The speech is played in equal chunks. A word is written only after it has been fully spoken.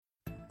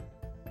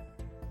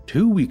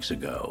2 weeks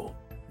ago,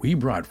 we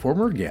brought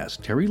former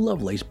guest Terry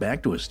Lovelace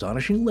back to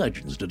Astonishing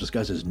Legends to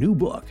discuss his new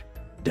book,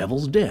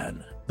 Devil's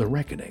Den: The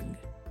Reckoning.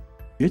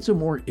 It's a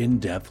more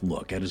in-depth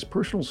look at his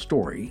personal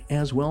story,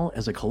 as well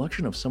as a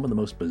collection of some of the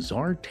most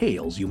bizarre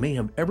tales you may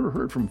have ever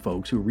heard from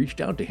folks who reached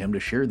out to him to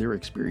share their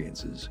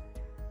experiences.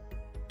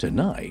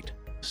 Tonight,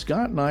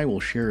 Scott and I will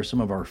share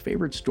some of our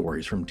favorite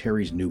stories from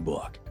Terry's new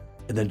book,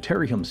 and then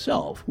Terry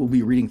himself will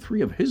be reading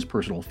 3 of his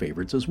personal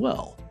favorites as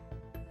well.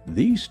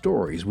 These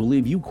stories will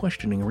leave you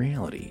questioning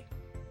reality.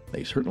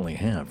 They certainly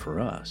have for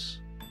us.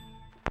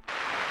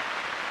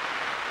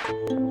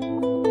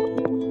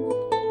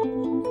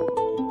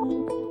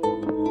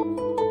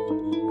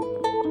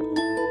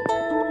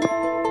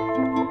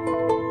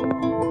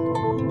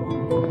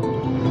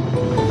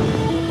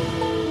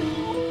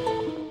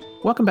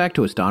 Welcome back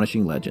to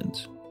Astonishing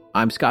Legends.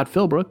 I'm Scott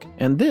Philbrook,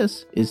 and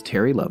this is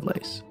Terry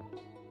Lovelace.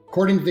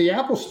 According to the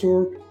Apple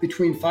Store,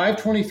 between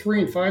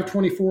 5:23 and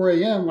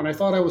 5:24 a.m., when I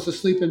thought I was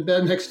asleep in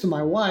bed next to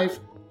my wife,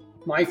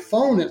 my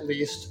phone, at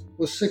least,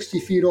 was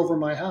 60 feet over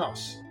my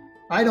house.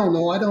 I don't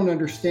know. I don't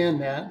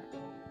understand that.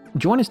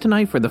 Join us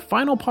tonight for the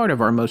final part of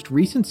our most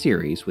recent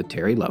series with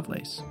Terry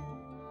Lovelace.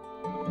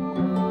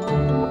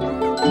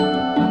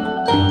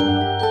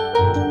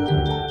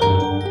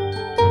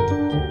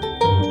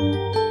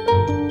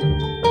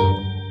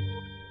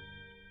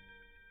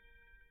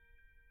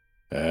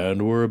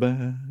 And we're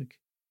back.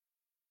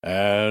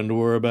 And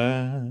we're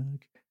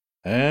back.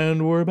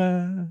 And we're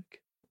back.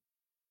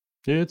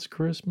 It's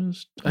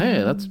Christmas time.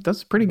 Hey,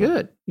 that's pretty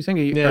good. You sing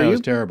Yeah, are it you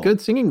was terrible.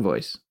 Good singing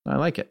voice. I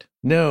like it.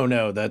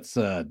 No, that's,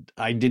 I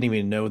didn't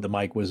even know the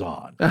mic was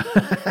on.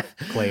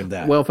 Claim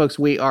that. Well, folks,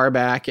 we are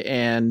back.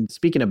 And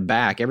speaking of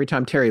back, every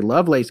time Terry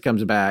Lovelace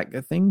comes back,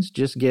 things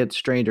just get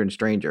stranger and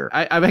stranger.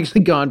 I've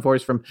actually gone for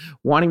us from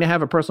wanting to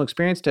have a personal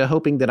experience to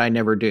hoping that I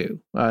never do.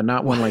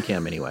 Not one like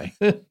him, anyway.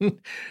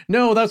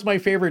 No, that's my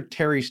favorite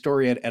Terry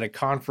story at a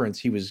conference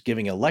he was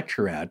giving a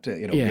lecture at,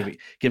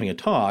 giving a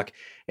talk.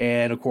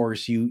 And of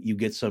course, you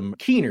get some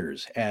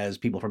keeners, as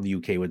people from the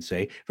UK would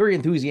say. Very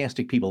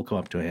enthusiastic people come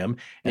up to him.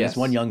 And Yes. this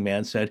one young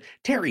man said,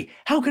 "Terry,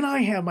 how can I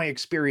have my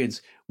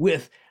experience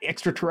with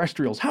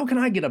extraterrestrials? How can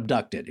I get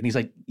abducted?" And he's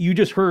like, "You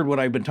just heard what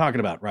I've been talking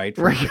about, right?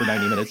 For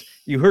 90 minutes.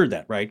 You heard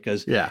that, right?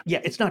 Because,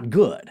 it's not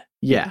good."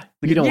 Yeah,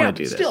 you don't want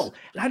to do this. Still,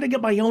 how to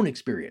get my own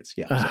experience.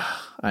 Yeah. So.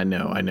 I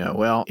know.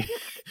 Well,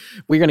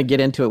 we're going to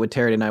get into it with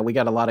Terry tonight. We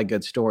got a lot of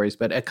good stories,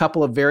 but a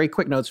couple of very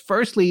quick notes.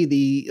 Firstly,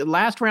 the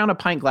last round of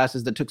pint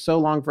glasses that took so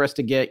long for us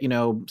to get,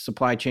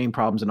 supply chain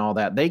problems and all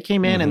that, they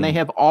came in and they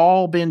have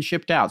all been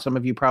shipped out. Some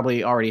of you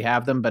probably already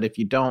have them, but if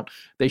you don't,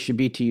 they should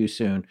be to you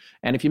soon.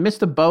 And if you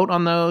missed the boat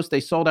on those, they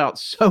sold out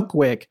so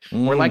quick.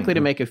 We're likely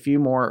to make a few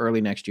more early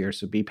next year,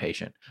 so be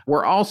patient.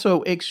 We're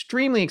also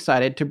extremely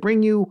excited to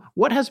bring you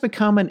what has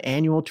become an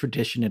annual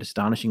tradition at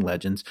Astonishing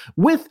Legends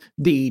with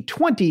the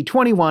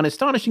 2021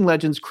 Astonishing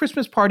Legends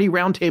Christmas Party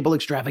Roundtable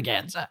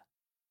Extravaganza.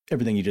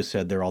 Everything you just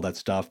said there, all that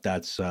stuff,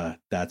 that's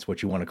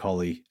what you want to call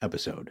the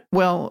episode.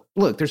 Well,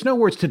 look, there's no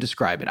words to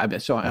describe it.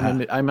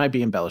 I might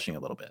be embellishing a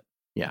little bit.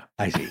 Yeah.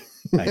 I see.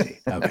 Okay.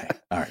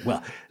 All right.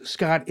 Well,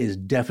 Scott is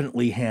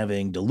definitely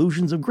having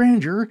delusions of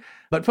grandeur,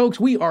 but folks,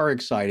 we are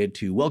excited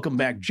to welcome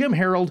back Jim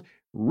Harold,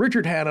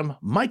 Richard Haddam,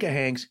 Micah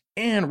Hanks,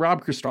 and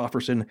Rob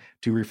Christofferson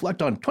to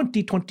reflect on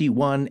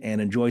 2021 and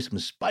enjoy some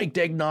spiked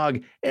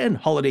eggnog and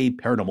holiday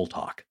paranormal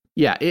talk.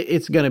 Yeah,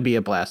 it's going to be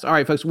a blast. All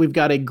right, folks, we've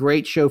got a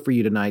great show for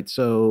you tonight,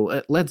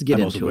 so let's get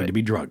into it. I'm also going to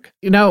be drunk.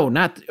 No,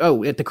 at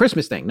the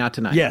Christmas thing, not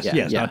tonight. Yes,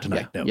 not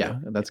tonight.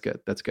 No. That's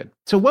good.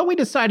 So what we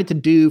decided to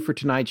do for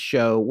tonight's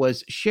show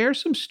was share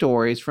some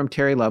stories from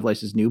Terry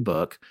Lovelace's new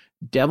book,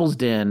 Devil's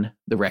Den: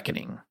 The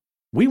Reckoning.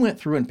 We went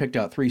through and picked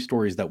out 3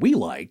 stories that we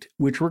liked,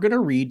 which we're going to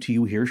read to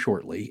you here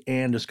shortly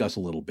and discuss a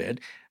little bit.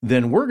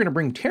 Then we're going to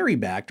bring Terry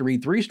back to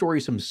read 3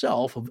 stories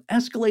himself of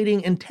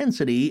escalating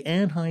intensity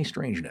and high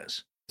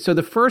strangeness. So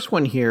the first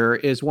one here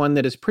is one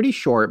that is pretty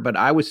short, but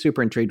I was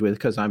super intrigued with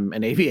because I'm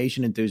an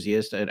aviation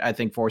enthusiast. I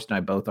think Forrest and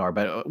I both are,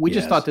 but we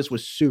just thought this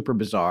was super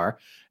bizarre.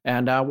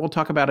 And we'll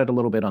talk about it a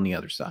little bit on the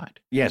other side.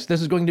 Yes, this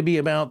is going to be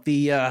about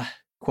the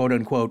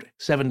quote-unquote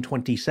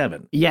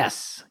 727.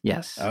 Yes.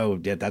 Oh,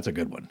 yeah, that's a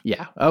good one.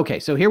 Yeah. Okay,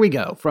 so here we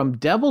go. From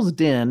Devil's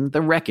Den: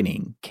 The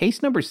Reckoning,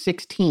 case number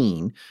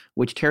 16,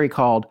 which Terry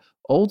called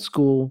Old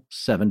School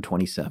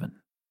 727.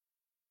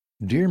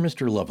 Dear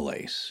Mr.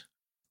 Lovelace,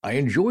 I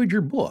enjoyed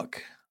your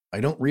book. I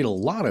don't read a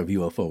lot of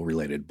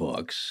UFO-related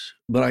books,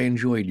 but I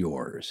enjoyed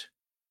yours.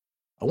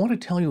 I want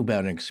to tell you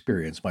about an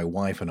experience my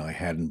wife and I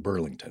had in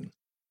Burlington.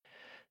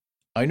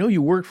 I know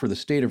you worked for the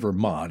state of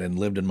Vermont and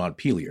lived in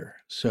Montpelier,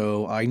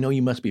 so I know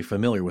you must be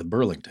familiar with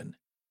Burlington.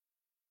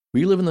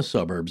 We live in the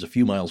suburbs a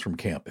few miles from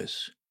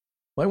campus.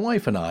 My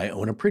wife and I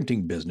own a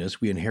printing business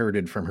we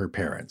inherited from her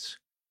parents.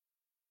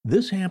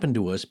 This happened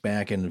to us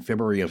back in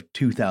February of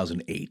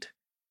 2008.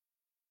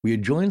 We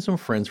had joined some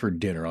friends for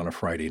dinner on a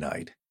Friday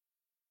night.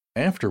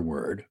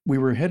 Afterward, we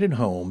were headed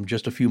home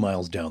just a few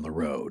miles down the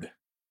road.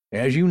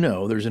 As you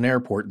know, there's an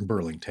airport in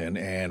Burlington,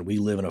 and we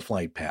live in a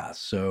flight path,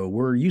 so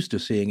we're used to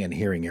seeing and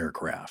hearing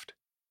aircraft.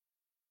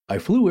 I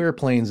flew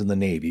airplanes in the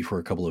Navy for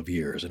a couple of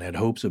years and had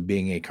hopes of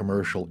being a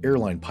commercial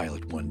airline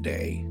pilot one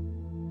day.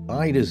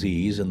 Eye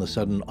disease and the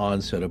sudden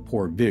onset of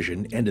poor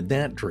vision ended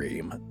that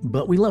dream,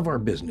 but we love our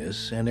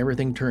business and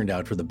everything turned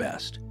out for the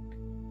best.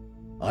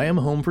 I am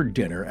home for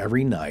dinner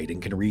every night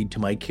and can read to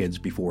my kids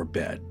before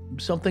bed,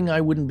 something I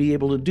wouldn't be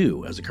able to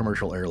do as a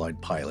commercial airline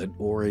pilot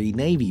or a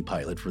Navy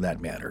pilot for that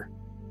matter.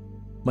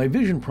 My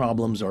vision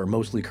problems are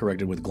mostly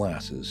corrected with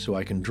glasses, so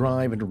I can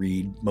drive and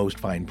read most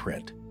fine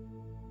print.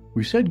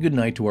 We said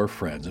goodnight to our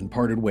friends and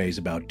parted ways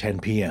about 10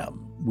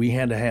 p.m. We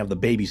had to have the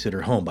babysitter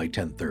home by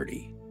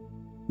 10:30.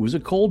 It was a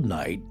cold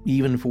night,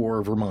 even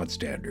for Vermont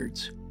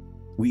standards.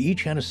 We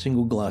each had a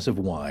single glass of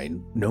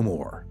wine, no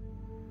more.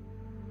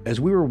 As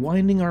we were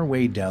winding our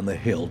way down the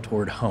hill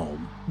toward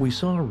home, we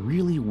saw a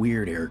really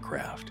weird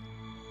aircraft.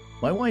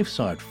 My wife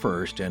saw it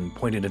first and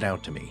pointed it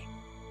out to me.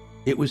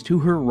 It was to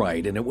her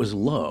right and it was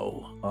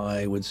low,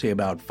 I would say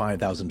about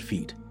 5,000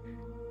 feet.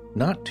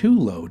 Not too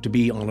low to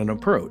be on an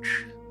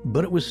approach,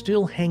 but it was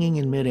still hanging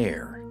in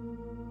midair.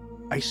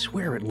 I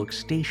swear it looked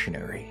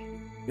stationary.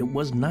 It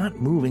was not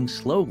moving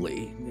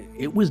slowly.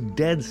 It was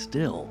dead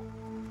still.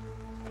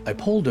 I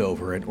pulled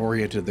over and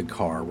oriented the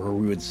car where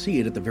we would see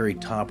it at the very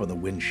top of the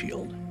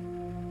windshield.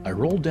 I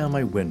rolled down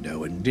my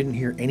window and didn't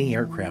hear any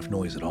aircraft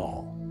noise at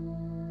all.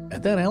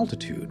 At that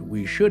altitude,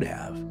 we should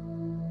have.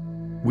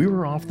 We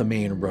were off the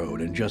main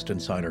road and just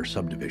inside our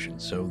subdivision,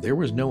 so there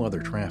was no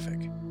other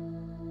traffic.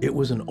 It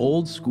was an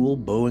old-school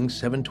Boeing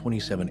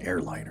 727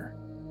 airliner.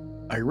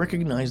 I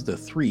recognized the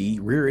 3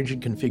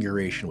 rear-engine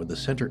configuration with the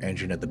center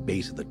engine at the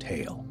base of the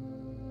tail.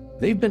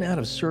 They've been out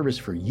of service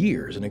for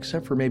years, and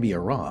except for maybe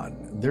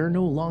Iran, they're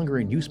no longer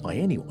in use by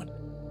anyone.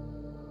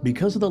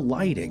 Because of the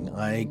lighting,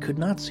 I could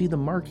not see the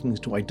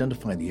markings to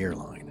identify the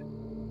airline.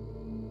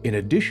 In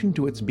addition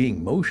to its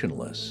being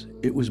motionless,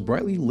 it was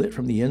brightly lit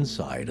from the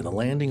inside and the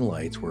landing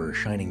lights were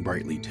shining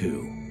brightly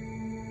too.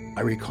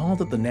 I recall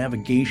that the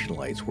navigation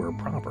lights were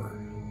proper.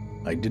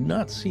 I did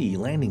not see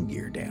landing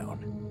gear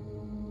down.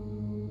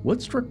 What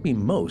struck me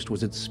most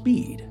was its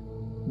speed.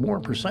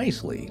 More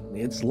precisely,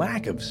 its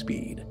lack of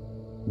speed.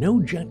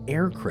 No jet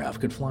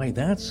aircraft could fly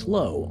that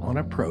slow on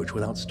approach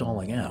without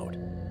stalling out.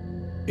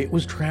 It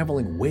was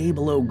traveling way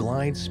below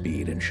glide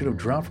speed and should have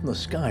dropped from the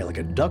sky like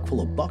a duck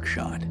full of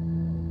buckshot.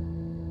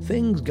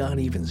 Things got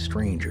even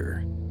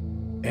stranger.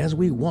 As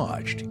we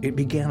watched, it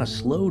began a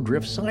slow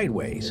drift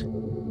sideways.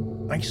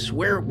 I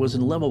swear it was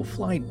in level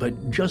flight,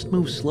 but just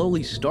moved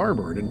slowly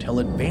starboard until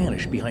it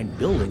vanished behind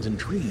buildings and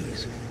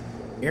trees.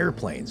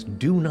 Airplanes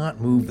do not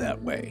move that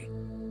way.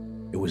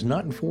 It was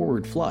not in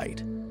forward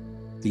flight.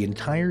 The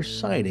entire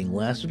sighting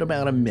lasted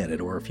about a minute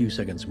or a few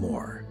seconds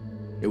more.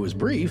 It was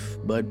brief,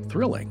 but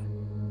thrilling.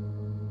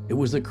 It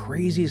was the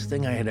craziest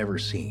thing I had ever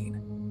seen.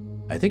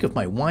 I think if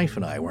my wife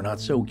and I were not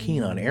so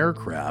keen on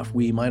aircraft,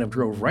 we might have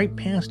drove right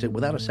past it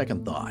without a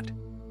second thought.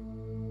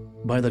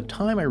 By the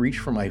time I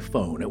reached for my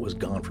phone, it was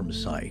gone from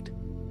sight.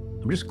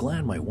 I'm just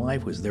glad my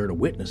wife was there to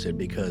witness it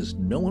because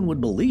no one would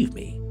believe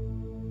me.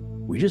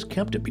 We just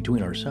kept it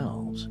between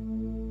ourselves.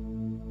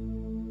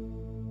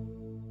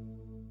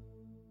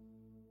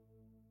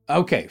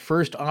 Okay,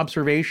 first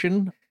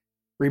observation.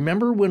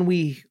 Remember when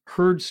we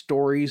heard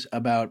stories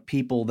about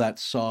people that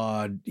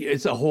saw,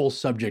 it's a whole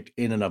subject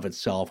in and of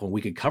itself, and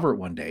we could cover it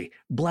one day,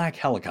 black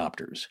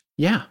helicopters.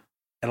 Yeah.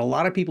 And a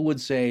lot of people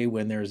would say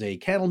when there's a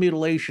cattle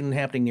mutilation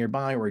happening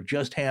nearby or it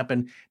just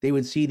happened, they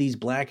would see these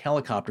black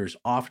helicopters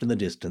off in the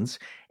distance.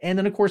 And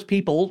then, of course,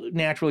 people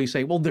naturally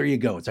say, well, there you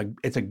go.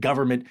 It's a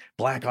government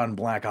black on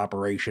black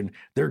operation.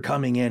 They're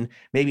coming in.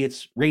 Maybe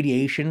it's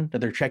radiation that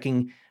they're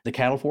checking the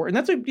cattle for. And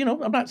that's I'm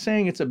not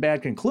saying it's a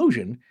bad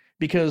conclusion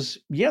because,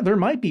 yeah, there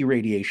might be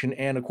radiation.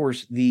 And of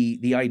course,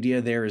 the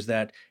idea there is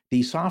that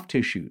the soft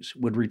tissues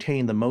would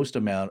retain the most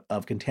amount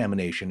of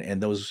contamination.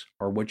 And those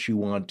are what you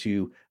want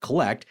to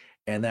collect.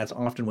 And that's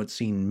often what's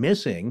seen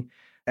missing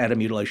at a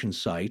mutilation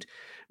site.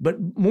 But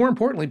more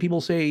importantly, people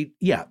say,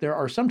 yeah, there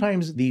are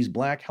sometimes these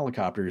black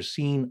helicopters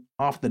seen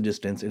off in the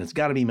distance, and it's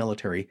got to be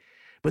military.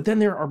 But then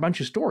there are a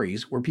bunch of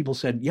stories where people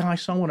said, yeah, I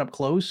saw one up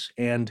close,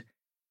 and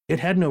it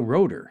had no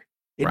rotor.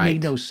 It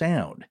made no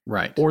sound.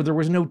 Right. Or there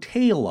was no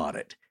tail on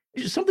it.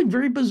 It's just something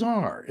very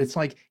bizarre. It's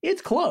like,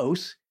 it's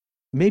close.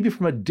 Maybe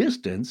from a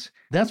distance,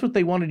 that's what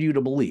they wanted you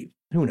to believe.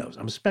 Who knows?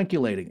 I'm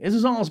speculating. This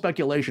is all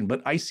speculation,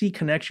 but I see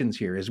connections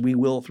here, as we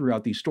will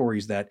throughout these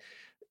stories, that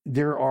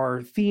there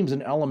are themes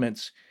and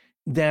elements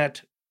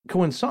that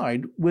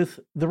coincide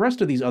with the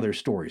rest of these other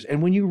stories.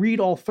 And when you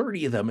read all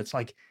 30 of them, it's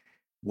like,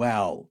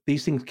 wow,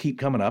 these things keep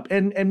coming up.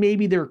 And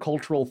maybe they're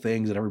cultural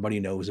things that everybody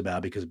knows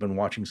about because I've been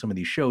watching some of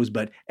these shows.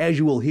 But as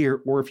you will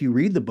hear, or if you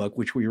read the book,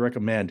 which we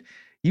recommend,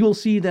 you will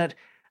see that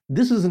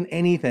this isn't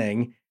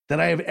anything that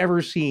I have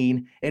ever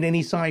seen in any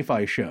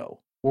sci-fi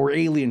show or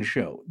alien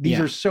show. These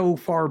are so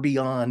far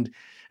beyond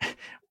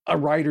a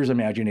writer's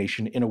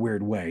imagination in a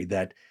weird way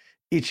that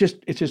it's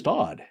just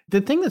odd.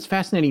 The thing that's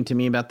fascinating to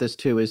me about this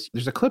too is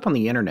there's a clip on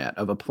the internet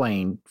of a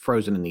plane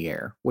frozen in the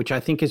air, which I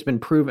think has been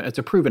proven. It's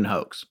a proven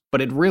hoax,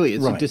 but it really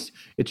is just,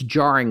 it's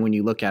jarring when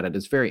you look at it.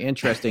 It's very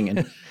interesting.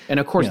 And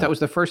of course, that was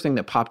the first thing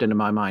that popped into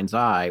my mind's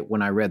eye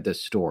when I read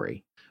this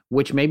story,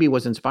 which maybe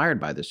was inspired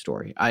by this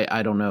story.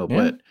 I don't know. Yeah.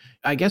 But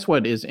I guess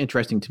what is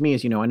interesting to me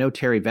is, I know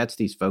Terry vets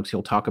these folks.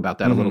 He'll talk about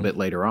that a little bit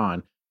later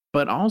on.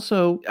 But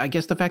also, I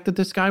guess the fact that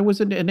this guy was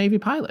a Navy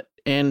pilot.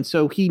 And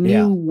so he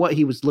knew what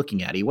he was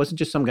looking at. He wasn't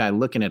just some guy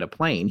looking at a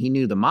plane. He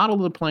knew the model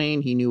of the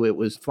plane. He knew it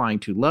was flying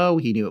too low.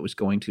 He knew it was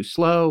going too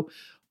slow.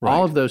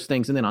 All of those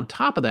things. And then on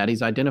top of that,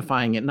 he's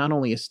identifying it not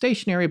only as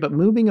stationary, but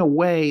moving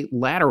away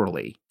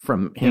laterally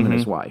from him and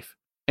his wife.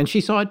 And she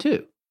saw it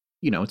too.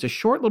 It's a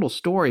short little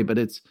story, but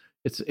it's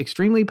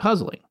extremely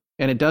puzzling.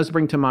 And it does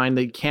bring to mind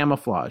the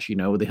camouflage,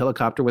 the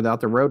helicopter without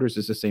the rotors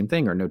is the same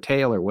thing, or no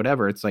tail or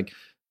whatever. It's like,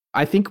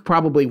 I think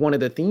probably one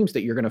of the themes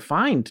that you're going to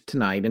find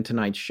tonight in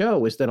tonight's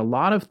show is that a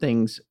lot of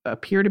things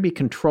appear to be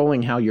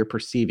controlling how you're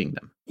perceiving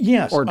them.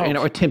 Yes. Or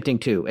attempting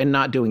to, and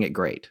not doing it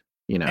great,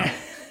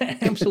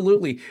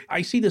 Absolutely.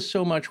 I see this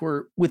so much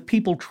where with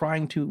people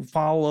trying to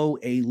follow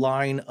a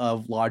line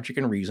of logic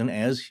and reason,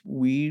 as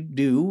we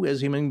do, as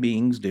human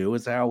beings do.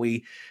 It's how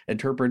we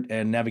interpret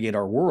and navigate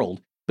our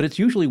world. But it's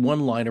usually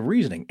one line of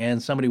reasoning.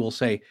 And somebody will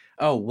say,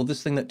 oh, well,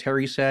 this thing that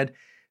Terry said,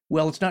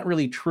 well, it's not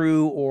really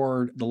true,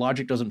 or the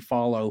logic doesn't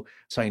follow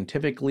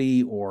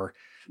scientifically, or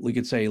we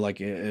could say like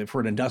for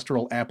an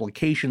industrial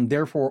application,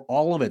 therefore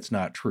all of it's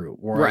not true,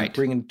 or I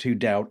bring into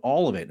doubt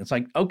all of it. It's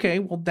like, okay,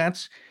 well,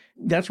 that's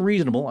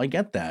reasonable. I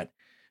get that.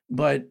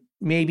 But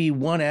maybe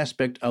one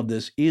aspect of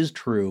this is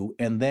true,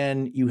 and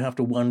then you have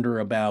to wonder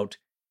about,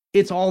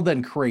 it's all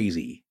then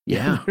crazy.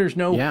 Yeah. There's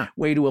no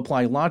way to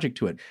apply logic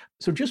to it.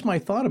 So just my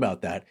thought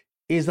about that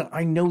is that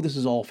I know this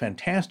is all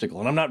fantastical,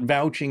 and I'm not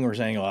vouching or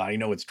saying, oh, I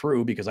know it's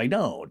true, because I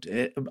don't.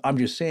 I'm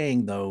just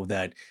saying, though,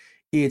 that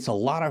it's a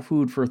lot of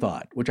food for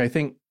thought, which I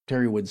think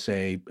Terry would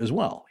say as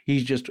well.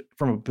 He's just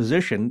from a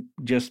position,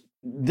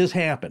 this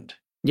happened.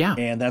 Yeah.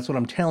 And that's what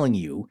I'm telling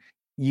you.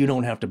 You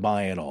don't have to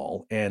buy it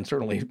all. And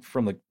certainly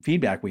from the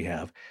feedback we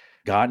have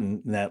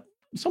gotten, that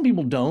some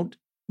people don't,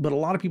 but a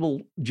lot of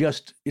people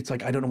it's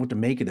like, I don't know what to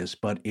make of this,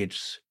 but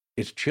it's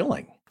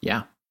chilling.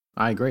 Yeah,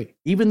 I agree.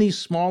 Even these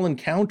small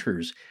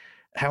encounters,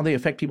 how they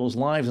affect people's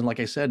lives. And like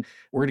I said,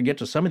 we're going to get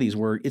to some of these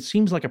where it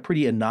seems like a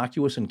pretty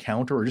innocuous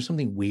encounter or just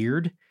something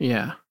weird.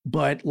 Yeah.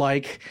 But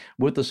like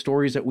with the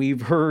stories that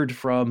we've heard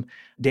from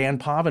Dan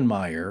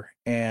Povenmire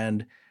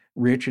and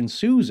Rich and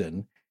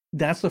Susan,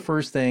 that's the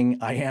first thing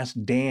I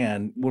asked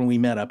Dan when we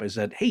met up. I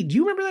said, hey, do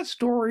you remember that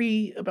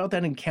story about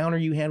that encounter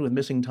you had with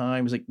Missing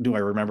Time? He's like, do I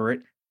remember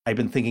it? I've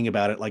been thinking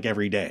about it like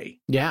every day.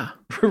 Yeah.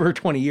 For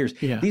 20 years.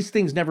 Yeah. These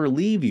things never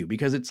leave you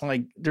because it's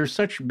like there's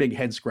such big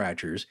head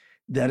scratchers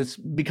that it's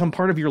become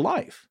part of your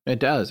life. It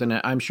does.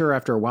 And I'm sure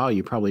after a while,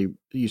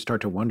 you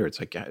start to wonder, it's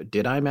like,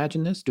 did I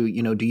imagine this? Do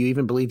you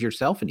even believe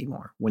yourself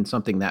anymore when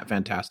something that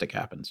fantastic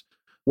happens?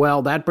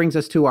 Well, that brings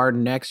us to our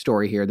next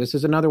story here. This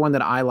is another one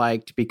that I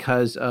liked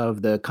because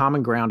of the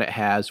common ground it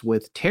has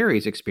with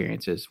Terry's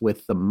experiences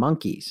with the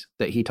monkeys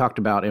that he talked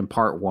about in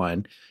part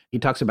 1. He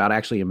talks about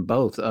actually in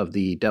both of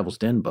the Devil's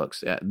Den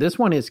books. This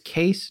one is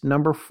case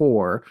number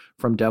 4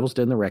 from Devil's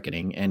Den: The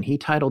Reckoning, and he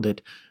titled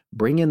it,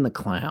 Bring in the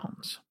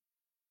Clowns.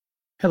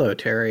 Hello,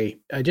 Terry.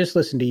 I just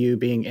listened to you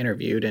being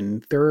interviewed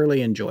and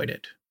thoroughly enjoyed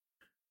it.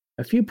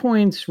 A few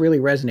points really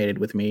resonated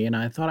with me, and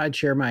I thought I'd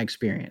share my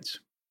experience.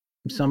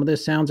 Some of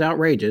this sounds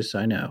outrageous,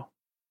 I know.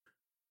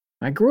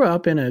 I grew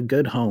up in a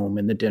good home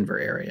in the Denver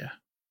area.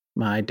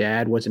 My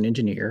dad was an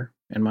engineer,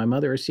 and my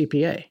mother a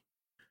CPA.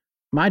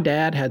 My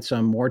dad had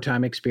some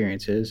wartime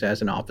experiences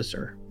as an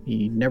officer.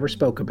 He never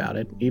spoke about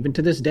it, even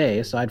to this day,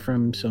 aside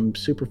from some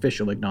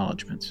superficial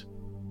acknowledgments.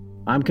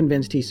 I'm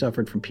convinced he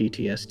suffered from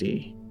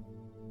PTSD.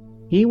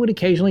 He would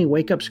occasionally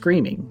wake up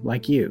screaming,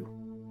 like you.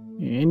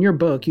 In your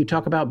book, you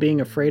talk about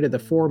being afraid of the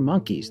 4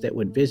 monkeys that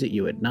would visit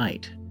you at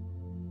night.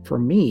 For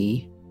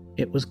me,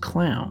 it was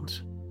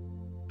clowns.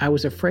 I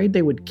was afraid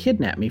they would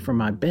kidnap me from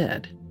my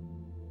bed.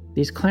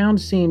 These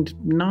clowns seemed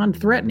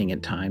non-threatening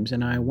at times,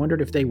 and I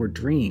wondered if they were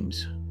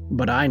dreams.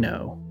 But I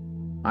know.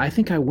 I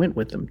think I went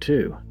with them,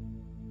 too.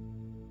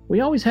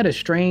 We always had a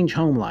strange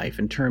home life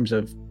in terms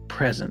of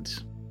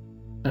presence.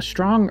 A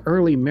strong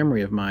early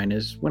memory of mine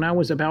is when I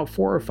was about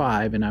 4 or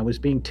 5 and I was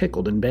being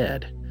tickled in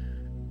bed.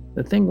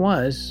 The thing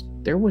was,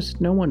 there was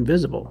no one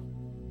visible.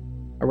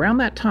 Around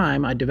that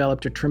time, I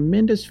developed a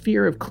tremendous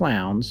fear of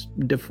clowns,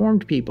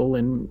 deformed people,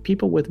 and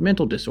people with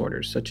mental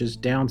disorders such as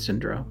Down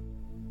syndrome.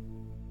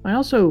 I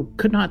also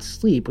could not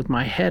sleep with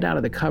my head out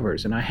of the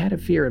covers, and I had a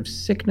fear of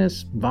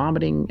sickness,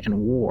 vomiting, and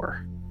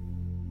war.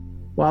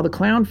 While the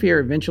clown fear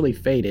eventually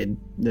faded,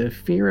 the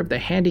fear of the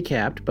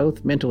handicapped,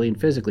 both mentally and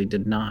physically,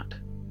 did not.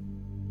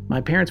 My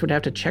parents would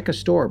have to check a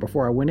store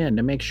before I went in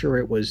to make sure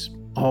it was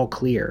all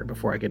clear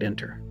before I could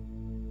enter.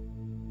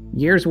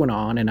 Years went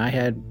on, and I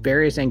had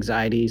various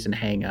anxieties and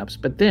hang-ups,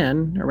 but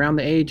then, around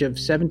the age of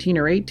 17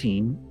 or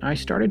 18, I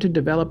started to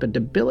develop a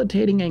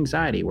debilitating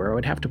anxiety where I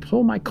would have to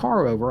pull my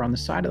car over on the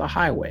side of the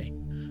highway,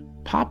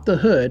 pop the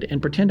hood,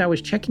 and pretend I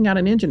was checking out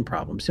an engine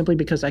problem simply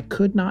because I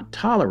could not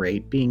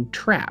tolerate being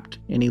trapped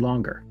any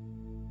longer.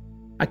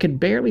 I could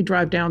barely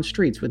drive down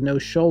streets with no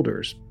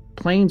shoulders.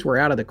 Planes were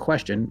out of the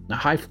question, the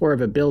high floor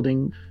of a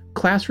building,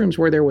 classrooms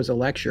where there was a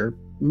lecture,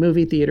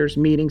 movie theaters,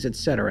 meetings,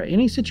 etc.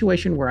 Any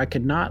situation where I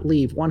could not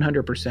leave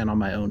 100% on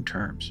my own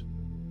terms.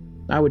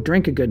 I would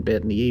drink a good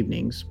bit in the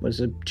evenings, was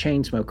a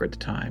chain smoker at the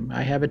time.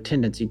 I have a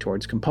tendency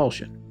towards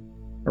compulsion.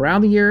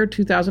 Around the year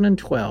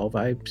 2012,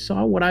 I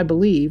saw what I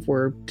believe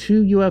were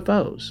 2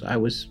 UFOs. I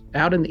was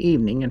out in the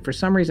evening, and for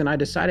some reason I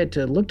decided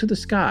to look to the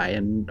sky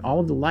and all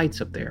of the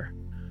lights up there.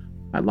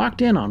 I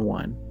locked in on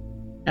one.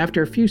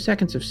 After a few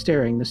seconds of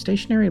staring, the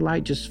stationary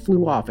light just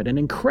flew off at an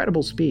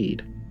incredible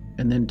speed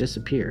and then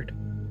disappeared.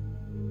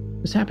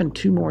 This happened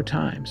 2 more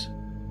times.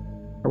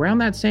 Around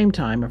that same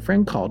time, a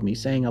friend called me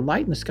saying a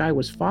light in the sky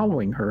was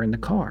following her in the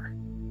car.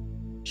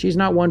 She's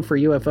not one for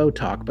UFO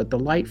talk, but the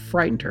light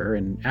frightened her,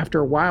 and after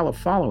a while of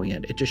following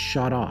it, it just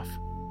shot off.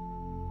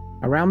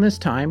 Around this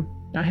time,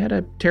 I had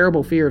a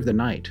terrible fear of the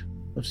night,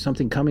 of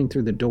something coming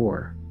through the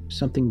door,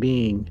 something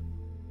being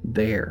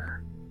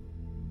there.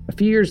 A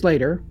few years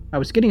later, I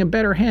was getting a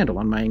better handle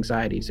on my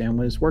anxieties and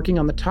was working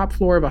on the top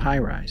floor of a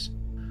high-rise.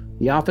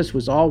 The office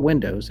was all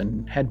windows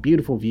and had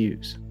beautiful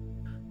views.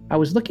 I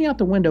was looking out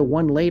the window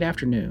one late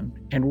afternoon,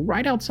 and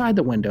right outside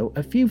the window,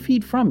 a few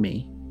feet from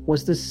me,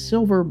 was this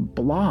silver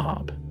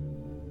blob.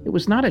 It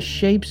was not a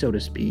shape, so to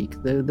speak.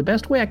 The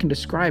best way I can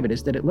describe it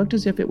is that it looked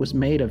as if it was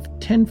made of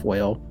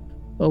tinfoil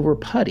over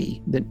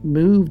putty that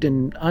moved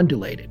and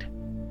undulated.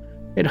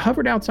 It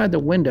hovered outside the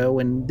window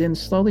and then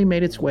slowly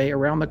made its way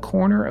around the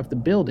corner of the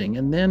building,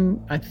 and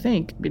then, I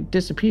think, it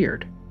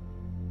disappeared.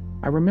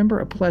 I remember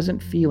a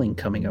pleasant feeling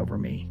coming over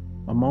me,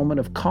 a moment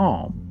of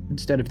calm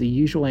instead of the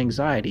usual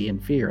anxiety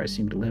and fear I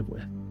seem to live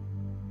with.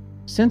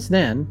 Since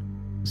then,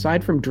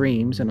 aside from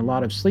dreams and a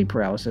lot of sleep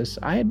paralysis,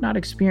 I had not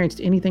experienced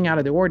anything out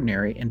of the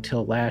ordinary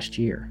until last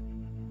year.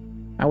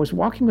 I was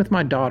walking with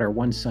my daughter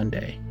one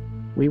Sunday.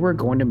 We were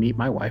going to meet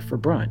my wife for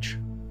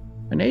brunch.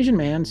 An Asian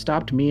man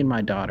stopped me and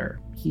my daughter.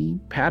 He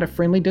had a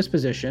friendly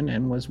disposition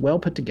and was well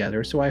put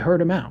together, so I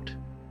heard him out.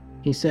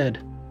 He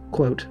said,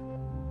 quote,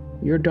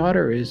 "Your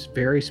daughter is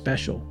very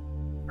special.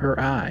 Her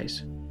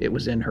eyes, it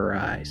was in her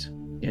eyes,"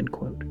 end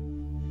quote.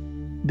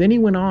 Then he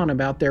went on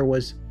about there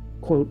was,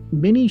 quote,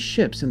 "many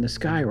ships in the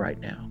sky right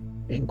now,"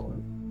 end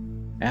quote.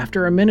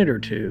 After a minute or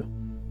two,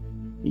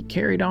 he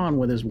carried on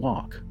with his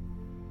walk.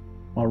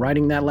 While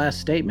writing that last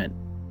statement,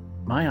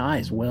 my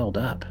eyes welled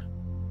up.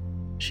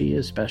 She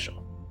is special.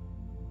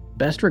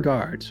 Best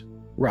regards,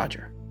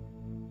 Roger.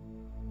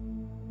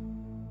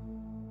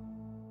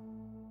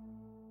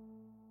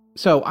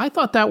 So I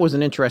thought that was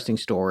an interesting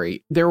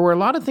story. There were a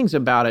lot of things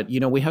about it. You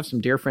know, we have some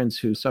dear friends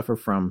who suffer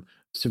from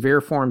severe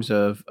forms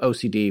of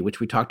OCD, which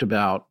we talked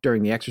about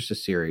during the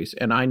Exorcist series.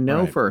 And I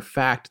know for a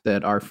fact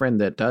that our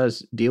friend that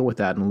does deal with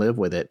that and live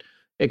with it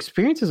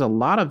experiences a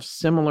lot of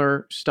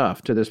similar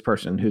stuff to this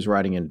person who's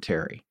writing into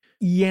Terry.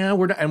 Yeah,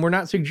 we're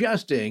not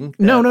suggesting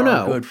that No.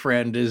 our good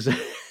friend is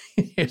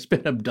has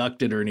been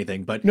abducted or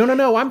anything, but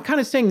No. I'm kind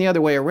of saying the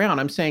other way around.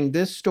 I'm saying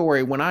this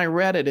story, when I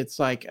read it, it's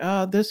like,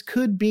 this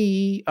could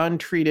be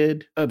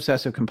untreated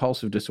obsessive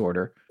compulsive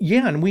disorder.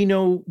 Yeah, and we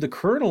know the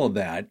kernel of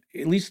that.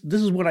 At least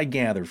this is what I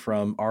gathered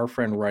from our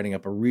friend writing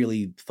up a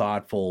really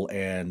thoughtful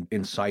and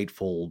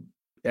insightful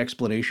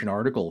explanation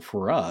article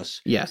for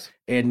us. Yes.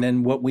 And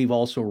then what we've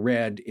also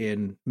read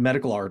in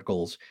medical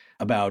articles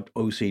about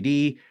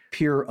OCD,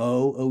 pure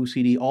O,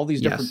 OCD, all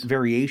these different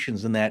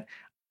variations in that.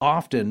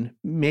 Often,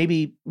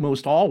 maybe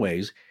most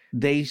always,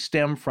 they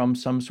stem from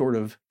some sort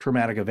of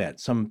traumatic event,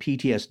 some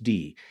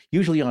PTSD,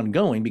 usually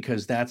ongoing,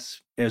 because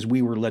that's, as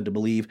we were led to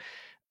believe,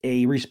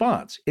 a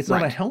response. It's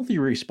not a healthy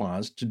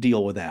response to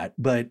deal with that,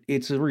 but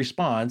it's a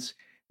response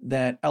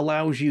that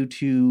allows you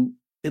to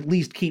at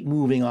least keep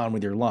moving on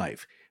with your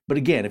life. But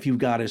again, if you've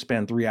got to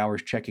spend 3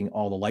 hours checking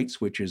all the light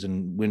switches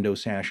and window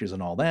sashes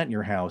and all that in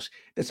your house,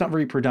 that's not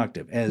very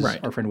productive. As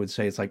our friend would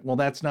say, it's like, well,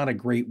 that's not a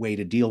great way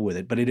to deal with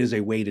it, but it is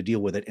a way to deal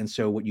with it. And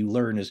so what you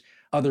learn is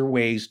other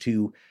ways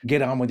to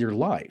get on with your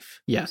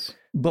life. Yes.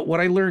 But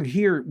what I learned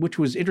here, which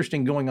was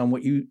interesting going on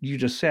what you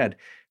just said,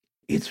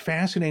 it's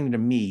fascinating to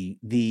me,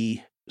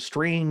 the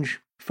strange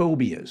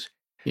phobias.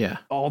 Yeah.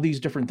 All these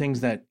different things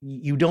that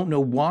you don't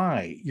know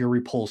why you're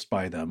repulsed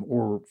by them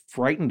or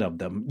frightened of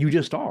them. You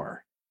just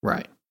are.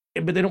 Right.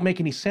 But they don't make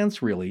any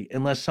sense really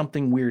unless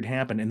something weird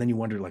happened. And then you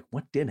wonder, like,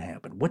 what did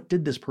happen? What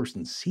did this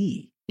person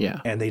see? Yeah.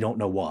 And they don't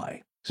know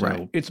why.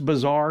 So it's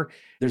bizarre.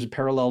 There's a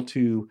parallel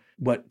to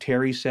what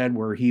Terry said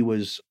where he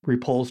was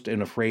repulsed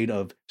and afraid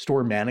of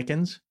store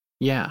mannequins.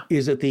 Yeah.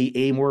 Is it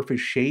the amorphous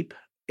shape?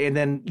 And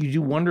then you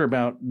do wonder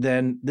about,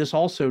 then this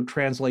also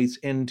translates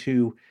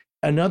into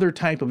another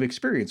type of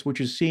experience, which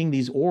is seeing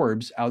these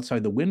orbs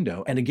outside the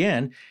window. And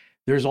again,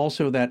 there's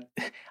also that,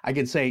 I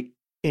could say,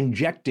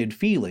 injected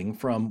feeling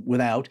from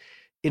without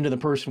into the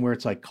person where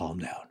it's like, calm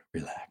down,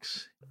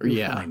 relax.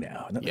 You're fine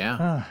now.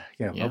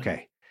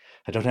 Okay.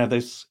 I don't have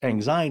this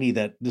anxiety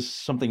that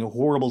something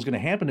horrible is going to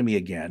happen to me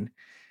again.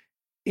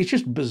 it's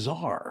just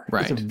bizarre.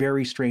 Right. It's a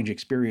very strange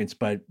experience,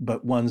 but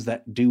ones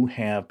that do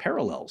have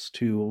parallels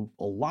to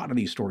a lot of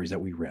these stories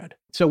that we read.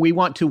 So we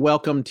want to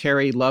welcome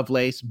Terry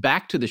Lovelace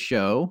back to the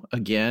show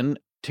again.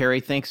 Terry,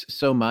 thanks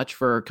so much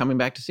for coming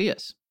back to see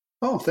us.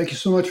 Oh, thank you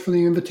so much for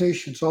the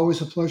invitation. It's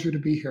always a pleasure to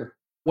be here.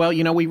 Well,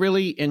 we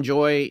really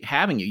enjoy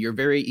having you. You're a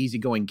very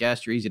easygoing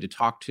guest. You're easy to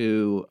talk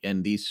to,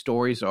 and these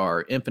stories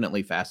are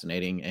infinitely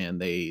fascinating, and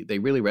they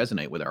really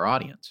resonate with our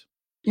audience.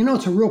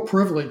 It's a real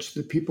privilege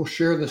that people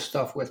share this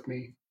stuff with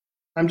me.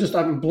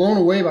 I'm blown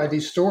away by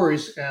these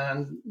stories,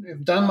 and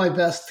I've done my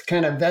best to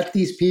kind of vet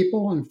these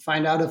people and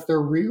find out if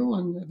they're real,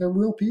 and they're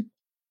real people.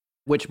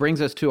 Which brings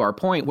us to our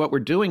point. What we're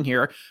doing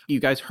here, you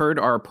guys heard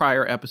our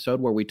prior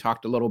episode where we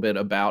talked a little bit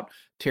about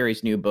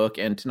Terry's new book,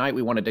 and tonight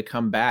we wanted to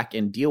come back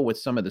and deal with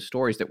some of the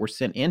stories that were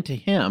sent in to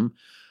him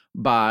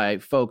by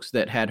folks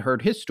that had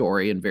heard his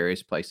story in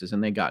various places,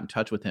 and they got in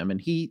touch with him,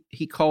 and he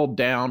called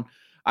down.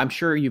 I'm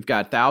sure you've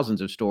got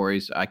thousands of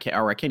stories. I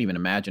can't even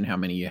imagine how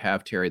many you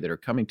have, Terry, that are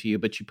coming to you.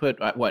 But you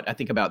put I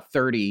think about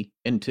 30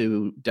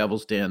 into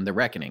Devil's Den: The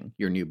Reckoning,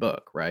 your new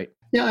book, right?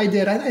 Yeah, I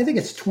did. I think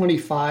it's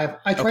 25.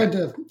 I tried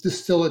to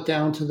distill it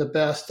down to the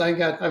best. I've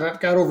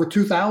got over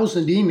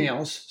 2,000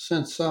 emails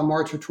since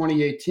March of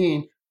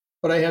 2018,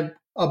 but I had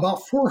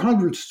about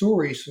 400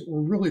 stories that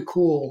were really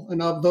cool,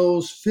 and of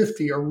those,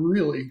 50 are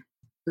really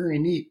very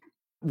neat.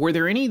 Were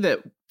there any that,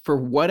 for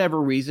whatever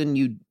reason,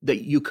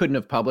 you couldn't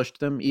have published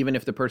them, even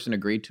if the person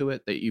agreed to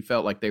it, that you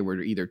felt like they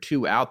were either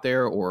too out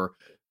there or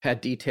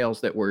had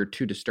details that were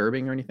too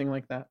disturbing or anything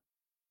like that?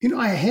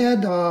 I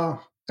had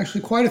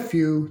actually quite a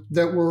few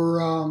that were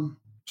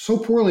so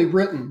poorly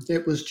written.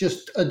 It was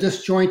just a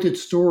disjointed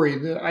story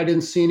that I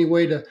didn't see any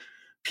way to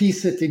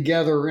piece it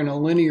together in a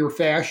linear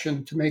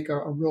fashion to make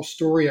a real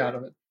story out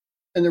of it.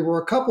 And there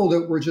were a couple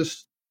that were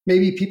just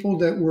maybe people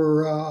that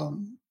were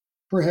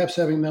perhaps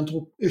having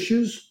mental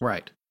issues.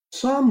 Right.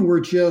 Some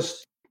were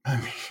just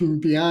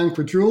beyond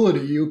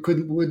credulity.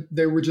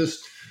 They were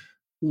just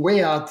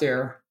way out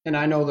there. And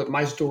I know that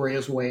my story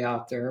is way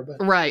out there,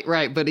 but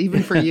right. But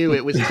even for you,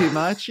 it was too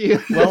much.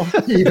 Well,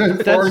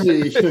 even for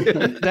me.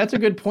 That's a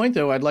good point,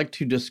 though. I'd like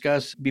to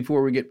discuss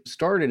before we get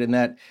started, in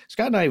that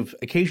Scott and I have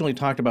occasionally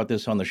talked about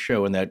this on the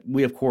show, and that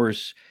we, of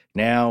course,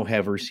 now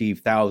have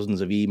received thousands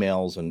of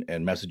emails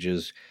and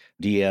messages,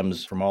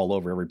 DMs from all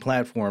over every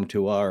platform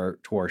to our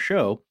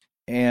show,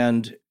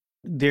 and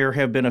there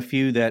have been a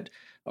few that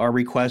are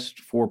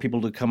requests for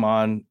people to come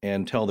on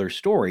and tell their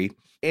story.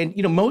 And,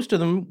 most of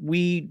them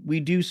we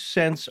do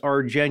sense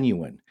are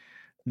genuine.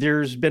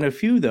 There's been a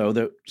few, though,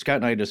 that Scott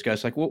and I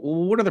discussed, like, well,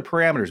 what are the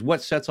parameters?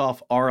 What sets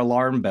off our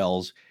alarm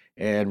bells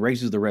and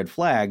raises the red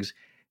flags?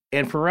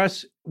 And for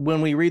us,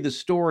 when we read the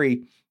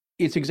story,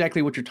 it's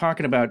exactly what you're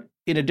talking about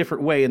in a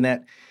different way, in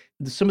that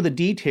some of the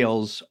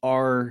details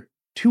are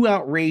too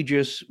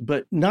outrageous,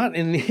 but not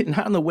in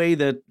the way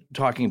that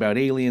talking about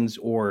aliens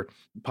or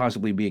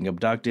possibly being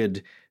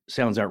abducted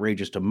sounds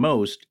outrageous to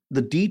most.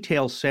 The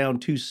details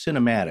sound too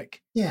cinematic.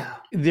 Yeah.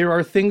 There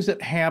are things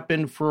that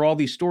happen for all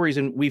these stories,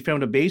 and we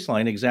found a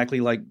baseline exactly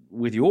like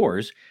with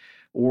yours.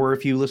 Or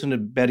if you listen to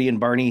Betty and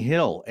Barney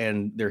Hill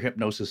and their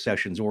hypnosis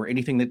sessions, or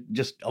anything that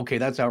just, okay,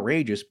 that's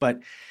outrageous, but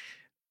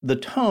the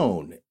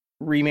tone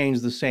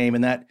remains the same,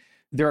 and that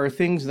there are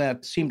things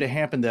that seem to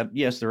happen that,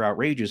 yes, they're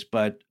outrageous,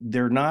 but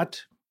they're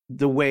not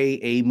the way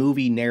a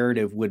movie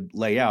narrative would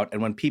lay out.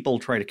 And when people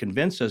try to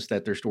convince us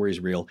that their story is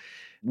real,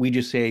 we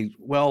just say,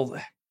 well,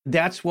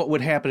 that's what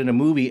would happen in a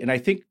movie. And I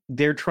think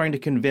they're trying to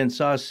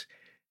convince us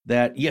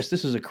that, yes,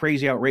 this is a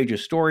crazy,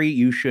 outrageous story.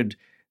 You should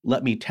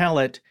let me tell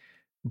it.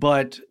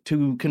 But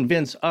to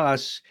convince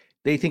us,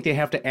 they think they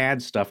have to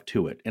add stuff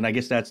to it. And I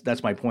guess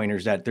that's my point,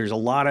 is that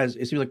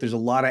it seems like there's a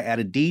lot of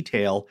added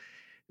detail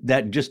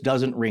that just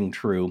doesn't ring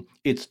true.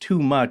 It's too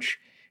much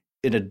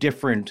in a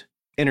different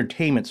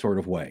entertainment sort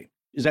of way.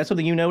 Is that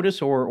something you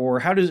notice, or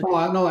how does?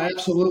 Oh, no,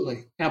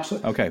 absolutely.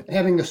 Okay.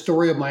 Having a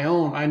story of my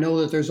own, I know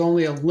that there's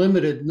only a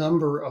limited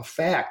number of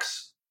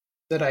facts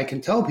that I can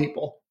tell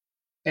people.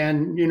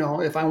 And,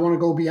 if I want to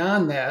go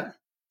beyond that,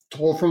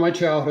 told from my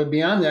childhood,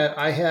 beyond that,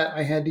 I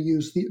had to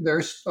use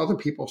there's other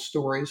people's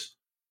stories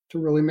to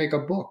really make a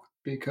book,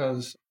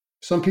 because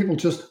some people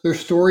their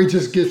story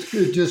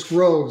just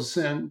grows,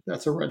 and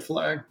that's a red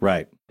flag.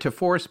 Right. To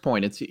Forrest's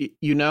point, it's,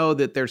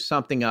 that there's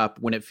something up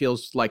when it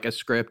feels like a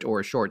script or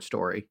a short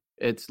story.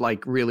 It's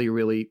like really,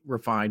 really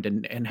refined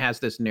and has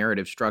this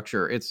narrative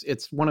structure.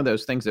 It's one of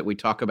those things that we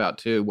talk about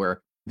too,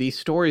 where these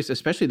stories,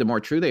 especially the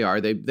more true they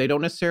are, they don't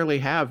necessarily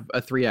have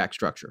a 3-act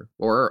structure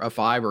or a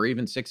 5 or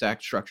even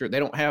 6-act structure. They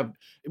don't have,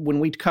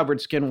 when we covered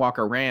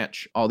Skinwalker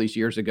Ranch all these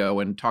years ago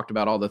and talked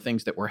about all the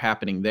things that were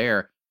happening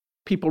there,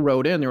 people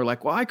wrote in, they were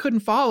like, well, I couldn't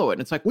follow it.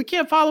 And it's like, we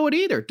can't follow it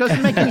either. It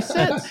doesn't make any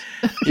sense.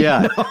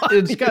 Yeah.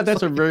 Scott,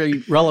 that's a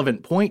very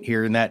relevant point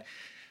here, in that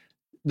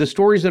the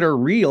stories that are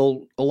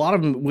real, a lot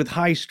of them with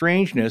high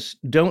strangeness,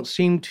 don't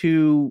seem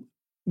to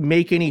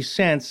make any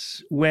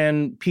sense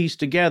when pieced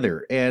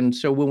together. And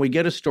so when we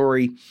get a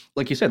story,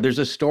 like you said, there's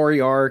a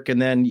story arc,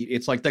 and then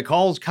it's like the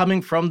call's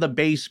coming from the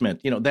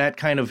basement, that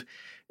kind of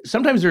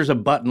Sometimes there's a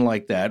button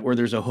like that where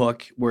there's a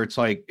hook where it's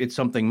like it's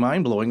something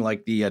mind-blowing,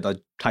 like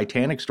the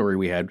Titanic story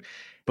we had,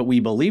 but we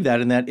believe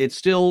that, and that it's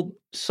still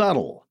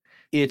subtle.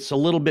 It's a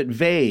little bit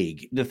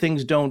vague. The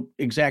things don't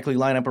exactly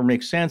line up or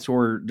make sense,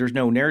 or there's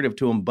no narrative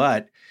to them.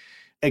 But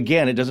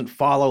again, it doesn't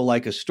follow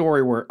like a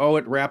story where,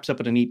 it wraps up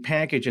in a neat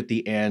package at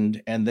the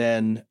end, and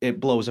then it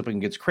blows up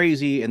and gets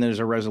crazy, and there's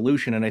a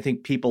resolution. And I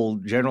think people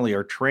generally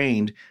are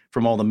trained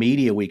from all the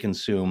media we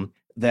consume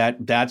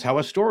that that's how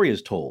a story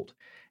is told.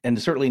 And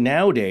certainly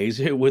nowadays,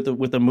 with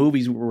the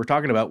movies we're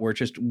talking about, where it's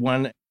just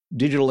one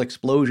digital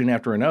explosion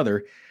after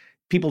another,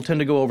 people tend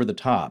to go over the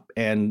top.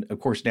 And of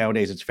course,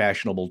 nowadays it's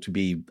fashionable to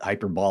be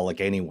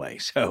hyperbolic anyway.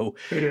 So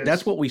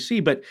that's what we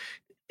see. But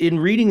in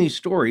reading these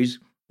stories,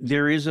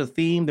 there is a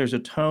theme, there's a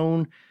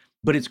tone,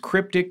 but it's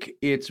cryptic,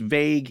 it's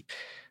vague.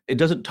 It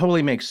doesn't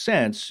totally make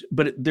sense,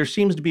 but there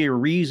seems to be a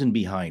reason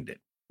behind it.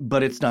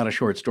 But it's not a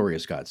short story,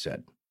 as Scott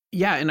said.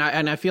 Yeah, and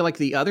I feel like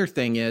the other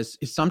thing is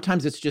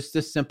sometimes it's just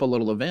this simple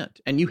little event.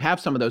 And you have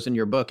some of those in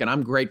your book, and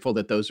I'm grateful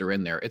that those are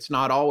in there. It's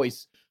not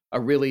always a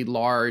really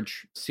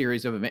large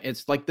series of events.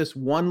 It's like this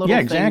one little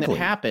thing that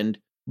happened,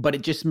 but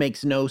it just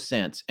makes no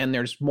sense. And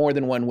there's more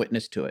than one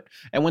witness to it.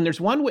 And when there's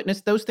one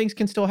witness, those things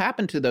can still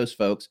happen to those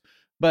folks.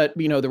 But,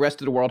 the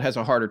rest of the world has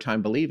a harder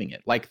time believing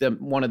it. Like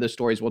one of the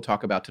stories we'll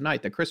talk about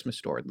tonight, the Christmas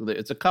story.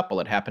 It's a couple.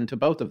 It happened to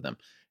both of them.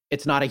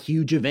 It's not a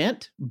huge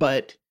event,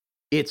 but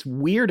it's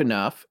weird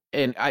enough,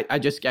 and I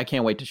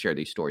can't wait to share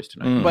these stories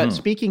tonight. Mm-hmm. But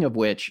speaking of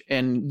which,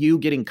 and you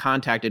getting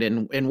contacted,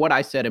 and what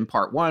I said in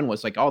part one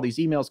was like all these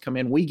emails come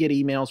in. We get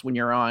emails when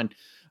you're on.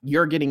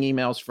 You're getting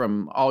emails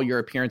from all your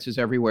appearances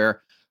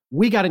everywhere.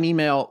 We got an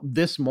email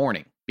this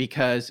morning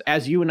because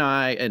as you and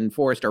I and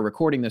Forrest are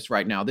recording this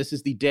right now, this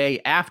is the day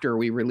after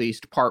we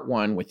released part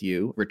one with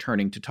you,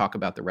 returning to talk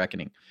about The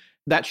Reckoning.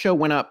 That show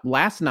went up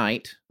last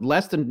night,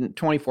 less than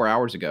 24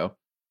 hours ago.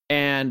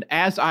 And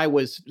as I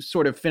was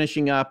sort of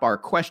finishing up our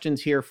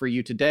questions here for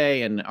you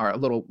today and our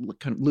little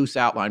loose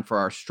outline for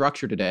our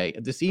structure today,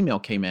 this email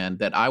came in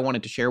that I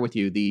wanted to share with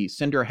you. The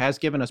sender has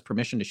given us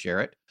permission to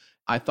share it.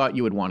 I thought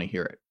you would want to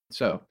hear it.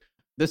 So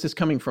this is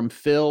coming from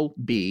Phil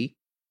B.,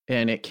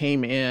 and it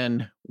came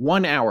in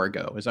 1 hour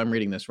ago as I'm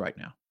reading this right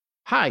now.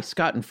 Hi,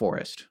 Scott and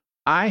Forrest.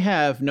 I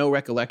have no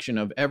recollection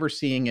of ever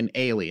seeing an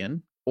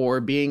alien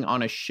or being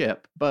on a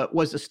ship, but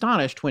was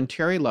astonished when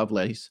Terry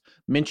Lovelace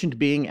mentioned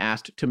being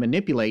asked to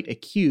manipulate a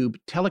cube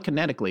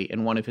telekinetically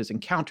in one of his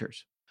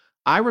encounters.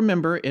 I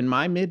remember in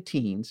my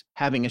mid-teens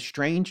having a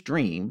strange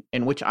dream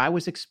in which I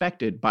was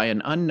expected by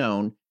an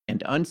unknown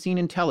and unseen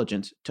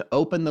intelligence to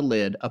open the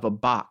lid of a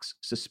box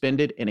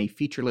suspended in a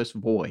featureless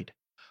void.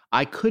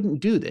 I couldn't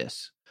do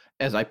this.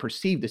 As I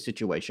perceived the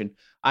situation,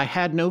 I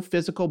had no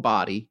physical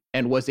body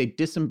and was a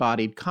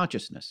disembodied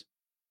consciousness.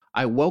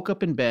 I woke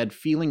up in bed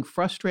feeling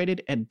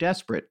frustrated and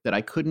desperate that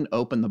I couldn't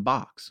open the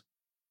box.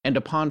 And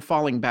upon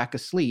falling back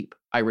asleep,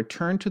 I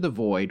returned to the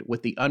void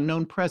with the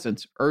unknown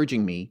presence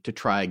urging me to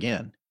try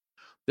again.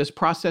 This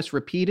process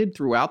repeated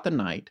throughout the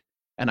night,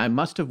 and I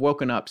must have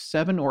woken up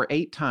 7 or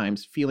 8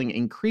 times feeling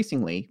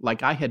increasingly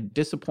like I had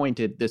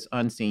disappointed this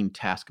unseen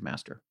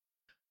taskmaster.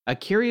 A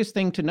curious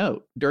thing to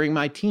note, during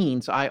my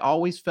teens, I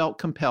always felt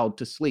compelled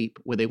to sleep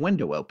with a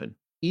window open,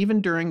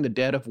 even during the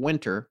dead of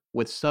winter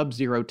with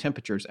sub-zero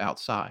temperatures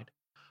outside.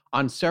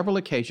 On several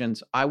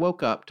occasions, I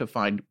woke up to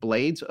find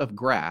blades of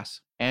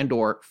grass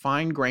and/or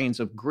fine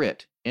grains of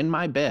grit in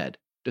my bed,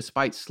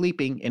 despite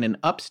sleeping in an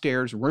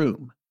upstairs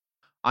room.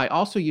 I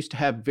also used to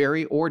have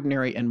very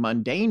ordinary and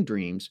mundane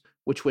dreams,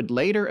 which would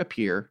later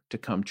appear to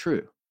come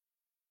true.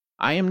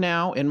 I am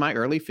now in my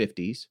early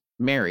 50s,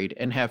 married,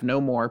 and have no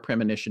more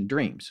premonition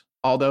dreams,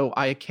 although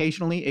I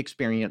occasionally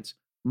experience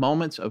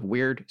moments of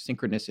weird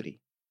synchronicity.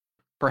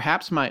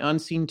 Perhaps my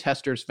unseen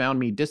testers found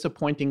me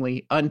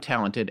disappointingly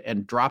untalented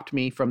and dropped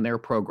me from their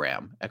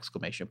program! !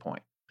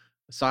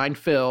 Signed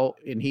Phil,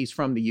 and he's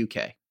from the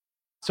UK.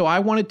 So I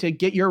wanted to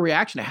get your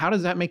reaction. How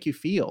does that make you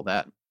feel,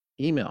 that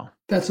email?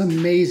 That's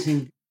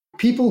amazing.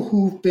 People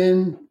who've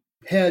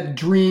had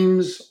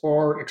dreams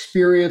or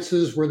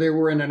experiences where they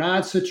were in an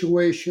odd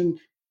situation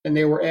and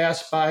they were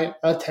asked by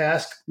a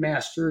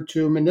taskmaster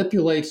to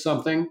manipulate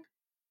something.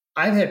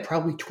 I've had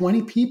probably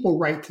 20 people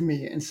write to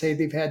me and say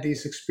they've had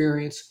these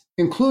experiences,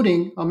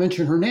 including, I'll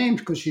mention her name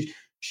because she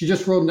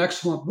just wrote an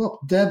excellent book,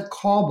 Deb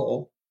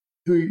Cauble,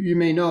 who you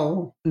may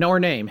know. Know her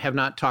name, have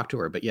not talked to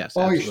her, but yes.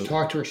 Oh, absolutely. You should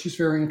talk to her. She's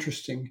very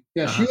interesting.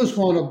 Yeah, She was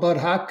one of Bud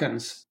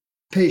Hopkins'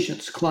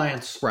 patients,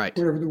 clients, right?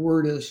 Whatever the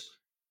word is.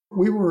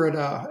 We were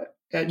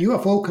at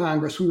UFO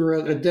Congress, we were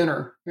at a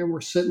dinner and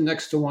we're sitting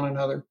next to one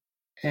another.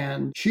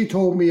 And she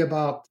told me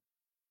about,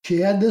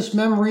 she had this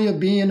memory of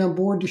being on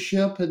board the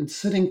ship and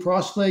sitting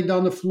cross-legged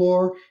on the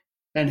floor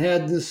and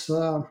had this,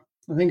 I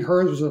think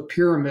hers was a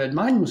pyramid.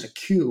 Mine was a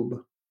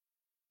cube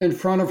in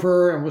front of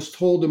her and was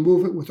told to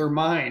move it with her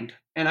mind.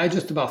 And I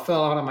just about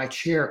fell out of my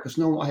chair because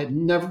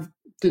didn't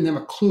have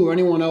a clue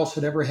anyone else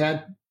had ever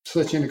had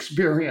such an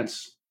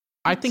experience.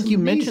 I think you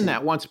mentioned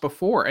that once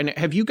before. And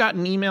have you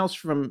gotten emails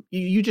from,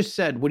 you just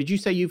said, what did you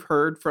say you've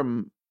heard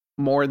from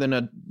more than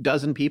a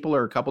dozen people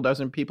or a couple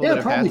dozen people Yeah, that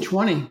have probably passed?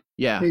 20.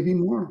 Yeah. Maybe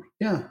more.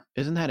 Yeah.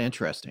 Isn't that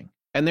interesting?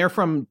 And they're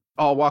from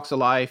all walks of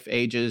life,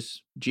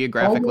 ages,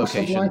 geographic All walks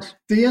of life. locations.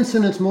 The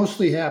incidents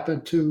mostly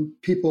happen to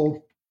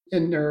people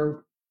in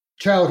their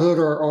childhood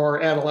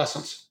or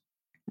adolescence.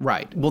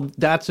 Right. Well,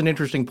 that's an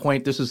interesting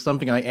point. This is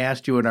something I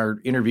asked you in our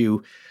interview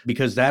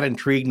because that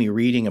intrigued me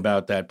reading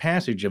about that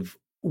passage of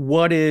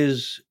what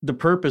is the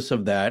purpose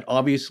of that.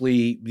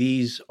 Obviously,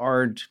 these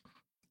aren't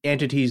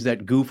entities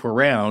that goof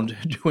around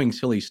doing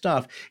silly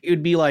stuff. It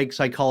would be like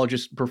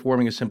psychologists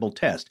performing a simple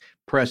test.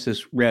 Press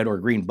this red or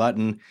green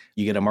button,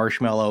 you get a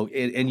marshmallow.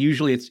 And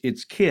usually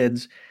it's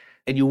kids.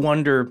 And you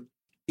wonder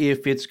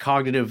if it's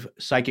cognitive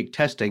psychic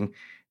testing.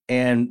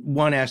 And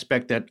one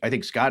aspect that I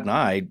think Scott and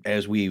I,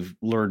 as we've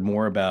learned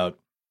more about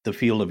the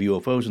field of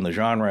UFOs and the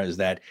genre, is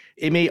that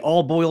it may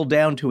all boil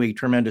down to a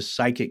tremendous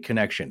psychic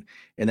connection,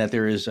 and that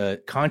there is a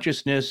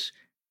consciousness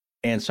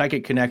and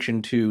psychic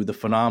connection to the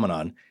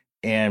phenomenon.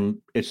 And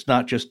it's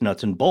not just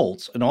nuts and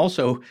bolts. And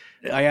also,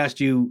 I asked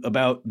you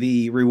about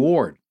the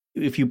reward.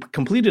 If you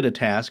completed a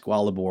task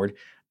while aboard,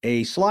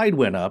 a slide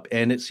went up,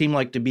 and it seemed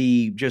like to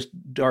be just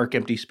dark,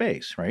 empty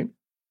space, right?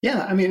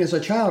 Yeah, I mean, as a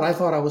child, I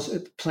thought I was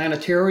at the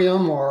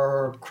planetarium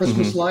or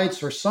Christmas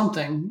lights or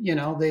something. You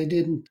know, they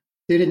didn't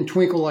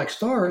twinkle like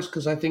stars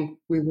because I think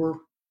we were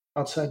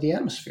outside the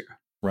atmosphere.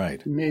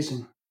 Right.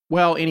 Amazing.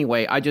 Well,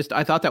 anyway, I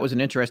thought that was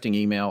an interesting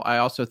email. I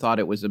also thought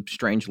it was a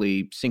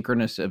strangely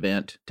synchronous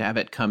event to have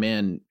it come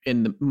in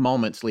the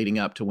moments leading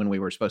up to when we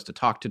were supposed to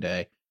talk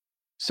today.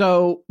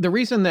 So the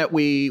reason that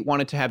we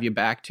wanted to have you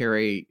back,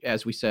 Terry,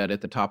 as we said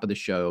at the top of the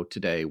show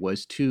today,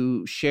 was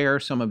to share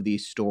some of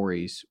these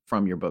stories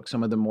from your book,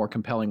 some of the more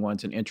compelling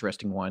ones and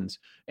interesting ones,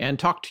 and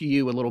talk to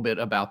you a little bit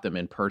about them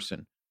in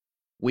person.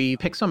 We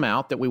picked some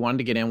out that we wanted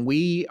to get in.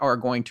 We are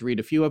going to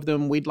read a few of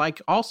them. We'd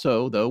like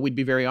also, though, we'd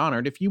be very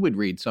honored if you would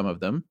read some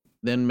of them.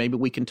 Then maybe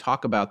we can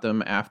talk about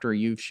them after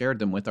you've shared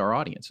them with our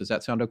audience. Does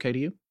that sound okay to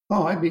you?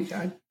 Oh, I'd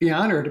be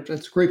honored.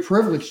 It's a great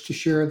privilege to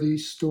share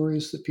these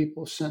stories that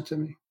people have sent to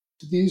me.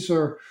 These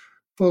are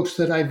folks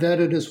that I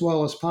vetted as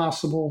well as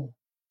possible,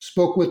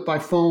 spoke with by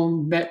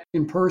phone, met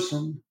in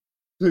person.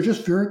 They're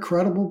just very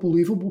credible,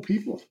 believable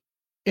people.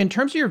 In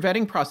terms of your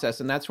vetting process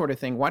and that sort of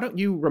thing, why don't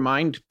you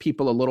remind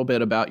people a little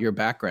bit about your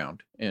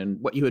background and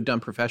what you had done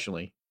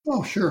professionally?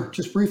 Oh, sure.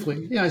 Just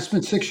briefly. Yeah, I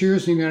spent 6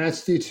 years in the United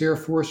States Air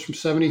Force from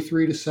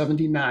 73 to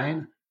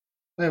 79.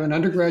 I have an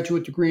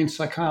undergraduate degree in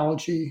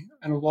psychology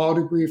and a law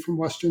degree from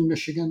Western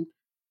Michigan,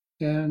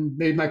 and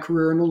made my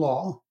career in the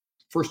law.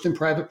 First in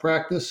private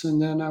practice, and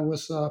then I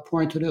was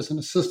appointed as an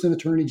assistant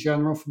attorney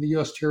general for the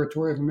U.S.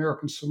 territory of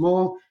American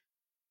Samoa,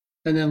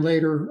 and then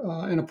later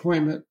an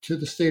appointment to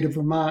the state of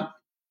Vermont,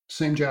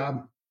 same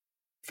job.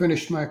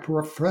 Finished my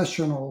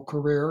professional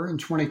career in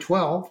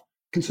 2012.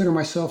 Consider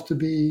myself to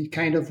be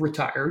kind of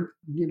retired.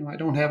 You know, I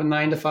don't have a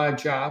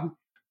 9-to-5 job,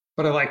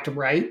 but I like to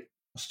write.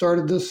 I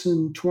started this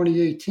in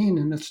 2018,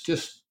 and it's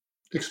just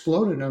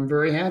exploded. I'm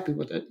very happy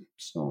with it.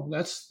 So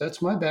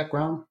that's my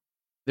background.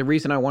 The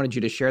reason I wanted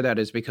you to share that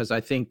is because I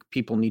think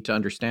people need to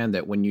understand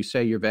that when you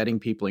say you're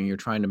vetting people and you're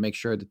trying to make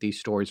sure that these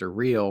stories are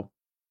real,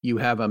 you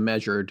have a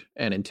measured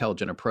and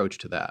intelligent approach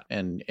to that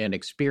and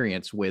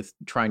experience with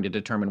trying to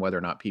determine whether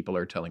or not people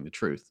are telling the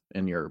truth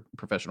in your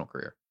professional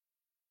career.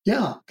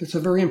 Yeah, it's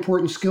a very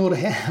important skill to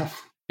have.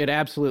 It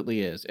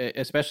absolutely is,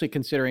 especially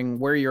considering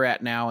where you're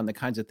at now and the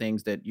kinds of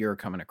things that you're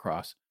coming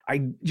across.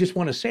 I just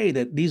want to say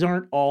that these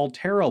aren't all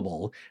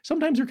terrible.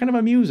 Sometimes they're kind of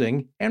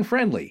amusing and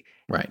friendly.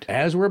 Right.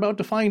 As we're about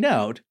to find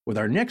out with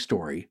our next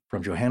story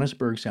from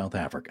Johannesburg, South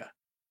Africa.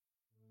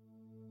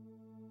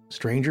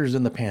 Strangers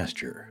in the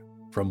Pasture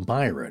from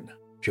Byron,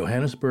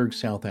 Johannesburg,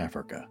 South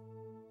Africa.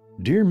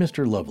 Dear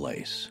Mr.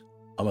 Lovelace,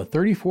 I'm a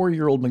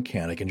 34-year-old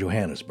mechanic in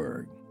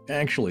Johannesburg.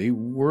 Actually,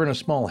 we're in a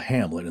small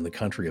hamlet in the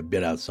country a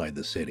bit outside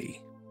the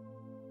city.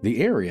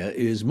 The area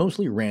is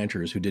mostly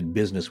ranchers who did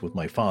business with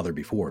my father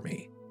before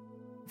me.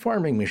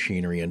 Farming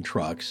machinery and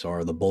trucks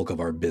are the bulk of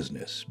our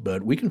business,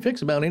 but we can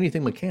fix about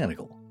anything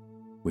mechanical.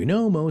 We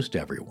know most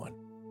everyone.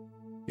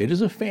 It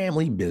is a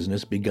family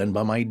business begun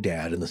by my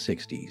dad in the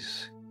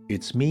 60s.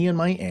 It's me and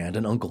my aunt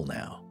and uncle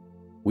now.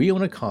 We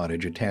own a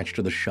cottage attached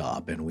to the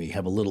shop, and we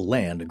have a little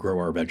land to grow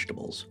our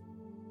vegetables.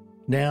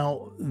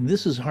 Now,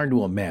 this is hard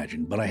to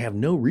imagine, but I have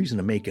no reason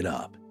to make it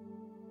up.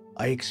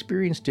 I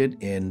experienced it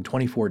in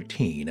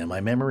 2014, and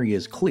my memory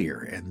is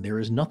clear, and there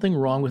is nothing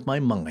wrong with my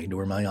mind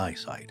or my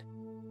eyesight.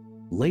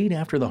 Late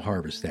after the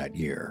harvest that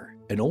year,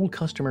 an old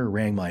customer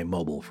rang my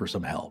mobile for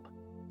some help.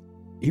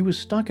 He was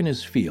stuck in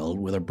his field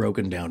with a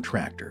broken-down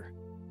tractor.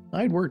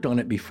 I'd worked on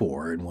it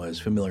before and was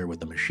familiar with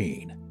the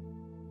machine.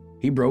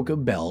 He broke a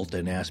belt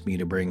and asked me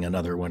to bring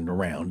another one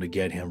around to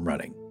get him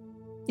running.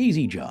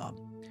 Easy job.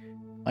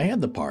 I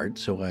had the part,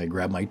 so I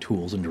grabbed my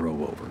tools and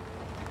drove over.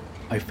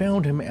 I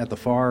found him at the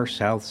far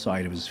south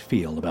side of his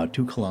field, about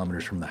 2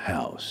 kilometers from the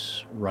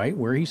house, right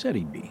where he said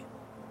he'd be.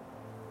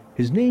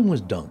 His name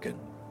was Duncan.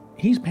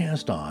 He's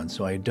passed on,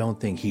 so I don't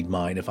think he'd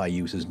mind if I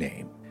use his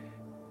name.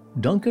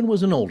 Duncan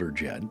was an older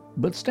gent,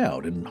 but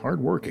stout and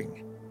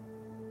hard-working.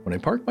 When I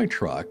parked my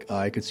truck,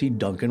 I could see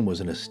Duncan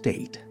was in a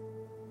state.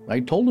 I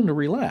told him to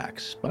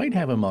relax, but I'd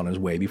have him on his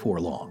way before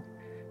long.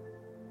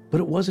 But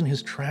it wasn't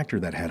his tractor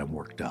that had him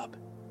worked up.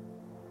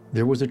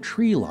 There was a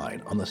tree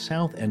line on the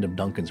south end of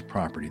Duncan's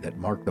property that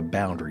marked the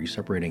boundary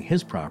separating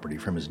his property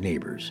from his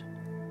neighbor's.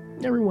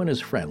 Everyone is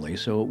friendly,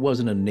 so it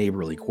wasn't a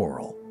neighborly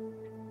quarrel.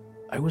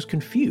 I was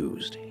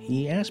confused.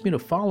 He asked me to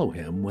follow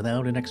him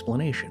without an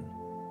explanation.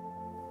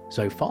 As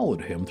I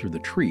followed him through the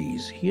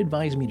trees, he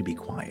advised me to be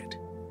quiet.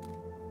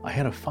 I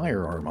had a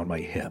firearm on my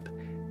hip.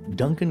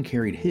 Duncan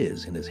carried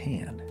his in his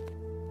hand.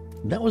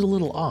 That was a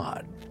little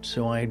odd,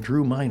 so I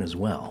drew mine as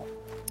well.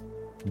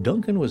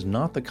 Duncan was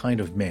not the kind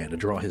of man to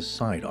draw his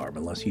sidearm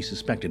unless he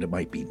suspected it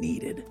might be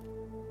needed.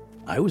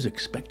 I was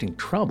expecting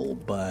trouble,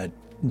 but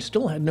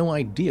still had no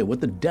idea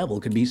what the devil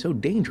could be so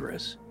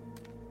dangerous.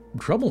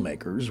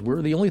 Troublemakers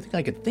were the only thing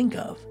I could think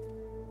of.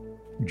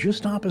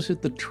 Just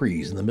opposite the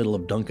trees in the middle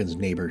of Duncan's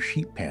neighbor's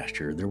sheep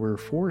pasture, there were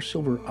 4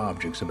 silver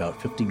objects about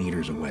 50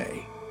 meters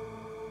away.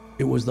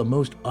 It was the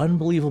most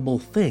unbelievable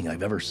thing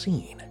I've ever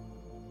seen.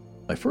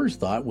 My first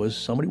thought was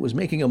somebody was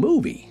making a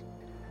movie.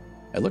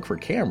 I looked for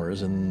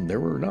cameras and there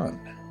were none.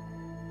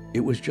 It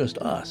was just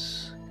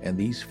us and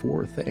these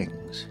 4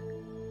 things.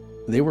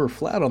 They were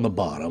flat on the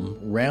bottom,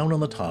 round on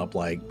the top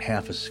like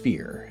half a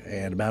sphere,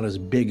 and about as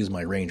big as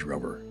my Range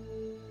Rover.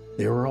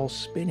 They were all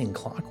spinning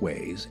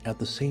clockwise at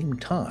the same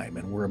time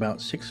and were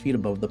about 6 feet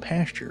above the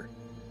pasture,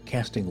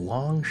 casting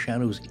long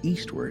shadows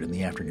eastward in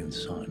the afternoon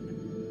sun.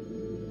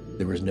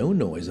 There was no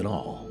noise at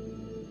all.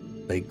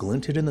 They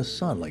glinted in the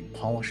sun like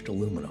polished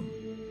aluminum.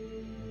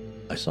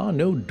 I saw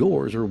no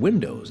doors or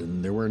windows,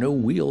 and there were no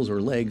wheels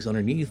or legs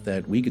underneath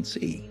that we could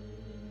see.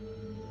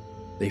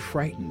 They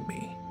frightened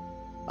me.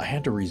 I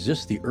had to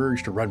resist the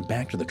urge to run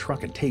back to the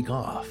truck and take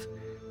off.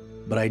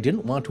 But I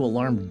didn't want to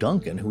alarm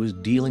Duncan, who was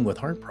dealing with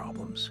heart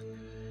problems.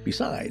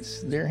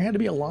 Besides, there had to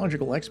be a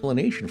logical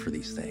explanation for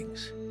these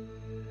things.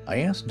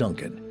 I asked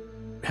Duncan,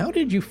 "How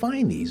did you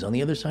find these on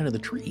the other side of the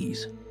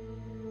trees?"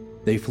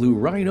 "They flew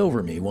right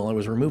over me while I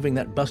was removing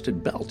that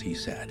busted belt," he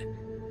said.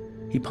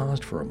 He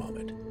paused for a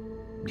moment.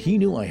 He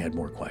knew I had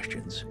more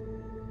questions.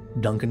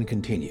 Duncan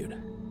continued,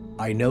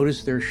 "I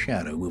noticed their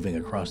shadow moving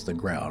across the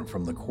ground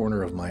from the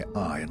corner of my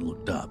eye and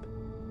looked up.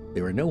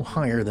 They were no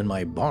higher than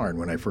my barn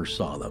when I first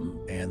saw them,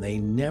 and they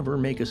never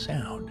make a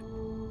sound.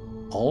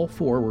 All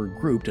 4 were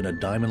grouped in a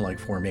diamond-like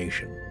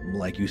formation,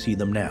 like you see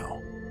them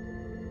now.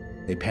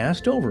 They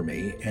passed over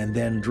me and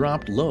then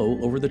dropped low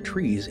over the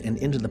trees and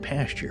into the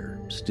pasture,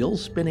 still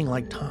spinning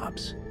like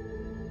tops.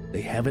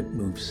 They haven't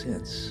moved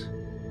since.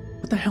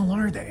 What the hell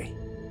are they?"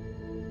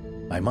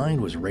 My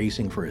mind was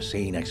racing for a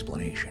sane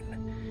explanation.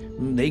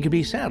 They could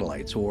be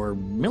satellites or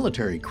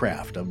military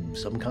craft of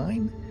some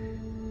kind.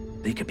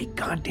 "They could be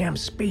goddamn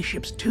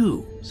spaceships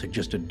too,"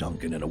 suggested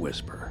Duncan in a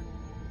whisper.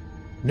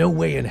 "No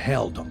way in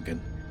hell,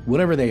 Duncan.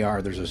 Whatever they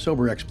are, there's a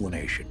sober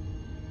explanation.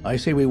 I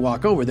say we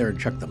walk over there and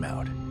check them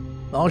out.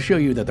 I'll show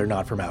you that they're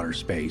not from outer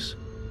space.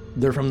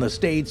 They're from the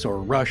States or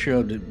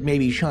Russia,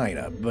 maybe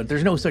China, but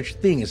there's no such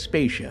thing as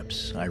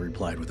spaceships," I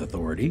replied with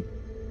authority.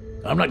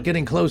 "I'm not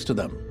getting close to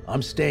them.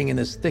 I'm staying in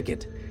this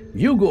thicket.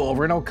 You go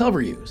over and I'll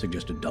cover you,"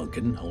 suggested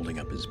Duncan, holding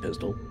up his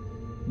pistol.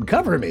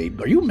 "Cover me?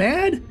 Are you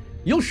mad?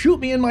 You'll shoot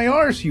me in my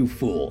arse, you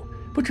fool.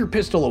 Put your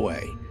pistol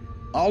away.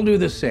 I'll do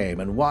the same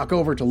and walk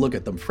over to look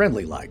at them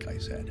friendly-like," I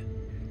said.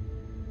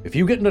 "If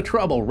you get into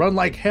trouble, run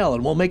like hell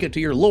and we'll make it to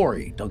your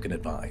lorry," Duncan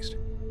advised.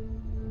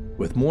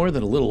 With more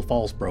than a little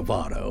false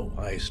bravado,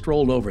 I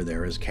strolled over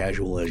there as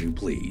casual as you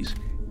please.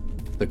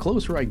 The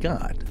closer I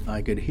got,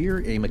 I could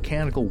hear a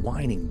mechanical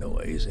whining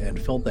noise and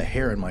felt the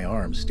hair in my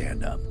arms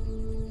stand up.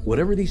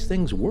 Whatever these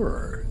things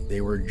were,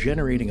 they were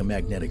generating a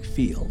magnetic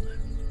field.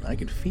 I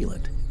could feel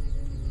it.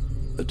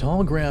 The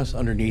tall grass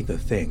underneath the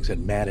things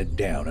had matted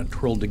down and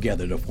twirled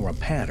together to form a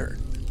pattern,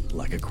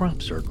 like a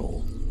crop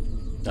circle.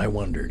 I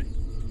wondered,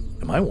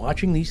 am I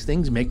watching these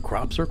things make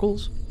crop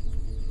circles?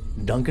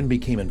 Duncan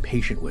became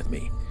impatient with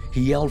me.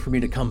 He yelled for me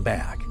to come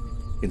back.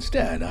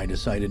 Instead, I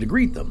decided to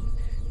greet them.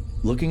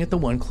 Looking at the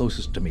one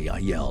closest to me, I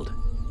yelled,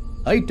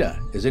 "Aita,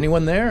 is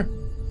anyone there?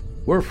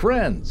 We're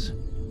friends."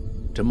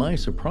 To my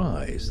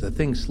surprise, the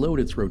thing slowed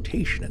its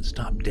rotation and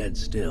stopped dead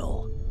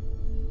still.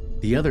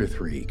 The other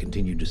 3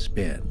 continued to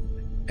spin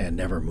and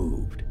never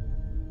moved.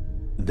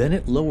 Then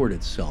it lowered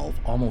itself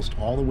almost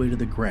all the way to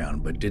the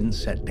ground but didn't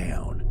set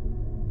down.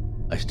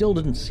 I still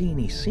didn't see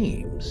any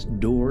seams,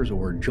 doors,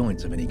 or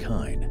joints of any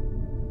kind.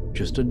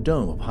 Just a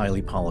dome of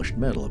highly polished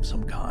metal of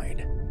some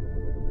kind.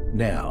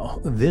 Now,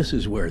 this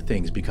is where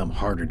things become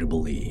harder to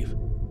believe.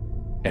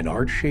 An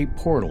arch-shaped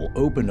portal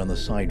opened on the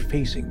side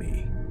facing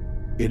me.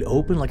 It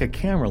opened like a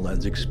camera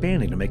lens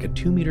expanding to make a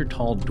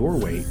 2-meter-tall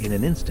doorway in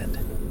an instant.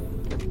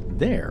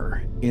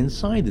 There,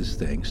 inside this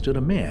thing, stood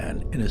a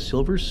man in a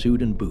silver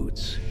suit and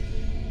boots.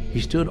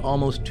 He stood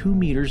almost 2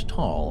 meters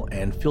tall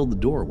and filled the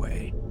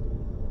doorway.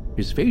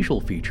 His facial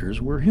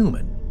features were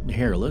human,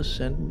 hairless,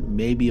 and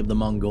maybe of the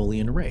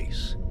Mongolian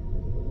race.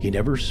 He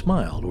never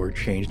smiled or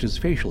changed his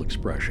facial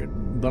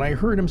expression, but I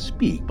heard him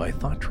speak by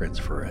thought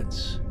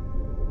transference.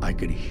 I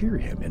could hear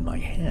him in my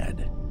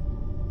head.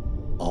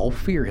 All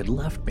fear had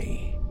left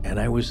me, and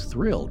I was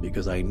thrilled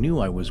because I knew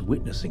I was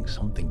witnessing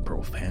something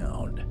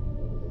profound.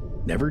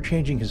 Never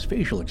changing his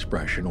facial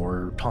expression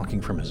or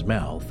talking from his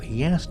mouth,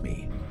 he asked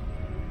me,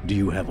 "Do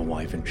you have a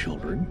wife and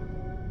children?"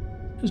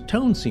 His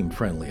tone seemed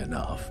friendly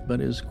enough, but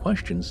his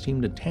questions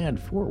seemed a tad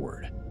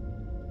forward.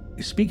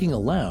 Speaking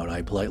aloud,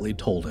 I politely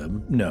told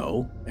him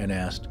no and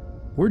asked,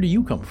 "Where do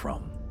you come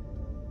from?"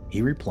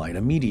 He replied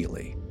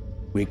immediately,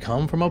 "We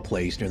come from a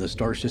place near the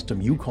star system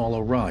you call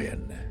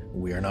Orion.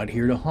 We are not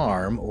here to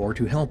harm or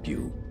to help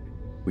you.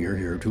 We are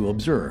here to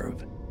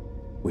observe.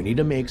 We need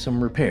to make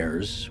some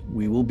repairs.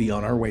 We will be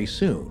on our way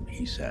soon,"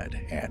 he said,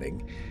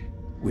 adding,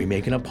 "We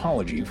make an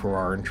apology for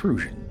our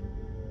intrusion."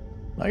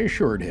 I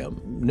assured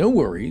him, "No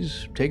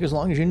worries, take as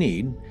long as you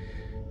need."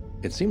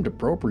 It seemed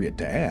appropriate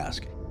to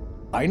ask,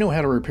 "I know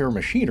how to repair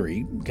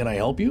machinery. Can I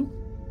help you?"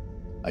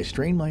 I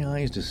strained my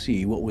eyes to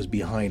see what was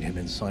behind him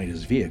inside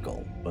his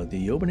vehicle, but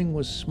the opening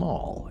was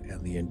small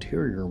and the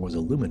interior was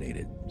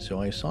illuminated, so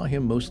I saw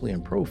him mostly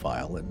in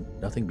profile and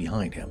nothing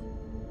behind him.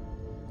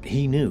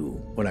 He knew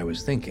what I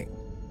was thinking.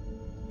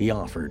 He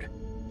offered,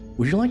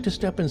 "Would you like to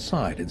step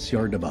inside and see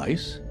our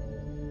device?"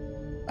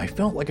 I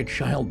felt like a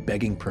child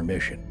begging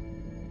permission.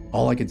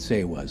 All I could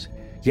say was,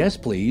 "Yes,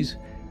 please,"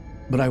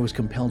 but I was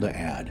compelled to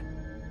add,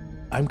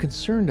 "I'm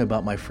concerned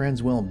about my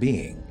friend's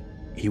well-being.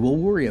 He will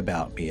worry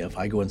about me if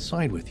I go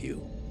inside with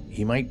you.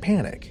 He might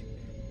panic.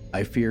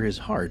 I fear his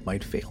heart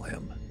might fail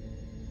him."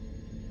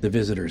 The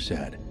visitor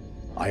said,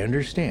 "I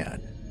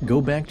understand.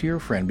 Go back to your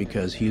friend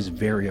because he is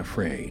very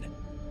afraid.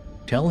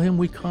 Tell him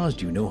we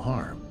caused you no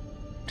harm.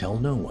 Tell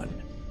no one."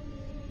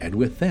 And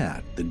with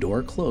that, the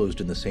door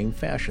closed in the same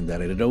fashion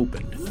that it had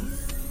opened.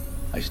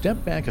 I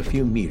stepped back a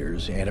few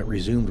meters and it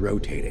resumed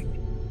rotating.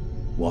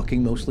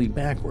 Walking mostly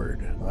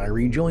backward, I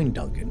rejoined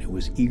Duncan, who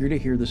was eager to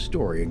hear the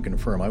story and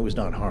confirm I was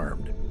not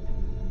harmed.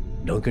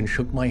 Duncan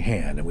shook my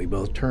hand and we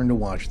both turned to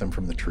watch them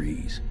from the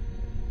trees.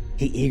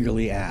 He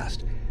eagerly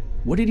asked,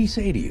 "What did he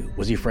say to you?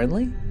 Was he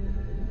friendly?"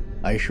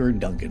 I assured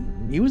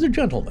Duncan he was a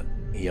gentleman.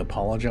 He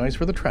apologized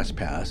for the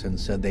trespass and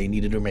said they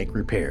needed to make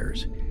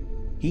repairs.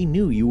 He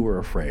knew you were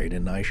afraid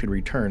and I should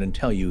return and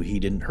tell you he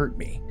didn't hurt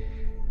me.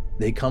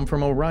 They come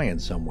from Orion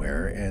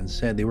somewhere and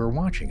said they were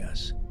watching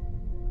us.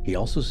 He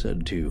also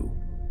said to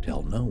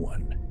tell no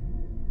one.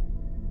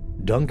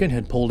 Duncan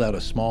had pulled out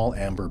a small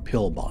amber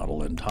pill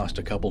bottle and tossed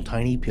a couple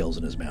tiny pills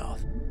in his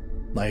mouth.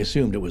 I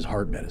assumed it was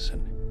heart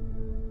medicine.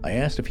 I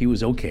asked if he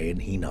was okay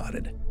and he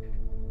nodded.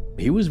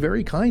 He was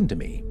very kind to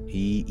me.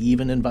 He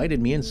even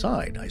invited me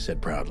inside, I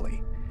said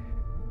proudly.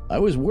 "I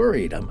was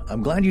worried.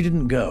 I'm glad you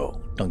didn't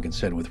go," Duncan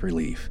said with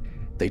relief.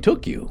 "They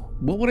took you.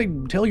 What would I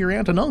tell your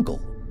aunt and uncle?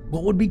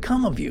 What would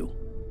become of you?"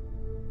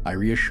 I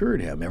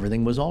reassured him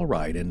everything was all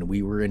right and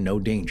we were in no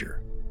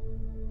danger.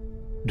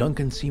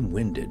 Duncan seemed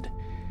winded.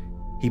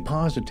 He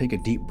paused to take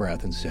a deep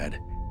breath and said,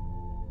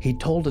 "He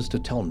told us to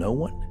tell no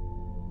one?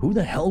 Who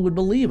the hell would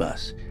believe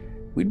us?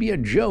 We'd be a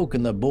joke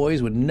and the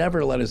boys would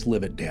never let us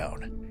live it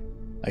down.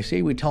 I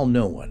say we tell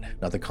no one,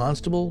 not the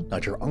constable,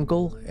 not your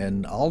uncle,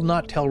 and I'll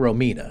not tell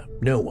Romina,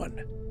 no one."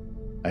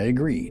 I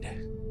agreed.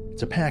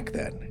 It's a pact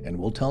then, and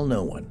we'll tell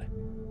no one.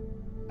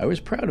 I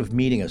was proud of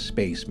meeting a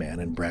spaceman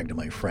and bragged to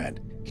my friend,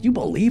 "Can you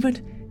believe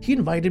it? He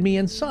invited me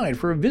inside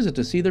for a visit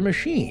to see their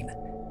machine."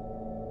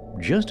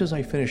 Just as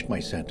I finished my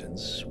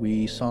sentence,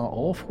 we saw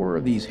all four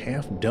of these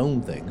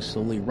half-dome things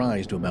slowly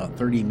rise to about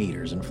 30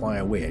 meters and fly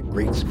away at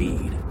great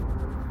speed.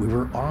 We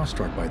were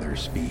awestruck by their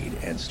speed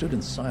and stood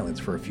in silence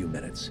for a few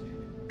minutes,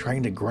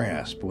 trying to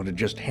grasp what had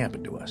just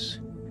happened to us.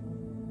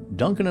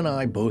 Duncan and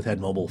I both had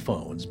mobile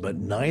phones, but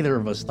neither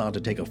of us thought to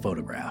take a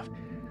photograph.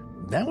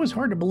 That was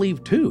hard to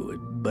believe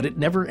too, but it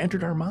never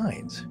entered our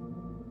minds.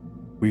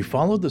 We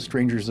followed the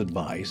stranger's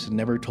advice and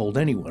never told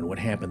anyone what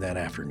happened that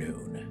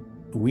afternoon.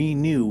 We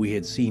knew we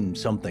had seen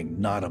something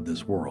not of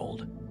this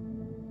world.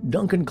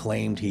 Duncan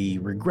claimed he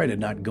regretted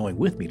not going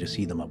with me to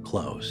see them up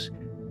close.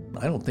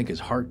 I don't think his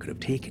heart could have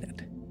taken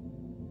it.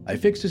 I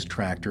fixed his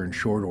tractor in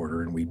short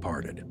order and we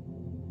parted.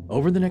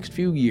 Over the next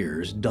few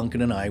years,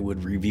 Duncan and I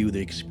would review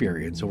the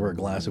experience over a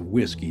glass of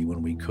whiskey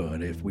when we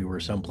could if we were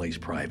someplace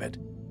private.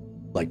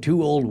 Like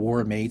two old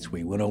war mates,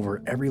 we went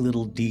over every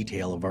little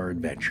detail of our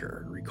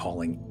adventure,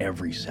 recalling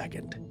every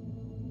second.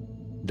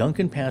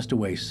 Duncan passed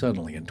away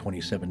suddenly in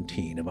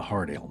 2017 of a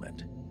heart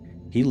ailment.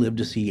 He lived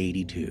to see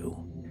 82.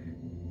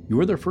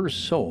 You're the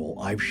first soul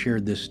I've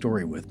shared this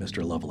story with,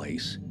 Mr.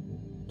 Lovelace.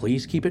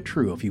 Please keep it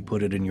true if you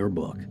put it in your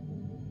book.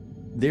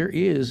 There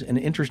is an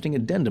interesting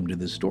addendum to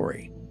this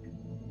story.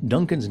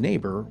 Duncan's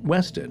neighbor,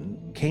 Weston,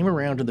 came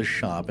around to the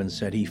shop and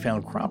said he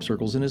found crop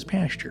circles in his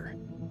pasture.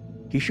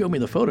 He showed me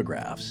the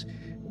photographs.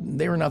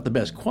 They were not the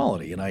best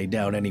quality, and I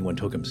doubt anyone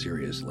took them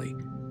seriously.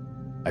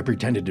 I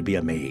pretended to be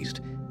amazed.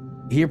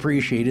 He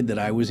appreciated that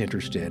I was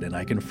interested, and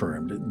I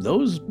confirmed,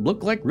 "Those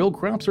look like real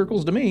crop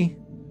circles to me."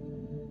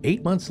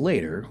 8 months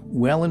later,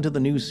 well into the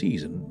new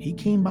season, he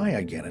came by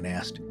again and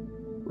asked,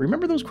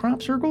 "Remember those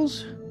crop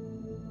circles?"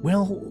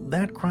 Well,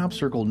 that crop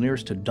circle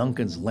nearest to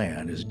Duncan's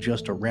land is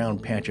just a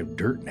round patch of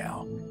dirt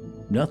now.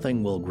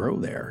 Nothing will grow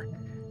there.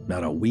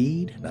 Not a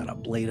weed, not a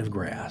blade of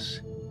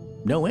grass.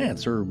 No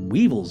ants or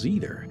weevils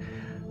either.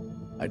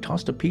 I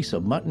tossed a piece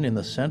of mutton in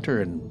the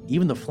center, and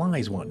even the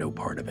flies want no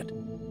part of it.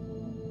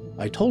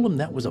 I told him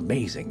that was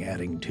amazing,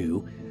 adding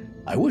to,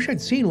 I wish I'd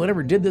seen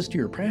whatever did this to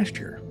your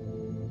pasture.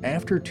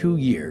 After 2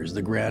 years,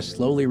 the grass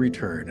slowly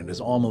returned and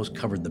has almost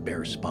covered the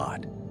bare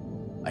spot.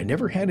 I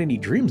never had any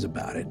dreams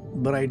about it,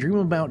 but I dream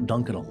about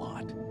Duncan a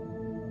lot.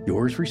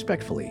 Yours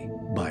respectfully,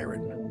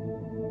 Byron.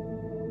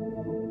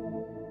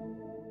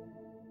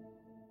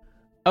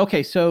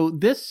 Okay, so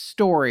this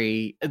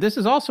story, this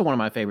is also one of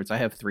my favorites. I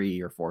have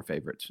 3 or 4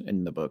 favorites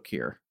in the book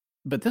here.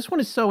 But this one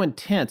is so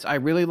intense. I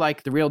really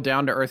like the real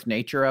down-to-earth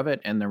nature of it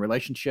and the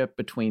relationship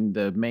between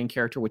the main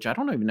character, which I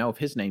don't even know if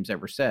his name's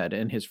ever said,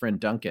 and his friend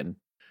Duncan.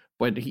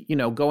 But,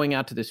 going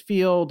out to this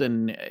field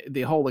and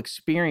the whole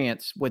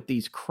experience with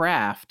these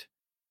craft,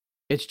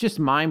 it's just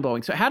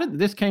mind-blowing. So how did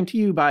this came to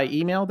you by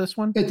email, this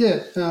one? It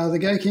did. The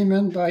guy came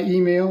in by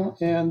email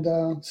and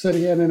said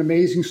he had an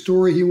amazing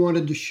story he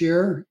wanted to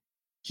share.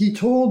 He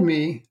told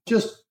me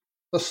just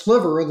a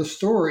sliver of the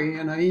story,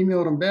 and I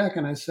emailed him back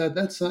and I said,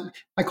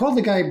 I called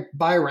the guy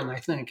Byron, I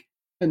think,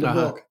 in the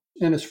book,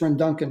 and his friend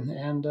Duncan.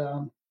 And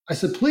I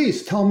said,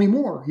 please tell me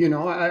more.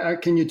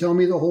 Can you tell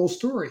me the whole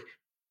story?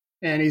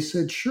 And he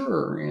said,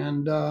 sure.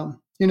 And,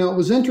 it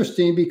was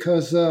interesting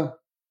because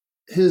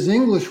his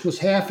English was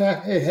it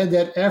had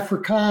that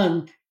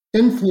Afrikaan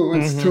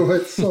influence to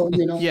it. So,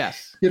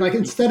 yes.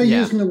 Instead of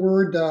using the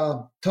word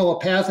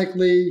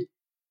telepathically,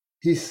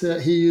 he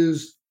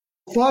used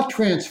thought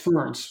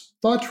transference.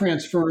 Thought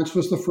transference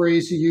was the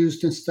phrase he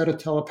used instead of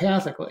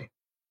telepathically.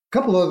 A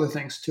couple other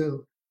things,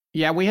 too.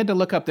 Yeah, we had to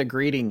look up the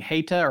greeting,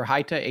 Heita or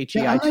Heita,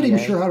 H-E-I-T-A. Yeah, I'm not even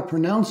sure how to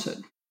pronounce it.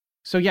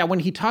 So yeah, when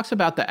he talks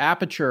about the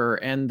aperture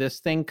and this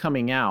thing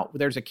coming out,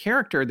 there's a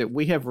character that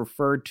we have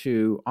referred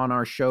to on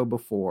our show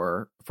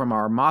before from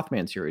our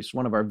Mothman series,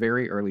 one of our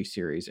very early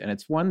series. And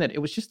it's one that it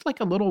was just like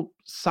a little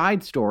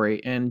side story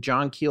in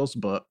John Keel's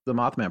book, The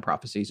Mothman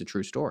Prophecies, A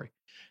True Story.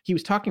 He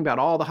was talking about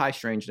all the high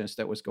strangeness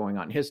that was going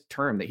on, his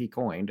term that he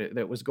coined,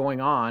 that was going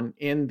on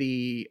in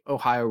the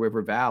Ohio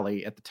River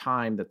Valley at the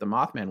time that the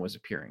Mothman was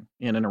appearing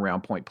in and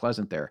around Point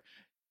Pleasant there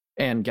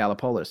and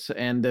Gallipolis.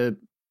 And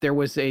there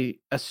was a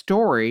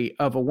story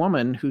of a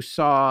woman who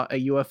saw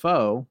a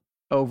UFO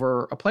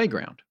over a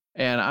playground.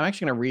 And I'm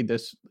actually going to read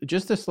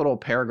this little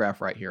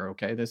paragraph right here,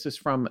 okay? This is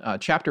from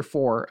chapter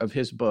 4 of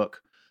his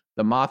book,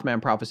 The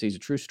Mothman Prophecies, A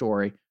True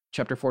Story.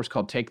 Chapter 4 is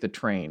called Take the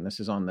Train. This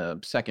is on the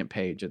second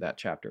page of that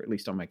chapter, at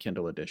least on my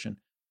Kindle edition.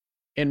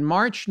 In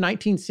March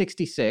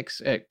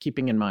 1966,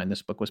 keeping in mind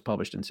this book was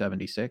published in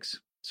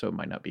 76, so it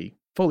might not be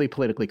fully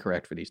politically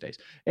correct for these days.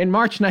 In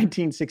March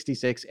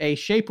 1966, a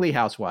shapely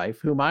housewife,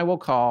 whom I will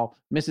call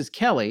Mrs.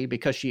 Kelly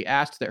because she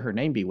asked that her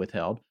name be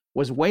withheld,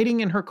 was waiting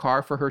in her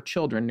car for her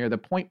children near the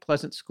Point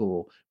Pleasant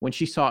school when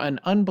she saw an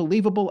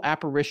unbelievable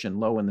apparition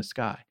low in the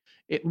sky.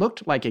 It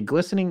looked like a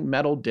glistening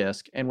metal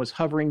disc and was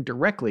hovering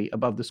directly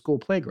above the school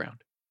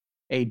playground.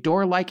 A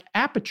door-like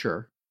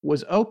aperture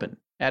was open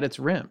at its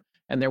rim,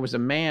 and there was a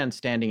man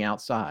standing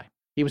outside.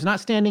 He was not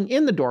standing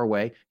in the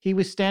doorway. He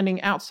was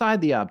standing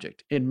outside the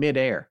object in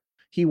midair.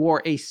 He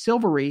wore a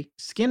silvery,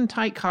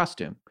 skin-tight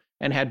costume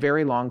and had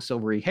very long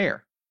silvery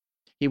hair.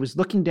 He was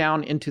looking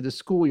down into the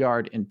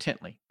schoolyard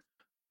intently.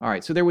 All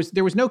right, so there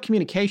was no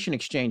communication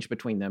exchange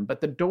between them,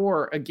 but the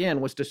door, again,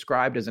 was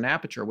described as an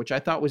aperture, which I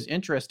thought was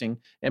interesting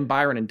in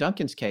Byron and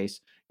Duncan's case.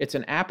 It's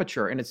an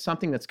aperture, and it's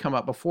something that's come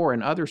up before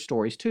in other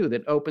stories, too,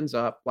 that opens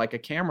up like a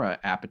camera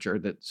aperture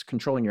that's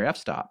controlling your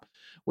f-stop,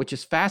 which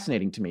is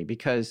fascinating to me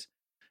because...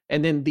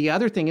 And then the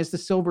other thing is the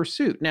silver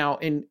suit. Now,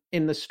 in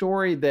the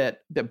story that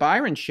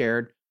Byron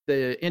shared,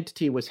 the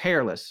entity was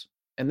hairless,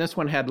 and this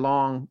one had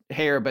long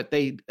hair. But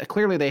they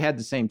had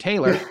the same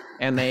tailor,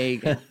 and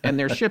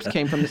their ships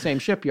came from the same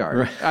shipyard.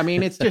 Right. I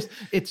mean,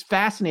 it's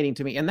fascinating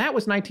to me. And that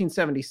was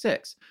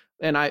 1976.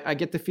 And I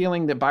get the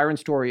feeling that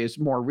Byron's story is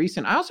more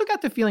recent. I also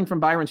got the feeling from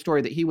Byron's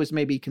story that he was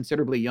maybe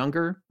considerably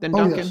younger than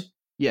Duncan. Yes.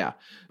 Yeah,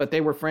 but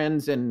they were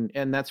friends and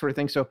that sort of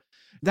thing. So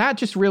that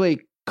just really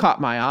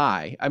caught my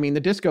eye. I mean, the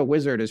Disco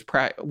Wizard is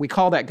we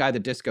call that guy the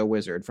Disco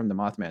Wizard from the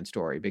Mothman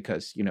story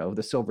because,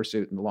 the silver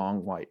suit and the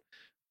long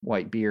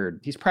white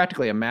beard. He's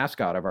practically a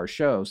mascot of our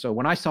show. So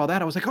when I saw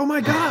that, I was like, oh my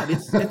God,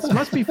 it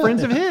must be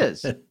friends of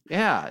his.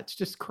 Yeah, it's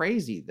just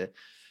crazy.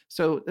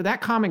 So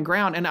that common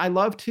ground. And I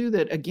love too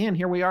that, again,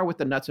 here we are with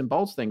the nuts and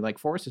bolts thing, like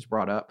Forrest has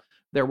brought up.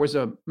 There was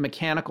a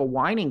mechanical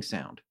whining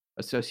sound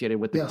associated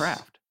with the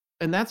craft.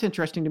 And that's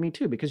interesting to me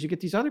too, because you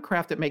get these other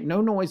craft that make no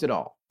noise at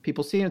all.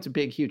 People see it, it's a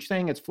big, huge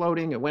thing. It's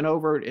floating. It went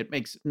over. It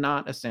makes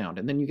not a sound.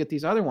 And then you get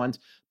these other ones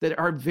that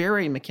are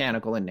very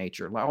mechanical in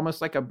nature,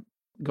 almost like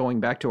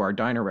going back to our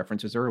diner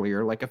references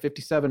earlier, like a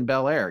 57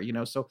 Bel Air,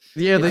 So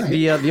yeah,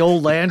 the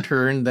old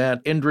lantern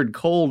that Indrid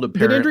Cold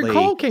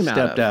apparently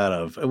stepped out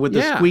of with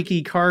the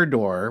squeaky car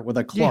door with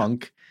a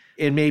clunk,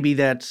 and maybe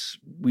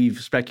we've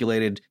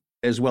speculated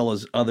as well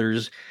as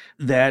others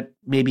that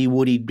maybe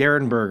Woody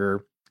Derenberger.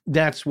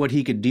 That's what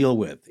he could deal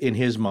with in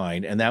his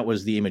mind, and that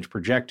was the image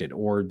projected,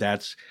 or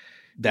that's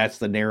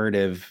the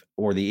narrative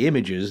or the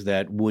images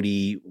that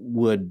Woody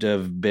would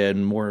have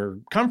been more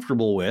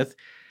comfortable with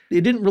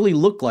It didn't really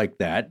look like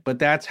that, but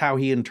that's how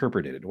he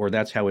interpreted it, or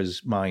that's how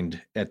his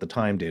mind at the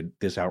time did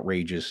this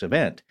outrageous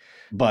event.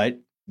 But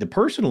the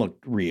person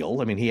looked real.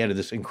 I mean, he had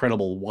this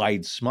incredible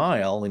wide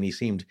smile, and he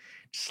seemed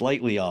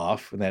slightly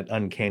off in that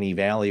uncanny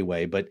valley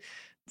way, but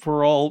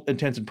for all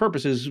intents and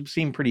purposes,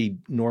 seemed pretty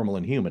normal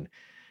and human.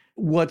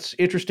 What's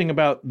interesting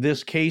about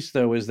this case,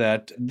 though, is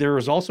that there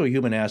is also a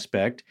human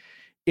aspect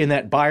in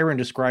that Byron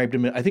described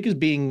him, I think, as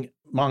being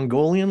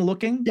Mongolian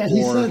looking. Yeah,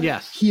 he said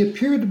yes. He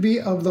appeared to be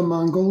of the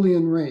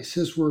Mongolian race,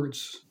 his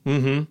words.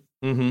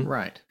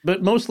 Right.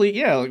 But mostly,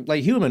 yeah,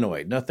 like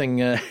humanoid, nothing,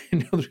 no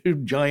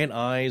giant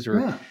eyes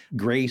or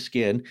gray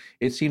skin.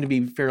 It seemed to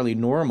be fairly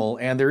normal,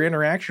 and their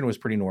interaction was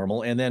pretty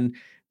normal. And then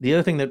the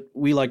other thing that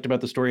we liked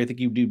about the story, I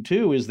think you do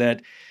too, is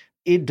that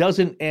it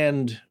doesn't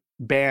end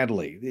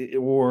badly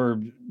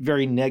or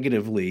very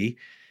negatively.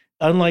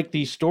 Unlike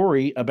the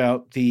story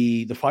about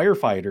the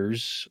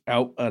firefighters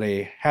out on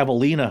a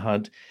javelina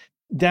hunt,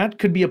 that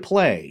could be a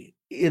play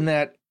in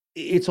that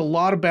it's a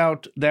lot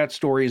about that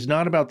story is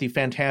not about the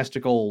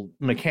fantastical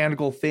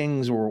mechanical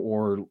things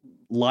or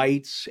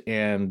lights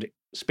and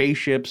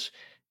spaceships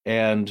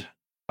and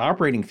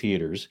operating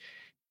theaters.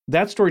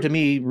 That story to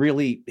me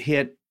really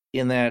hit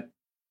in that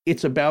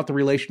it's about the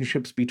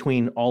relationships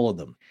between all of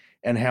them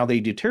and how they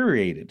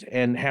deteriorated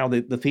and how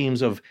the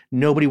themes of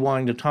nobody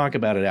wanting to talk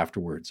about it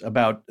afterwards,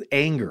 about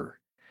anger,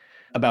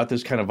 about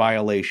this kind of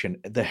violation,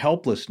 the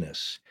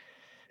helplessness,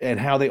 and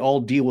how they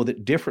all deal with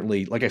it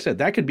differently. Like I said,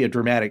 that could be a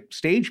dramatic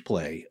stage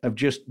play of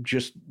just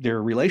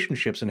their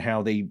relationships and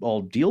how they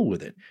all deal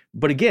with it.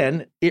 But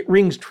again, it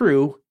rings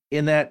true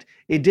in that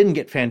it didn't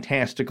get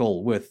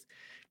fantastical with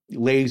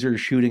lasers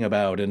shooting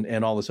about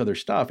and all this other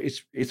stuff.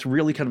 It's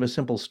really kind of a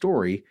simple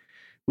story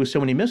with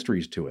so many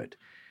mysteries to it.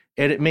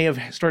 And it may have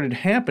started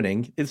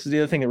happening. This is the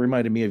other thing that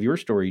reminded me of your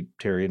story,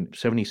 Terry, in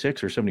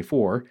 76 or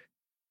 74.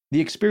 The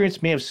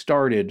experience may have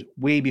started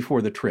way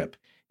before the trip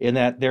in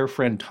that their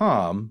friend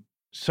Tom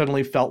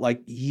suddenly felt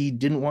like he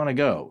didn't want to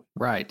go.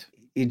 Right.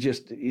 He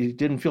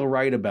didn't feel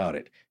right about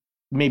it.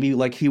 Maybe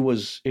like he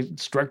was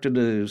instructed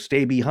to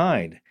stay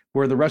behind,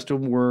 where the rest of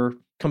them were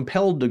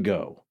compelled to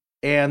go.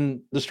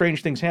 And the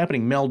strange things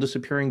happening, Mel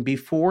disappearing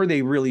before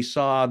they really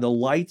saw the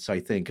lights, I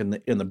think,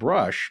 in the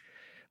brush.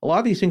 A lot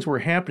of these things were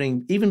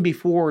happening even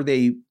before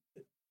they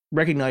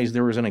recognized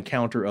there was an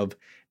encounter of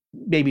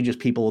maybe just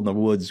people in the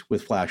woods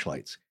with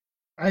flashlights.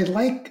 I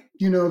like,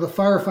 the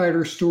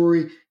firefighter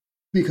story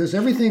because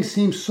everything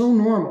seems so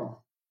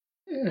normal.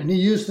 And he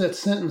used that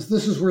sentence,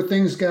 this is where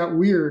things got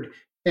weird.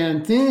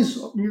 And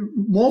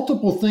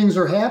multiple things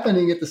are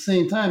happening at the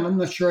same time. I'm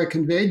not sure I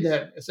conveyed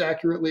that as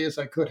accurately as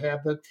I could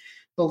have, but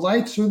the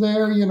lights are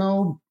there,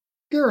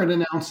 Garrett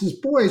announces,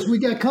 boys, we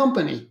got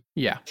company.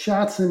 Yeah.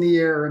 Shots in the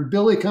air and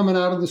Billy coming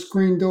out of the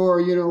screen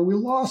door, we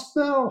lost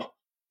Bell.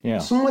 Yeah.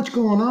 So much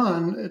going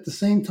on at the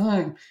same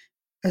time.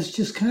 It's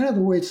just kind of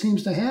the way it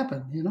seems to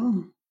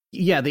happen,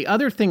 Yeah, the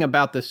other thing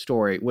about this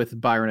story with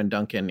Byron and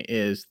Duncan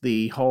is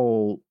the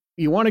whole,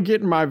 you want to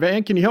get in my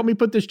van? Can you help me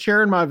put this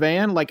chair in my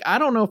van? Like, I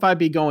don't know if I'd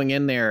be going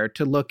in there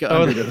to look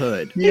under the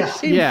hood.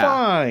 Yeah.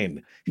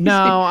 Fine.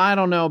 No, I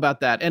don't know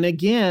about that. And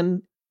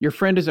again, your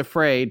friend is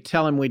afraid.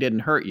 Tell him we didn't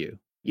hurt you.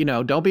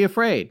 Don't be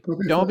afraid.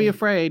 Don't be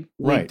afraid.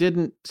 Right. We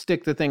didn't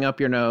stick the thing up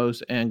your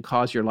nose and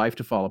cause your life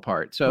to fall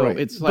apart. So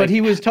it's like, but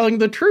he was telling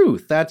the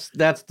truth. That's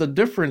the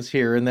difference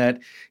here in that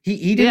he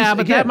didn't. Yeah,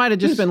 but that might have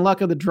just been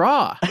luck of the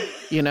draw. I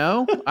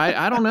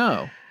don't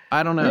know.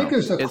 I don't know. I think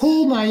there's a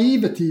cool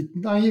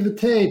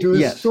naivete to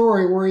his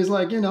story where he's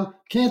like,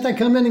 can't I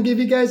come in and give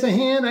you guys a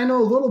hand? I know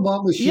a little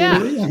about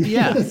machinery.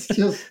 Yeah. It's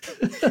just.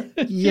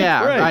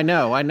 Yeah, right. I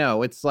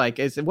know. It's like,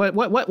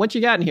 what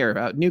you got in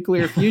here?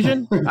 Nuclear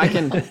fusion?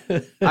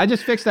 I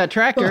just fixed that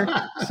tractor.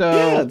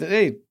 So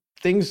hey,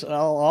 things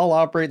all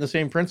operate in the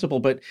same principle.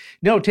 But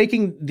no,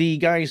 taking the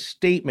guy's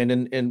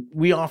statement and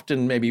we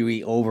often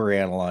we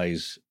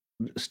overanalyze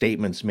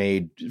statements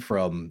made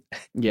from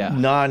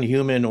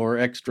non-human or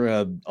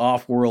extra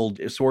off-world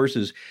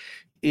sources.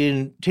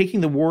 In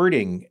taking the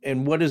wording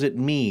and what does it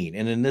mean?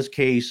 And in this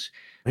case,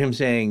 him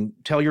saying,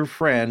 tell your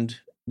friend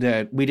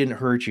that we didn't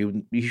hurt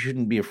you. You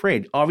shouldn't be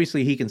afraid.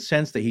 Obviously, he can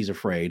sense that he's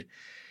afraid.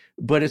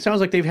 But it sounds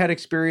like they've had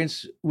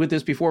experience with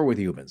this before with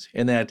humans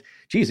and that,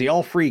 geez, they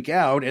all freak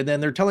out. And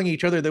then they're telling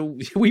each other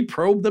that we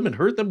probed them and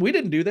hurt them. We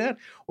didn't do that.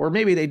 Or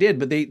maybe they did,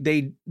 but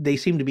they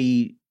seem to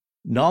be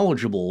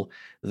knowledgeable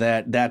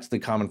that that's the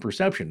common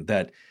perception,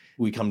 that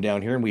we come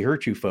down here and we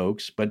hurt you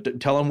folks, but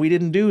tell them we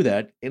didn't do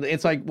that. And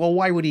it's like, well,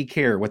 why would he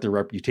care what their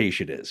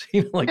reputation is?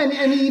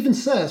 And he even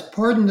says,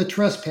 pardon the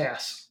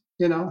trespass,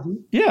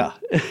 Yeah.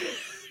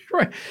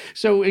 Right.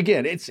 So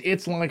again,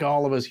 it's like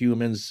all of us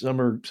humans.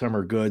 Some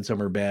are good,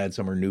 some are bad,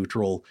 some are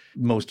neutral.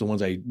 Most of the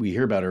ones we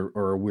hear about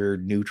are a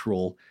weird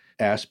neutral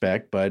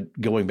aspect. But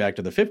going back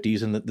to the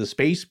 50s and the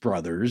Space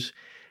Brothers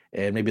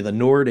and maybe the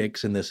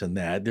Nordics and this and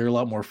that, they're a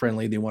lot more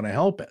friendly. They want to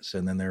help us.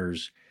 And then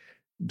there's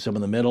some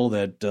in the middle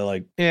that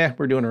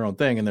we're doing our own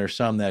thing. And there's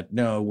some that,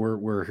 no,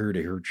 we're here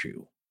to hurt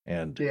you.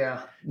 And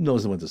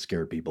those are the ones that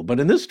scare people. But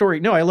in this story,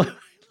 no, I love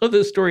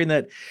this story in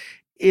that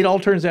it all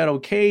turns out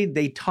okay.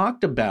 They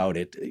talked about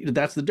it.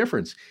 That's the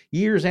difference.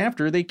 Years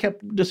after, they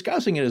kept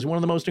discussing it as one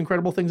of the most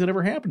incredible things that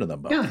ever happened to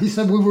them both. Yeah, he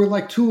said we were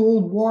like two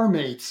old war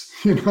mates,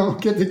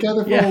 get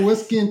together for a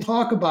whiskey and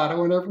talk about it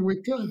whenever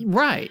we could.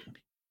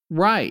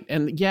 Right.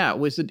 And yeah,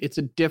 it's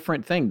a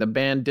different thing. The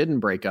band didn't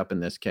break up in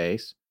this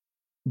case,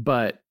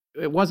 but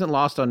it wasn't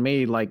lost on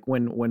me. Like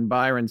when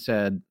Byron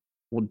said,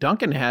 well,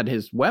 Duncan had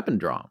his weapon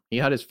drawn. He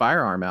had his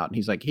firearm out, and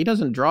he's like, he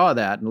doesn't draw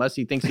that unless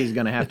he thinks he's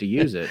going to have to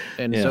use it.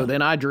 And so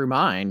then I drew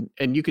mine,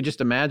 and you could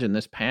just imagine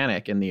this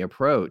panic and the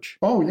approach.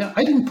 Oh, yeah.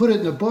 I didn't put it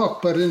in the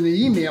book, but in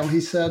the email,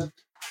 he said,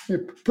 hey,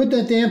 put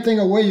that damn thing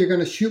away. You're going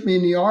to shoot me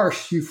in the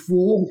arse, you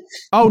fool.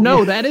 Oh,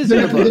 no, that is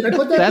in the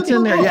book. That's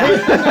in there,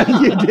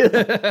 yeah. You did.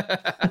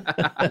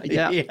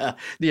 Yeah.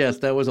 Yes,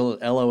 that was a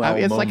LOL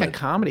it's moment. like a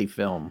comedy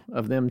film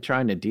of them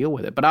trying to deal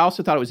with it. But I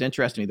also thought it was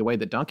interesting the way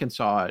that Duncan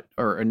saw it,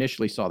 or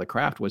initially saw the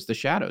craft, was the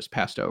shadows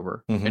passed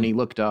over, and he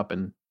looked up,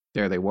 and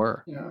there they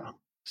were. Yeah.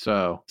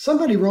 So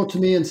somebody wrote to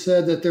me and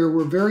said that there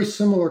were very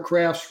similar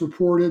crafts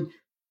reported,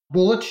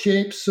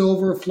 bullet-shaped,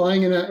 silver,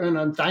 flying in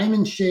a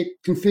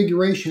diamond-shaped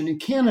configuration in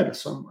Canada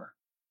somewhere.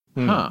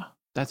 Huh.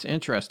 That's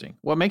interesting.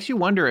 Well, it makes you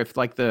wonder if,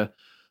 like, the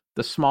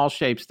small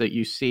shapes that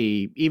you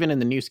see, even in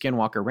the new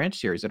Skinwalker Ranch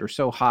series, that are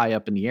so high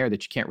up in the air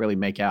that you can't really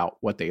make out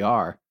what they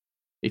are,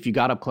 if you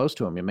got up close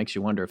to them, it makes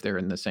you wonder if they're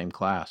in the same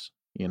class,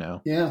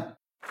 Yeah.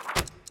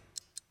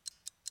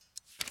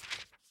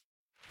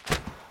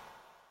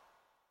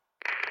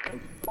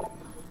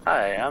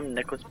 Hi, I'm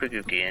Nicholas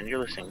Baguki, and you're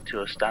listening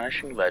to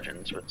Astonishing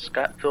Legends with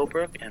Scott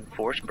Philbrook and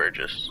Forrest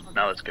Burgess.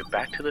 Now let's get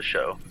back to the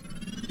show.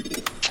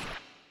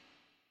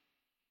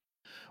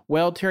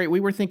 Well, Terry,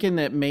 we were thinking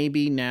that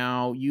maybe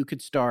now you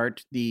could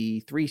start the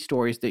 3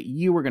 stories that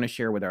you were going to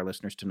share with our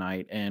listeners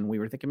tonight. And we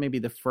were thinking maybe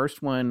the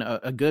first one,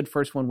 a good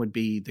first one, would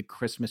be the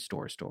Christmas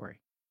store story.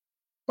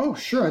 Oh,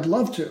 sure. I'd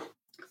love to.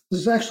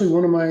 This is actually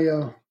one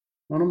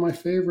of my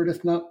favorite,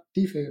 if not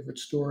the favorite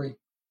story.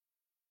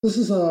 This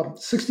is a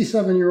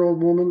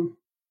 67-year-old woman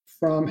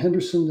from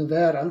Henderson,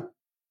 Nevada,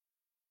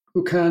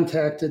 who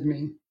contacted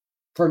me.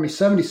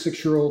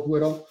 76-year-old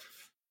widow.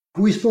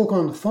 We spoke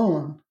on the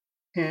phone.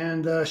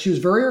 And she was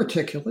very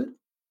articulate.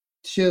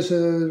 She has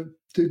a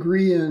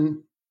degree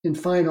in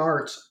fine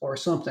arts or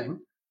something,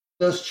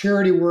 does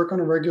charity work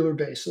on a regular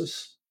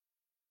basis.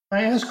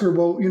 I asked her,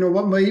 well,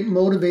 what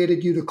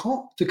motivated you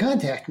to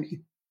contact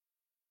me?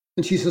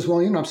 And she says, well,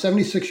 I'm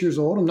 76 years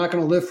old. I'm not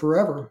going to live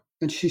forever.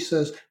 And she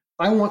says,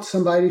 I want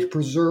somebody to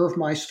preserve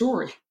my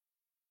story.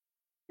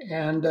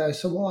 And I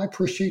said, well, I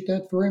appreciate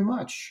that very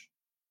much.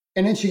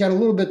 And then she got a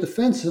little bit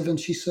defensive, and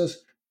she says,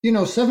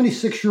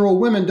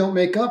 76-year-old women don't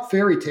make up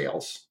fairy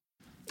tales.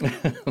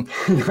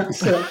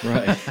 So,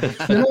 right.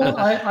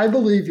 I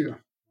believe you.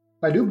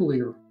 I do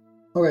believe her.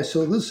 Okay,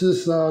 so this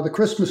is the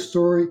Christmas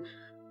story.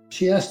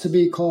 She asked to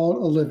be called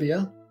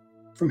Olivia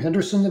from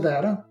Henderson,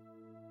 Nevada.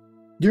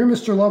 Dear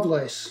Mr.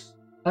 Lovelace,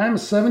 I am a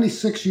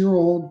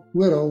 76-year-old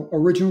widow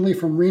originally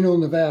from Reno,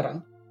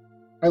 Nevada.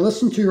 I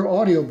listened to your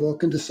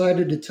audiobook and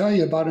decided to tell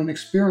you about an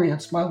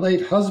experience my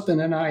late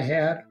husband and I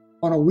had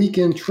on a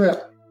weekend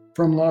trip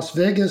from Las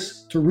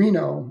Vegas to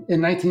Reno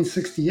in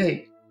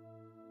 1968.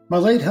 My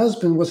late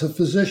husband was a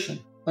physician,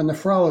 a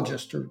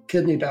nephrologist or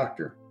kidney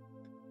doctor.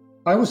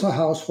 I was a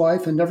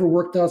housewife and never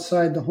worked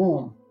outside the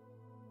home.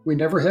 We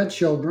never had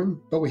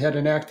children, but we had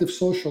an active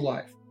social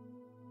life.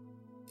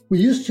 We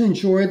used to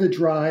enjoy the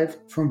drive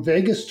from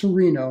Vegas to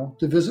Reno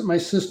to visit my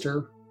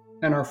sister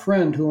and our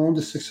friend who owned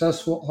a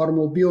successful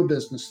automobile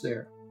business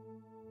there.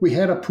 We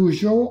had a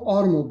Peugeot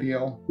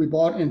automobile we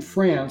bought in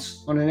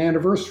France on an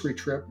anniversary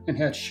trip and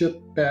had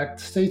shipped back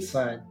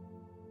stateside.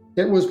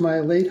 It was my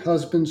late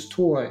husband's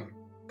toy.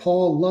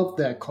 Paul loved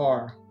that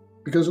car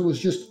because it was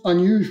just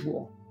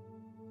unusual.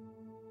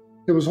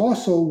 It was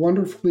also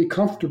wonderfully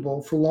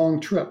comfortable for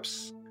long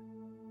trips.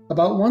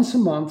 About once a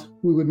month,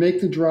 we would make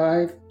the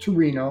drive to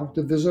Reno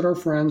to visit our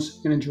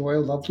friends and enjoy a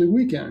lovely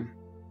weekend.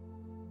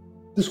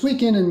 This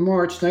weekend in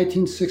March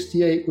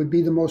 1968 would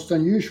be the most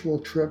unusual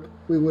trip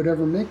we would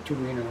ever make to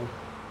Reno.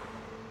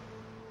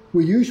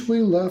 We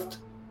usually left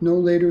no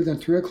later than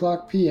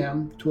 3:00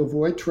 p.m. to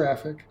avoid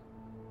traffic,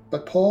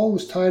 but Paul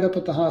was tied up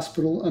at the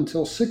hospital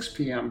until 6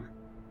 p.m.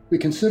 We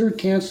considered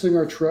canceling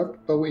our trip,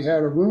 but we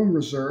had a room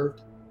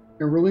reserved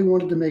and really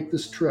wanted to make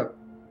this trip.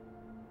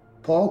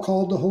 Paul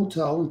called the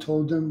hotel and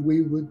told them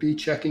we would be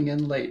checking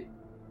in late.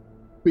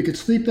 We could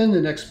sleep in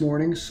the next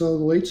morning, so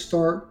the late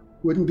start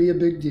wouldn't be a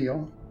big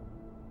deal.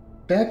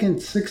 Back in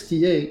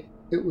 '68,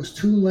 it was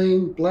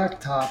 2-lane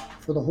blacktop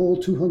for the whole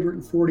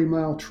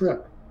 240-mile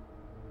trip.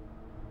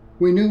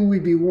 We knew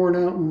we'd be worn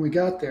out when we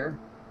got there,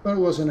 but it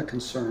wasn't a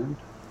concern.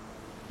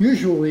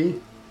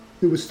 Usually,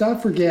 we would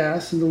stop for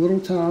gas in the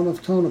little town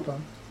of Tonopah,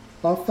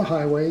 off the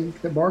highway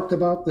that marked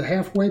about the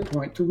halfway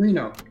point to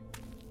Reno.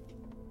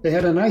 They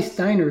had a nice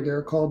diner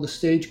there called the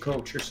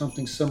Stagecoach or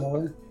something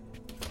similar.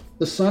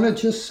 The sun had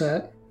just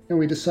set, and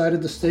we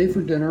decided to stay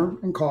for dinner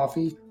and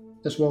coffee,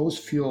 as well as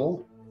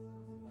fuel.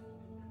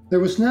 There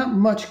was not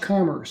much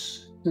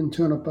commerce in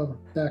Tonopah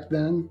back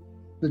then.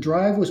 The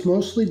drive was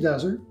mostly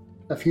desert,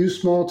 a few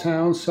small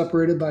towns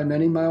separated by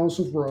many miles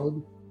of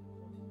road.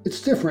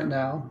 It's different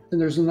now, and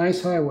there's a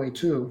nice highway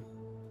too.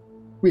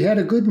 We had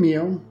a good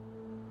meal,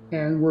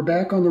 and we're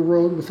back on the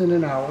road within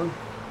an hour.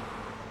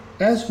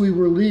 As we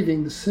were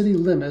leaving the city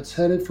limits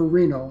headed for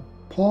Reno,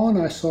 Paul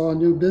and I saw a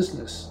new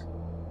business.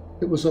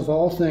 It was, of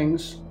all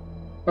things,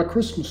 a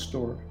Christmas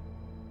store.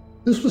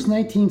 This was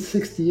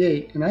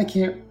 1968, and I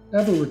can't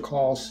ever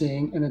recall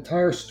seeing an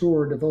entire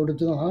store devoted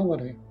to the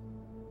holiday.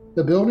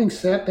 The building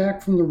sat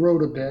back from the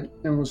road a bit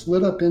and was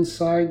lit up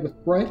inside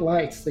with bright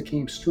lights that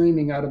came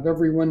streaming out of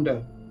every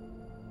window.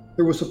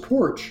 There was a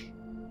porch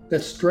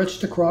that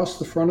stretched across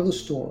the front of the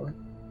store,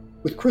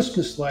 with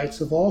Christmas lights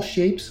of all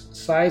shapes,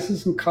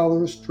 sizes, and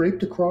colors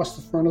draped across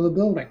the front of the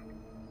building.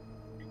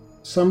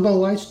 Some of the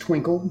lights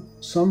twinkled,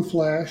 some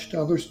flashed,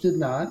 others did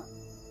not.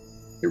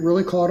 It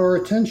really caught our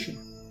attention.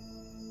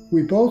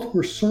 We both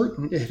were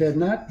certain it had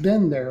not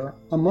been there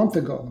a month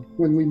ago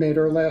when we made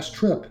our last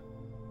trip,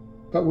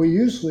 but we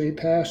usually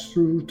passed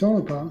through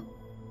Tonopah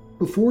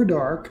before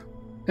dark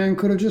and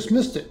could have just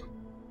missed it.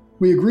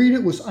 We agreed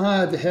it was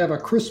odd to have a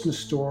Christmas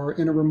store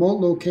in a remote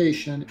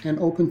location and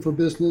open for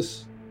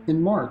business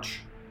in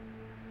March.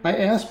 I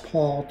asked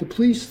Paul to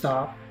please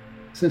stop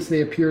since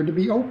they appeared to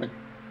be open,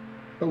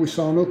 but we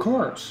saw no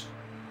cars.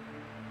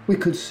 We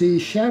could see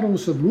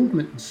shadows of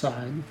movement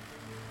inside.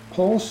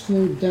 Paul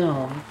slowed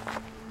down,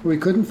 but we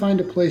couldn't find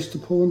a place to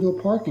pull into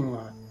a parking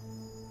lot.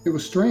 It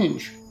was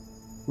strange.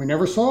 We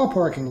never saw a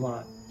parking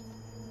lot.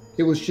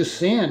 It was just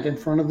sand in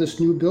front of this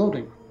new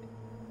building.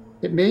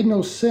 It made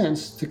no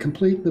sense to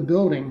complete the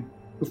building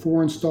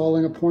before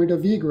installing a point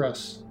of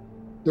egress.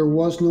 There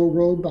was no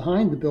road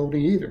behind the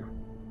building either.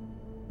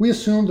 We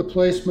assumed the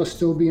place must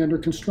still be under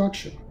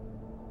construction.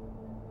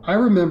 I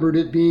remembered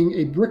it being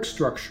a brick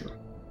structure.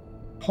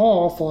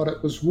 Paul thought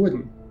it was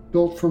wooden,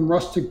 built from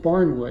rustic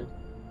barnwood.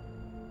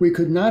 We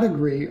could not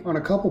agree on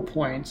a couple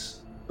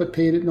points, but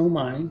paid it no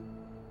mind.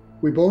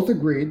 We both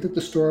agreed that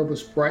the store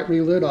was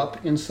brightly lit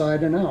up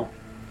inside and out.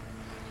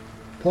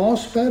 Paul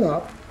sped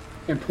up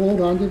and pulled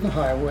onto the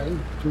highway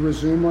to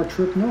resume our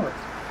trip north.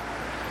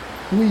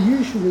 We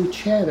usually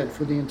chatted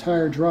for the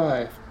entire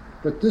drive,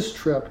 but this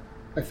trip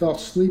I felt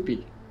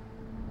sleepy.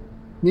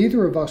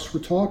 Neither of us were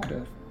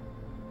talkative.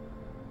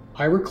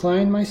 I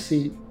reclined my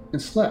seat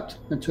and slept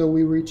until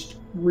we reached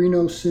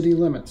Reno city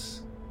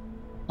limits.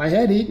 I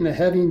had eaten a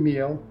heavy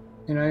meal,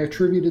 and I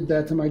attributed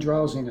that to my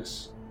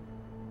drowsiness.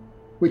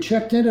 We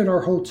checked in at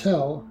our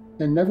hotel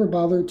and never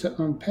bothered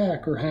to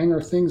unpack or hang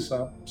our things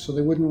up so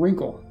they wouldn't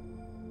wrinkle.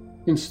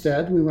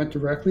 Instead, we went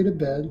directly to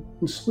bed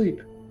and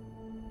sleep.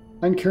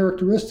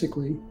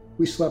 Uncharacteristically,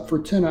 we slept for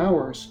 10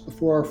 hours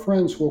before our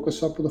friends woke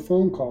us up with a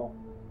phone call.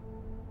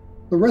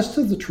 The rest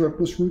of the trip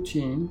was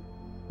routine.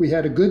 We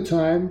had a good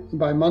time, and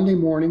by Monday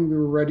morning we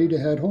were ready to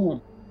head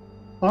home.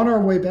 On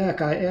our way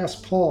back, I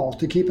asked Paul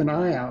to keep an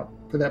eye out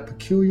for that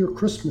peculiar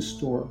Christmas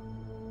store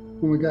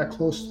when we got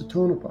close to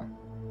Tonopah.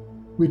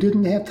 We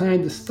didn't have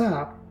time to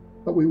stop,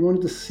 but we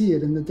wanted to see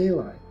it in the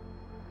daylight.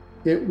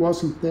 It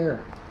wasn't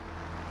there.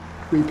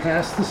 We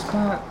passed the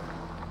spot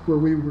where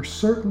we were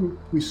certain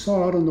we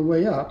saw it on the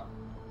way up,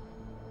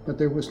 but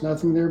there was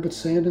nothing there but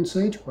sand and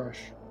sagebrush.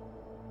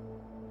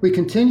 We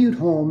continued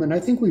home, and I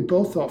think we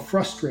both felt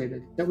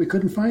frustrated that we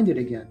couldn't find it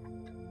again.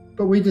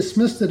 But we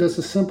dismissed it as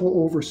a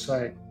simple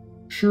oversight.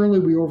 Surely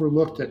we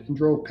overlooked it and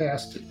drove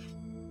past it.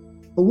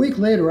 A week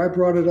later, I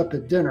brought it up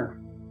at dinner.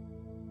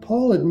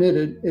 Paul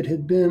admitted it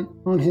had been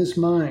on his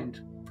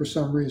mind for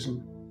some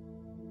reason.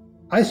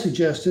 I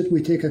suggested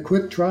we take a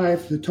quick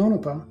drive to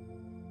Tonopah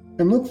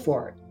and look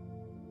for it.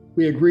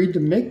 We agreed to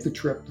make the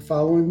trip the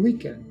following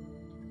weekend.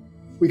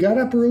 We got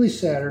up early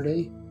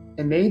Saturday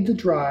and made the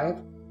drive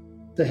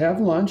to have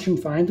lunch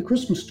and find the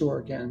Christmas store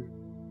again.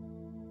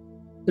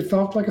 It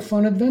felt like a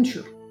fun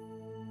adventure.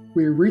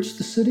 We reached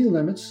the city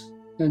limits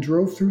and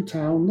drove through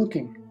town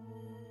looking,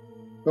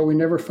 but we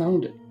never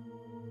found it.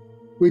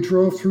 We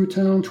drove through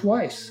town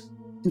twice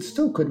and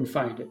still couldn't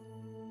find it.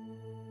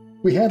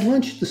 We had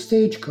lunch at the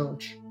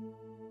Stagecoach,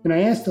 and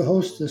I asked the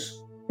hostess,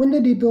 when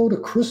did he build a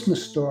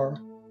Christmas store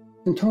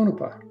in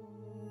Tonopah?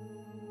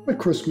 What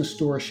Christmas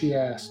store? She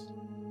asked.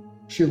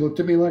 She looked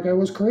at me like I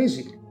was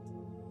crazy.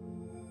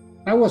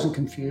 I wasn't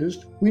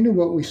confused. We knew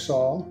what we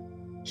saw.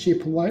 She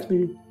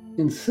politely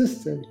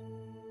insisted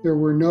there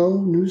were no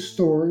new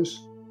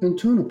stores in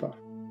Tonopah.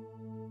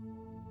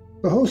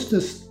 The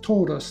hostess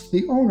told us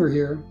the owner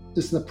here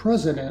is the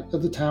president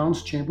of the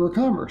town's Chamber of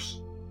Commerce.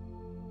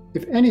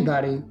 If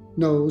anybody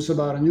knows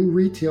about a new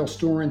retail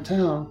store in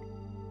town,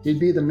 he'd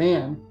be the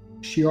man.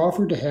 She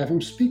offered to have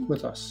him speak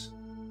with us.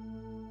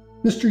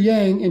 Mr.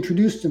 Yang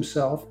introduced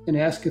himself and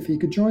asked if he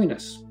could join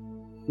us.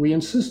 We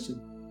insisted.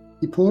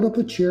 He pulled up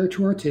a chair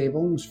to our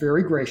table and was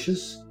very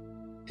gracious.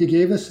 He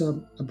gave us a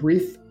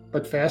brief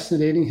but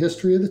fascinating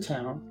history of the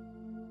town,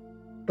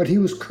 but he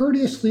was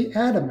courteously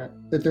adamant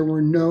that there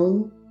were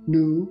no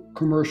new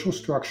commercial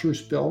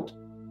structures built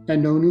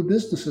and no new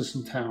businesses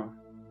in town.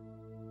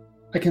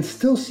 I can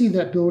still see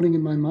that building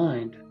in my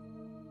mind.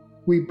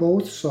 We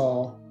both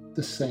saw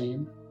the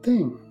same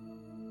thing.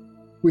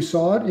 We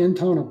saw it in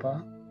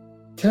Tonopah,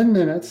 10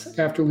 minutes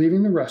after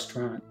leaving the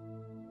restaurant,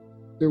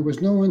 there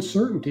was no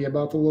uncertainty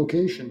about the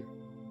location.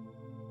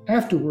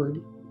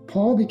 Afterward,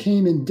 Paul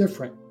became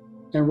indifferent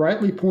and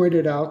rightly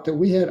pointed out that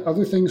we had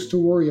other things to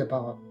worry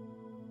about.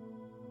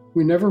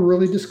 We never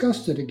really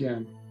discussed it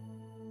again.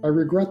 I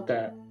regret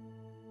that.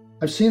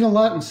 I've seen a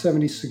lot in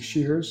 76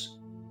 years,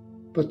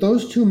 but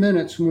those 2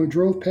 minutes when we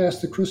drove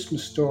past the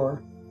Christmas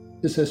store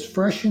is as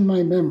fresh in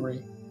my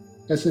memory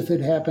as if it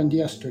happened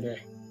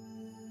yesterday.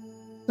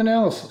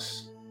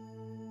 Analysis.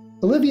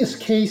 Olivia's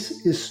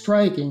case is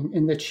striking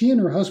in that she and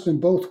her husband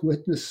both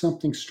witnessed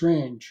something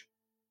strange.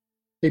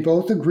 They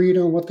both agreed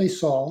on what they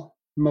saw,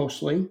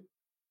 mostly.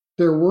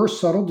 There were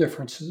subtle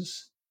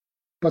differences,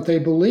 but they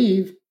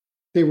believe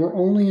they were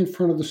only in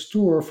front of the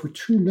store for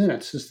 2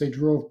 minutes as they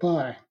drove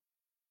by.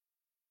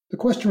 The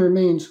question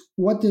remains,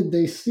 what did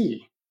they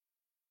see?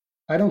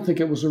 I don't think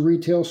it was a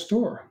retail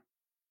store.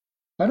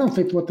 I don't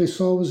think what they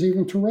saw was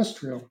even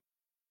terrestrial.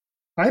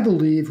 I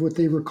believe what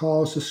they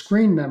recall is a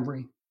screen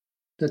memory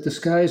that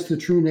disguised the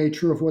true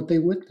nature of what they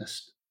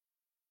witnessed.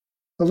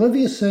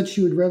 Olivia said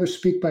she would rather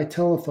speak by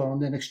telephone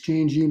than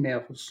exchange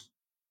emails.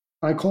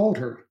 I called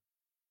her.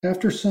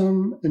 After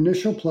some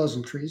initial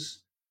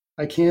pleasantries,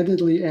 I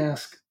candidly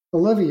asked,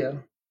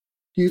 Olivia,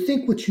 do you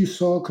think what you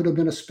saw could have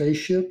been a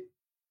spaceship?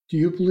 Do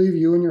you believe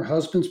you and your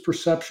husband's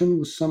perception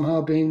was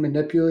somehow being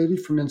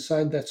manipulated from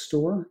inside that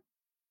store?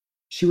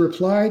 She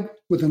replied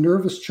with a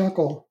nervous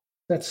chuckle,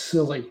 that's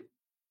silly.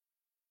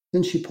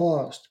 Then she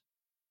paused.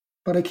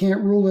 But I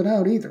can't rule it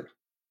out either.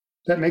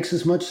 That makes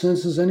as much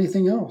sense as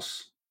anything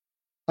else.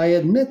 I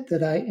admit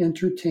that I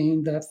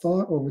entertained that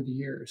thought over the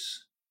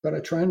years, but I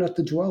try not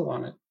to dwell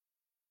on it.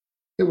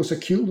 It was a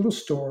cute little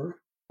store.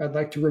 I'd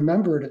like to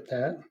remember it at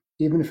that,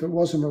 even if it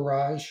was a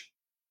mirage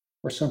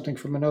or something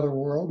from another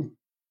world.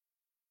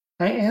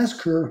 I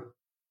asked her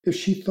if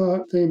she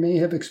thought they may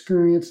have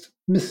experienced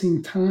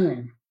missing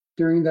time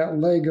during that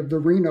leg of the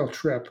Reno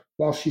trip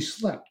while she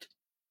slept.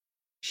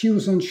 She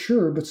was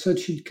unsure, but said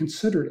she'd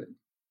considered it.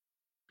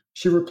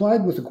 She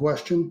replied with a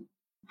question,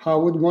 how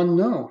would one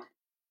know?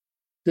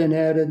 Then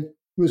added, it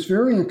was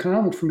very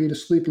uncommon for me to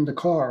sleep in the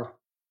car.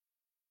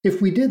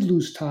 If we did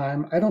lose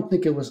time, I don't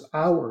think it was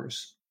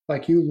hours,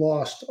 like you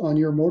lost on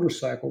your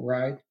motorcycle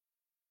ride.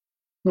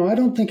 No, I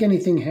don't think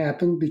anything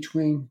happened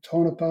between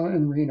Tonopah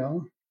and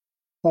Reno,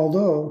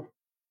 although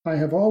I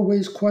have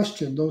always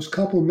questioned those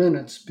couple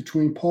minutes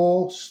between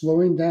Paul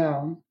slowing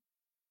down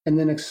and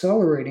then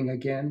accelerating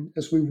again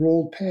as we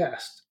rolled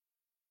past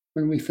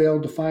when we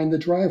failed to find the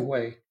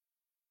driveway.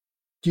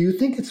 Do you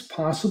think it's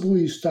possible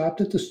you stopped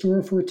at the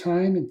store for a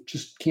time and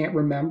just can't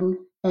remember?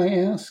 I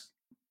asked.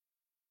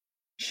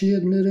 She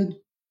admitted,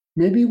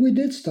 maybe we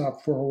did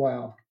stop for a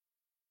while.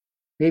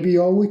 Maybe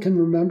all we can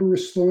remember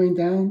is slowing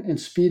down and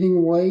speeding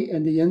away,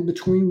 and the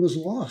in-between was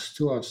lost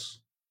to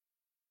us.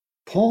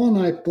 Paul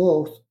and I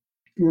both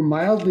were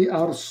mildly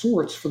out of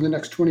sorts for the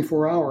next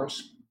 24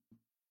 hours.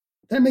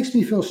 That makes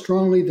me feel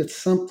strongly that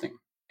something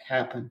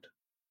happened.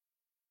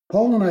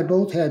 Paul and I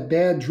both had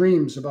bad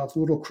dreams about the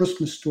little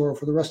Christmas store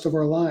for the rest of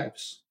our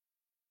lives.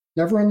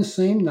 Never on the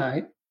same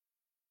night,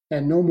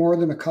 and no more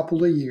than a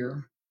couple a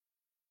year.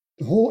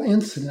 The whole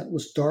incident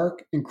was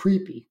dark and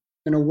creepy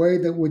in a way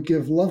that would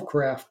give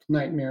Lovecraft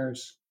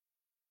nightmares.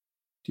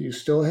 Do you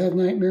still have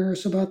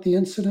nightmares about the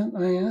incident?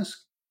 I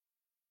asked.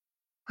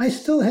 I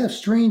still have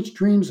strange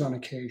dreams on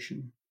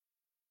occasion.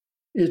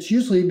 It's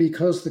usually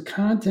because the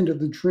content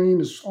of the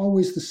dream is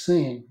always the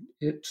same.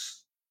 It's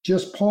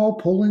just Paul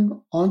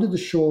pulling onto the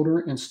shoulder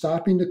and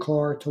stopping the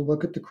car to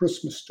look at the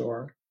Christmas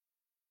store.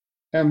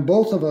 And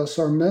both of us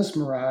are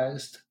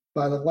mesmerized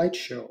by the light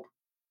show.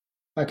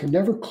 I can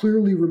never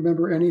clearly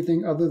remember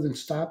anything other than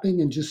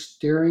stopping and just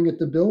staring at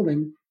the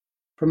building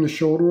from the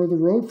shoulder of the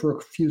road for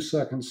a few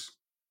seconds,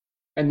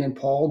 and then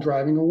Paul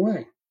driving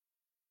away.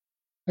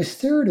 I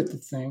stared at the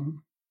thing,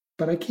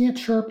 but I can't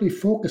sharply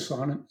focus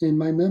on it in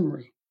my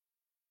memory.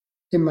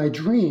 In my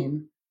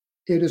dream,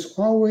 it is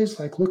always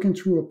like looking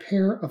through a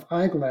pair of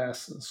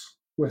eyeglasses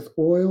with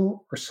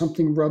oil or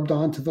something rubbed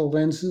onto the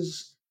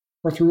lenses,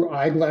 or through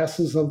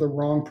eyeglasses of the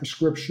wrong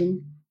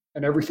prescription,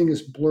 and everything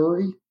is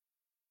blurry.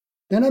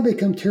 Then I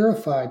become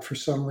terrified for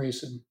some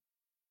reason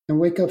and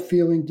wake up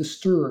feeling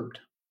disturbed.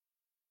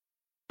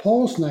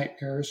 Paul's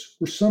nightmares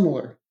were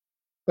similar,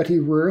 but he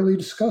rarely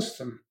discussed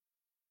them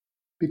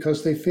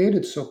because they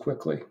faded so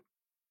quickly.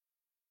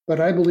 But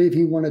I believe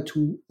he wanted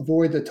to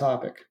avoid the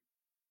topic.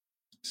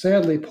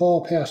 Sadly,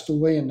 Paul passed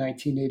away in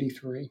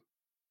 1983.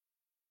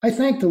 I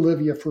thanked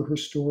Olivia for her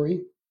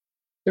story.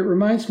 It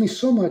reminds me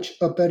so much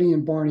of Betty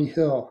and Barney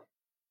Hill.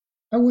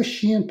 I wish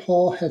she and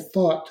Paul had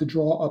thought to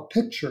draw a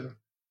picture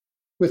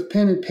with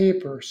pen and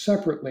paper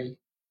separately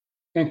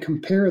and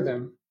compare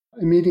them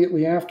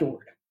immediately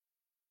afterward.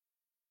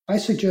 I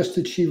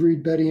suggested she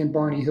read Betty and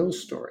Barney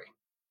Hill's story.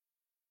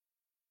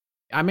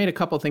 I made a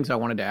couple of things I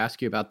wanted to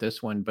ask you about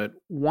this one, but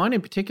one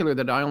in particular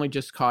that I only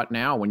just caught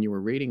now when you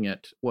were reading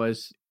it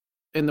was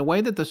in the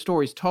way that the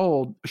story's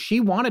told.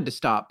 She wanted to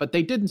stop, but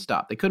they didn't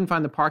stop. They couldn't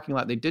find the parking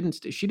lot. They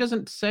didn't. She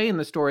doesn't say in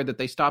the story that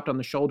they stopped on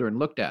the shoulder and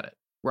looked at it.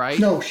 right?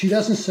 No, she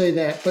doesn't say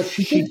that, but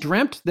She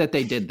dreamt that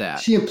they did that.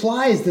 She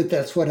implies that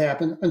that's what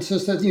happened and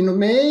says that,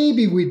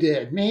 maybe we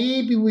did.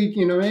 Maybe we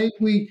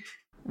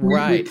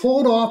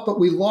pulled off, but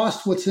we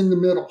lost what's in the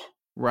middle.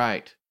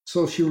 Right.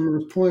 So she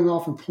was pulling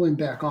off and pulling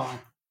back on.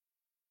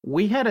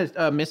 We had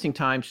a missing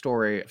time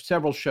story,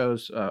 several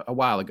shows a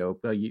while ago,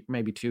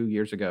 maybe 2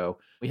 years ago.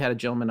 We had a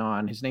gentleman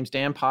on. His name's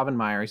Dan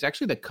Povenmire. He's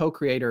actually the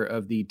co-creator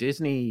of the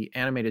Disney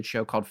animated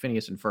show called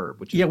Phineas and Ferb.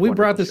 Which is we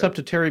brought this up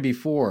to Terry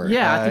before.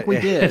 Yeah, I think we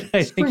did.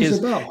 I think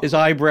his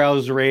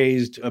eyebrows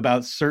raised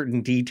about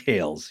certain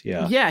details.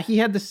 Yeah. Yeah, he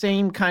had the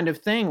same kind of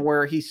thing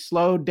where he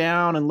slowed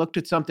down and looked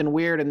at something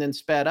weird and then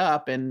sped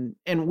up. And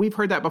we've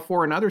heard that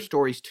before in other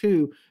stories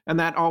too. And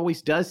that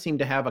always does seem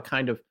to have a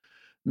kind of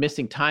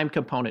missing time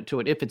component to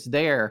it if it's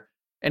there.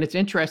 And it's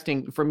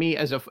interesting for me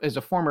as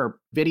a former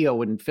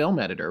video and film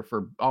editor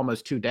for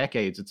almost 2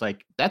 decades. It's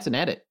like, that's an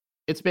edit.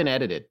 It's been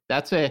edited.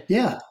 That's it.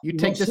 Yeah. You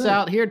take this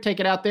out here, take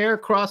it out there,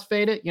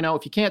 crossfade it.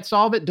 If you can't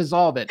solve it,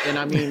 dissolve it. And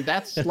I mean,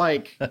 that's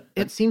like,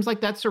 it seems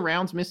like that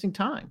surrounds missing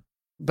time.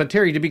 But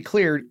Terry, to be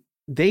clear,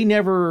 they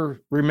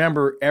never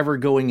remember ever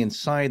going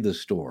inside the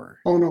store.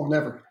 Oh, no,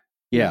 never.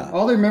 Yeah.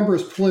 All they remember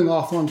is pulling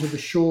off onto the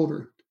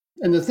shoulder.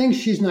 And the thing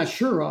she's not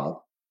sure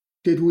of,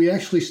 did we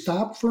actually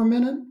stop for a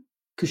minute?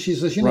 Because she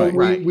says,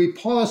 we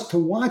paused to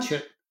watch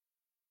it.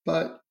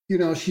 But,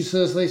 she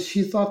says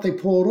she thought they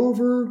pulled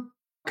over,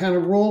 kind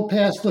of rolled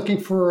past looking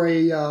for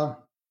a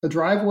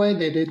driveway.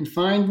 They didn't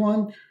find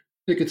one.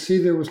 They could see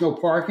there was no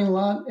parking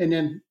lot and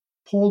then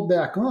pulled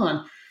back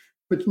on.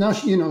 But now,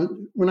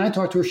 when I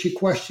talk to her, she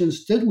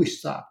questions, did we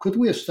stop? Could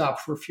we have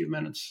stopped for a few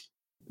minutes?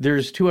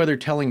 There's 2 other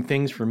telling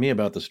things for me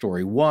about the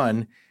story.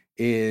 One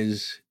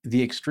is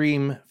the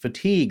extreme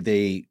fatigue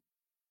they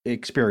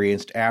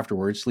experienced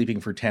afterwards, sleeping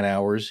for 10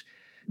 hours.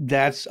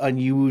 That's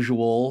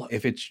unusual.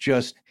 If it's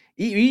just,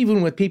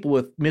 even with people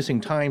with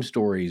missing time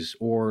stories,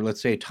 or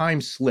let's say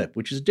time slip,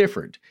 which is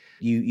different,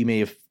 you may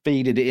have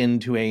faded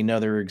into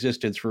another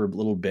existence for a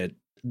little bit.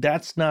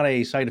 That's not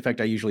a side effect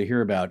I usually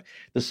hear about.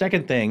 The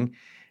second thing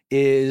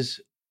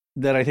is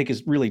that I think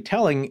is really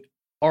telling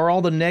are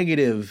all the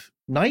negative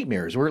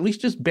nightmares, or at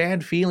least just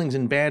bad feelings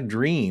and bad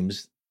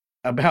dreams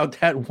about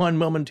that one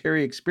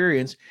momentary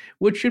experience,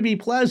 which should be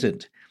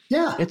pleasant.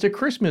 Yeah. It's a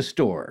Christmas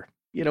store.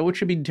 What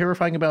should be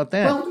terrifying about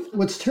that? Well,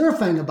 what's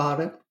terrifying about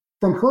it,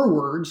 from her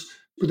words,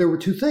 there were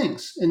 2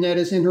 things. And that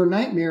is, in her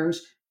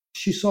nightmares,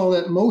 she saw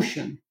that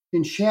motion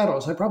in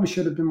shadows. I probably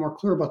should have been more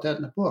clear about that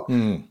in the book.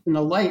 And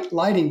the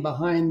lighting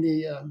behind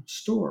the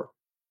store.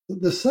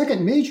 The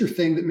second major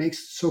thing that makes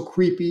it so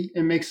creepy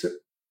and makes it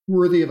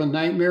worthy of a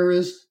nightmare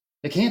is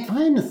they can't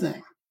find the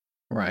thing.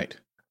 Right.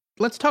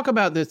 Let's talk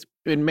about this.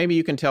 And maybe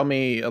you can tell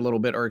me a little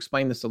bit or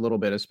explain this a little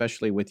bit,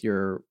 especially with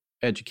your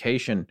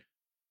education.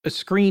 A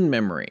screen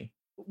memory.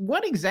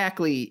 What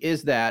exactly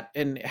is that,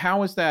 and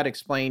how is that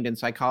explained in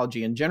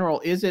psychology in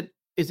general? Is it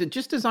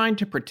just designed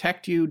to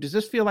protect you? Does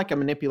this feel like a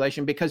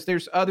manipulation? Because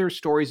there's other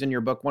stories in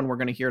your book, one we're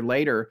going to hear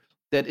later,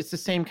 that it's the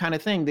same kind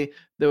of thing.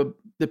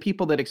 The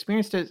people that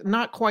experienced it,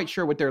 not quite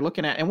sure what they're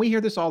looking at. And we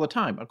hear this all the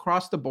time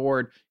across the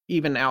board,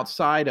 even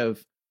outside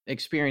of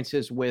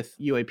experiences with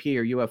UAP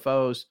or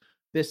UFOs.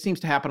 This seems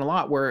to happen a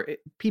lot where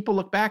people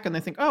look back and they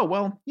think, oh,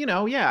 well,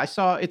 I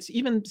saw, it's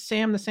even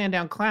Sam the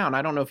Sandown Clown.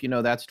 I don't know if you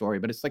know that story,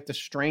 but it's like the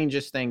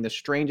strangest thing, the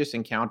strangest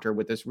encounter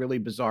with this really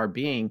bizarre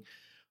being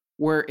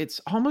where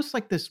it's almost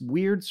like this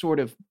weird sort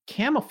of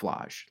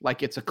camouflage,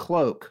 like it's a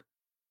cloak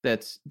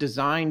that's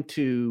designed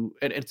to,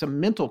 it's a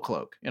mental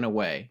cloak in a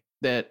way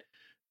that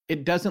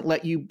it doesn't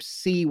let you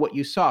see what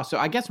you saw. So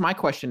I guess my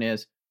question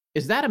is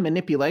that a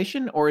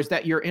manipulation, or is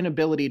that your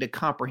inability to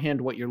comprehend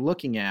what you're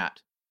looking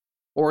at?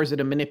 Or is it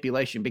a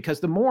manipulation?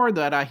 Because the more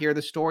that I hear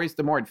the stories,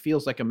 the more it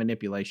feels like a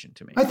manipulation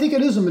to me. I think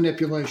it is a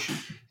manipulation.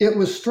 It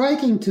was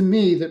striking to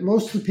me that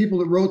most of the people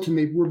that wrote to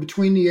me were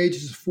between the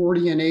ages of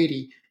 40 and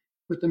 80,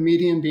 with the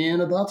median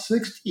being about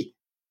 60.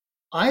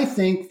 I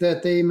think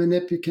that they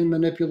can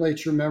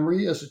manipulate your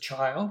memory as a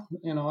child,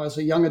 as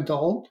a young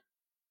adult,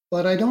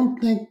 but I don't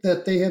think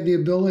that they have the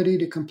ability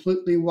to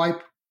completely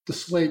wipe the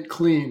slate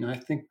clean. I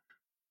think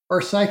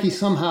our psyche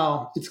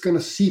somehow, it's going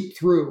to seep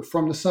through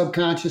from the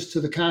subconscious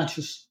to the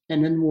conscious,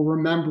 and then we'll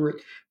remember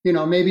it.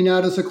 Maybe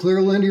not as a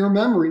clear linear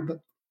memory, but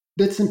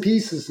bits and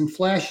pieces and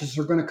flashes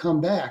are going to come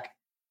back.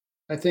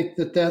 I think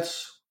that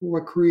that's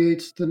what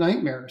creates the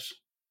nightmares.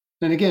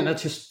 And again,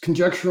 that's just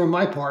conjecture on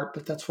my part,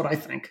 but that's what I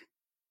think.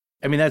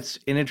 I mean, that's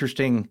an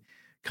interesting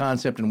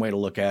concept and way to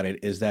look at it,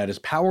 is that as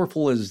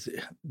powerful as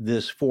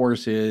this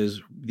force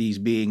is, these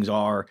beings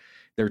are,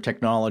 their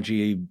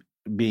technology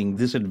being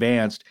this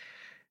advanced,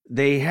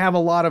 they have a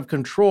lot of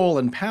control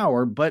and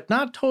power, but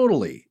not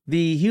totally.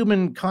 The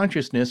human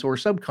consciousness or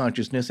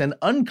subconsciousness and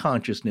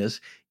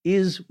unconsciousness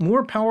is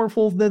more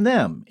powerful than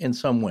them in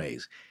some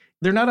ways.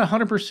 They're not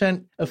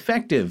 100%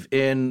 effective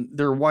in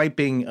their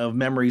wiping of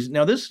memories.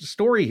 Now, this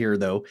story here,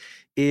 though,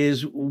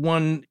 is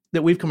one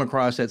that we've come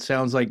across that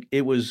sounds like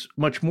it was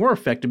much more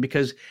effective,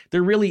 because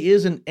there really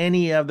isn't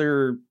any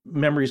other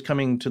memories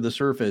coming to the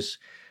surface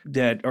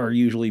that are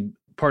usually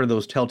part of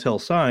those telltale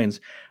signs.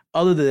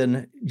 other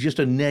than just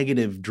a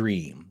negative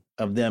dream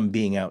of them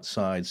being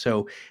outside.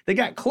 So they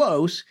got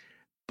close,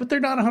 but they're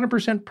not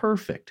 100%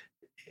 perfect.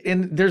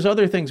 And there's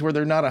other things where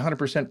they're not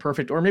 100%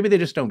 perfect, or maybe they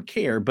just don't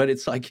care, but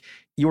it's like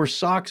your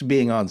socks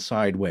being on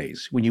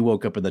sideways when you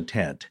woke up in the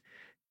tent,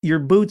 your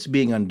boots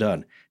being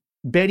undone,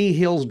 Betty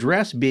Hill's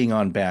dress being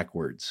on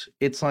backwards.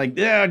 It's like,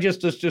 yeah,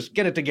 just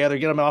get it together,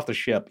 get them off the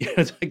ship.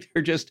 It's like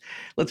they're just,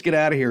 let's get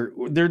out of here.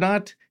 They're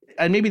not,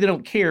 and maybe they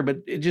don't care, but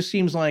it just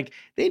seems like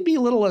they'd be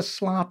a little less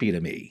sloppy to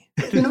me.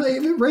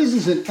 It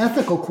raises an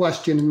ethical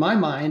question in my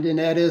mind, and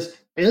that is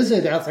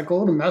it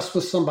ethical to mess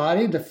with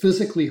somebody, to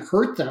physically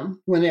hurt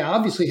them when they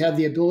obviously have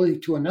the ability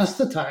to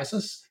anesthetize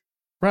us?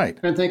 Right.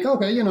 And think,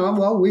 okay,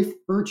 well, we've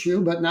hurt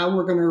you, but now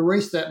we're going to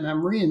erase that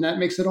memory, and that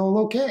makes it all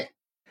okay.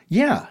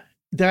 Yeah.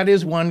 That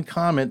is one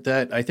comment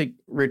that I think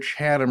Rich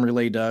Haddam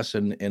relayed to us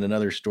in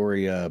another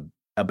story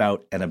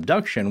about an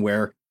abduction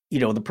where,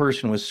 the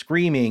person was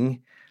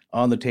screaming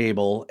on the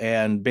table,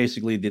 and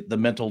basically the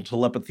mental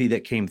telepathy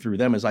that came through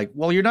them is like,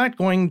 well, you're not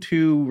going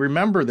to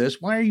remember this.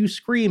 Why are you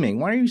screaming?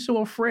 Why are you so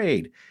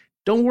afraid?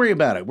 Don't worry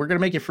about it. We're going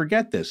to make you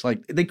forget this.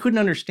 Like, they couldn't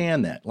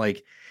understand that.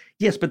 Like,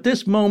 yes, but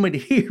this moment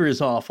here is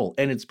awful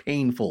and it's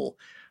painful.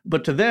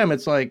 But to them,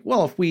 it's like,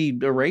 well, if we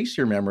erase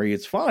your memory,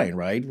 it's fine,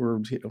 right? We're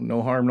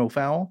no harm, no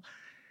foul.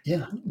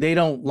 Yeah. They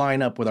don't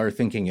line up with our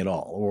thinking at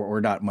all, or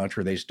not much,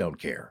 or they just don't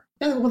care.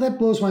 Yeah, well, that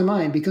blows my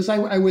mind, because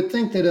I would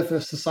think that if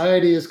a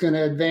society is going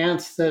to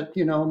advance, that,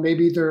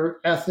 maybe their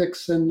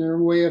ethics and their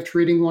way of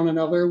treating one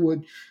another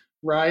would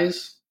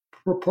rise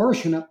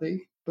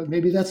proportionately, but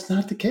maybe that's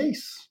not the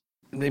case.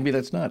 Maybe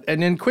that's not.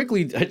 And then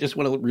quickly, I just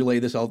want to relay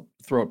this. I'll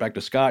throw it back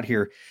to Scott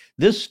here.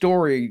 This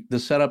story, the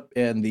setup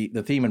and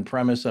the theme and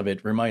premise of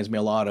it reminds me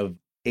a lot of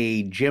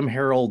a Jim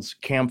Harold's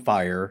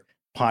Campfire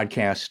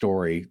podcast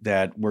story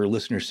where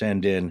listeners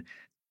send in.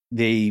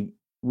 They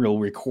will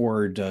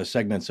record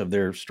segments of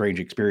their strange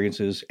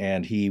experiences,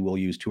 and he will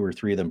use 2 or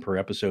 3 of them per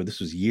episode. This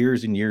was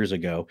years and years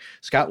ago.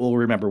 Scott will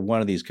remember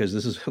one of these because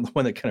this is the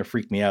one that kind of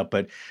freaked me out.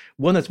 But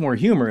one that's more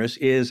humorous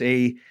is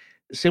a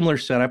similar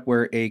setup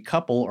where a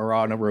couple are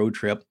on a road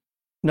trip,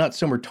 not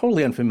somewhere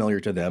totally unfamiliar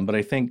to them, but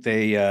I think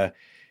they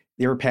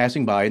were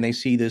passing by and they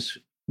see this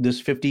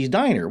 50s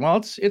diner.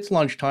 Well, it's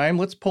lunchtime.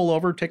 Let's pull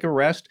over, take a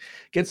rest,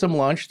 get some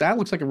lunch. That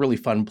looks like a really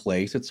fun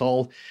place. It's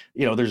all,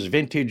 there's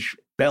vintage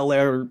Bel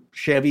Air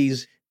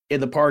Chevys in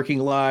the parking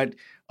lot.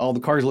 All the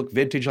cars look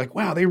vintage. Like,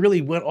 wow, they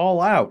really went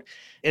all out.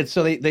 And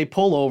so they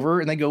pull over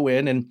and they go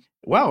in, and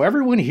wow,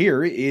 everyone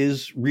here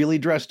is really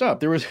dressed up.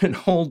 There was an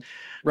old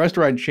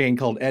restaurant chain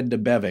called Ed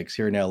DeBevick's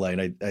here in LA,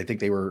 and I think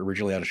they were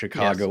originally out of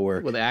Chicago.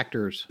 Yes, with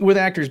actors. With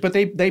actors, but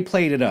they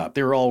played it up.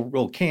 They were all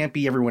real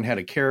campy. Everyone had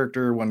a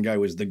character. One guy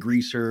was the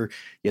greaser.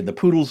 You had the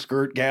poodle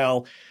skirt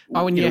gal.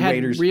 Oh, and you had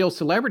waiters. Real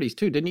celebrities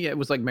too, didn't you? It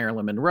was like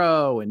Marilyn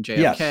Monroe and JFK,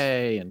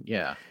 yes. And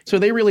yeah. So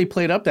they really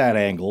played up that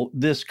angle.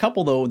 This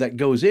couple, though, that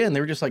goes in,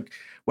 they're just like,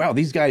 wow,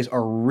 these guys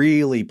are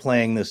really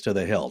playing this to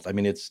the hilt. I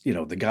mean, it's,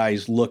 the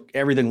guys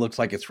everything looks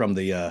like it's from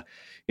the,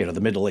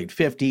 the mid to late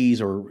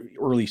 50s or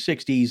early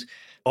 60s.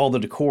 All the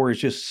decor is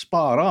just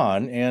spot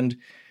on. And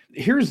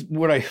here's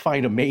what I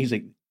find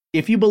amazing.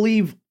 If you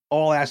believe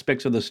all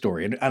aspects of the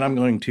story, and I'm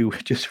going to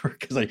just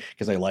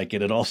because I like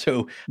it, and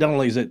also not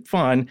only is it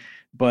fun,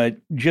 but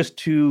just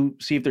to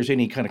see if there's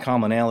any kind of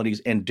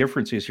commonalities and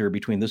differences here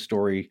between this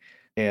story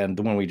and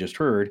the one we just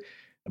heard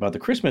about the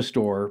Christmas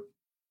store,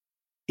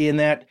 in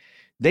that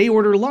they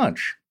order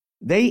lunch.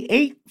 They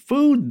ate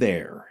food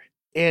there.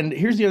 And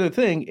here's the other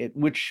thing,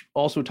 which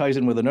also ties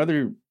in with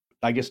another,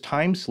 I guess,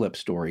 time slip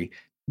story.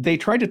 They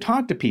tried to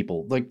talk to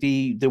people. Like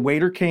the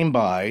waiter came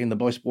by and the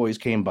busboys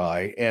came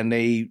by, and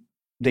they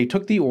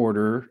took the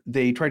order.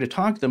 They tried to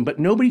talk to them, but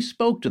nobody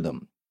spoke to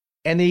them.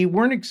 And they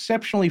weren't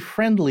exceptionally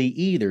friendly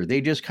either. They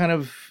just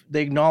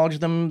they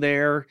acknowledged them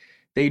there.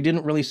 They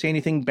didn't really say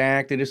anything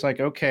back. They just like,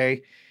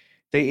 okay.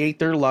 They ate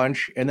their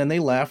lunch and then they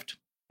left.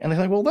 And they're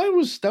like, well, that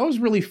was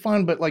really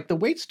fun, but like the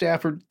wait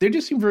staff they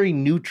just seem very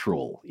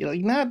neutral,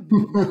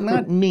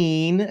 not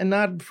mean and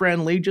not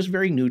friendly, just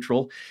very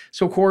neutral.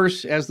 So of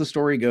course, as the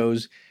story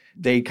goes,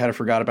 they kind of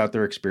forgot about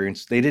their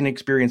experience. They didn't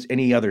experience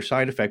any other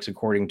side effects,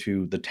 according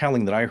to the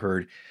telling that I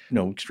heard,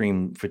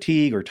 extreme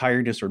fatigue or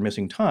tiredness or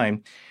missing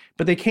time.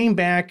 But they came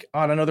back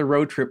on another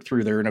road trip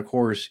through there, and of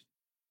course,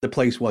 the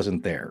place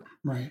wasn't there.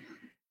 Right.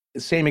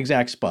 Same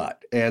exact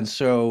spot. And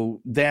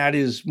so that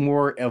is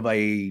more of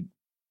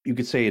you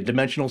could say a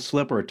dimensional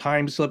slip or a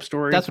time slip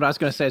story. That's what I was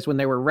going to say, is when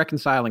they were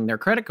reconciling their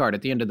credit card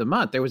at the end of the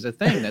month, there was a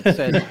thing that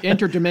said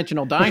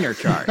interdimensional diner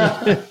charge.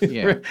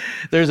 Yeah.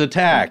 There's a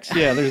tax.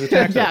 Yeah, there's a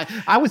tax. Yeah,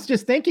 I was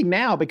just thinking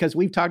now, because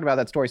we've talked about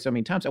that story so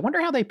many times. I wonder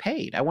how they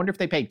paid. I wonder if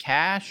they paid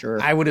cash or...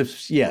 I would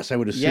assume. Yeah.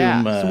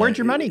 So where'd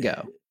your money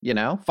go?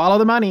 Follow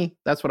the money.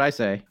 That's what I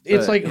say.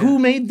 It's like, who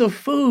made the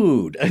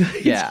food?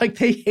 It's like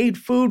they ate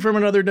food from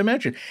another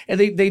dimension. And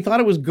they thought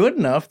it was good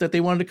enough that they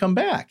wanted to come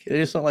back.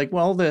 It's not like,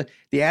 well, the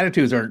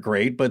attitudes aren't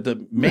great, but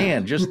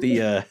just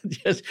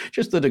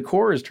the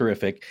decor is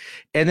terrific.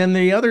 And then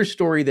the other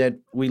story that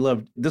we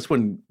loved, this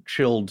one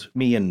chilled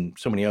me and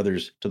so many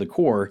others to the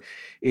core,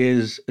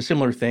 is a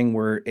similar thing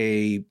where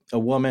a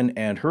woman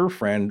and her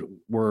friend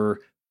were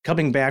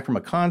coming back from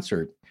a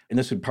concert. And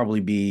this would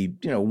probably be,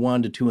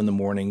 1 to 2 in the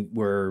morning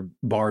where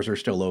bars are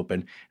still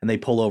open, and they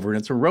pull over and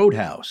it's a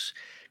roadhouse,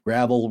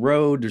 gravel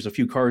road. There's a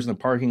few cars in the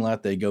parking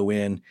lot. They go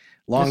in.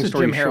 This is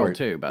Jim Harold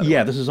too, by the way.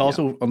 Yeah, this is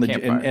also on the,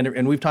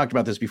 and we've talked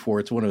about this before.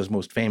 It's one of his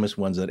most famous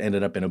ones that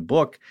ended up in a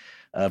book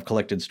of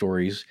collected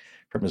stories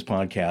from his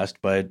podcast.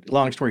 But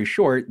long story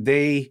short,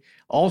 they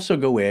also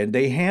go in,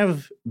 they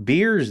have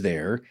beers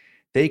there.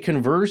 They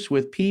converse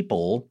with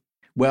people.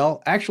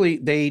 Well, actually,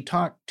 they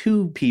talked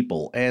to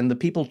people, and the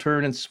people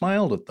turned and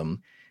smiled at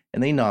them,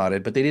 and they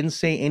nodded, but they didn't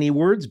say any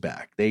words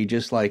back. They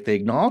just they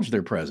acknowledged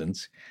their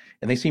presence,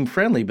 and they seemed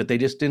friendly, but they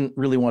just didn't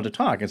really want to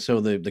talk. And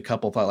so the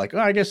couple thought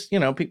I guess,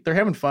 they're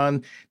having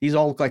fun. These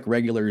all look like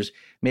regulars.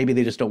 Maybe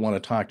they just don't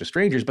want to talk to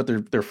strangers, but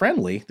they're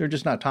friendly. They're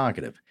just not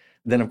talkative.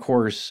 Then, of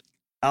course,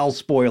 I'll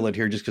spoil it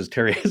here just because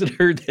Terry hasn't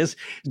heard this.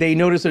 They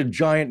notice a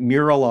giant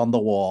mural on the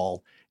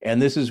wall. And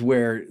this is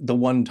where the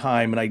one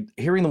time, and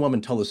hearing the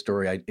woman tell the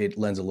story, it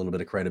lends a little bit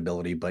of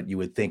credibility, but you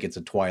would think it's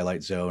a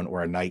Twilight Zone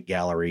or a Night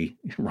Gallery,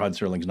 Rod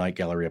Serling's Night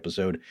Gallery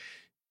episode.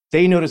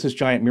 They notice this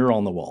giant mural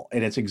on the wall,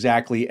 and it's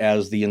exactly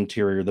as the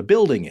interior of the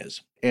building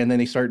is. And then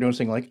they start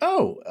noticing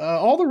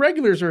all the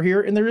regulars are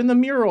here, and they're in the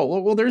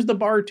mural. Well, there's the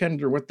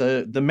bartender with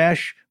the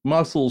mesh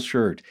muscles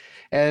shirt.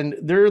 And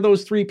there are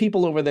those 3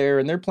 people over there,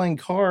 and they're playing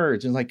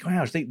cards. And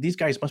gosh, these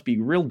guys must be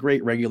real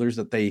great regulars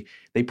that they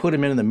put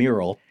them in the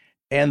mural.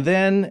 And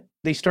then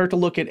they start to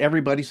look at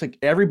everybody. It's like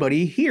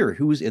everybody here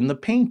who's in the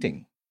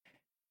painting.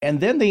 And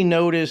then they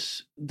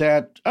notice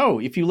that,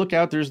 if you look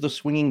out, there's the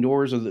swinging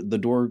doors of the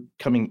door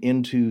coming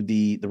into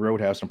the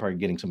roadhouse. I'm probably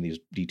getting some of these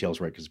details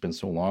right because it's been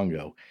so long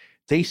ago.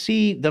 They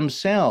see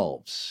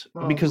themselves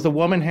because the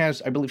woman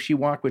has, I believe she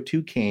walked with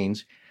 2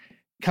 canes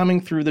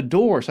coming through the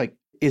door. It's like,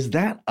 is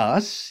that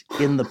us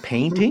in the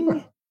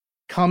painting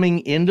coming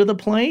into the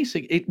place?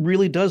 It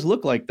really does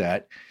look like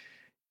that.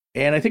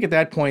 And I think at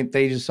that point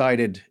they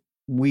decided,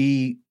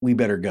 we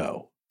better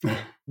go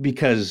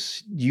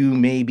because you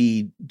may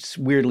be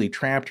weirdly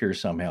trapped here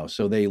somehow.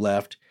 So they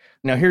left.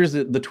 Now, here's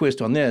the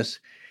twist on this.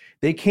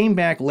 They came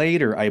back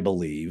later, I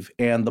believe,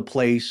 and the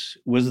place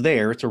was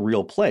there. It's a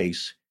real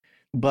place.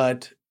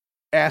 But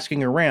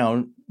asking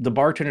around, the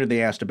bartender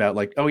they asked about,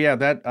 oh, yeah,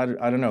 that I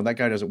don't know, that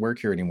guy doesn't work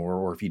here anymore.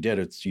 Or if he did,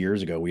 it's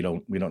years ago. We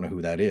don't know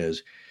who that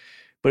is.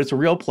 But it's a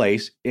real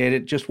place, and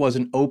it just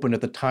wasn't open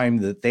at the time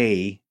that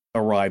they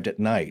arrived at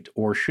night,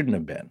 or shouldn't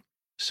have been.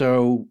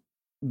 So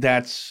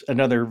that's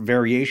another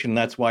variation.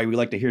 That's why we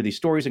like to hear these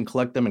stories and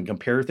collect them and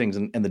compare things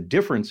and the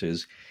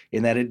differences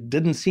in that it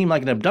didn't seem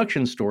like an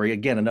abduction story.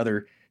 Again,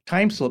 another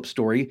time slip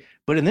story,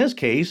 but in this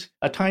case,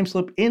 a time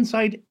slip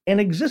inside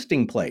an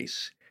existing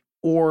place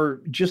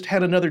or just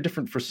had another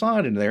different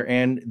facade in there,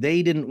 and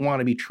they didn't want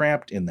to be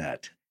trapped in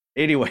that.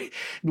 Anyway,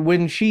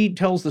 when she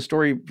tells the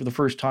story for the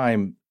first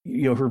time,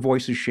 her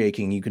voice is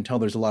shaking. You can tell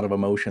there's a lot of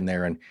emotion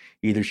there, and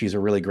either she's a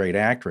really great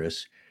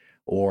actress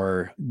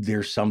or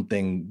there's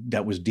something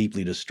that was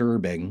deeply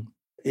disturbing.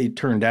 It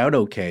turned out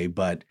okay,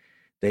 but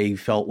they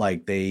felt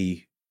like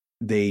they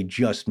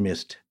just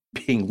missed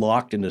being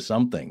locked into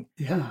something.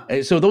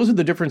 Yeah. So those are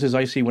the differences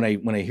I see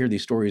when I hear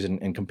these stories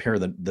and compare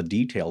the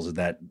details of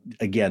that.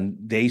 Again,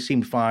 they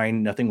seemed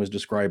fine. Nothing was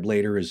described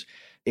later as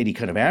any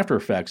kind of after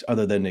effects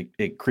other than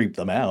it creeped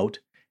them out.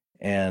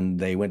 And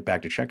they went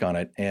back to check on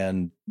it.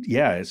 And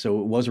yeah,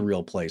 so it was a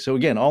real place. So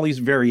again, all these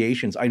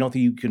variations, I don't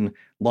think you can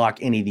lock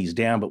any of these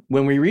down. But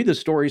when we read the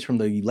stories from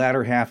the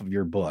latter half of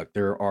your book,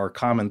 there are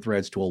common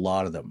threads to a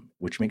lot of them,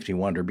 which makes me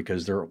wonder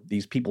because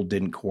these people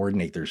didn't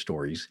coordinate their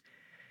stories.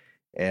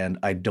 And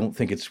I don't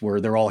think it's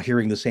where they're all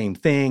hearing the same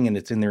thing and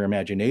it's in their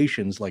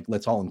imaginations,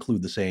 let's all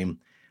include the same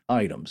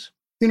items.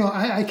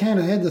 I kind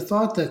of had the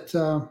thought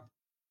that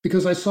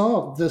because I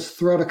saw this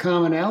thread of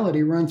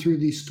commonality run through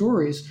these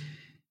stories,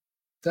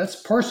 that's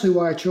partially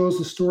why I chose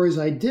the stories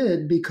I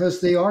did,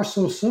 because they are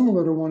so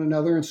similar to one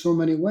another in so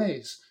many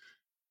ways.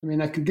 I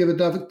mean, I could give a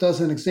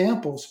dozen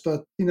examples,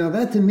 but,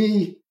 that to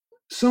me,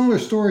 similar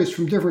stories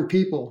from different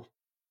people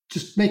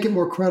just make it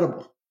more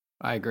credible.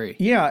 I agree.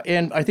 Yeah,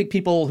 and I think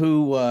people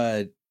who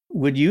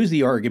would use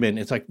the argument,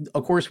 it's like,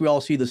 of course, we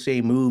all see the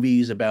same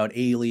movies about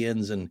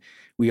aliens, and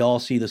we all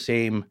see the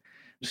same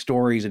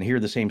stories and hear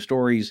the same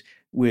stories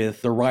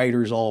with the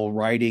writers all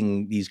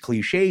writing these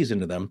cliches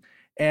into them.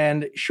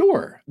 And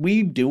sure,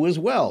 we do as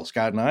well,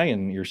 Scott and I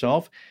and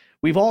yourself.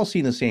 We've all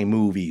seen the same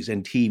movies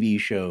and TV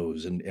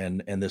shows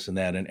and this and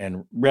that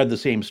and read the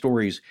same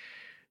stories.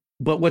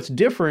 But what's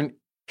different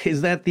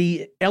is that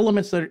the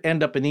elements that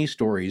end up in these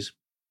stories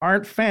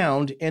aren't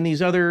found in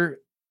these other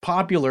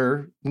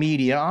popular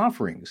media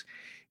offerings,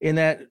 in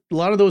that a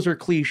lot of those are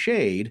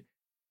cliched,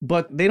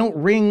 but they don't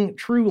ring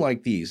true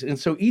like these. And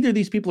so either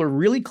these people are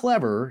really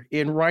clever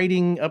in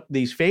writing up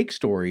these fake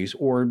stories,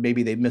 or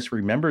maybe they've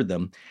misremembered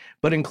them,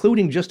 but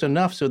including just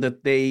enough so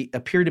that they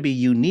appear to be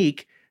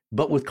unique,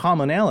 but with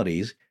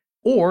commonalities,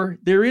 or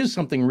there is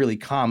something really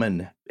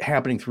common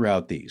happening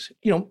throughout these.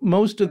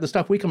 Most of the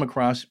stuff we come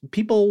across,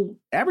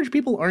 average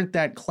people aren't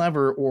that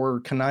clever or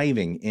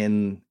conniving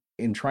in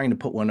trying to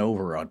put one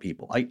over on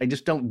people. I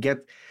just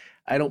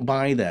I don't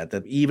buy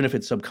that even if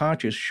it's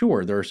subconscious,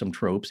 sure, there are some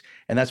tropes.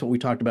 And that's what we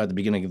talked about at the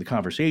beginning of the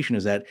conversation,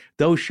 is that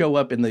those show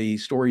up in the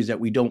stories that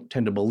we don't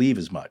tend to believe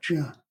as much.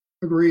 Yeah,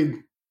 agreed.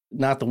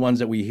 Not the ones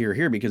that we hear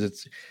here, because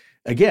it's,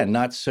 again,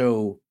 not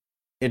so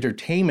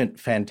entertainment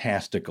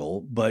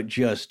fantastical, but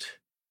just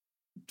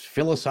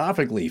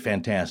philosophically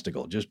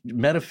fantastical, just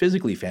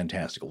metaphysically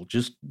fantastical,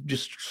 just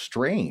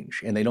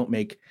strange. And they don't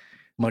make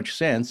much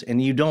sense.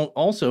 And you don't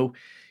also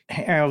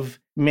have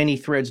many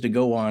threads to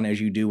go on as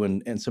you do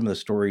in some of the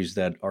stories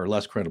that are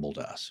less credible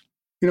to us.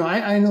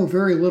 I know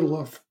very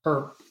little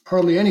or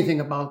hardly anything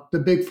about the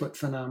Bigfoot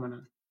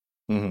phenomenon.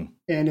 Mm-hmm.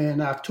 And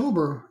in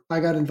October, I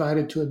got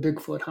invited to a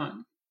Bigfoot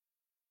hunt.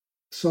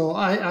 So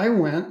I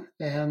went,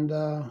 and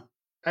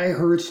I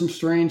heard some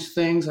strange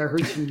things. I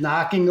heard some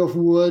knocking of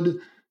wood,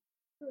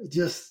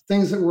 just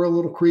things that were a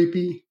little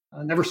creepy.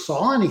 I never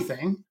saw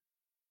anything.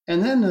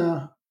 And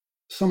then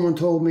someone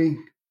told me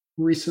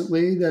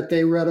recently that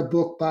they read a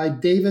book by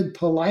David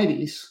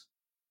Paulides,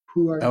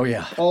 who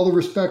I all the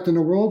respect in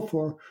the world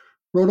for,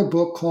 wrote a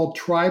book called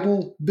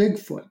Tribal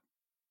Bigfoot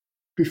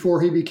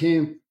before he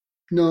became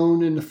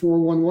known in the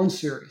 411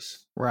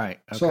 series. Right.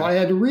 Okay. So I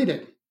had to read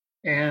it.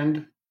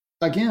 And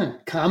again,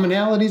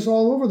 commonalities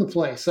all over the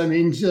place. I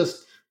mean,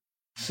 just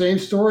same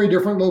story,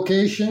 different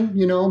location.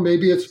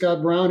 Maybe it's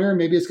got brown hair,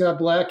 maybe it's got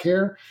black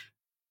hair.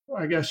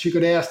 I guess you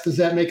could ask, does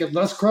that make it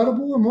less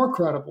credible or more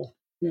credible?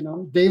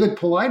 David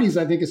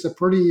Paulides, I think, is a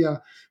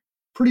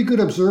pretty good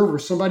observer,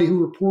 somebody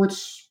who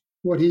reports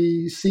what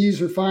he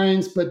sees or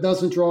finds, but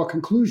doesn't draw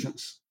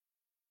conclusions.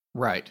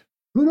 Right.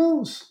 Who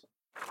knows?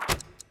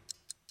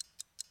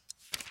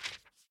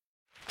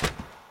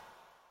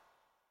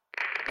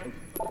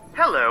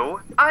 Hello,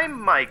 I'm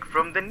Mike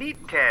from the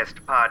Neatcast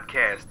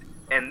podcast,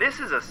 and this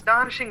is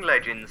Astonishing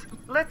Legends.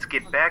 Let's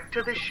get back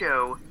to the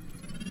show.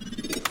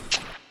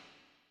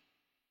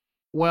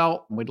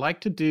 Well, we'd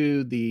like to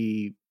do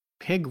the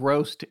Pig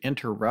Roast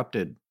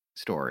Interrupted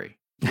story.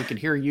 We could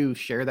hear you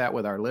share that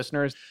with our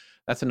listeners.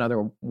 That's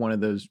another one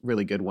of those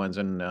really good ones,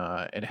 and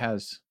it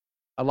has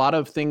a lot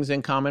of things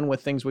in common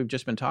with things we've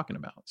just been talking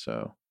about.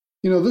 So,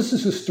 this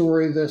is a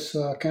story that's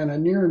kind of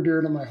near and dear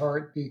to my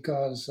heart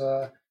because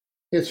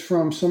it's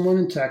from someone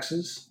in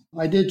Texas.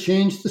 I did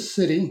change the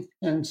city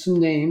and some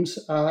names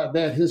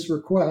at his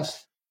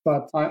request,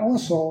 but I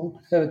also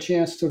had a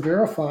chance to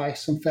verify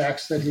some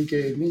facts that he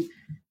gave me,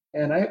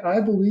 and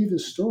I believe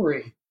his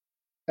story.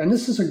 And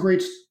this is a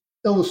great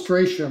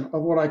illustration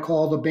of what I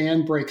call the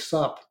band breaks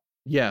up.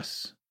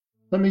 Yes.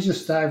 Let me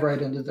just dive right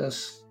into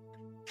this.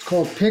 It's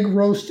called Pig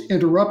Roast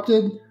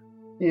Interrupted,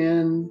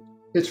 and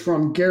it's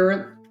from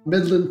Garrett,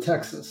 Midland,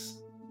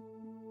 Texas.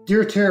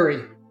 Dear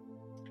Terry,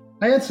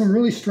 I had some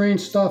really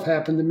strange stuff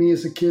happen to me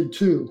as a kid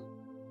too,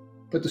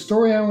 but the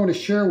story I want to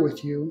share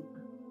with you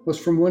was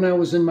from when I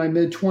was in my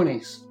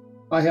mid-20s.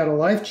 I had a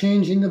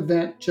life-changing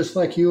event just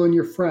like you and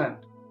your friend.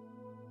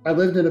 I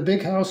lived in a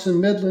big house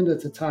in Midland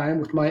at the time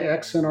with my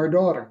ex and our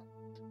daughter.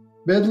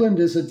 Midland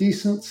is a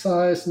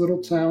decent-sized little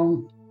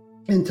town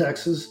in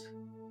Texas.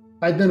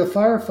 I'd been a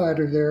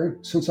firefighter there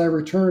since I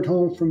returned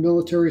home from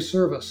military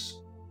service.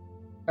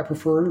 I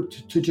preferred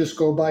to just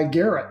go by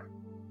Garrett.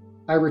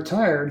 I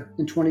retired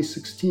in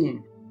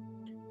 2016.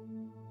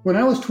 When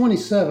I was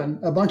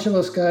 27, a bunch of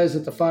us guys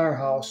at the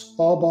firehouse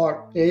all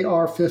bought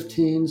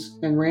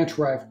AR-15s and ranch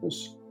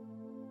rifles.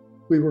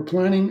 We were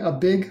planning a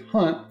big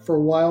hunt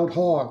for wild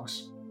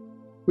hogs.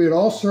 We had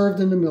all served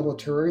in the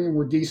military and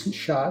were decent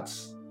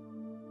shots.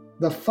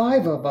 The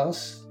 5 of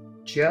us,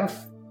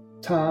 Jeff,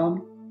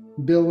 Tom,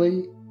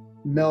 Billy,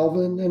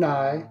 Melvin, and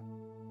I,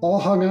 all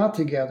hung out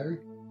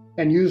together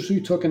and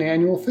usually took an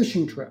annual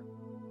fishing trip.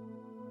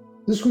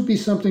 This would be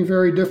something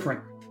very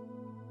different.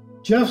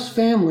 Jeff's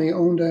family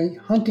owned a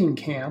hunting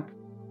camp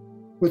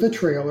with a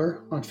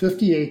trailer on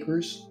 50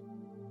 acres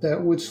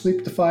that would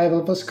sleep the 5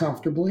 of us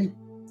comfortably.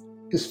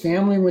 His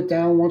family went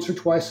down once or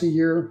twice a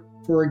year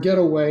for a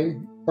getaway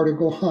or to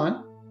go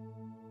hunt.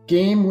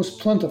 Game was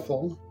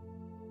plentiful.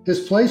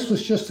 His place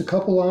was just a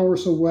couple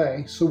hours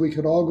away, so we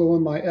could all go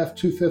in my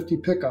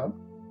F-250 pickup.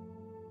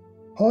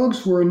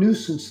 Hogs were a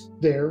nuisance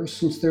there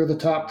since they're the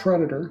top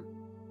predator.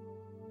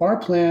 Our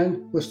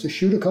plan was to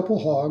shoot a couple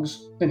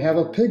hogs and have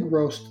a pig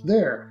roast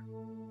there.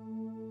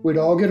 We'd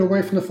all get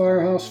away from the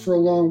firehouse for a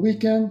long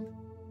weekend,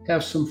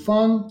 have some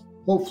fun,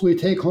 hopefully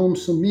take home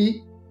some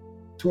meat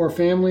to our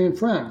family and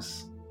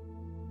friends.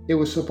 It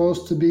was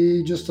supposed to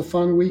be just a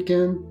fun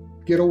weekend,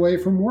 get away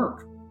from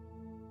work.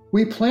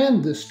 We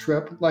planned this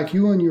trip like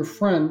you and your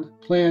friend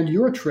planned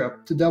your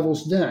trip to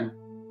Devil's Den.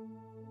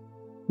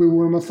 We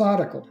were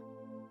methodical.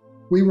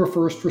 We were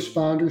first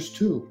responders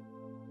too.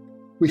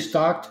 We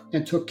stocked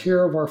and took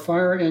care of our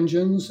fire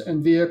engines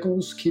and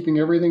vehicles, keeping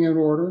everything in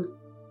order.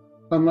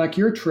 Unlike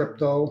your trip,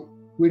 though,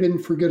 we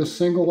didn't forget a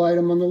single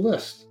item on the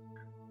list.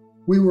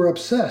 We were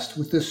obsessed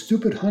with this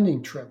stupid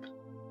hunting trip,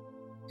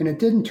 and it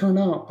didn't turn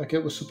out like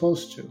it was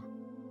supposed to.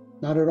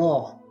 Not at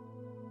all.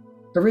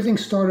 Everything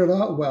started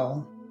out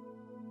well.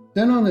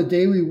 Then on the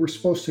day we were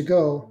supposed to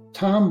go,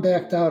 Tom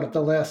backed out at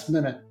the last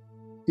minute.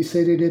 He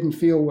said he didn't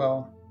feel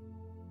well.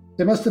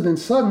 It must have been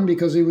sudden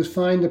because he was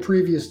fine the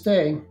previous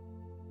day.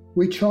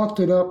 We chalked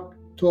it up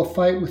to a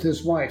fight with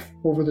his wife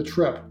over the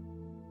trip.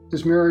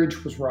 His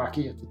marriage was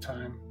rocky at the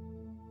time.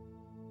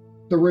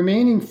 The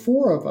remaining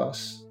 4 of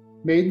us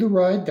made the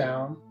ride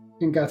down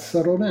and got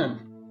settled in.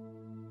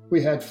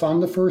 We had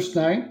fun the first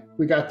night.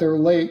 We got there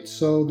late,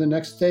 so the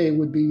next day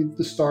would be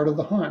the start of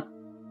the hunt.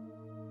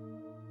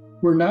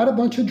 We're not a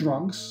bunch of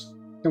drunks,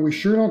 and we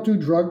sure don't do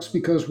drugs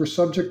because we're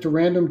subject to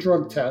random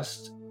drug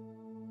tests.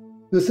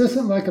 This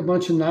isn't like a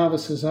bunch of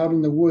novices out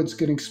in the woods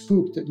getting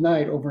spooked at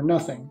night over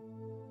nothing.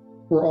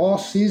 We're all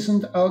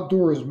seasoned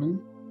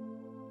outdoorsmen.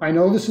 I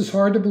know this is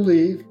hard to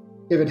believe.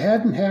 If it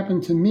hadn't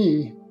happened to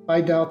me,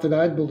 I doubt that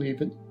I'd believe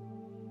it.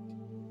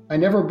 I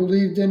never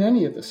believed in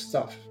any of this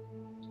stuff.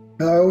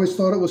 I always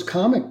thought it was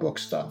comic book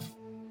stuff.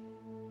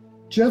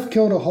 Jeff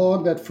killed a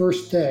hog that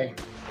first day.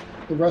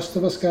 The rest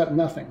of us got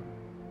nothing.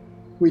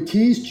 We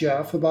teased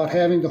Jeff about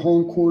having the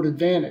home court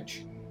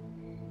advantage,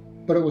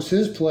 but it was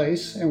his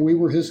place and we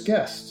were his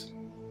guests.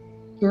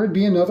 There'd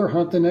be another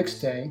hunt the next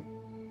day.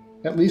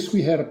 At least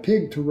we had a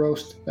pig to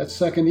roast that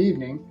second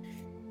evening.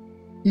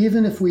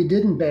 Even if we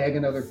didn't bag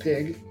another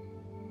pig,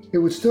 it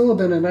would still have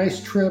been a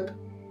nice trip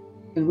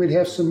and we'd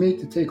have some meat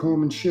to take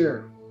home and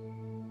share.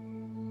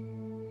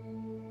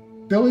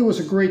 Billy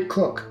was a great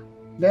cook.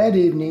 That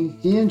evening,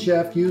 he and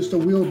Jeff used a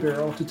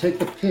wheelbarrow to take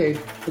the pig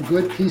a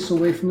good piece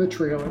away from the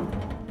trailer.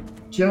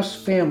 Jeff's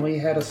family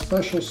had a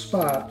special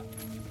spot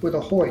with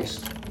a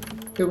hoist.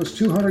 It was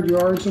 200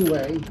 yards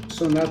away,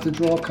 so not to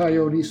draw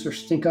coyotes or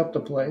stink up the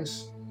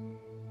place.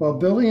 While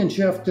Billy and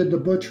Jeff did the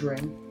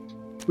butchering,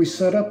 we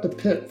set up the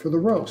pit for the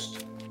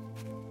roast.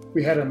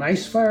 We had a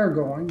nice fire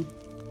going,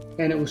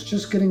 and it was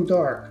just getting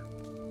dark.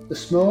 The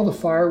smell of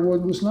the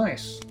firewood was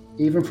nice,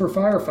 even for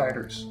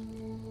firefighters.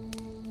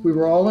 We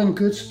were all in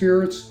good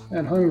spirits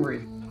and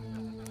hungry.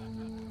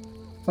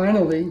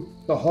 Finally,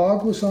 the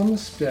hog was on the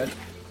spit,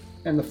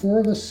 and the 4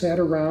 of us sat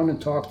around and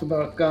talked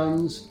about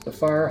guns, the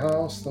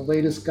firehouse, the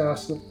latest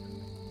gossip.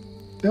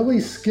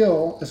 Billy's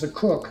skill as a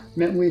cook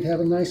meant we'd have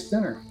a nice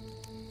dinner.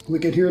 We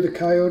could hear the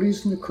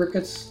coyotes and the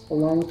crickets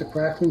along with the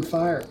crackling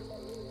fire.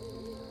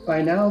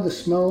 By now, the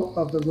smell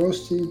of the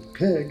roasting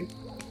pig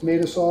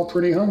made us all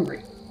pretty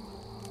hungry.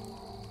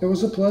 It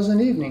was a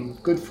pleasant evening,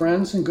 good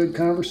friends and good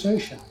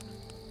conversation.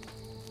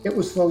 It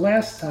was the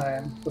last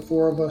time the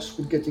 4 of us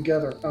would get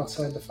together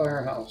outside the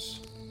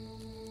firehouse.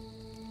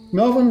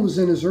 Melvin was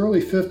in his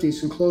early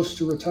 50s and close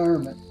to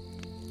retirement.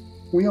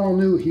 We all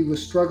knew he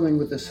was struggling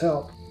with his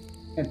health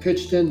and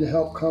pitched in to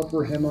help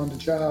cover him on the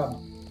job.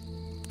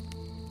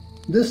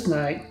 This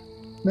night,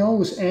 Mel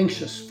was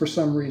anxious for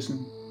some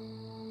reason.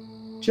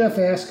 Jeff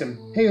asked him,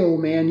 "Hey,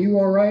 old man, you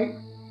all right?"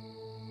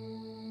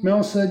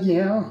 Mel said,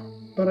 "Yeah,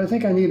 but I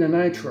think I need a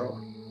nitro."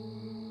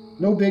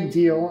 "No big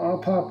deal. I'll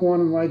pop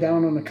one and lie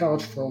down on the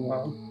couch for a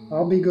while.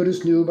 I'll be good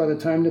as new by the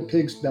time the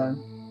pig's done.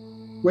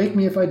 Wake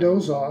me if I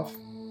doze off."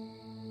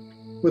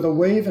 With a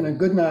wave and a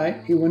good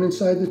night, he went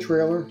inside the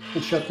trailer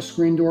and shut the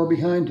screen door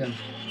behind him.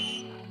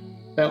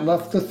 That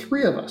left the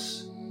 3 of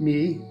us,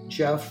 me,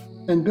 Jeff,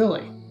 and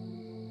Billy.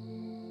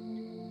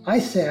 I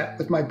sat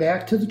with my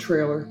back to the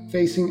trailer,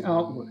 facing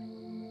outward.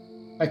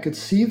 I could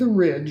see the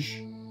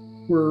ridge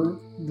where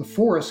the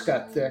forest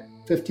got thick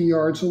 50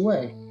 yards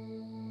away.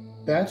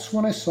 That's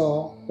when I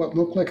saw what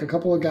looked like a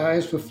couple of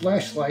guys with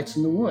flashlights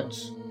in the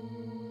woods.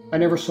 I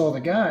never saw the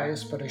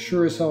guys, but I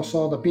sure as hell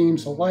saw the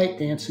beams of light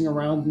dancing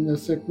around in the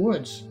thick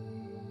woods.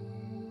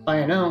 I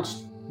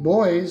announced,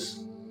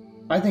 "Boys,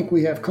 I think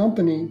we have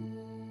company."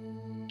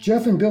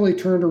 Jeff and Billy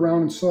turned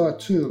around and saw it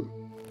too.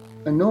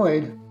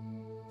 Annoyed,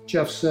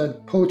 Jeff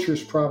said,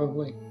 "Poachers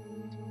probably.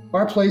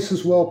 Our place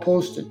is well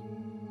posted.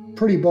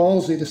 Pretty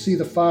ballsy to see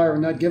the fire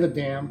and not give a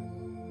damn.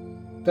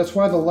 That's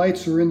why the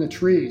lights are in the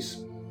trees."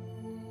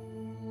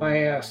 I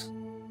asked,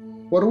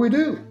 "What do we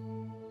do?"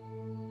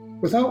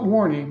 Without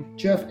warning,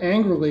 Jeff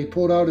angrily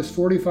pulled out his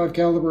 .45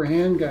 caliber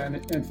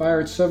handgun and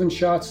fired 7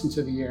 shots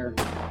into the air.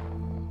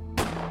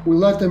 "We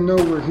let them know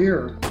we're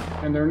here,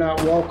 and they're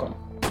not welcome.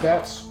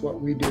 That's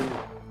what we do,"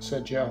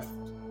 said Jeff.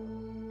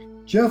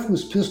 Jeff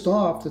was pissed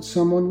off that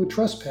someone would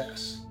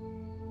trespass.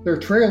 Their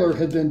trailer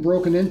had been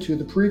broken into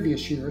the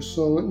previous year,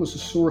 so it was a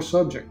sore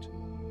subject.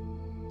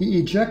 He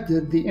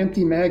ejected the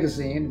empty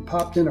magazine and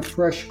popped in a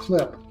fresh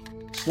clip,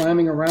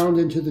 slamming around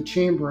into the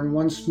chamber in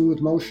one smooth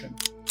motion.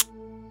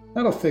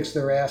 "That'll fix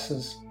their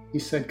asses," he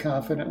said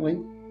confidently,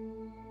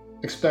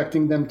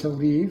 expecting them to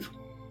leave.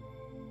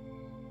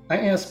 I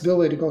asked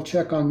Billy to go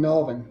check on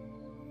Melvin.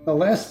 The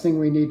last thing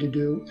we need to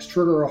do is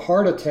trigger a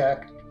heart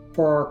attack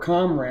for our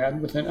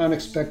comrade with an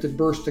unexpected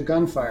burst of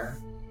gunfire.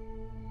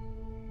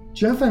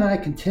 Jeff and I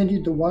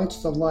continued to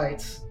watch the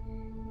lights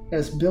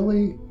As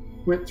Billy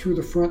went through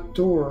the front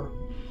door,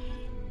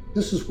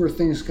 this is where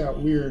things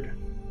got weird.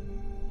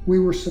 We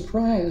were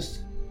surprised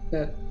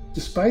that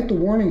despite the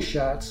warning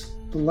shots,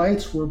 the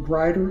lights were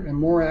brighter and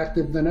more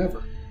active than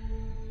ever.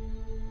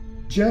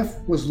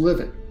 Jeff was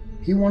livid.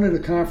 He wanted a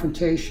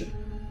confrontation.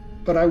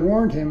 But I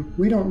warned him,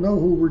 we don't know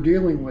who we're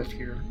dealing with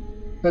here.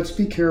 Let's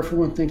be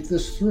careful and think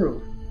this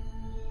through.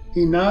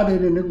 He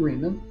nodded in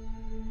agreement.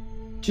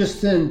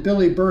 Just then,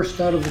 Billy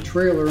burst out of the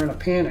trailer in a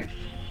panic.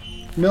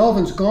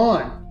 "Melvin's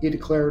gone," he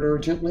declared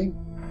urgently.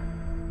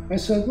 I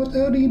said, "What the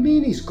hell do you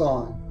mean he's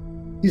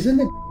gone? He's in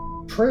the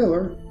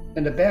trailer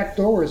and the back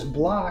door is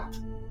blocked.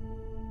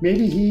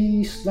 Maybe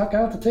he snuck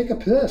out to take a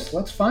piss.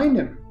 Let's find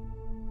him."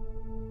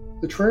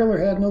 The trailer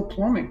had no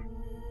plumbing.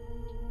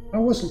 I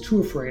wasn't too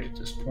afraid at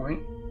this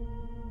point.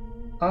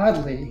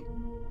 Oddly,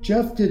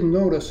 Jeff didn't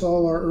notice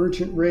all our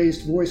urgent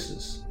raised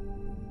voices.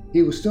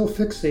 He was still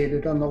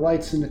fixated on the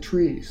lights in the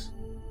trees.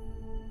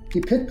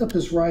 He picked up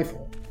his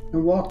rifle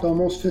and walked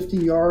almost 50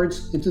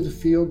 yards into the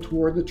field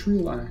toward the tree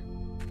line.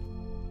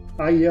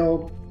 I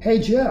yelled, "Hey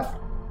Jeff,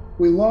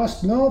 we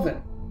lost Melvin.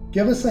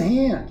 Give us a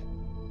hand."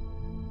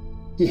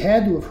 He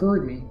had to have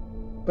heard me,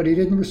 but he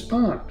didn't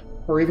respond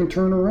or even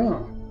turn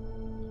around.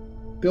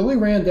 Billy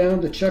ran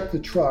down to check the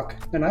truck,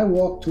 and I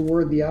walked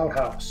toward the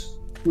outhouse.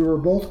 We were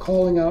both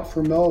calling out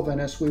for Melvin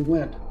as we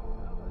went.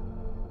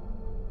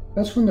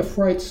 That's when the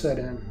fright set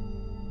in,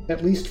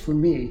 at least for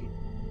me.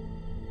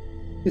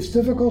 It's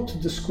difficult to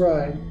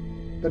describe,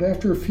 but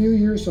after a few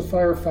years of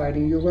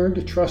firefighting, you learn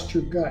to trust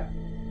your gut.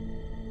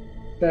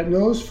 That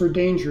nose for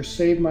danger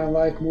saved my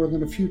life more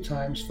than a few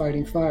times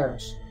fighting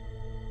fires.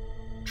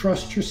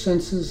 "Trust your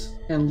senses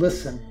and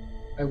listen,"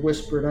 I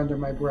whispered under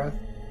my breath.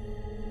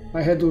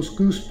 I had those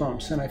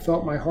goosebumps and I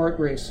felt my heart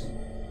racing.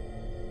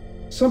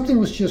 Something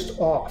was just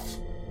off,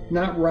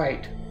 not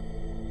right.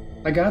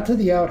 I got to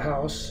the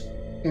outhouse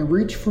and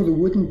reached for the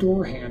wooden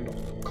door handle,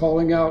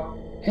 calling out,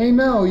 "Hey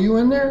Mel, you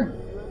in there?"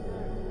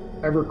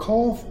 I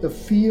recall the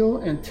feel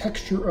and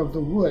texture of the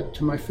wood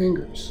to my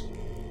fingers.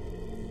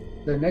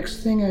 The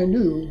next thing I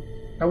knew,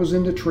 I was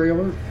in the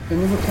trailer in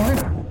the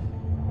recliner.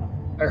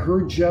 I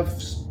heard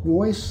Jeff's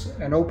voice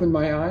and opened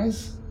my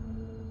eyes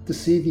to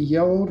see the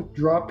yellowed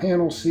drop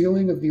panel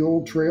ceiling of the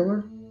old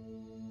trailer.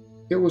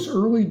 It was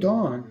early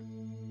dawn.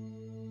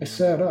 I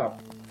sat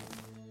up.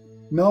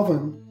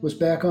 Melvin was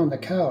back on the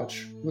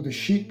couch with a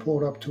sheet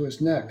pulled up to his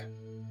neck.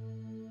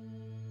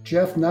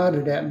 Jeff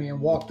nodded at me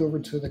and walked over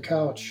to the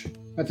couch.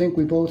 I think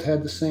we both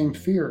had the same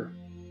fear.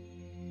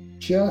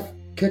 Jeff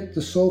kicked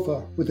the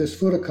sofa with his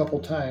foot a couple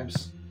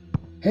times.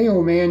 "Hey,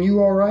 old man, you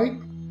all right?"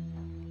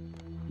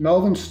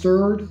 Melvin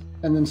stirred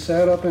and then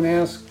sat up and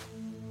asked,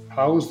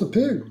 "How was the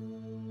pig?"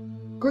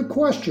 "Good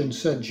question,"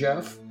 said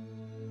Jeff.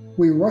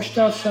 We rushed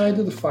outside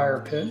to the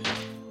fire pit.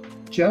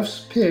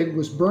 Jeff's pig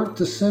was burnt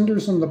to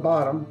cinders on the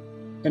bottom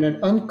and an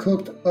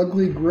uncooked,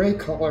 ugly gray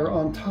color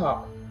on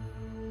top.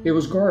 It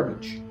was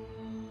garbage.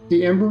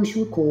 The embers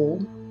were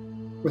cold.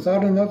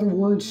 Without another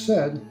word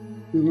said,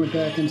 we went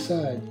back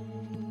inside.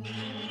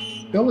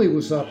 Billy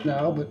was up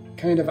now, but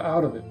kind of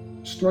out of it,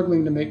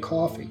 struggling to make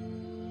coffee.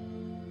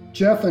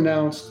 Jeff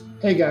announced,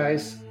 "Hey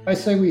guys, I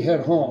say we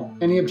head home.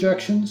 Any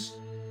objections?"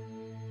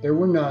 There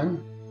were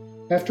none.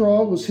 After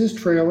all, it was his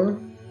trailer.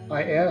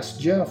 I asked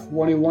Jeff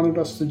what he wanted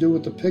us to do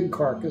with the pig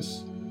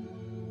carcass.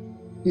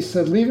 He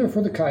said, "Leave it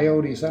for the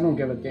coyotes. I don't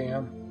give a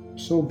damn."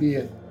 So be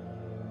it.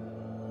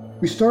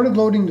 We started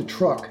loading the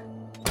truck.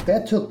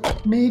 That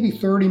took maybe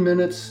 30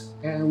 minutes,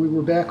 and we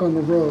were back on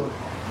the road.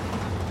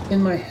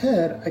 In my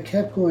head, I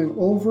kept going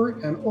over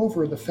and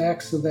over the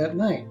facts of that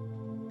night.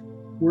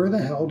 Where the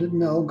hell did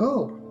Mel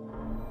go?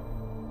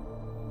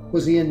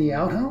 Was he in the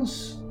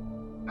outhouse?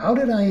 How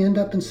did I end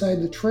up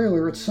inside the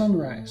trailer at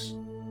sunrise?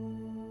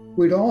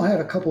 We'd all had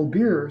a couple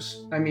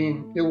beers. I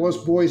mean, it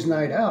was boys'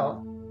 night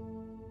out,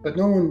 but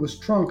no one was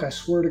drunk, I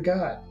swear to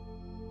God.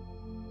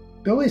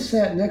 Billy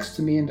sat next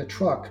to me in the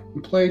truck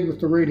and played with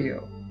the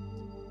radio.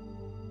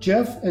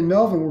 Jeff and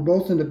Melvin were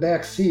both in the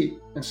back seat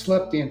and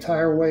slept the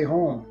entire way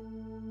home.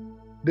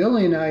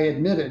 Billy and I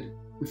admitted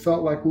we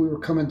felt like we were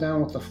coming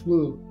down with the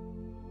flu.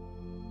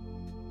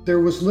 There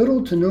was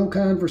little to no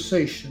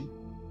conversation.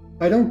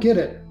 I don't get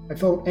it. I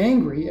felt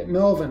angry at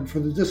Melvin for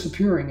the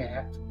disappearing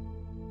act.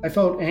 I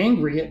felt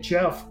angry at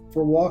Jeff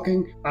for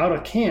walking out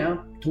of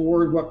camp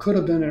toward what could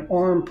have been an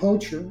armed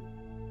poacher,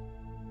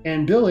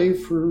 and Billy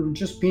for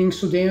just being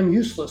so damn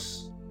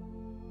useless.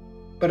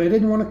 But I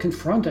didn't want to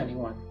confront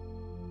anyone.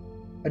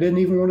 I didn't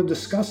even want to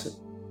discuss it.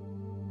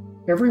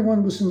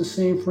 Everyone was in the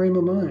same frame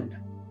of mind.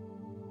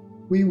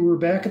 We were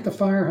back at the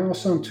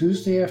firehouse on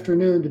Tuesday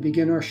afternoon to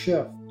begin our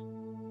shift.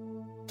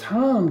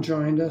 Tom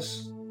joined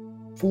us,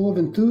 full of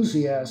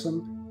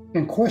enthusiasm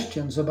and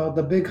questions about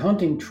the big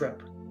hunting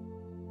trip.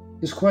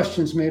 His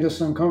questions made us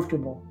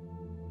uncomfortable.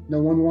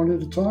 No one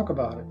wanted to talk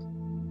about it.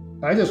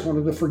 I just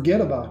wanted to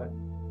forget about it.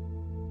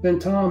 Then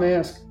Tom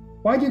asked,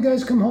 "Why'd you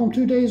guys come home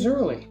 2 days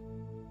early?"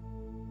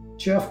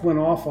 Jeff went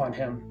off on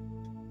him.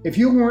 "If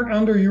you weren't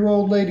under your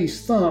old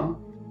lady's thumb,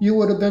 you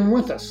would have been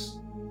with us.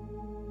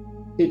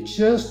 It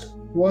just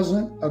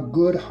wasn't a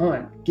good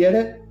hunt. Get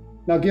it?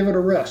 Now give it a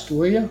rest,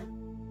 will you?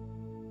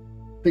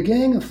 The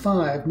gang of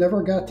 5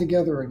 never got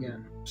together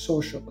again,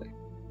 socially.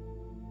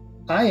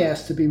 I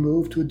asked to be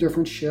moved to a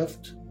different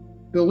shift.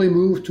 Billy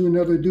moved to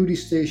another duty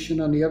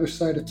station on the other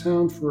side of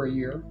town for a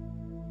year.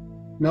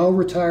 Mel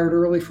retired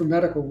early for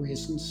medical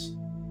reasons.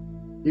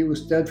 He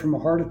was dead from a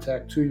heart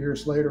attack 2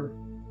 years later.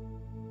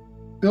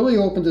 Billy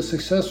opened a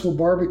successful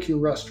barbecue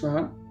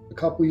restaurant a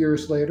couple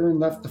years later and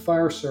left the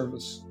fire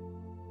service.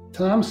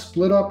 Tom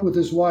split up with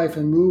his wife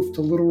and moved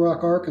to Little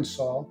Rock,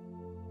 Arkansas,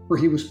 where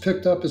he was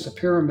picked up as a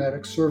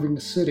paramedic serving the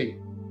city.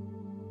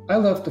 I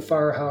left the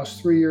firehouse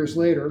 3 years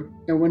later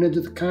and went into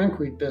the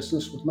concrete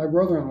business with my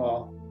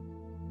brother-in-law.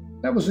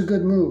 That was a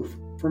good move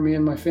for me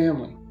and my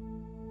family.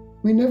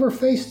 We never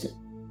faced it.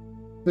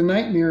 The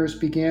nightmares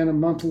began a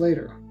month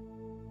later.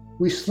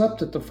 We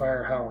slept at the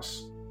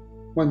firehouse.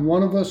 When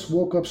one of us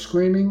woke up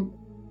screaming,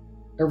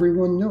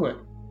 everyone knew it.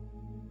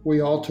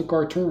 We all took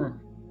our turn.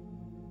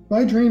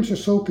 My dreams are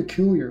so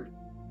peculiar.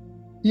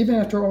 Even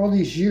after all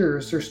these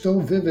years, they're still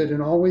vivid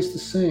and always the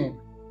same.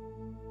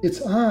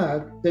 It's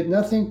odd that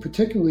nothing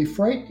particularly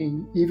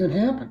frightening even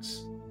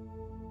happens.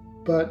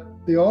 But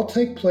they all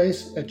take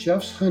place at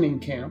Jeff's hunting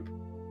camp,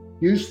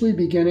 usually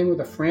beginning with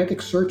a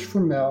frantic search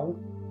for Mel,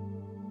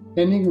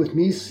 ending with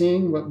me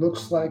seeing what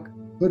looks like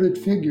hooded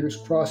figures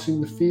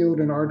crossing the field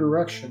in our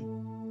direction,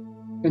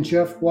 and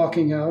Jeff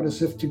walking out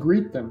as if to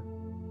greet them.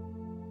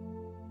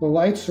 The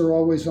lights are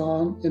always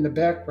on in the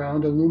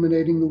background,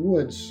 illuminating the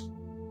woods.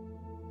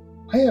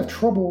 I have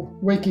trouble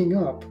waking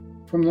up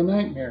from the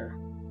nightmare,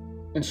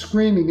 and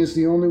screaming is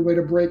the only way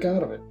to break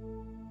out of it.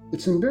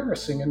 It's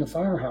embarrassing in the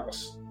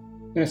firehouse,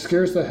 and it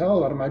scares the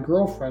hell out of my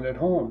girlfriend at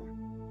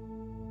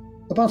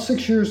home. About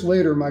 6 years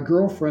later, my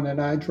girlfriend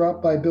and I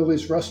dropped by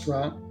Billy's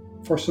restaurant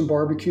for some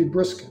barbecued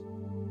brisket.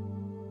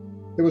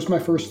 It was my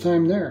first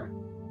time there.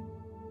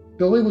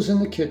 Billy was in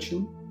the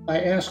kitchen.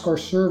 I asked our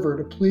server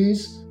to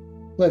please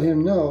let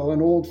him know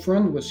an old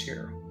friend was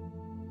here.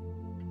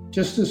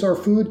 Just as our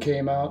food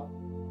came out,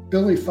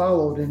 Billy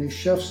followed in his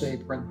chef's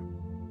apron.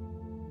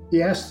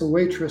 He asked the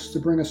waitress to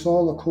bring us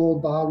all a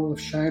cold bottle of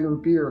Shiner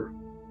beer.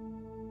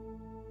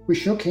 We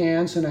shook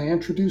hands and I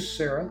introduced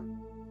Sarah.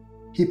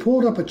 He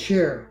pulled up a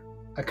chair.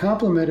 I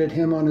complimented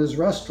him on his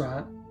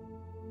restaurant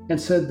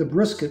and said the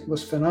brisket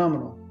was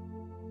phenomenal.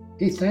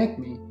 He thanked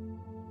me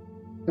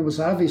and was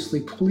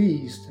obviously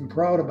pleased and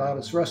proud about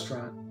his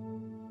restaurant.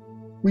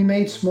 We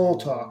made small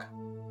talk.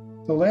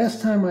 The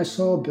last time I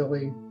saw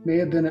Billy may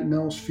have been at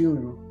Mel's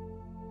funeral.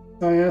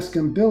 I asked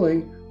him, Billy,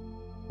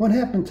 what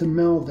happened to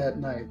Mel that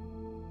night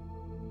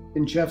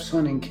in Jeff's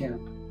hunting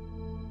camp?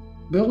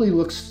 Billy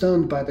looked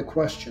stunned by the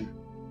question.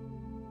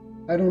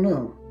 I don't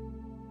know.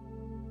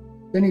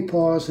 Then he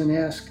paused and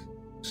asked,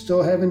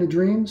 still having the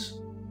dreams?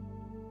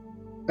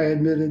 I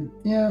admitted,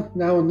 yeah,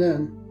 now and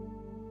then.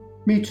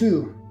 Me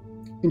too.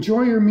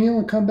 Enjoy your meal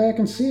and come back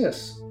and see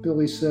us,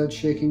 Billy said,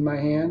 shaking my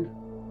hand.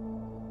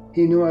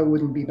 He knew I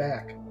wouldn't be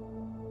back.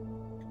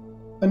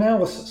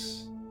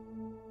 Analysis.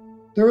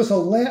 There is a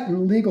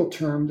Latin legal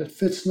term that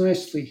fits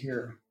nicely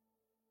here.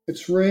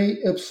 It's re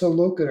ipsa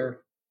loquitur,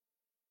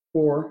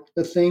 or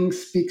the thing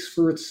speaks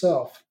for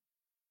itself.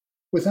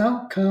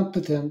 Without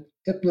competent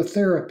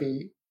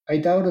hypnotherapy, I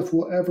doubt if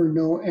we'll ever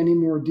know any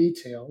more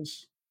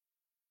details.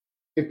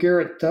 If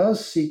Garrett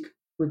does seek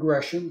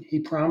regression, he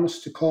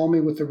promised to call me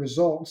with the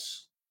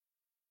results.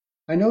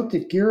 I note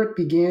that Garrett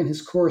began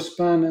his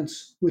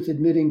correspondence with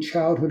admitting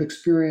childhood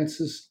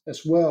experiences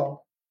as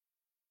well,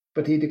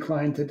 but he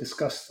declined to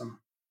discuss them.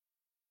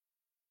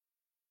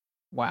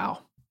 Wow.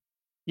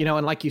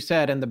 And like you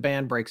said, and the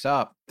band breaks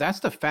up,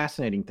 that's the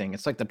fascinating thing.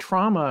 It's like the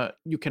trauma,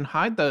 you can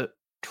hide the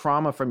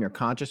trauma from your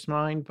conscious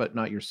mind, but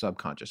not your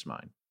subconscious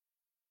mind.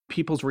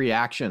 People's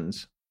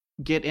reactions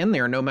get in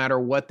there no matter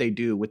what they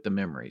do with the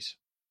memories.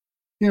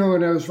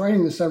 When I was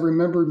writing this, I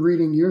remembered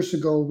reading years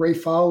ago Ray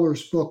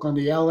Fowler's book on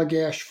the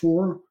Allagash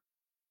Four.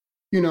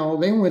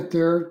 They went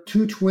there,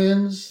 2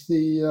 twins,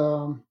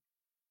 the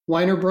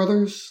Weiner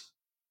brothers,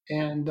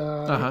 and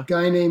a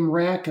guy named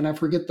Rack, and I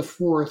forget the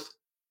fourth.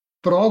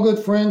 But all good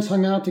friends,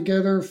 hung out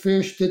together,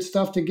 fished, did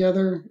stuff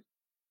together.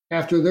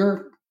 After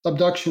their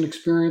abduction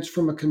experience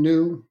from a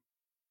canoe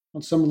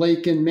on some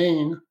lake in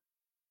Maine,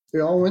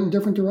 they all went in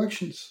different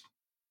directions.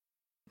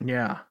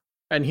 Yeah.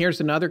 And here's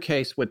another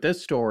case with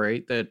this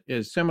story that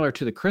is similar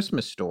to the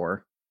Christmas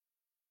store.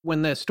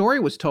 When the story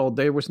was told,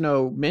 there was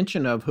no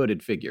mention of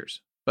hooded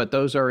figures, but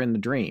those are in the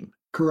dream.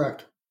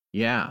 Correct.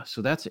 Yeah.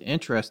 So that's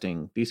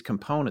interesting. These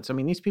components. I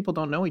mean, these people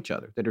don't know each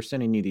other that are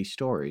sending you these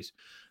stories.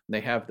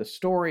 They have the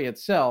story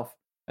itself,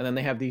 and then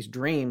they have these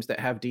dreams that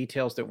have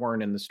details that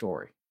weren't in the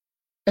story.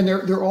 And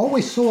they're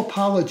always so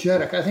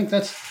apologetic. I think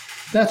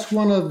that's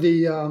one of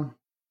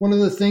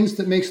the things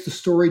that makes the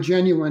story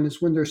genuine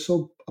is when they're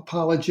so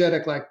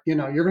apologetic. Like, you're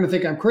going to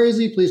think I'm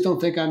crazy. Please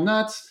don't think I'm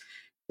nuts.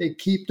 They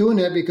keep doing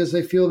that because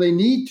they feel they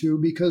need to,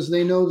 because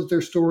they know that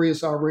their story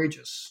is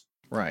outrageous.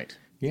 Right.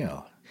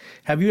 Yeah.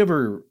 Have you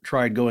ever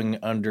tried going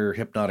under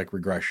hypnotic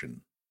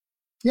regression?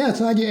 Yeah,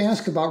 it's odd you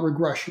ask about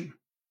regression.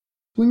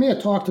 We may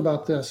have talked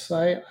about this.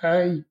 I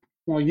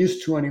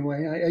used to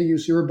anyway. I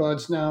use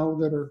earbuds now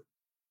that are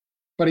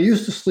But I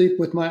used to sleep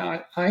with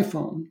my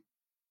iPhone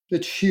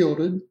that's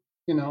shielded,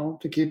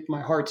 to keep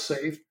my heart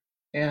safe,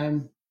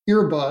 and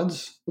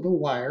earbuds with a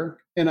wire.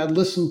 And I'd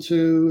listen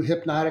to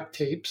hypnotic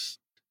tapes,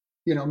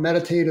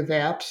 meditative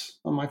apps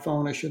on my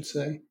phone, I should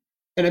say.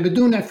 And I've been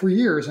doing that for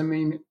years. I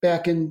mean,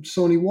 back in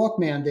Sony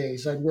Walkman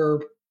days, I'd wear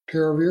a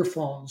pair of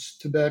earphones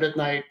to bed at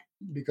night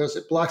because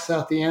it blocks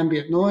out the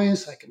ambient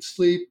noise. I can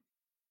sleep.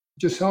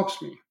 It just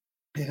helps me.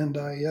 And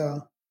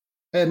I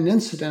had an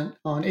incident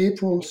on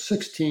April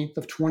 16th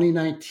of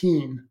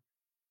 2019.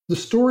 The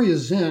story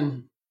is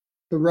in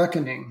The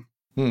Reckoning.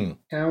 And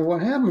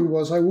what happened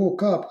was I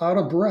woke up out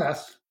of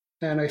breath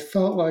and I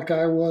felt like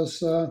I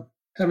was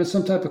having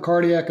some type of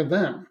cardiac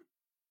event.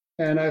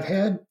 And I've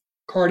had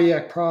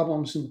cardiac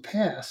problems in the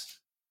past.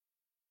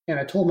 And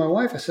I told my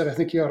wife, I said, I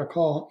think you ought to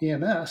call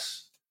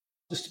EMS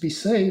just to be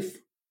safe.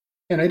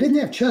 And I didn't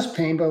have chest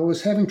pain, but I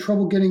was having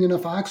trouble getting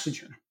enough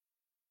oxygen.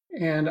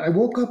 And I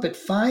woke up at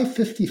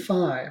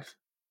 5:55,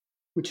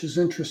 which is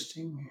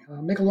interesting.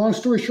 Make a long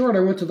story short, I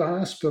went to the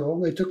hospital.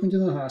 They took me to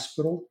the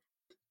hospital.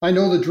 I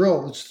know the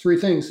drill. It's three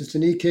things. It's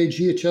an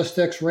EKG, a chest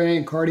x-ray,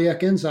 and cardiac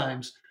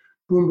enzymes.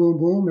 Boom, boom,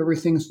 boom.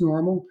 Everything's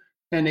normal.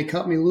 And they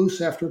cut me loose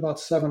after about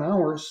 7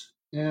 hours.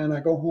 And I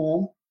go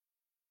home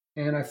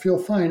and I feel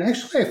fine.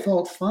 Actually, I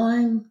felt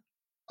fine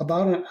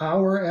about an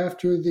hour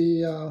after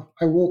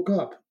I woke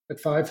up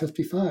at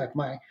 5:55.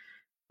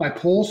 My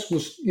pulse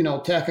was,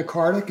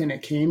 tachycardic, and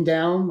it came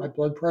down. My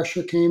blood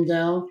pressure came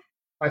down.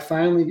 I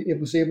finally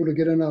was able to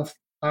get enough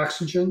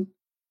oxygen.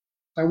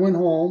 I went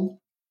home,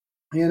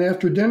 and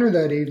after dinner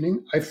that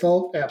evening, I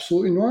felt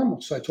absolutely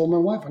normal. So I told my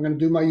wife, I'm going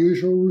to do my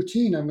usual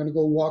routine. I'm going to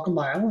go walk a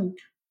mile and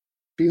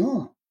be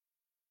home.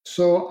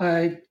 So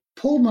I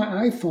pulled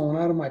my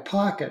iPhone out of my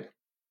pocket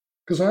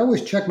because I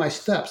always check my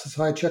steps. That's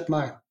how I check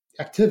my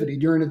activity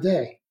during the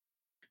day.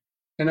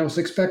 And I was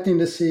expecting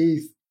to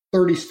see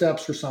 30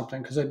 steps or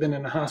something because I'd been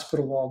in the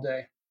hospital all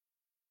day.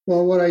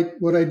 Well,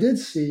 what I did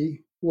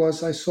see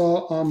was I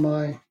saw on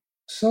my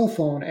cell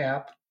phone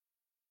app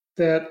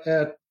that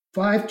at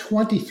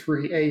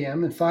 5:23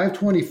 a.m. and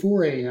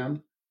 5:24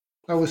 a.m.,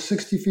 I was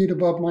 60 feet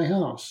above my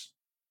house.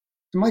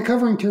 Am I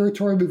covering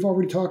territory we've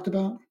already talked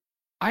about?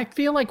 I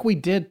feel like we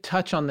did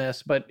touch on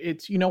this, but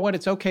it's,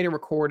 it's okay to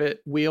record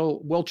it.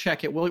 We'll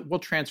check it. We'll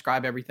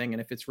transcribe everything.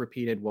 And if it's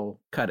repeated, we'll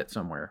cut it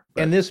somewhere.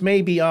 But. And this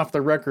may be off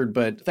the record,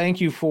 but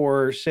thank you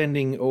for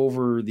sending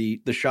over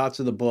the shots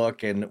of the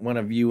book and one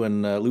of you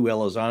and Lou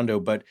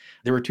Elizondo, but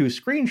there were 2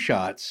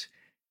 screenshots.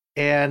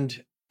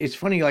 And it's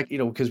funny,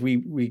 because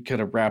we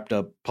kind of wrapped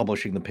up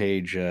publishing the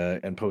page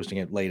and posting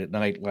it late at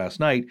night last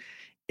night.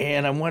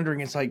 And I'm wondering,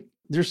 it's like,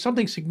 there's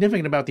something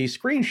significant about these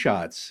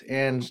screenshots.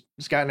 And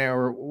Scott and I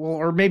were,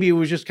 or maybe it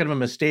was just kind of a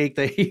mistake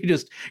that he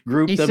just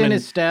grouped them. He's in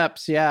his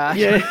steps, yeah.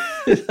 Yeah,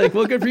 like,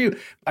 well, good for you.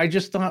 I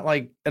just thought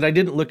and I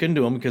didn't look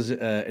into them because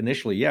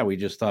initially, we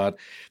just thought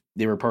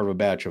they were part of a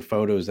batch of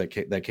photos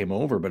that came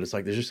over. But it's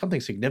like, there's just something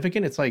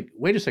significant. It's like,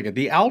 wait a second,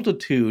 the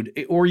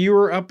altitude, or you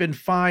were up in a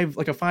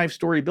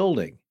 5-story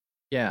building.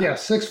 Yeah,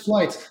 6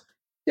 flights.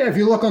 Yeah, if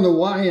you look on the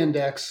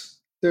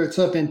y-index, it's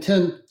up in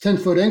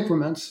 10-foot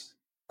increments.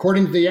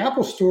 According to the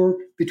Apple Store,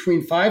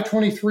 between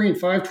 5:23 and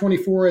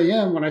 5:24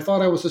 a.m., when I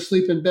thought I was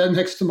asleep in bed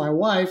next to my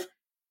wife,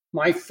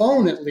 my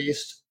phone at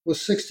least was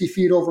 60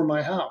 feet over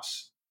my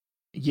house.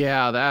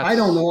 Yeah, I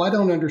don't know. I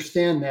don't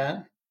understand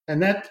that.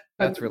 And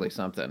that's really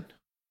something.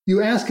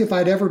 You ask if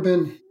I'd ever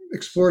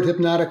explored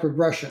hypnotic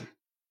regression,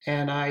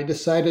 and I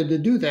decided to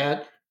do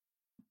that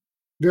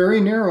very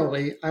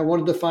narrowly. I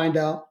wanted to find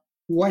out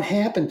what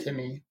happened to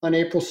me on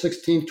April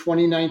 16,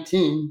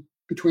 2019,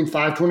 between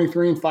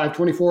 5:23 and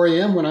 5:24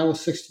 a.m. when I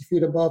was 60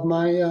 feet above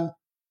my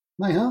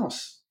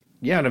house.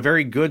 Yeah, and a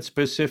very good,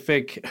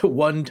 specific,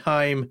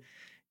 one-time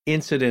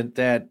incident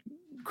that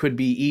could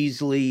be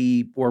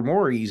easily or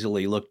more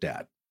easily looked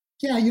at.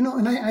 Yeah,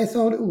 and I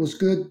thought it was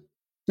good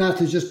not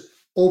to just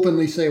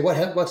openly say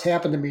what's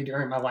happened to me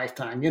during my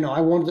lifetime. I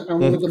wanted to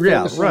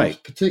focus on this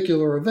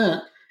particular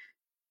event.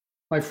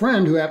 My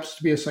friend, who happens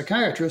to be a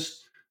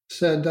psychiatrist,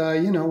 said,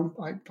 I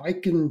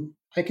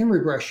can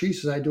regress. She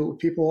says, I do it with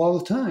people all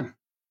the time.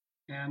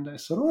 And I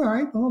said, all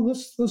right, well,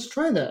 let's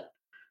try that.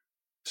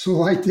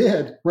 So I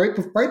did, right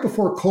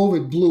before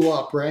COVID blew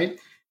up, right?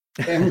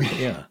 And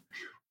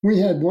we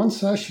had one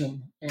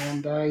session,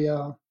 and I,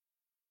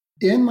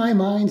 in my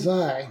mind's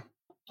eye,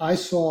 I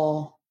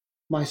saw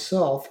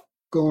myself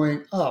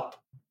going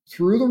up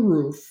through the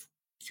roof,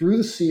 through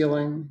the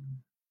ceiling,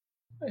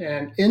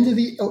 and into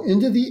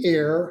the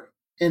air.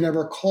 And I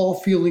recall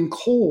feeling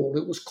cold.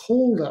 It was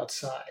cold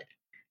outside,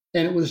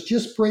 and it was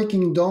just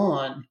breaking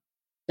dawn.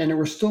 And there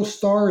were still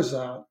stars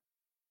out.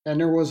 And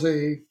there was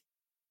a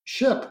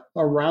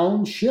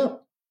round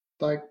ship,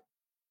 like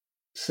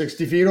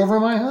 60 feet over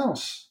my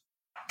house.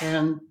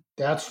 And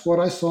that's what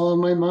I saw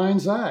in my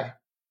mind's eye.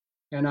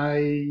 And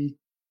I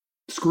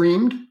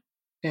screamed,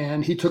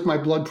 and he took my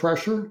blood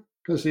pressure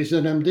because he's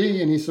an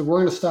MD. And he said, we're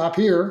going to stop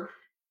here.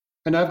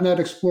 And I've not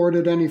explored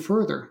it any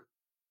further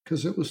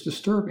because it was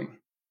disturbing.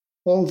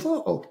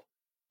 Although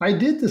I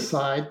did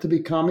decide to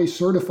become a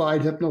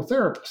certified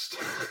hypnotherapist.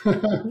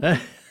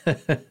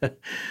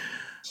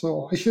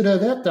 So I should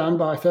have that done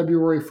by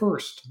February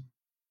 1st.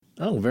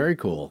 Oh, very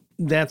cool.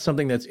 That's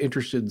something that's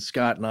interested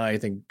Scott and I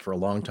think, for a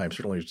long time,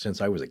 certainly since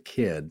I was a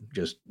kid,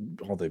 just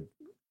all the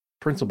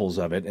principles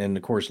of it. And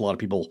of course, a lot of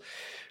people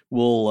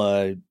will,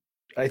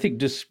 I think,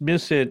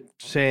 dismiss it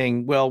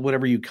saying, well,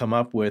 whatever you come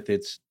up with,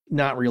 it's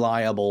not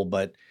reliable,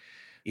 but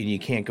you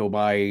can't go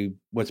by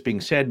what's being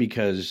said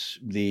because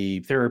the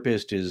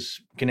therapist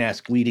can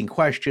ask leading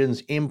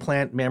questions,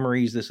 implant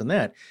memories, this and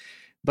that.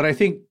 But I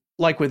think,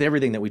 like with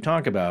everything that we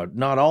talk about,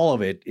 not all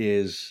of it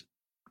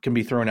can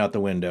be thrown out the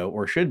window,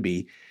 or should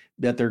be,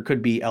 that there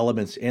could be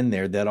elements in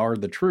there that are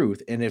the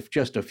truth. And if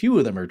just a few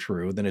of them are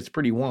true, then it's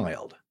pretty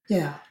wild.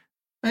 Yeah.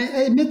 I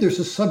admit there's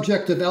a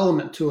subjective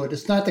element to it.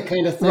 It's not the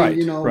kind of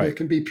thing, that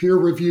can be peer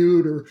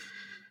reviewed, or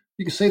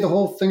you can say the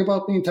whole thing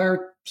about the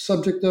entire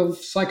subject of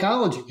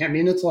psychology. I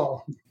mean, it's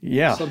all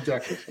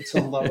subjective at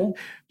some level.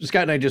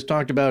 Scott and I just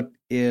talked about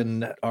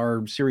in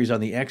our series on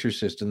The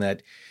Exorcist, and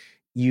that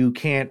you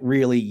can't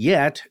really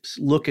yet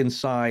look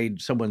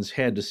inside someone's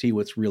head to see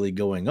what's really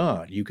going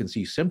on. You can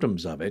see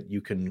symptoms of it.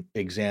 You can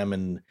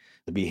examine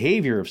the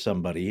behavior of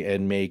somebody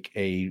and make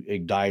a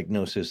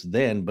diagnosis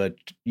then, but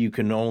you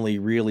can only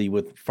really,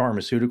 with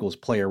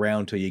pharmaceuticals, play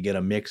around till you get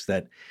a mix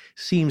that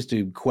seems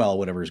to quell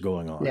whatever's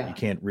going on. Yeah. You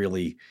can't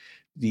really,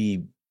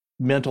 the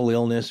mental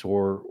illness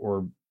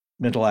or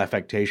mental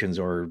affectations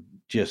are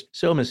just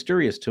so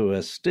mysterious to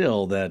us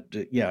still that,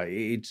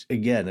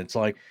 it's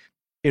like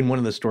in one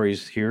of the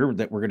stories here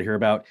that we're going to hear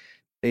about,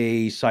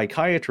 a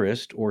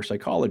psychiatrist or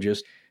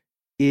psychologist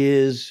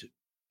is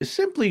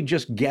simply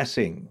just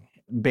guessing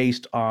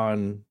based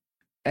on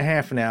a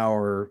half an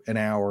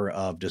hour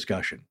of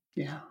discussion.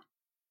 Yeah.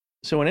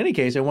 So in any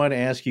case, I wanted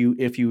to ask you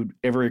if you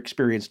ever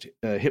experienced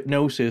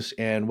hypnosis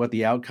and what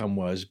the outcome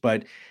was,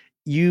 but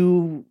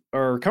you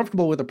are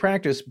comfortable with the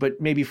practice, but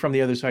maybe from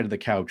the other side of the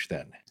couch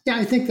then. Yeah,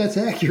 I think that's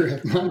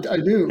accurate. I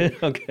do.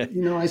 Okay.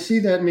 I see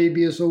that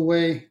maybe as a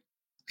way.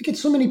 I get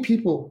so many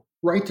people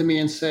write to me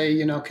and say,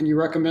 can you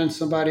recommend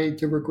somebody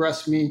to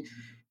regress me?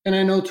 And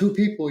I know two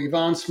people,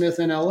 Yvonne Smith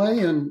in LA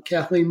and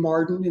Kathleen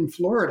Martin in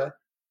Florida.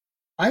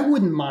 I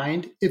wouldn't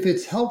mind if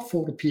it's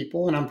helpful to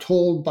people. And I'm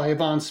told by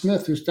Yvonne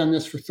Smith, who's done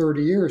this for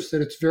 30 years,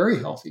 that it's very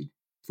healthy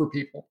for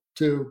people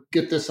to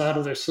get this out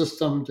of their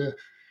system.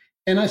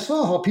 And I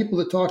saw how people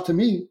that talked to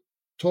me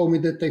told me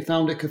that they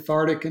found it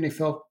cathartic and they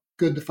felt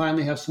good to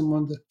finally have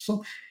someone to.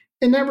 So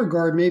in that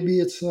regard, maybe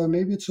it's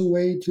a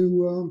way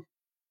to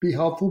be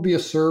helpful, be a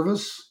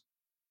service.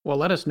 Well,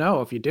 let us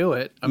know if you do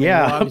it. I mean,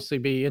 we'll obviously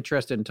be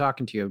interested in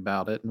talking to you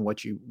about it and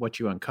what you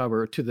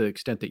uncover, to the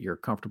extent that you're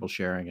comfortable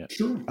sharing it.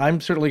 Sure. I'm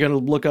certainly going to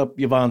look up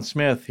Yvonne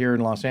Smith here in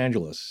Los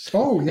Angeles.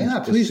 Oh, yeah,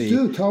 please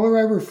do. Tell her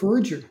I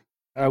referred you.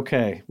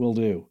 Okay, will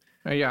do.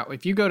 Yeah,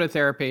 if you go to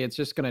therapy, it's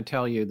just going to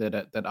tell you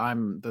that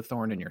I'm the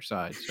thorn in your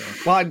side. So.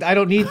 Well, I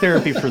don't need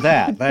therapy for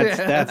that.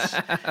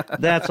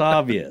 That's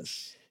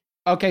obvious.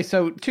 Okay,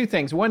 so two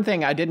things. One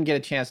thing, I didn't get a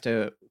chance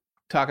to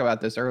talk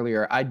about this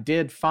earlier. I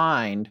did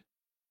find,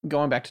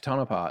 going back to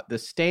Tonopah, the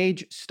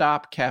Stage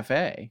Stop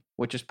Cafe,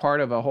 which is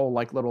part of a whole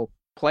little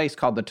place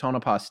called the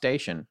Tonopah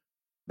Station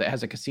that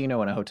has a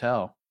casino and a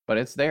hotel. But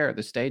it's there,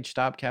 the Stage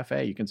Stop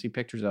Cafe. You can see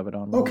pictures of it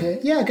online. Okay.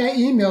 Yeah, a guy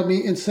emailed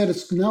me and said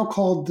it's now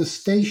called The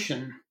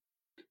Station.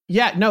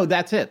 Yeah, no,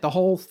 that's it. The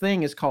whole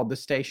thing is called The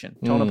Station,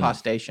 Tonopah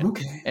Station.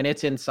 Okay. And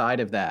it's inside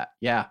of that.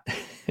 Yeah.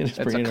 It's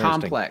a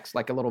complex,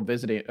 like a little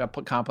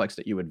complex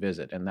that you would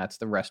visit. And that's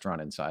the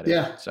restaurant inside of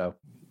it. So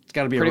it's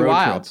got to be pretty a road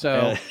wild. trip.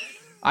 So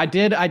I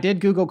did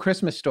Google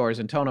Christmas stores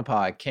in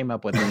Tonopah. I came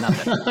up with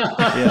nothing.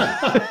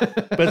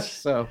 But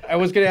so I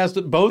was going to ask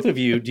both of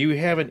you, do you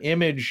have an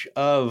image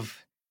of,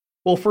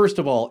 well, first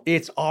of all,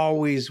 it's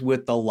always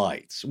with the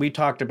lights. We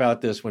talked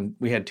about this when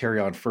we had Terry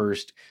on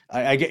first.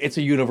 I get it's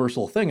a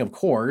universal thing, of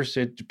course.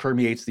 It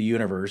permeates the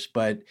universe,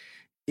 but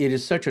it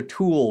is such a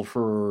tool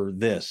for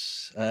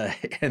this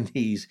and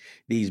these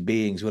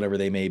beings, whatever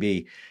they may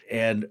be,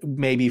 and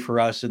maybe for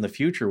us in the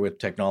future with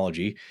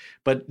technology.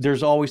 But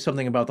there's always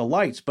something about the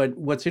lights. But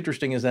what's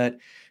interesting is that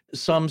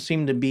some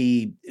seem to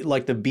be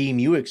like the beam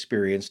you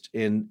experienced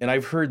and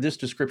I've heard this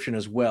description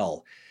as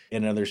well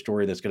in another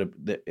story that's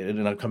in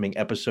an upcoming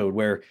episode,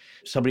 where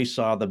somebody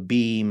saw the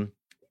beam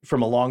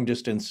from a long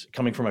distance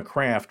coming from a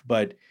craft,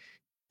 but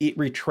it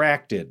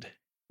retracted.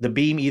 The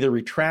beam either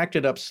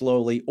retracted up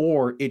slowly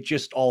or it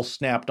just all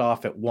snapped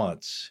off at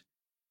once.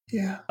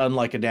 Yeah.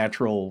 Unlike a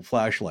natural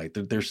flashlight,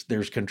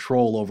 there's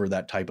control over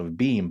that type of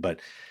beam.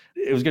 But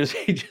I was going to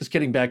say, just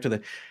getting back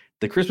to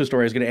the Christmas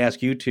story, I was going to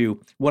ask you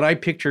two, what I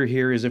picture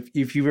here is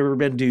if you've ever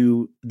been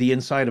to the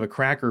inside of a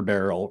Cracker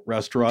Barrel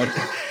restaurant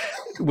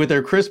with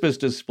their Christmas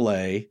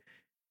display,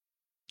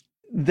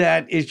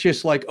 that is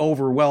just like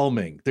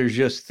overwhelming. There's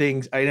just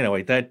things, I don't know,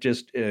 that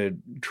just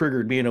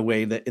triggered me in a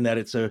way that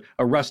it's a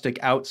rustic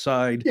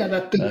outside. Yeah,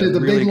 the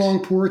really big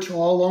long porch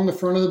all along the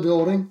front of the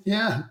building.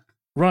 Yeah.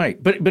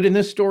 Right. But in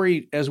this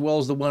story, as well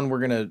as the one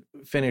we're going to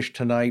finish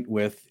tonight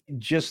with,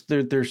 just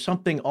there's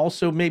something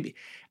also, maybe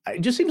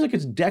it just seems like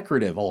it's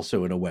decorative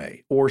also in a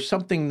way, or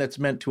something that's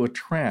meant to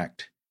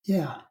attract.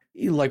 Yeah.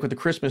 Like with the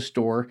Christmas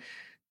store,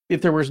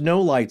 If there was no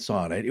lights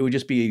on it, it would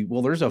just be,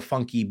 well, there's a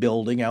funky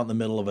building out in the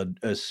middle of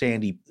a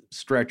sandy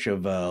stretch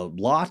of a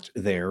lot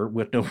there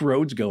with no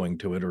roads going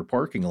to it or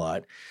parking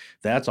lot.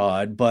 That's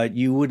odd, but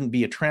you wouldn't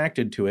be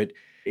attracted to it.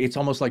 It's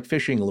almost like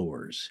fishing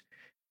lures.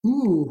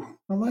 Ooh,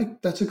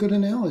 that's a good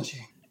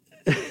analogy.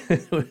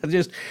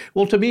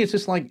 Well, to me, it's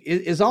just like,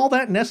 is all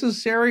that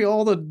necessary?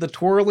 All the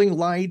twirling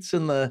lights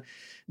and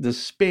the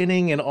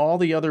spinning and all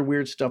the other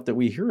weird stuff that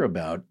we hear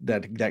about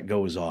that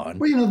goes on.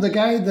 Well, the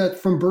guy that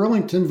from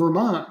Burlington,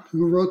 Vermont,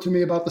 who wrote to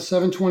me about the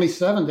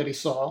 727 that he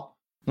saw,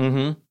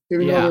 even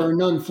though there are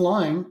none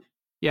flying.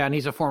 Yeah, and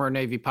he's a former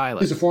Navy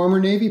pilot. He's a former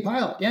Navy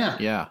pilot, yeah.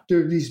 Yeah. There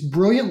are these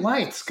brilliant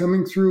lights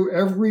coming through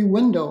every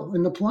window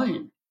in the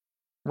plane.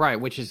 Right,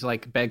 which is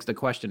begs the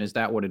question, is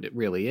that what it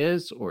really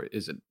is? Or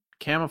is it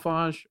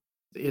camouflage?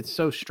 It's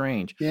so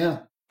strange. Yeah.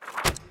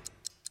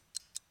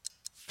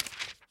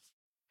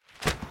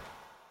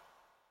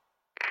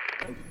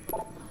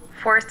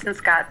 Forrest and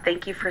Scott,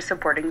 thank you for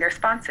supporting their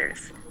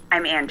sponsors.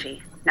 I'm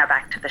Angie. Now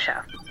back to the show.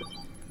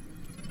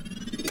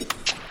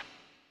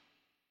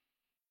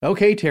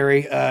 Okay,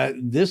 Terry,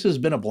 this has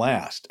been a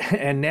blast.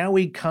 And now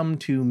we come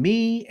to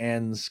me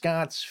and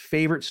Scott's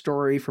favorite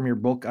story from your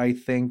book, I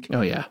think.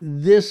 Oh, yeah.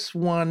 This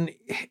one,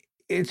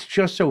 it's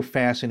just so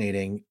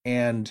fascinating,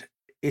 and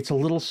it's a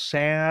little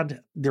sad.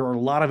 There are a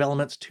lot of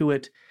elements to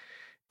it,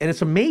 and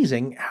it's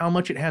amazing how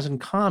much it has in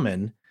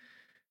common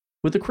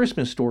with the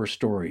Christmas Store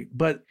story.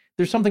 But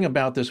there's something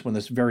about this one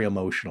that's very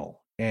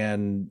emotional,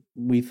 and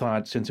we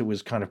thought since it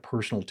was kind of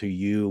personal to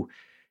you,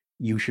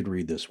 you should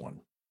read this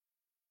one.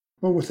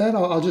 Well, with that,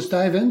 I'll just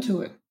dive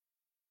into it.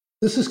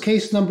 This is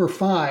case number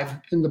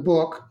 5 in the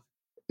book.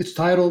 It's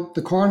titled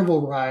The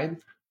Carnival Ride.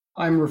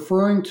 I'm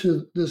referring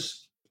to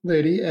this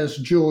lady as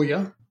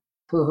Julia,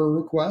 per her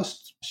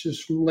request. She's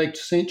from Lake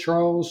St.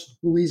 Charles,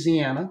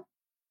 Louisiana.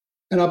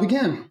 And I'll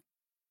begin.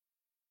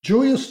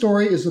 Julia's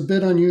story is a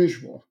bit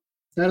unusual.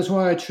 That is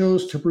why I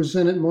chose to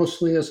present it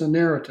mostly as a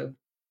narrative.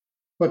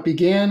 What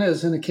began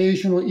as an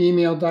occasional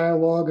email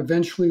dialogue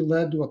eventually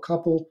led to a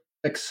couple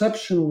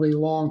exceptionally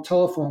long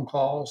telephone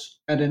calls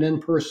and an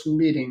in-person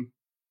meeting.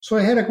 So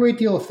I had a great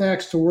deal of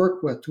facts to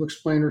work with to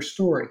explain her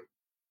story.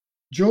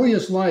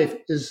 Julia's life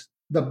is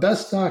the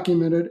best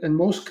documented and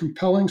most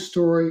compelling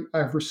story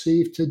I've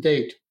received to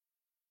date,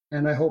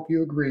 and I hope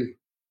you agree.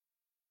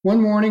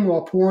 One morning,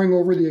 while poring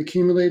over the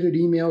accumulated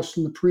emails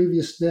from the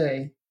previous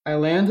day, I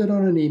landed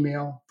on an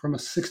email from a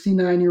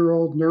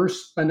 69-year-old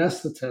nurse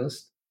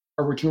anesthetist,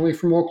 originally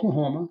from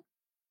Oklahoma,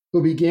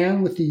 who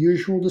began with the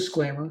usual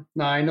disclaimer.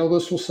 Now, I know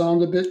this will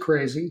sound a bit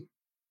crazy.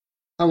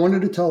 I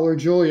wanted to tell her,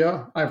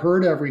 Julia, I've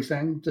heard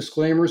everything.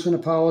 Disclaimers and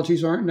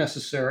apologies aren't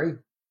necessary.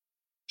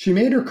 She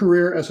made her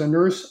career as a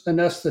nurse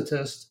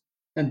anesthetist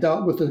and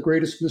dealt with the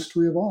greatest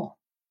mystery of all,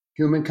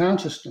 human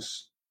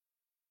consciousness.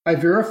 I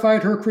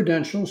verified her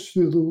credentials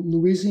through the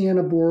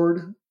Louisiana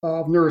Board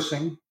of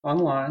Nursing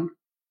online.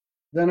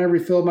 Then I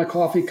refilled my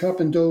coffee cup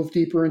and dove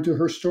deeper into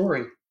her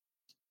story.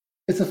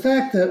 It's a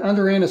fact that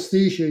under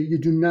anesthesia, you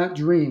do not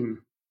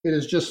dream. It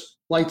is just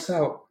lights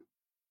out.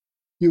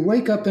 You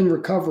wake up in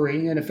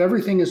recovery, and if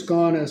everything has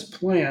gone as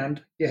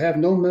planned, you have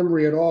no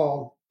memory at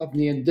all of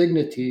the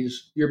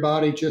indignities your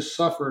body just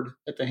suffered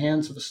at the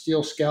hands of a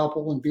steel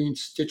scalpel and being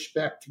stitched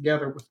back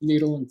together with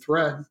needle and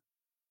thread.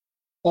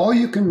 All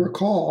you can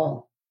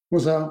recall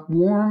was a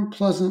warm,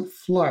 pleasant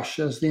flush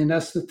as the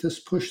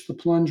anesthetist pushed the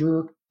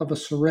plunger of a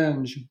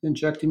syringe,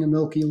 injecting a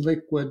milky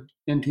liquid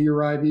into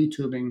your IV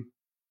tubing.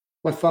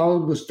 What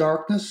followed was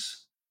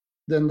darkness,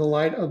 then the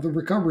light of the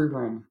recovery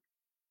room.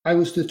 I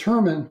was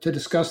determined to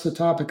discuss the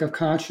topic of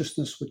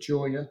consciousness with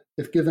Julia,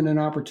 if given an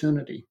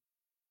opportunity.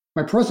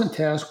 My present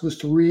task was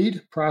to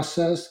read,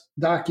 process,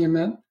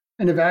 document,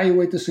 and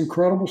evaluate this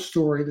incredible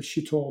story that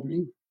she told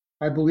me.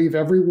 I believe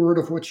every word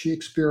of what she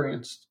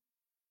experienced.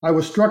 I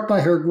was struck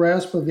by her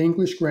grasp of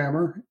English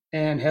grammar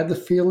and had the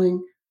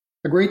feeling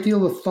a great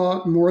deal of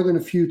thought, more than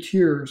a few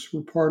tears,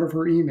 were part of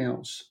her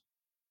emails.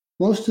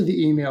 Most of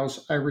the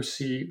emails I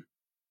receive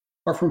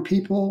are from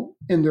people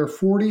in their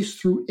 40s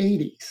through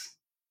 80s,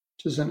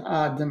 which is an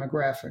odd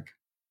demographic.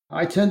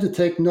 I tend to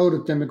take note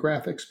of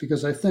demographics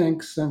because I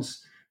think,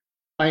 since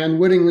I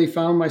unwittingly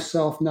found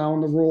myself now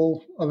in the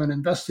role of an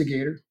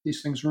investigator,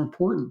 these things are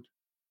important.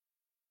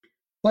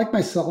 Like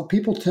myself,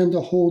 people tend to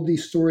hold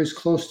these stories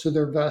close to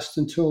their vest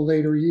until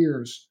later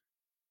years,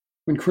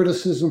 when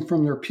criticism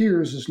from their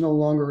peers is no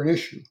longer an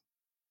issue.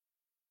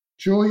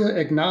 Julia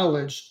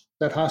acknowledged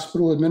that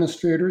hospital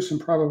administrators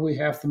and probably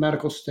half the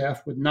medical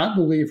staff would not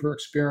believe her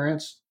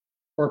experience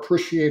or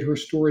appreciate her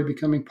story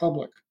becoming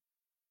public.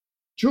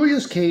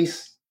 Julia's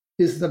case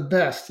is the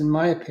best, in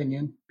my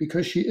opinion,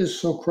 because she is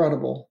so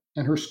credible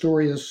and her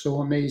story is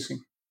so amazing.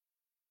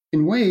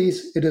 In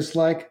ways, it is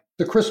like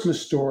the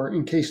Christmas Store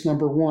in case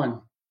number 1.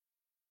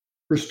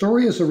 Her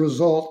story is a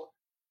result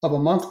of a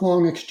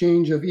month-long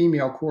exchange of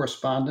email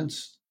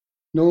correspondence,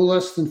 no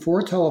less than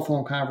 4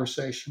 telephone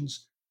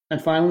conversations,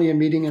 and finally a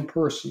meeting in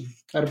person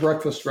at a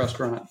breakfast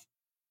restaurant.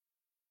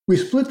 We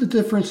split the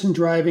difference in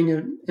driving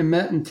and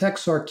met in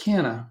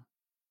Texarkana,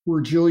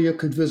 where Julia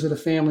could visit a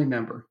family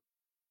member.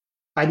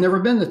 I'd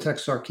never been to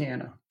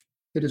Texarkana.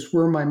 It is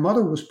where my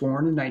mother was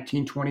born in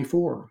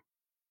 1924.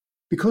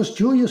 Because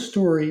Julia's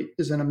story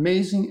is an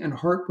amazing and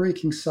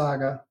heartbreaking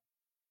saga,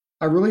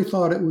 I really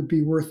thought it would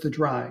be worth the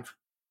drive.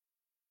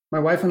 My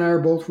wife and I are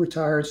both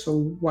retired,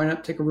 so why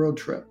not take a road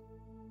trip?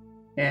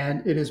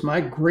 And it is my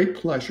great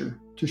pleasure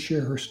to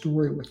share her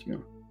story with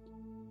you.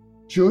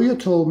 Julia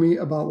told me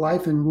about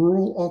life in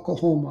rural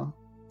Oklahoma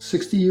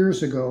 60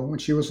 years ago when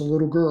she was a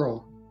little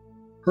girl.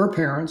 Her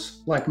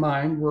parents, like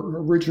mine, were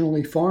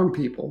originally farm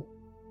people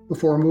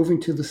before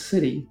moving to the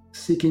city,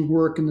 seeking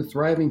work in the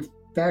thriving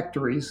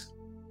factories,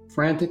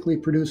 frantically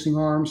producing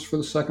arms for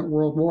the Second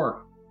World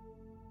War.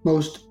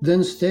 Most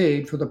then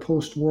stayed for the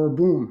post-war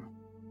boom.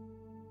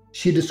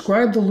 She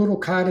described the little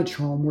cottage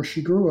home where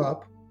she grew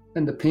up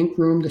and the pink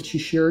room that she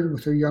shared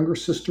with her younger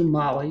sister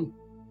Molly.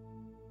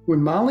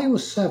 When Molly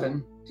was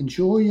 7 and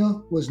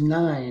Julia was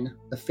 9,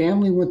 the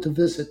family went to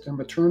visit their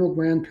maternal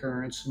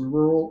grandparents in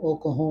rural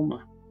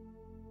Oklahoma.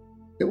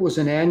 It was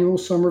an annual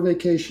summer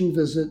vacation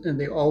visit, and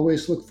they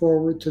always looked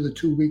forward to the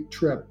 2-week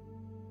trip.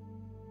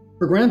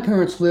 Her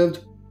grandparents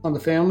lived on the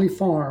family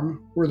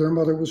farm where their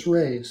mother was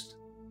raised.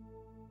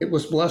 It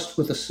was blessed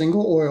with a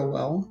single oil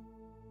well.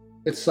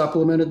 It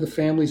supplemented the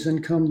family's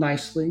income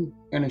nicely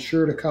and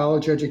ensured a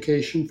college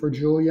education for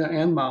Julia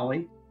and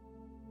Molly.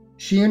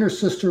 She and her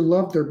sister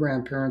loved their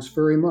grandparents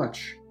very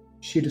much.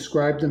 She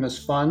described them as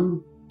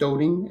fun,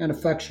 doting, and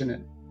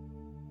affectionate.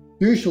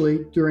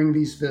 Usually, during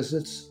these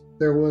visits,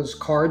 there was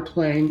card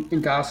playing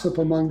and gossip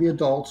among the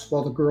adults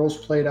while the girls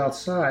played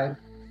outside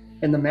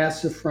in the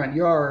massive front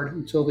yard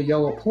until the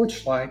yellow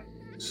porch light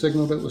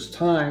signaled it was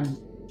time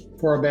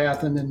for a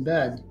bath and then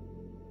bed.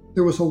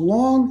 There was a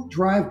long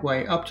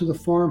driveway up to the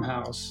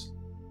farmhouse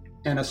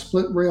and a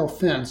split rail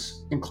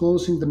fence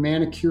enclosing the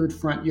manicured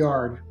front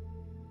yard.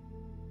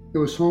 It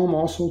was home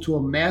also to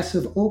a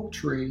massive oak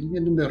tree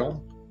in the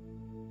middle,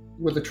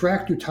 with a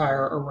tractor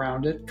tire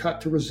around it cut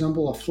to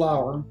resemble a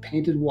flower,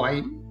 painted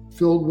white,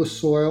 filled with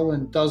soil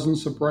and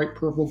dozens of bright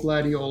purple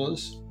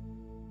gladiolas.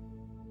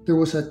 There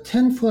was a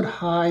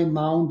 10-foot-high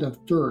mound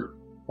of dirt,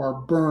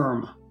 or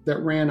berm,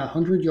 that ran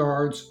 100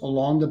 yards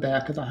along the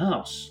back of the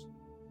house.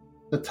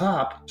 The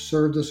top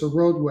served as a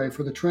roadway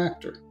for the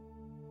tractor.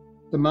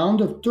 The mound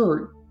of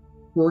dirt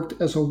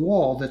worked as a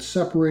wall that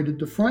separated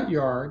the front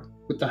yard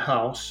with the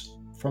house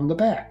from the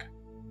back.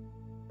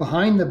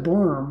 Behind the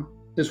berm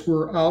is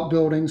where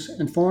outbuildings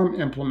and farm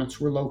implements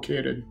were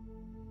located.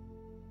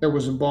 There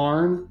was a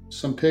barn,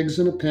 some pigs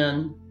in a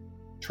pen,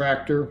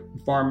 tractor,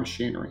 and farm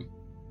machinery.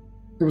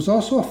 There was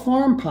also a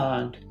farm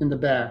pond in the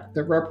back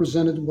that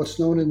represented what's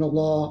known in the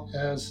law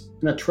as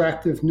an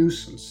attractive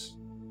nuisance,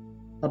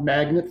 a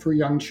magnet for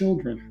young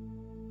children,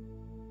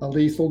 a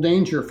lethal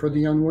danger for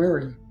the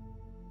unwary.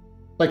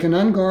 Like an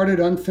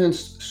unguarded,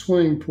 unfenced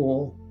swimming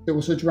pool, it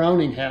was a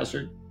drowning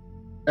hazard.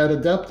 At a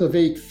depth of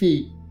 8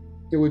 feet,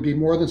 it would be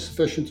more than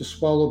sufficient to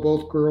swallow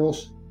both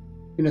girls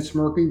in its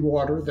murky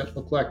water that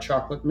looked like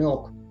chocolate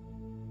milk.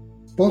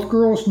 Both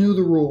girls knew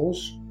the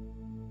rules,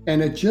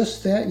 and had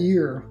just that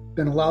year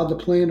been allowed to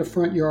play in the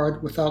front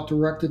yard without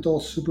direct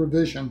adult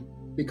supervision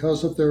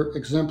because of their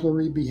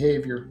exemplary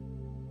behavior.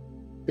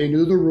 They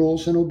knew the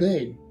rules and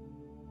obeyed.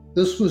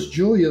 This was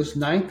Julia's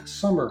 9th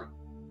summer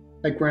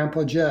at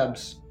Grandpa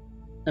Jeb's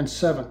and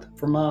 7th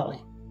for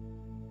Molly.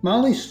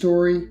 Molly's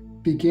story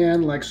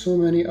began like so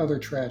many other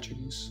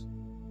tragedies.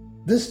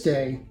 This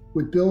day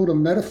would build a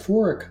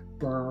metaphoric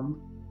berm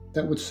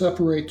that would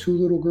separate 2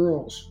 little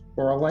girls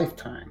for a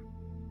lifetime.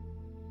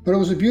 But it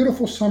was a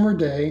beautiful summer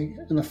day,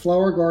 and the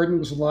flower garden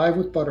was alive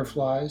with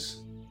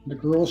butterflies. The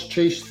girls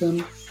chased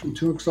them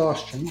into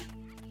exhaustion.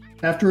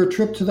 After a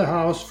trip to the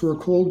house for a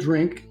cold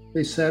drink,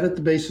 they sat at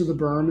the base of the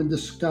berm and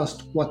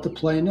discussed what to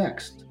play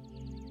next.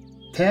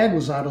 Tag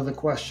was out of the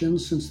question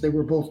since they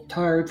were both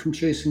tired from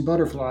chasing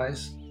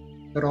butterflies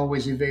that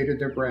always evaded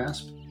their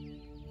grasp.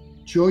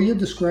 Julia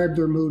described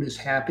their mood as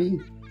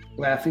happy,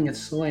 laughing at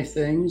silly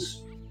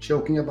things,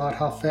 joking about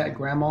how fat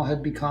Grandma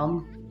had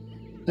become.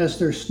 As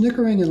their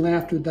snickering and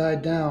laughter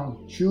died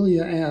down,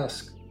 Julia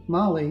asked,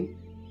 "Molly,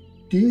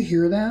 do you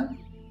hear that?"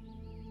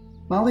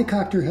 Molly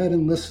cocked her head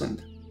and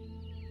listened.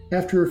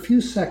 After a few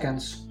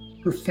seconds,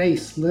 her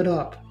face lit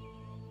up,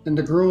 and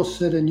the girls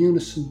said in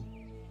unison,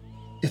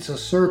 "It's a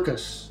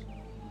circus."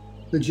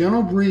 The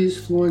gentle breeze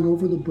flowing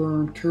over the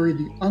berm carried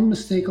the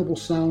unmistakable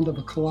sound of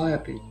a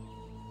calliope,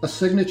 a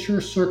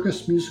signature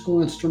circus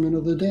musical instrument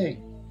of the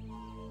day.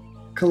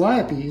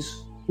 Calliopes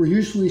were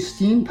usually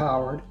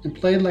steam-powered and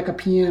played like a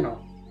piano.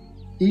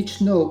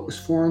 Each note was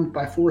formed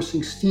by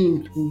forcing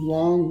steam through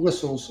long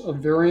whistles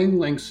of varying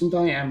lengths and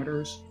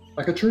diameters,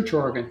 like a church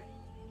organ.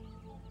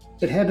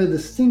 It had a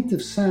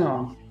distinctive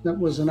sound that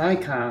was an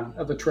icon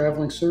of the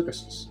traveling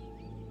circuses.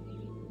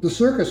 The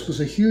circus was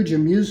a huge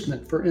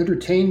amusement for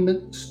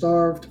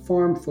entertainment-starved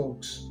farm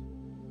folks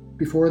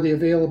before the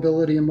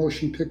availability of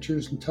motion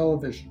pictures and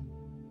television.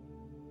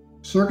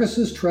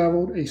 Circuses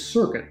traveled a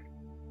circuit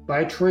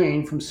by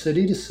train from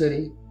city to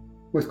city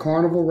with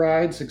carnival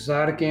rides,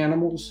 exotic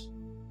animals,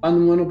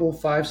 unwinnable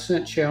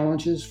 5-cent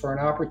challenges for an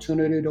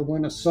opportunity to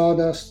win a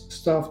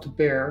sawdust-stuffed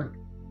bear,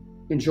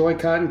 enjoy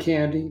cotton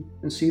candy,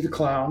 and see the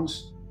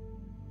clowns.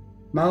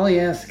 Molly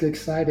asked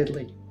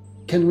excitedly,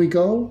 "Can we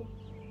go?"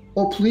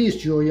 "Oh, please,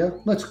 Julia,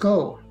 let's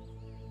go."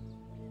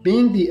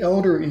 Being the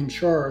elder in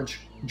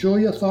charge,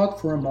 Julia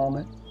thought for a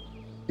moment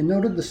and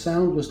noted the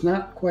sound was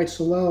not quite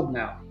so loud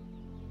now.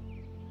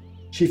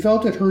 She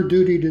felt it her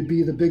duty to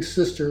be the big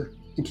sister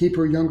and keep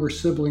her younger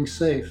siblings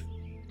safe.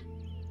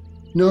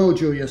 "No,"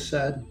 Julia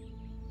said.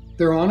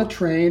 "They're on a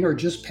train or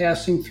just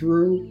passing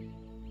through.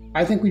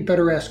 I think we'd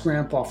better ask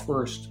Grandpa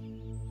first.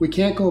 We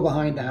can't go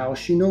behind the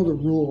house. You know the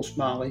rules,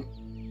 Molly."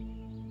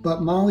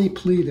 But Molly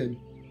pleaded.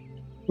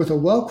 With a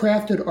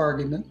well-crafted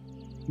argument,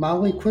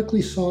 Molly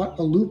quickly sought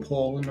a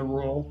loophole in the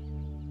rule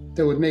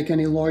that would make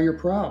any lawyer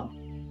proud.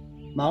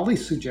 Molly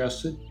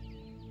suggested,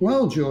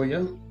 "Well,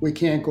 Julia, we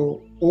can't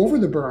go over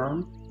the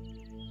berm,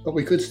 but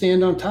we could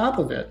stand on top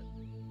of it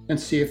and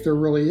see if there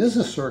really is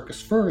a circus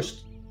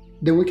first.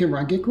 Then we can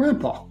run get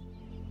Grandpa."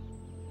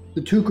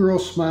 The two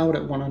girls smiled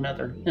at one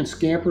another and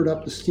scampered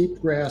up the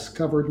steep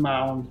grass-covered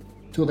mound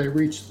till they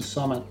reached the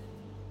summit.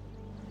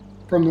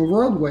 From the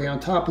roadway on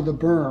top of the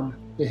berm,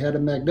 they had a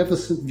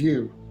magnificent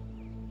view.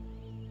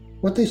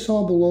 What they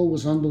saw below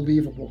was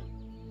unbelievable.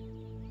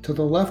 To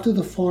the left of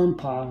the farm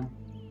pond,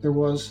 there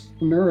was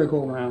a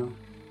merry-go-round.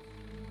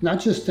 Not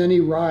just any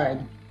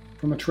ride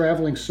from a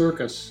traveling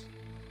circus.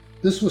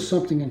 This was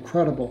something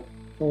incredible,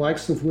 the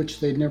likes of which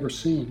they'd never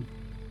seen.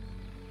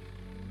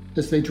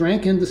 As they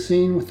drank in the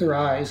scene with their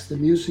eyes, the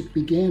music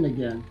began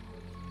again.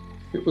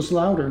 It was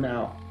louder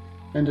now,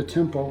 and the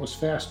tempo was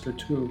faster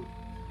too.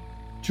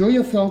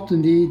 Julia felt the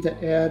need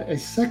to add a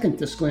second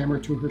disclaimer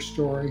to her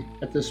story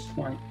at this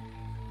point.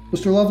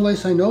 "Mr.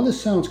 Lovelace, I know this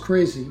sounds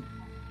crazy,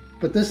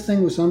 but this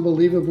thing was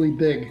unbelievably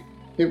big.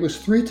 It was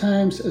 3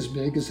 times as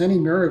big as any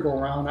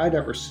merry-go-round I'd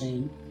ever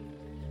seen,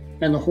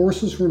 and the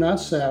horses were not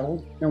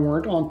saddled and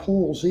weren't on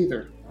poles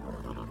either.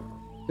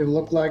 They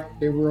looked like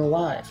they were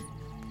alive.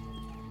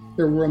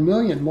 There were a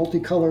million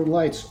multicolored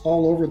lights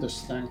all over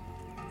this thing.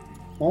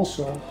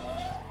 Also,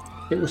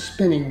 it was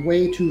spinning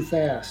way too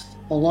fast,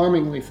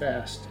 alarmingly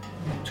fast,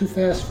 too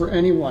fast for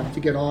anyone to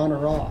get on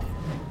or off.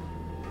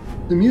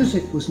 The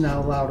music was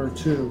now louder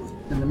too,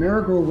 and the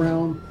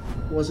merry-go-round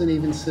wasn't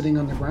even sitting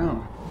on the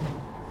ground.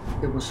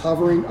 It was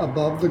hovering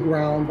above the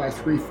ground by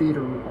 3 feet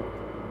or more."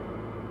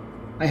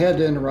 I had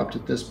to interrupt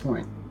at this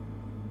point.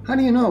 "How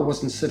do you know it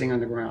wasn't sitting on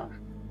the ground?"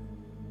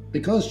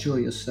 "Because,"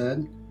 Julia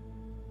said,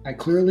 "I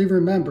clearly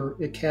remember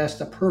it cast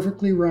a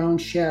perfectly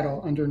round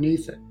shadow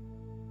underneath it,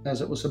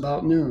 as it was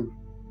about noon."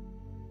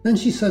 Then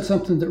she said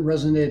something that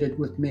resonated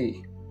with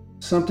me,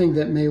 something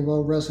that may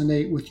well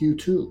resonate with you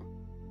too.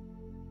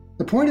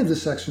 The point of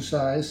this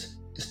exercise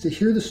is to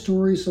hear the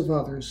stories of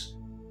others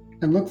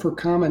and look for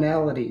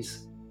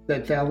commonalities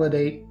that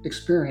validate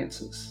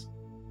experiences.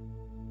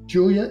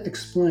 Julia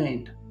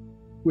explained,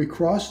 "We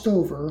crossed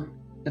over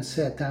and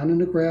sat down in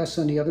the grass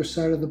on the other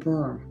side of the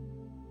berm.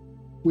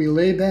 We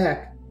lay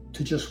back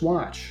to just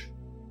watch.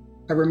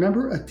 I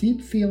remember a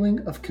deep feeling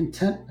of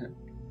contentment,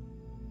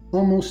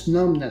 almost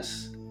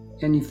numbness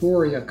and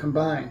euphoria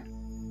combined."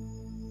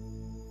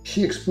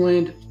 She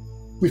explained,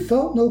 "We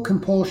felt no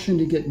compulsion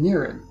to get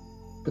near it,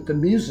 but the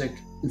music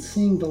and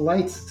seeing the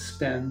lights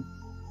spin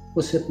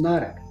was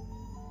hypnotic.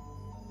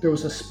 There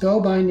was a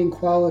spellbinding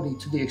quality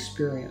to the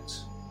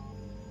experience.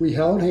 We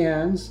held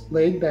hands,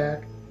 laid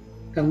back,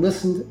 and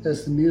listened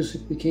as the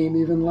music became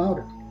even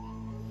louder.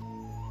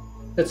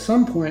 At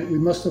some point, we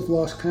must have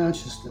lost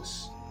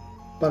consciousness,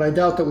 but I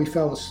doubt that we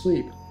fell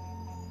asleep."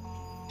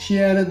 She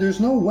added, "There's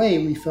no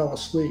way we fell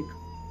asleep.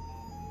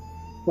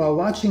 While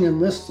watching and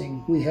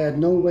listening, we had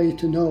no way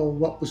to know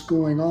what was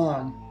going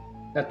on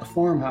at the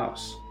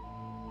farmhouse.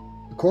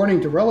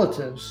 According to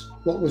relatives,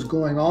 what was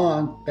going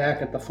on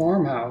back at the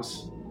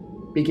farmhouse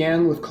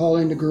began with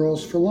calling the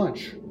girls for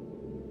lunch.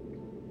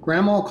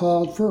 Grandma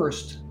called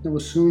first and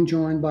was soon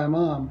joined by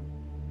Mom.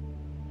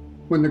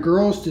 When the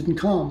girls didn't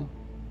come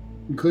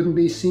and couldn't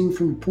be seen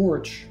from the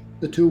porch,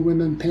 the two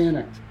women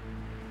panicked.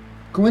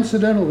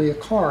 Coincidentally, a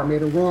car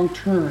made a wrong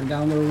turn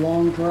down their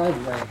long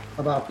driveway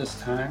about this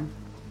time.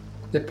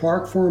 They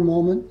parked for a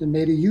moment and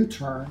made a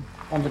U-turn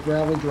on the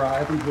gravel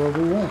drive and drove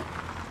away.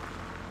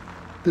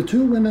 The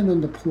two women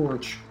on the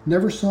porch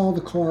never saw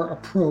the car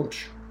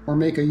approach or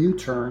make a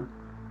U-turn.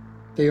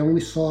 They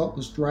only saw it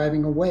was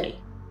driving away,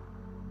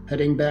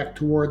 heading back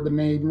toward the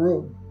main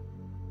road.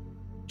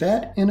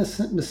 That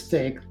innocent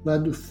mistake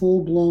led to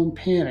full-blown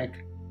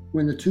panic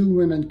when the two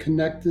women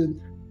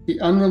connected the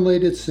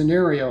unrelated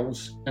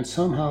scenarios and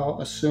somehow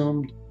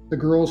assumed the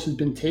girls had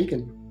been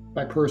taken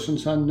by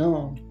persons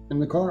unknown in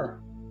the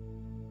car.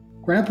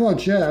 Grandpa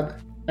Jeb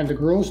and the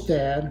girls'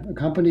 dad,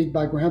 accompanied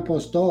by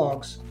Grandpa's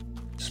dogs,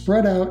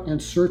 spread out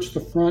and searched the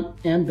front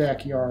and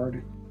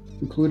backyard,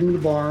 including the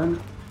barn,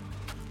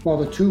 while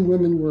the two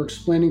women were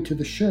explaining to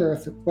the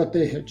sheriff what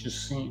they had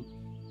just seen.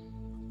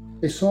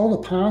 They saw the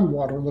pond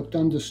water looked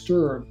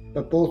undisturbed,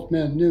 but both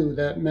men knew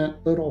that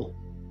meant little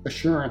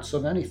assurance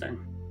of anything.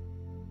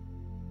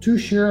 2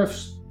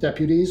 sheriff's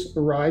deputies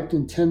arrived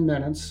in 10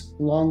 minutes,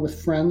 along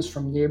with friends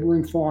from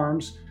neighboring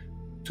farms,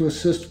 to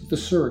assist with the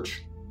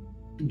search.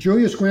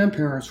 Julia's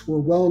grandparents were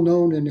well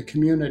known in the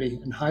community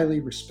and highly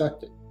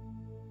respected.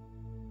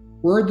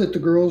 Word that the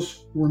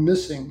girls were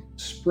missing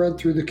spread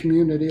through the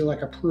community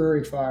like a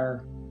prairie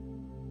fire.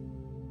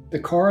 The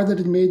car that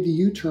had made the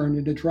U-turn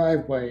in the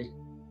driveway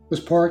was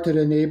parked at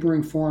a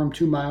neighboring farm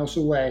 2 miles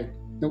away.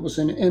 It was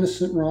an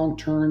innocent wrong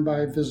turn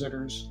by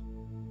visitors.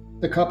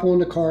 The couple in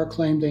the car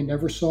claimed they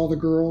never saw the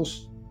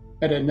girls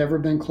and had never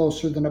been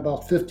closer than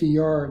about 50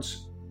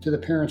 yards to the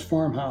parents'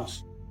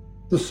 farmhouse.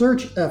 The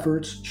search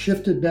efforts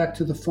shifted back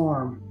to the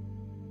farm.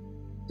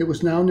 It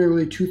was now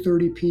nearly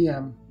 2:30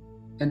 p.m.,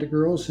 and the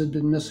girls had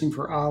been missing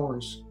for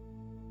hours.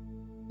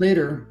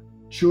 Later,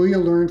 Julia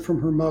learned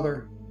from her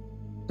mother.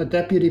 A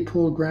deputy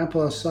pulled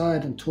Grandpa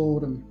aside and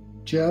told him,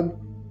 "Jeb,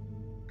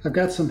 I've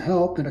got some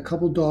help and a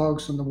couple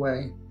dogs on the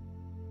way.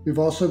 We've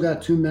also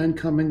got 2 men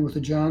coming with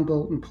a John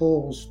boat and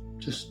poles,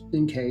 just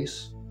in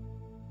case."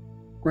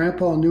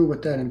 Grandpa knew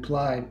what that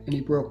implied, and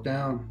he broke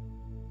down.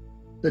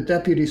 The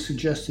deputy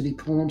suggested he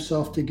pull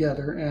himself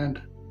together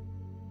and,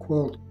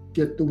 quote,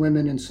 "get the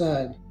women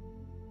inside."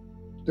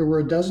 There were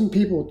a dozen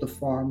people at the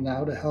farm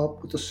now to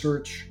help with the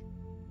search.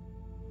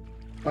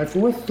 By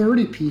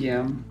 4:30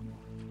 p.m.,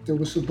 there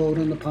was a boat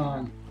in the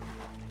pond.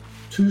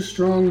 2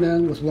 strong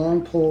men with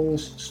long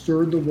poles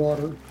stirred the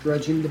water,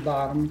 dredging the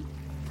bottom,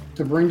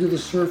 to bring to the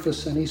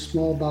surface any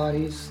small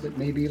bodies that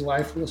may be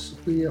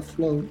lifelessly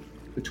afloat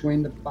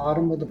between the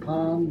bottom of the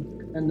pond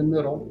and the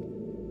middle,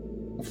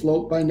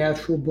 afloat by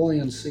natural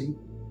buoyancy.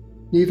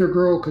 Neither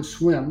girl could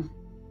swim.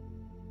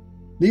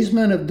 "These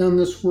men have done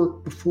this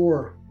work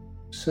before,"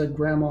 said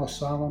Grandma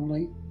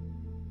solemnly,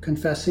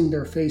 confessing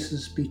their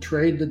faces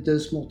betrayed the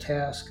dismal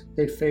task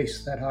they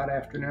faced that hot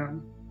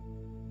afternoon.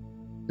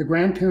 The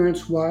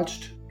grandparents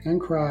watched and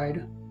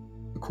cried,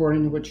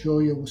 according to what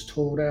Julia was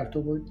told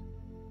afterward.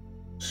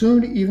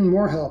 Soon, even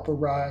more help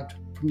arrived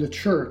from the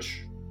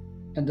church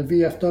and the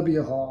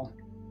VFW hall.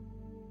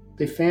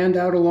 They fanned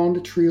out along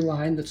the tree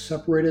line that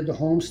separated the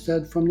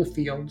homestead from the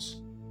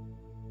fields.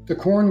 The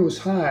corn was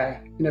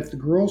high, and if the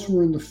girls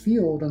were in the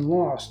field and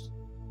lost,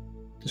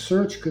 the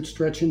search could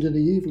stretch into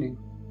the evening.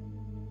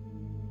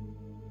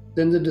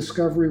 Then the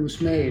discovery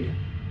was made,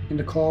 and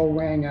the call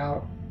rang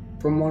out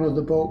from one of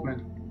the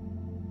boatmen.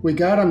 "We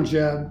got 'em,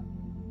 Jeb.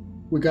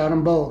 We got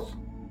 'em both."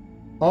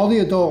 All the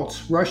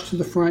adults rushed to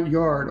the front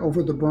yard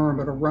over the berm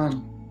at a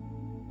run,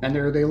 and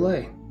there they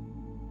lay,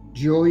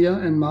 Julia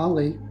and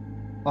Molly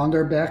on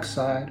their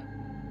backside,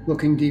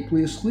 looking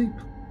deeply asleep.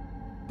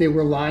 They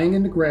were lying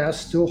in the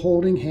grass, still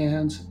holding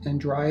hands and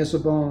dry as a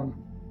bone.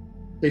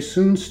 They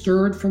soon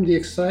stirred from the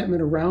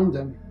excitement around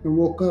them and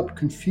woke up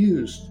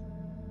confused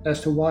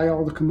as to why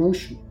all the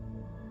commotion.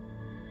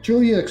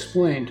 Julia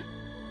explained,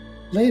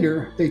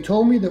 "Later, they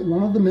told me that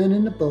one of the men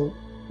in the boat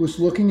was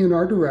looking in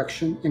our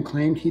direction and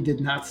claimed he did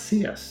not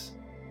see us.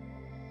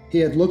 He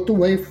had looked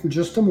away for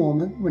just a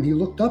moment. When he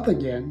looked up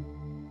again,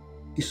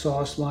 he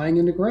saw us lying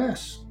in the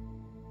grass.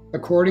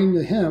 According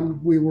to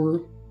him, we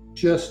were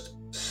just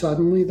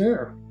suddenly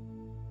there."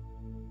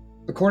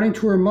 According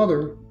to her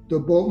mother, the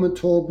boatman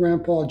told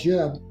Grandpa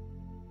Jeb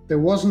they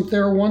wasn't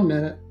there 1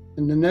 minute,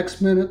 and the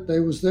next minute they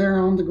was there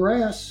on the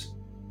grass.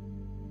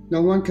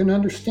 "No one can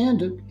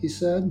understand it," he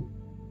said.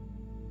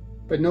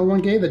 But no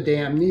one gave a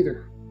damn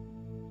neither.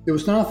 It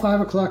was now 5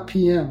 o'clock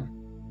p.m.,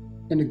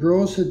 and the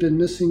girls had been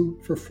missing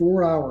for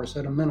 4 hours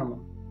at a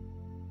minimum.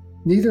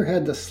 Neither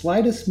had the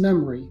slightest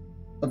memory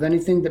of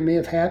anything that may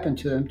have happened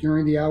to them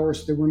during the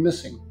hours they were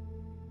missing.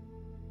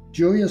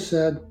 Julia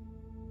said,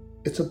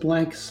 "It's a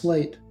blank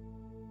slate."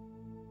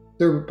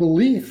 Their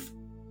belief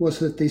was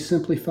that they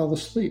simply fell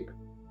asleep.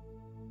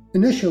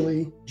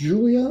 Initially,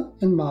 Julia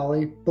and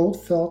Molly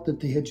both felt that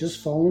they had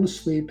just fallen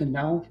asleep and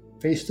now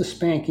faced a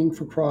spanking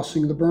for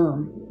crossing the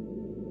berm.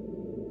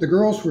 The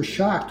girls were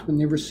shocked when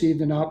they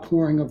received an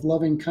outpouring of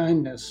loving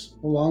kindness,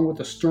 along with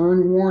a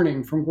stern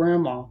warning from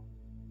Grandma.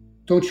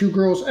 "Don't you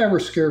girls ever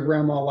scare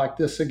Grandma like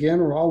this again,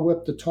 or I'll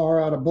whip the tar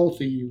out of both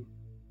of you."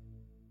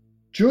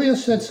 Julia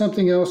said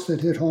something else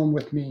that hit home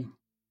with me.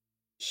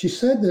 She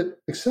said that,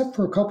 except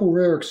for a couple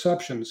rare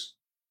exceptions,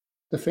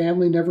 the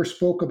family never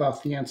spoke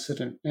about the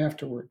incident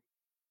afterward,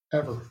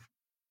 ever.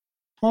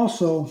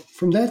 Also,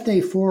 from that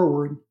day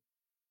forward,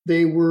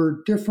 they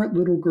were different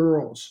little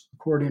girls,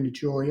 according to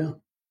Julia.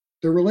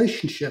 Their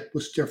relationship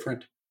was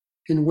different,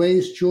 in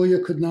ways Julia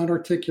could not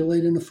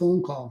articulate in a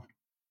phone call.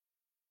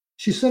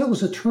 She said it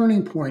was a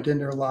turning point in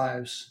their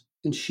lives,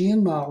 and she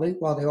and Molly,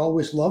 while they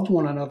always loved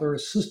one another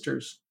as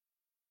sisters,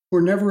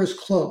 were never as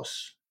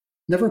close,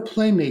 never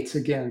playmates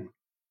again,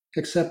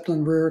 except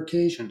on rare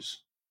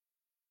occasions.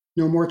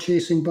 No more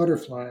chasing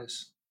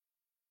butterflies.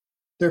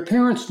 Their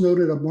parents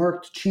noted a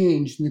marked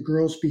change in the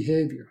girls'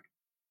 behavior.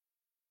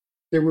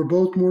 They were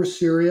both more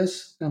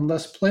serious and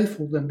less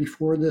playful than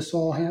before this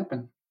all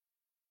happened.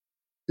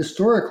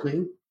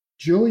 Historically,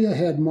 Julia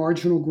had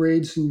marginal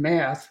grades in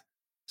math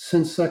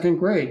since 2nd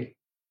grade.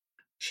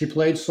 She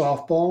played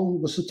softball,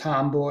 was a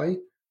tomboy,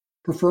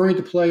 preferring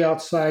to play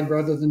outside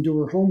rather than do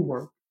her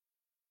homework.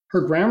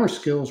 Her grammar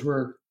skills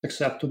were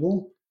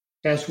acceptable,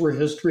 as were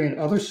history and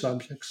other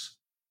subjects,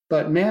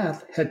 but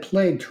math had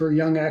plagued her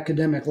young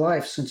academic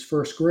life since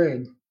first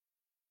grade.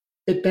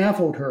 It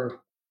baffled her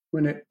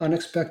when it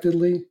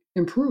unexpectedly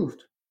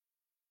improved.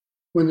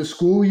 When the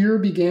school year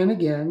began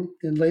again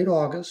in late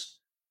August,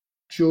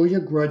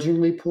 Julia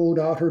grudgingly pulled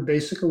out her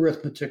basic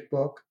arithmetic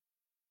book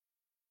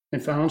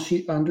and found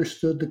she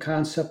understood the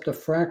concept of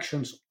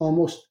fractions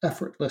almost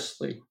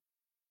effortlessly.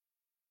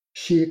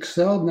 She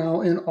excelled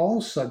now in all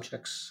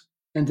subjects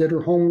and did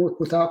her homework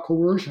without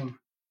coercion.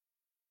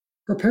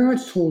 Her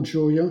parents told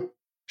Julia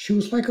she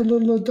was like a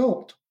little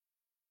adult.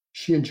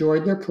 She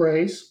enjoyed their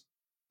praise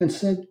and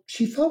said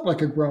she felt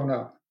like a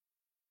grown-up.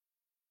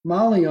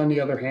 Molly, on the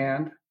other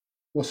hand,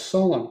 was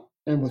sullen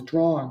and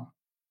withdrawn.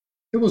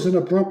 It was an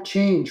abrupt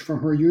change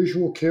from her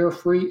usual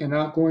carefree and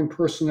outgoing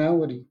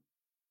personality.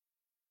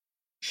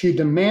 She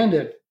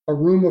demanded a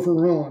room of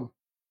her own,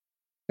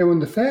 and when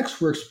the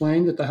facts were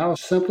explained that the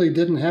house simply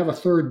didn't have a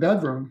third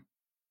bedroom,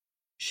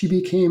 she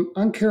became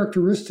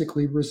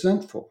uncharacteristically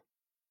resentful.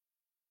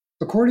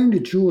 According to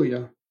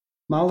Julia,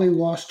 Molly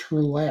lost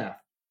her laugh.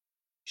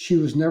 She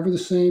was never the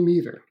same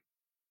either.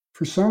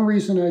 For some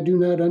reason I do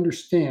not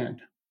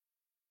understand,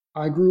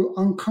 I grew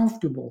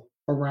uncomfortable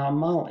around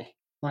Molly,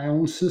 my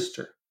own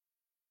sister,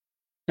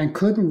 and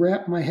couldn't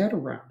wrap my head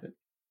around it.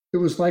 It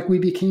was like we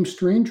became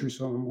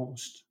strangers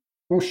almost.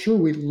 Well, sure,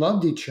 we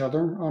loved each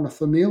other on a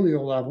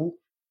familial level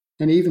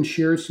and even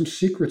shared some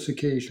secrets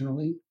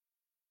occasionally,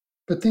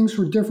 but things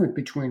were different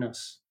between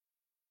us.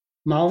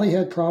 Molly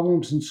had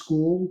problems in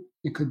school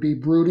and could be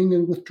brooding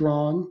and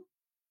withdrawn.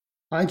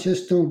 I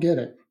just don't get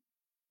it.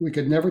 We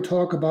could never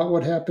talk about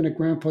what happened at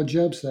Grandpa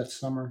Jeb's that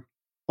summer.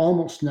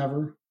 Almost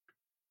never.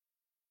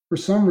 For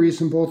some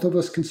reason, both of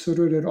us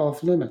considered it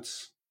off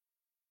limits.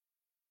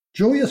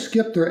 Julia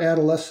skipped her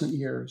adolescent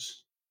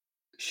years.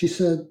 She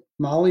said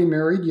Molly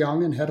married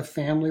young and had a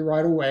family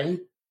right away.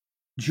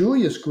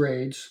 Julia's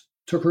grades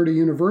took her to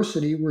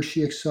university where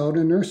she excelled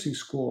in nursing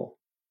school.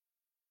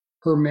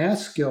 Her math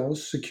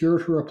skills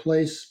secured her a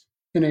place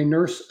in a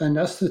nurse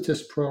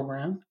anesthetist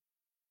program,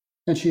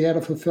 and she had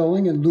a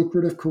fulfilling and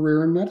lucrative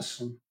career in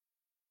medicine.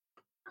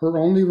 Her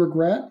only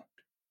regret?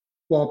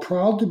 While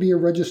proud to be a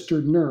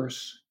registered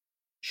nurse,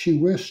 she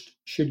wished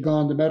she'd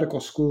gone to medical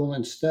school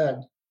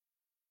instead.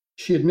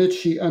 She admits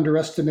she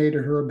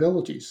underestimated her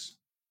abilities.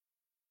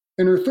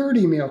 In her third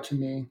email to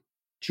me,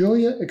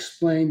 Julia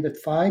explained that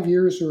 5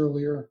 years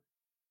earlier,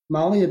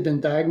 Molly had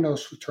been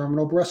diagnosed with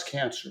terminal breast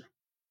cancer.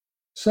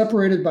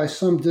 Separated by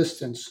some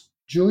distance,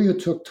 Julia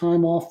took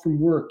time off from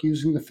work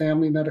using the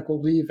Family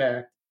Medical Leave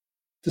Act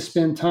to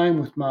spend time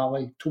with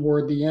Molly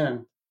toward the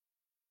end.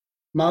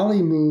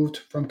 Molly moved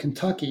from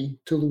Kentucky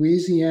to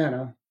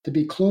Louisiana to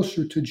be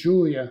closer to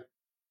Julia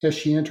as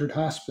she entered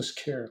hospice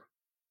care.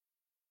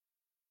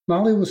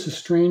 Molly was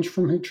estranged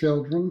from her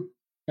children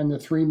and the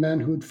 3 men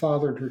who'd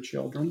fathered her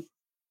children.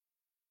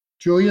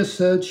 Julia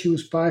said she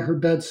was by her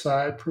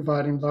bedside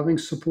providing loving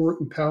support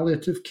and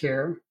palliative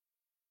care,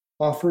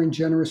 offering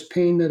generous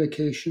pain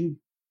medication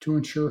to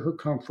ensure her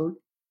comfort.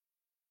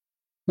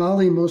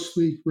 Molly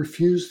mostly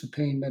refused the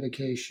pain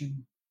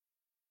medication,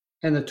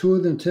 and the 2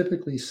 of them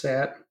typically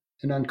sat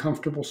in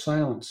uncomfortable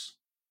silence.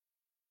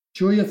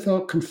 Julia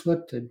felt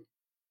conflicted.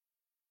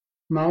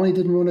 Molly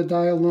didn't want to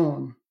die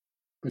alone,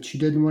 but she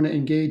didn't want to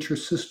engage her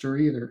sister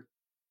either.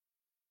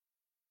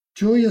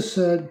 Julia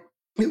said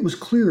it was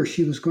clear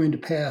she was going to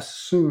pass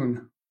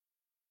soon.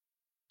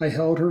 I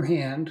held her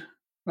hand.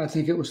 I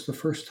think it was the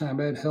first time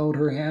I had held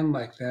her hand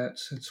like that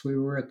since we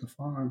were at the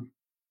farm.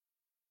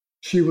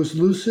 She was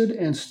lucid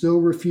and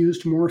still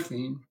refused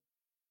morphine.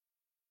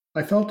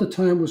 I felt the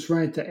time was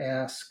right to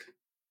ask,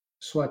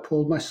 so I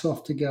pulled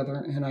myself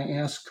together and I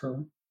asked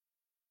her,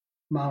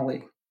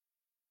 Molly,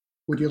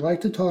 would you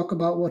like to talk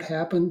about what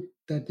happened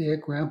that day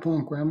at Grandpa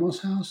and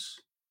Grandma's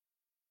house?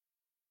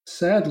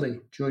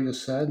 Sadly, Julia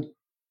said.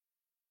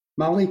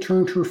 Molly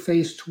turned her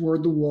face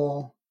toward the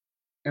wall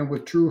and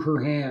withdrew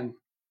her hand.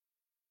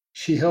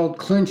 She held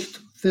clenched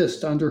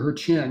fist under her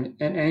chin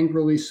and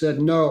angrily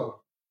said no.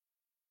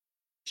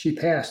 She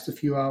passed a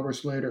few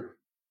hours later.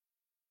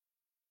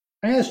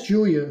 I asked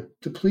Julia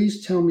to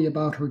please tell me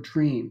about her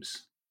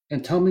dreams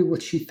and tell me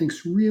what she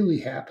thinks really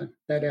happened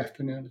that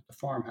afternoon at the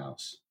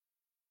farmhouse.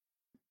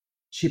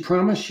 She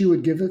promised she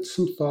would give it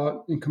some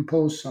thought and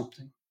compose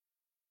something.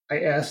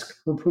 I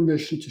asked her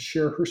permission to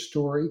share her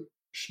story.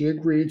 She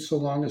agreed so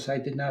long as I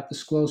did not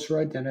disclose her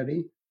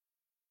identity.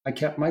 I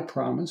kept my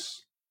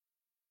promise.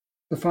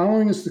 The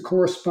following is the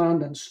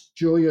correspondence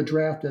Julia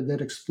drafted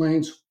that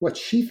explains what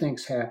she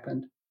thinks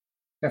happened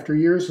after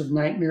years of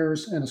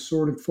nightmares and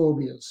assorted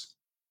phobias.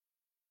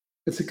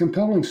 It's a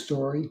compelling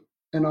story,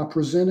 and I'll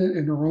present it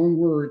in her own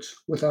words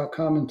without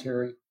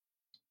commentary.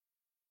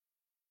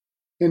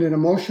 In an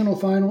emotional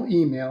final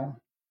email,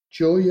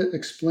 Julia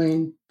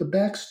explained the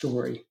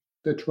backstory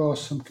that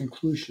draws some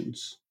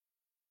conclusions.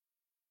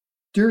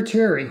 Dear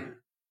Terry,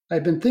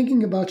 I've been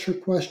thinking about your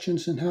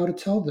questions and how to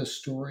tell this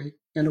story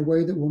in a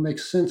way that will make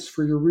sense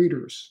for your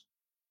readers.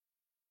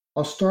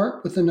 I'll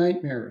start with the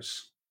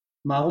nightmares.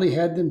 Molly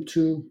had them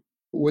too,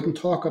 but wouldn't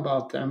talk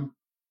about them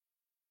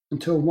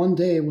until one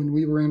day when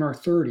we were in our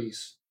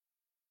 30s.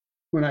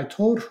 when I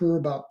told her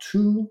about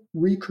 2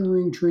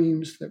 recurring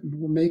dreams that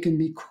were making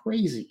me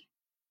crazy.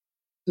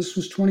 This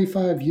was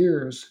 25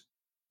 years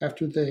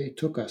after they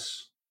took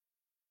us.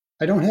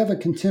 I don't have a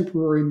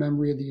contemporary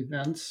memory of the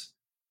events.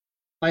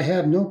 I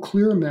have no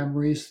clear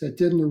memories that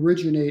didn't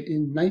originate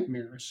in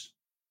nightmares.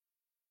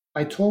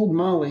 I told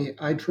Molly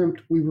I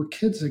dreamt we were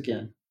kids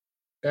again,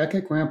 back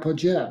at Grandpa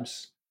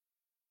Jeb's.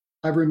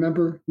 I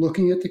remember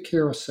looking at the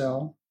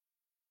carousel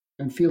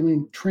and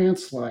feeling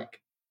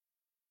trance-like.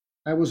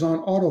 I was on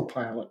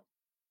autopilot.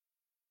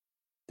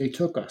 They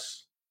took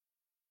us.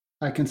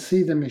 I can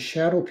see them as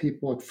shadow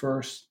people at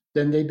first,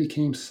 then they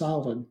became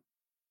solid.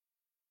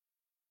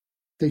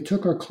 They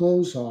took our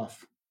clothes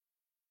off,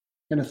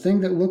 and a thing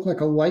that looked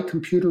like a white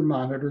computer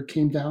monitor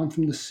came down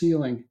from the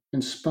ceiling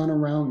and spun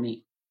around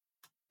me.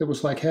 It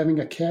was like having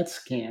a CAT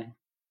scan.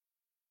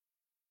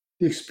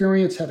 The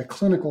experience had a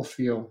clinical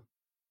feel.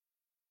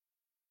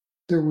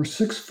 There were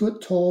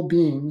 6-foot-tall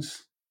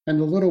beings, and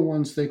the little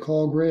ones they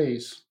call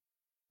grays.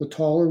 The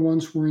taller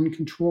ones were in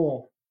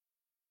control.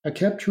 I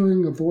kept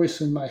hearing a voice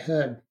in my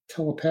head,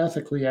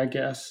 telepathically, I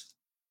guess.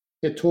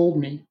 It told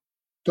me,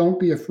 "Don't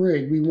be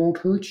afraid, we won't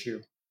hurt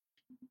you."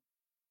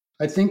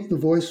 I think the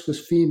voice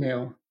was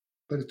female,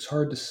 but it's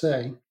hard to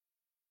say.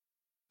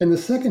 In the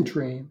second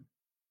dream,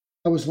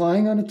 I was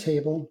lying on a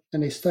table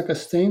and they stuck a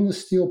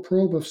stainless steel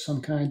probe of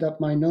some kind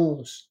up my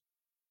nose.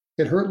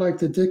 It hurt like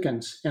the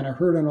dickens, and I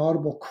heard an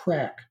audible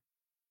crack.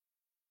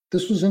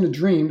 This was in a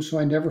dream, so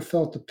I never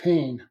felt the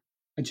pain.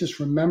 I just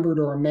remembered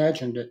or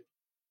imagined it.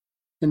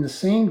 In the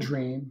same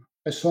dream,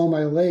 I saw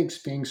my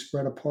legs being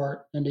spread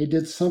apart, and they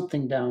did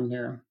something down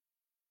there.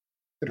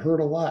 It hurt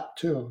a lot,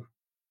 too.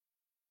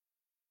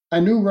 I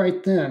knew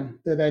right then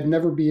that I'd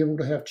never be able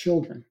to have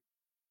children.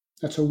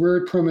 That's a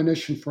weird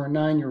premonition for a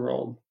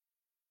 9-year-old.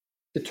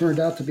 It turned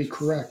out to be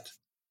correct.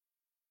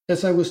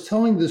 As I was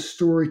telling this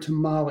story to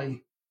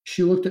Molly,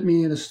 she looked at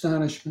me in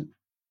astonishment.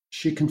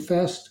 She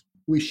confessed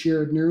we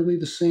shared nearly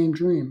the same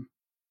dream.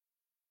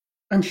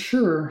 I'm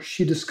sure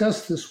she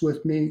discussed this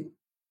with me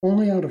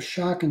only out of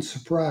shock and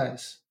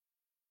surprise,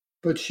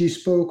 but she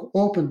spoke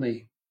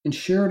openly and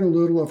shared a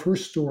little of her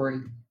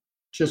story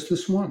just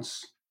this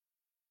once.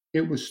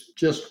 It was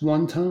just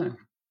one time.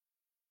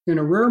 In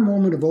a rare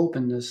moment of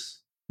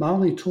openness,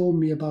 Molly told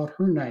me about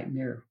her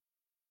nightmare.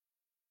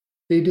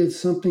 They did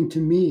something to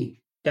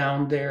me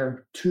down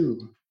there,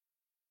 too.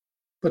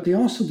 But they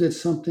also did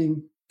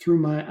something through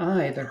my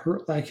eye that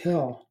hurt like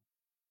hell.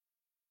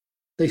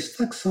 They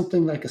stuck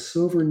something like a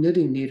silver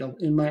knitting needle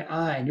in my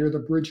eye near the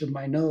bridge of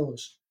my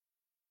nose.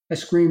 I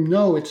screamed,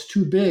 "No, it's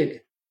too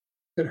big."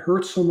 It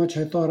hurt so much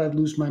I thought I'd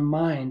lose my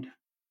mind.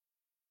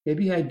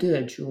 Maybe I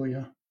did,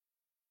 Julia.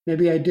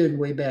 Maybe I did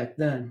way back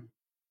then.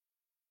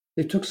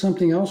 They took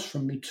something else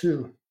from me,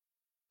 too.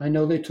 I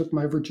know they took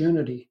my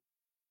virginity.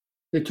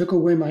 They took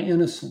away my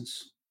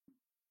innocence.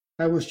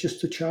 I was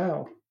just a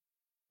child.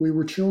 We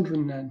were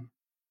children then.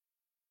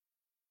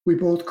 We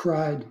both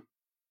cried.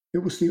 It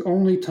was the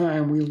only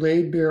time we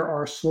laid bare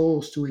our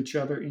souls to each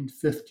other in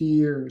 50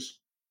 years.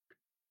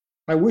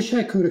 I wish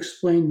I could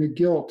explain the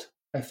guilt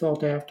I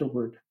felt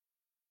afterward.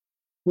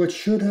 What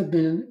should have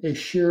been a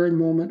shared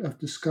moment of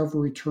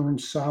discovery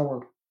turned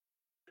sour.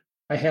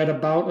 I had a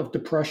bout of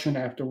depression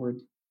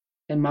afterward,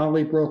 and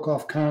Molly broke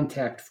off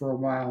contact for a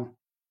while.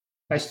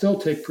 I still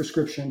take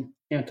prescription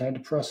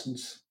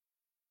antidepressants.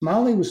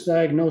 Molly was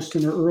diagnosed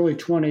in her early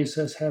 20s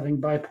as having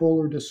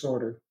bipolar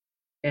disorder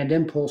and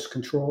impulse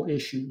control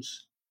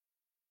issues.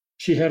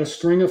 She had a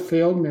string of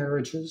failed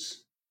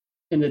marriages,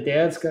 and the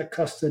dads got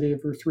custody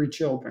of her 3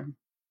 children.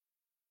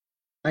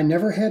 I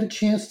never had a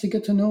chance to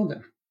get to know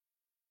them.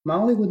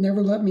 Molly would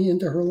never let me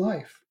into her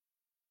life.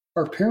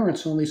 Our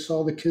parents only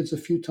saw the kids a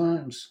few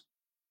times.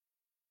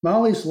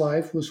 Molly's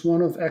life was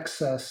one of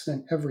excess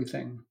in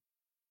everything,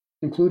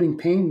 including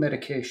pain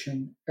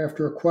medication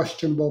after a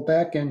questionable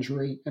back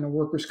injury and a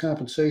workers'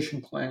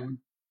 compensation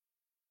claim.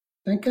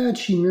 Thank God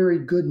she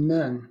married good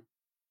men,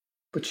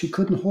 but she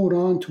couldn't hold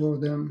on to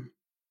them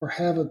or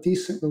have a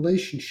decent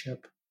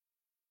relationship.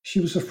 She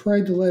was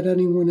afraid to let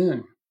anyone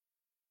in.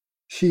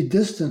 She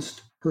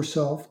distanced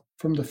herself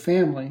from the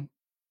family,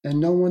 and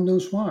no one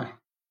knows why,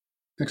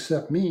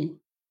 except me.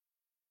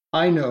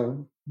 I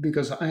know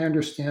because I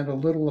understand a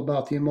little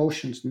about the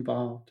emotions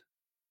involved.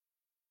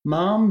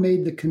 Mom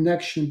made the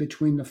connection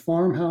between the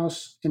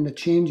farmhouse and the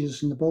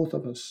changes in the both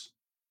of us.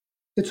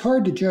 It's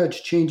hard to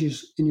judge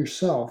changes in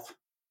yourself,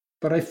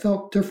 but I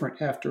felt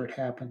different after it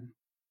happened.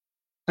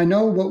 I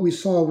know what we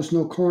saw was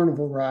no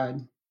carnival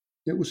ride.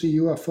 It was a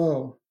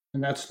UFO,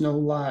 and that's no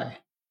lie.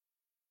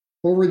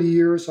 Over the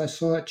years, I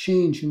saw it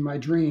change in my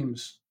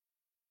dreams.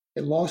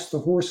 It lost the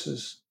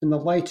horses, and the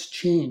lights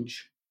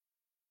change.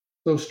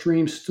 Those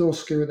dreams still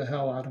scare the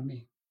hell out of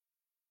me.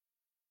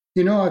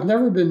 You know, I've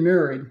never been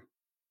married,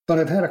 but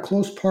I've had a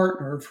close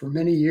partner for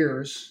many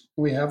years.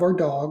 We have our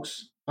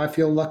dogs. I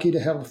feel lucky to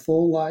have a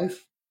full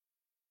life.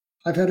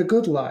 I've had a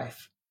good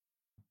life.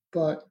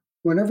 But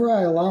whenever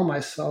I allow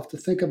myself to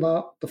think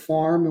about the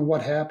farm and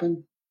what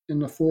happened in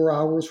the 4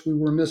 hours we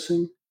were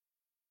missing,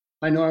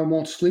 I know I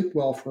won't sleep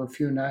well for a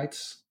few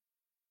nights.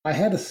 I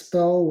had a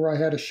spell where I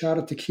had a shot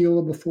of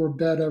tequila before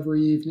bed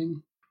every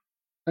evening.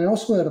 I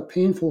also had a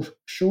painful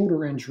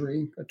shoulder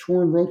injury, a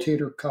torn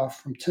rotator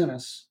cuff from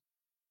tennis.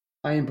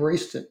 I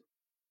embraced it.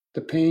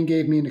 The pain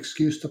gave me an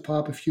excuse to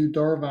pop a few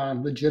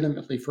Darvon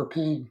legitimately for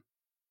pain.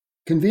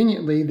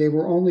 Conveniently, they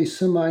were only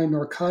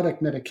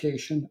semi-narcotic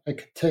medication I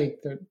could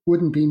take that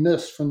wouldn't be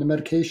missed from the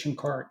medication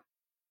cart.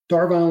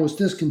 Darvon was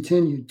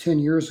discontinued 10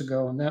 years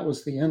ago, and that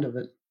was the end of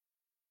it.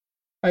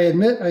 I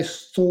admit I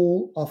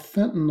stole a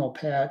fentanyl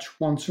patch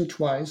once or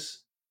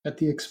twice at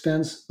the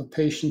expense of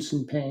patients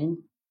in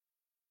pain,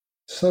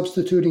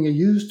 substituting a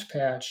used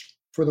patch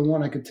for the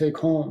one I could take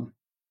home.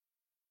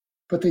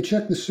 But they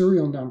checked the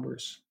serial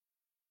numbers,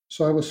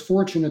 so I was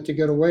fortunate to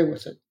get away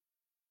with it.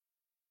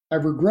 I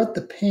regret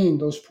the pain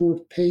those poor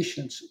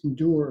patients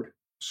endured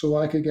so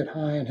I could get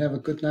high and have a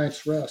good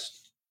night's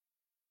rest.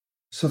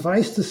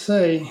 Suffice to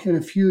say, in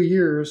a few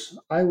years,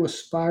 I was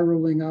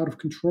spiraling out of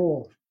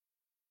control.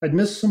 I'd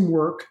missed some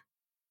work,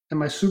 and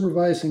my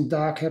supervising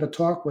doc had a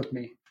talk with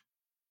me.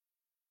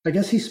 I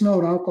guess he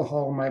smelled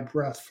alcohol in my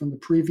breath from the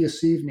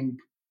previous evening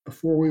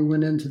before we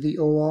went into the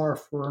OR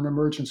for an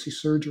emergency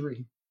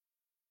surgery.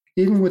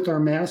 Even with our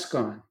mask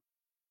on,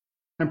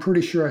 I'm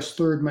pretty sure I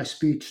slurred my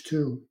speech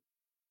too.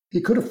 He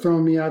could have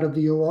thrown me out of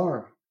the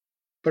OR,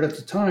 but at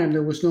the time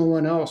there was no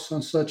one else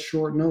on such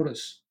short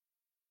notice.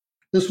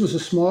 This was a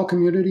small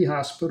community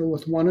hospital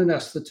with one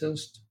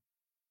anesthetist,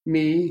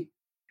 me,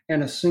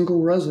 and a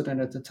single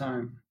resident at the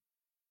time.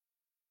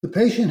 The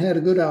patient had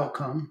a good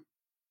outcome.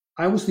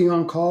 I was the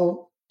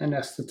on-call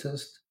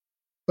anesthetist,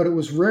 but it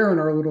was rare in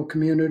our little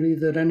community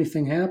that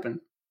anything happened.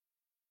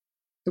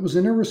 It was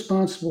an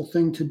irresponsible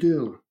thing to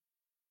do.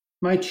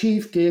 My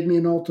chief gave me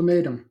an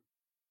ultimatum: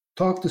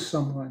 talk to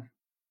someone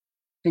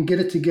and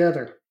get it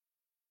together,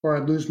 or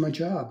I'd lose my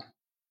job.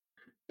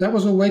 That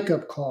was a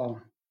wake-up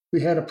call. We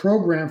had a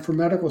program for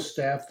medical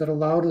staff that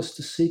allowed us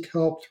to seek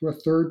help through a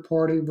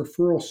third-party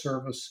referral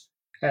service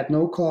at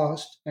no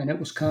cost, and it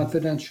was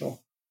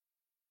confidential.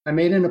 I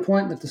made an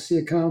appointment to see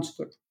a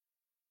counselor.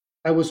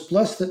 I was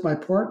blessed that my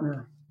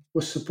partner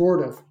was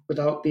supportive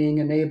without being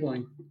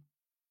enabling.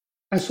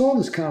 I saw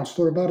this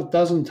counselor about a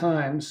dozen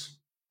times,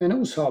 and it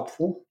was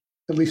helpful.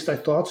 At least I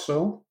thought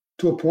so,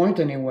 to a point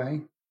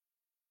anyway.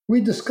 We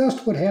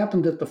discussed what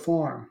happened at the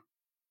farm.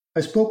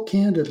 I spoke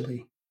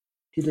candidly.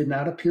 He did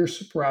not appear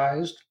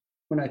surprised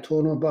when I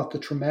told him about the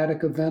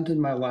traumatic event in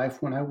my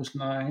life when I was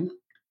 9.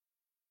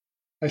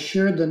 I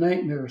shared the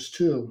nightmares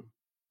too,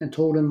 and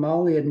told him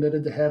Molly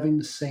admitted to having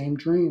the same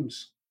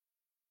dreams.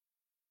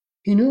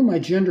 He knew my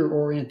gender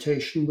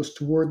orientation was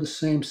toward the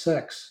same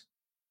sex.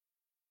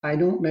 I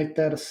don't make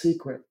that a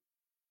secret.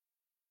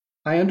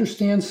 I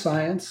understand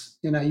science,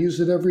 and I use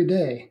it every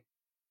day.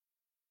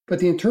 But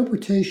the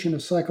interpretation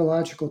of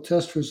psychological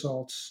test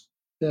results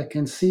that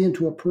can see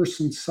into a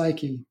person's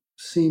psyche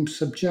seems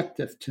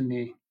subjective to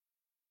me.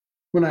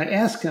 When I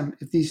asked him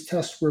if these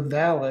tests were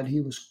valid,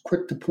 he was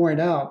quick to point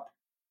out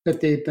that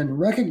they've been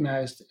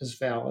recognized as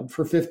valid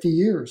for 50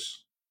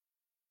 years.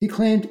 He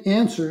claimed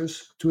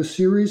answers to a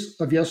series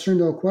of yes or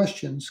no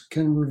questions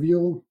can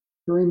reveal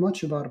very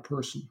much about a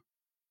person.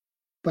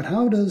 But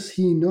how does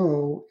he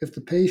know if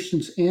the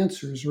patient's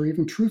answers are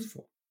even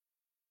truthful?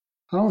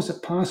 How is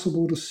it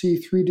possible to see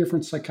 3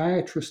 different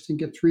psychiatrists and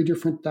get 3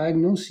 different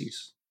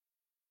diagnoses?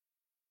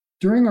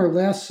 During our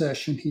last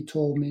session, he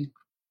told me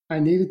I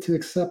needed to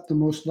accept the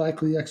most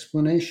likely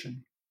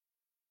explanation.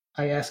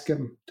 I asked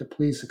him to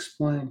please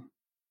explain.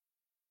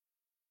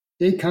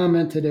 They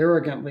commented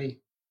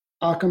arrogantly,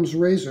 Occam's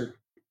razor.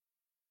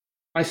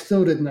 I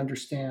still didn't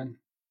understand.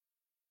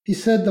 He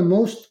said the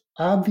most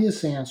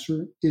obvious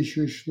answer is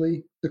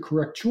usually the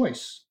correct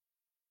choice.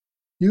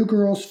 You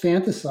girls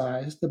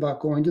fantasized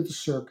about going to the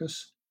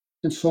circus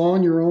and saw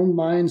in your own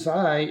mind's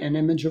eye an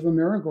image of a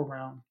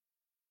merry-go-round.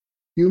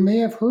 You may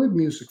have heard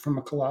music from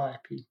a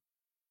calliope,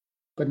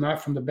 but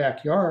not from the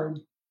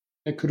backyard.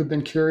 It could have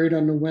been carried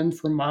on the wind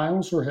for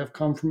miles or have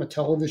come from a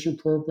television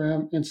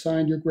program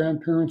inside your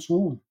grandparents'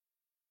 home.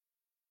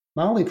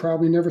 Molly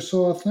probably never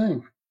saw a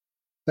thing.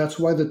 That's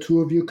why the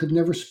 2 of you could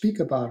never speak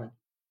about it.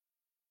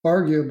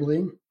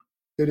 Arguably,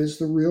 it is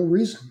the real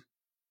reason.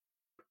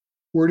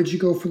 Where did you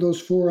go for those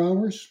 4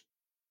 hours?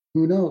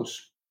 Who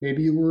knows?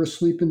 Maybe you were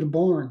asleep in the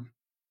barn.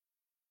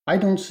 I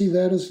don't see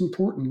that as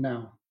important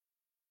now.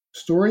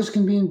 Stories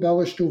can be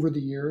embellished over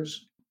the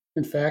years,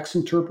 and facts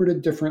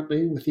interpreted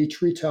differently with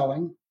each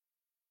retelling.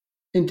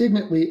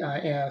 Indignantly, I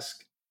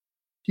ask,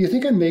 do you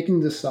think I'm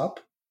making this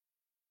up?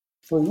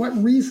 For what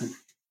reason?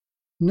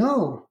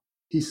 No,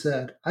 he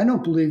said, I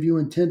don't believe you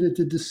intended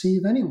to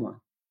deceive anyone.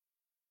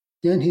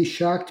 Then he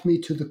shocked me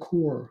to the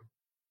core.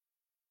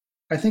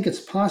 I think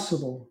it's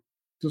possible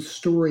the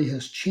story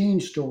has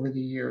changed over the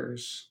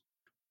years.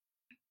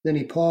 Then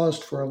he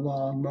paused for a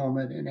long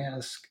moment and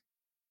asked,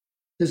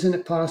 isn't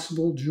it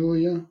possible,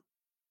 Julia,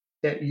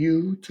 that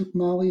you took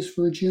Molly's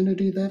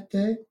virginity that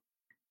day?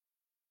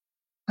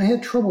 I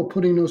had trouble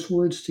putting those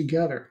words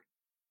together.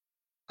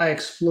 I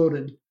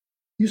exploded.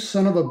 You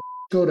son of a bitch,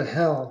 go to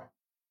hell.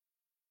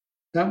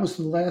 That was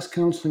the last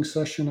counseling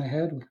session I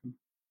had with him.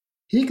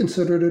 He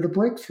considered it a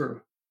breakthrough.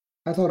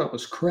 I thought it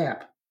was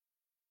crap.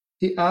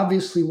 He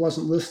obviously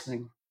wasn't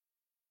listening,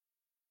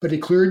 but he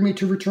cleared me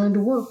to return to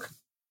work.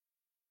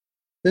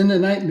 Then the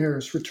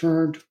nightmares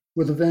returned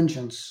with a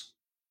vengeance.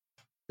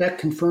 That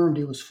confirmed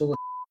he was full of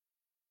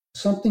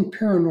something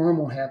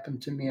paranormal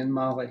happened to me and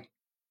Molly,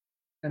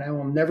 and I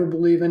will never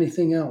believe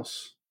anything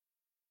else.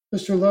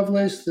 Mr.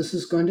 Lovelace, this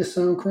is going to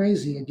sound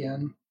crazy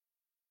again,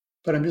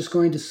 but I'm just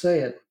going to say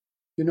it.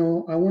 You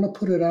know, I want to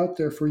put it out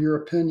there for your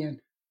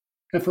opinion,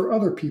 and for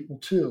other people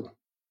too.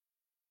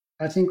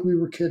 I think we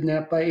were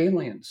kidnapped by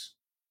aliens,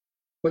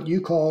 what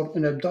you called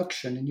an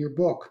abduction in your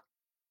book.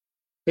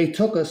 They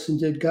took us and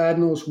did God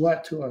knows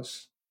what to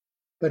us,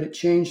 but it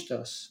changed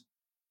us.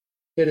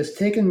 It has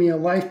taken me a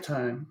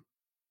lifetime,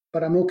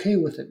 but I'm okay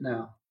with it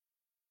now.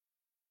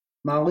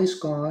 Molly's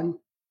gone.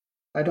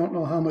 I don't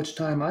know how much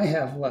time I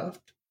have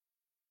left.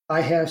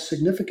 I have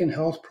significant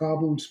health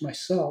problems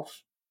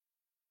myself.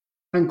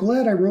 I'm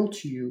glad I wrote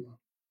to you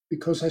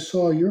because I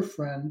saw your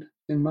friend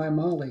in my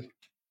Molly.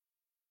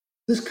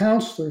 This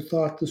counselor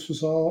thought this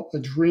was all a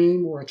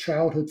dream or a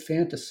childhood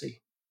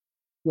fantasy.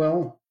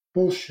 Well,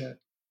 bullshit.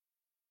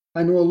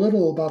 I know a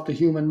little about the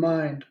human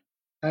mind.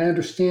 I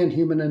understand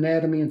human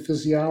anatomy and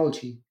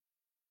physiology.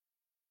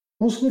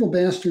 Those little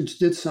bastards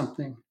did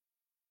something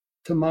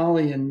to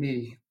Molly and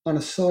me on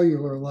a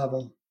cellular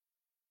level,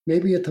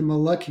 maybe at the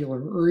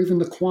molecular or even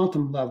the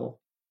quantum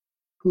level.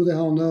 Who the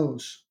hell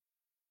knows?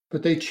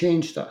 But they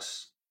changed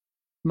us.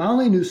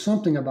 Molly knew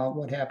something about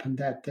what happened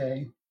that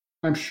day.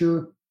 I'm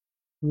sure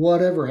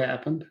whatever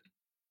happened,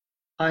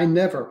 I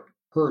never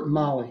hurt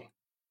Molly.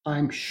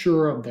 I'm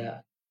sure of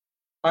that.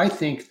 I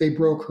think they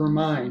broke her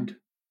mind,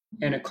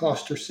 and it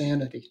cost her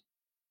sanity.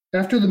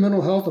 After the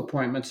mental health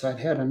appointments, I'd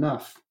had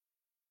enough.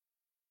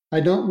 I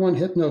don't want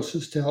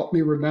hypnosis to help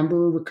me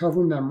remember or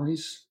recover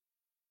memories.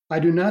 I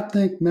do not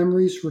think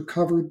memories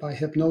recovered by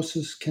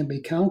hypnosis can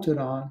be counted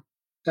on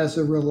as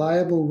a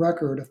reliable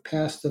record of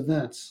past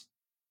events.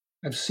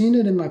 I've seen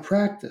it in my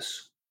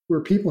practice, where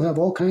people have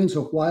all kinds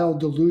of wild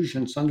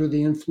delusions under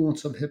the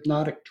influence of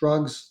hypnotic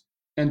drugs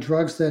and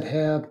drugs that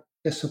have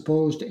a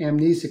supposed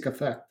amnesic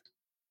effect.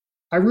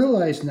 I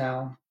realize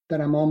now that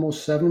I'm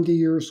almost 70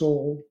 years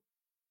old.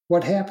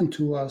 What happened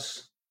to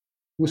us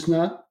was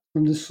not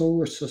from this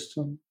solar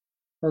system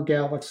or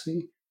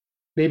galaxy,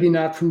 maybe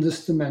not from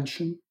this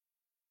dimension.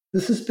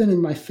 This has been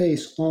in my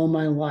face all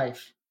my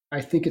life.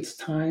 I think it's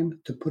time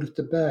to put it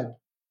to bed.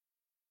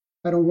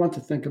 I don't want to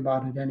think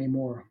about it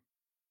anymore.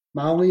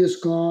 Molly is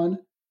gone,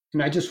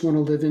 and I just want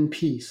to live in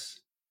peace.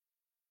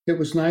 It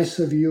was nice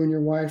of you and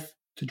your wife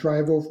to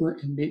drive over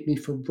and meet me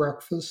for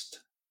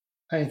breakfast.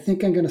 I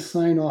think I'm going to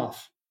sign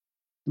off.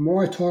 The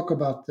more I talk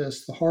about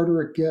this, the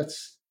harder it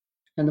gets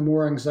and the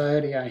more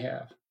anxiety I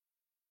have.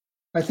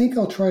 I think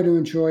I'll try to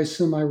enjoy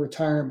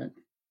semi-retirement,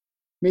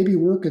 maybe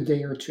work a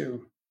day or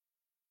two.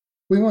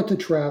 We want to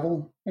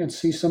travel and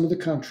see some of the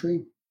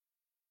country.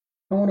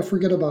 I want to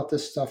forget about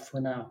this stuff for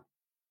now.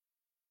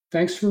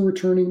 Thanks for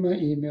returning my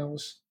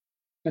emails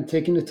and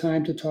taking the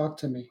time to talk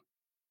to me.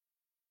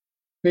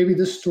 Maybe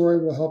this story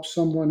will help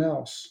someone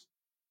else.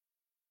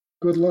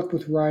 Good luck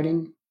with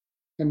writing,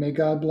 and may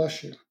God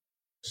bless you.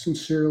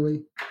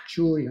 Sincerely,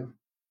 Julia.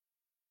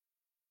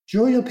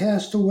 Julia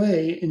passed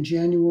away in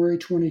January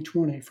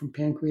 2020 from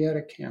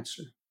pancreatic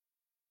cancer.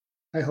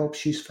 I hope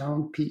she's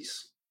found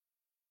peace.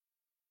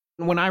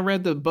 When I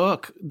read the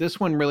book, this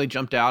one really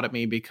jumped out at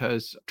me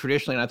because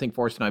traditionally, and I think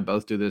Forrest and I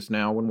both do this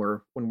now, when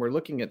we're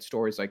looking at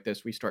stories like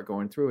this, we start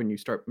going through and you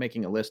start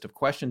making a list of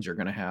questions you're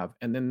going to have,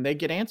 and then they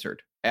get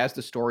answered as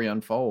the story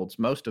unfolds.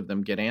 Most of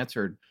them get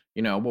answered,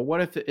 well, what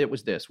if it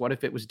was this? What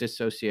if it was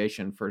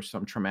dissociation for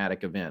some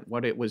traumatic event?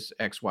 What if it was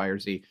X, Y, or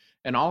Z?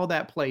 And all of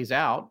that plays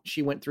out.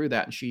 She went through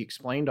that and she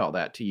explained all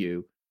that to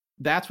you.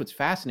 That's what's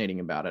fascinating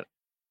about it.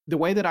 The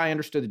way that I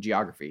understood the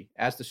geography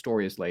as the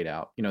story is laid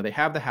out, they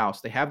have the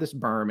house, they have this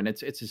berm, and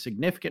it's a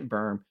significant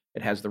berm.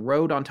 It has the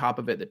road on top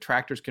of it that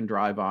tractors can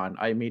drive on.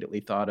 I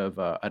immediately thought of,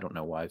 I don't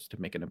know why, it's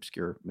to make an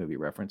obscure movie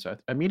reference. I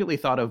immediately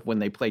thought of when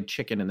they played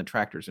chicken in the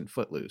tractors in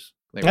Footloose.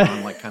 They were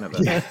on like kind of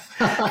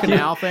a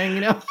canal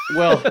thing,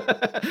 Well,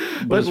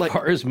 but as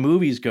far as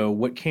movies go,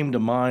 what came to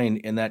mind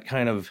in that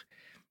kind of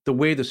the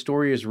way the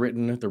story is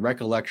written, the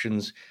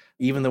recollections,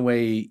 even the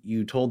way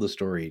you told the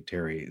story,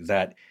 Terry,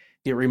 that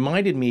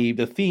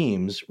the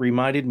themes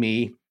reminded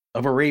me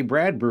of a Ray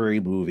Bradbury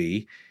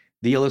movie,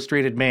 The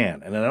Illustrated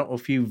Man. And I don't know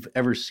if you've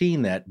ever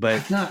seen that,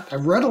 but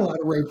I've read a lot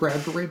of Ray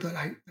Bradbury, but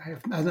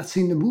I've not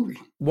seen the movie.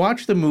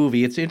 Watch the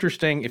movie. It's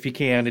interesting if you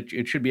can.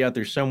 It should be out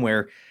there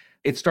somewhere.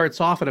 It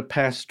starts off in a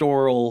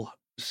pastoral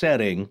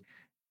setting,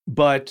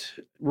 but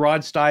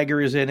Rod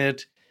Steiger is in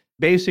it.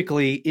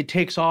 Basically, it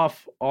takes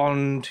off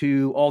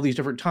onto all these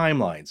different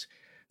timelines,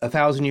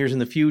 1,000 years in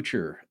the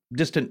future,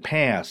 distant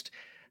past.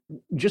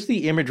 Just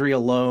the imagery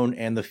alone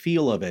and the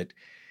feel of it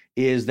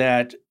is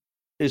that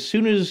as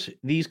soon as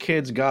these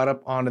kids got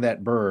up onto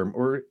that berm,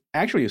 or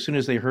actually as soon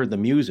as they heard the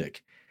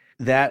music,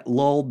 that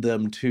lulled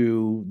them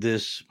to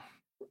this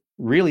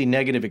really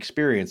negative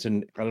experience.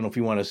 And I don't know if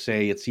you want to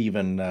say it's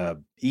even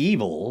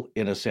evil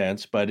in a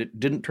sense, but it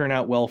didn't turn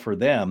out well for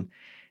them.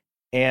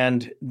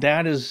 And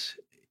that is,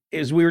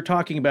 as we were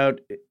talking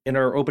about in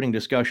our opening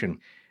discussion,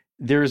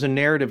 there's a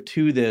narrative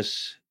to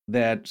this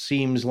that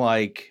seems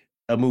like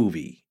a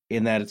movie,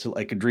 in that it's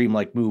like a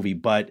dreamlike movie,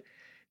 but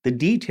the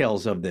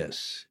details of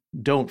this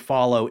don't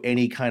follow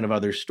any kind of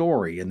other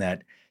story, in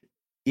that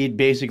it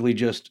basically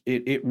just,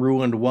 it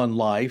ruined one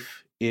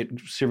life. It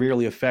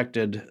severely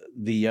affected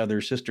the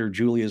other sister,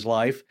 Julia's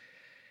life.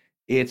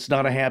 It's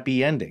not a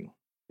happy ending.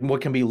 And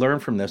what can be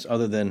learned from this,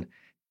 other than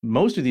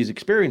most of these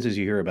experiences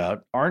you hear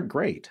about aren't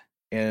great,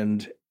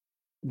 and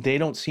they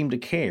don't seem to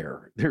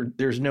care.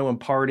 There's no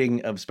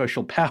imparting of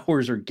special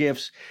powers or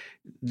gifts.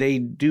 They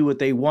do what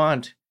they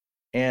want,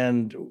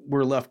 and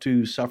we're left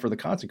to suffer the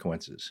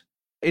consequences.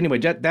 Anyway,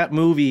 that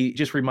movie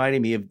just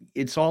reminded me of,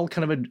 it's all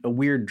kind of a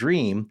weird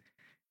dream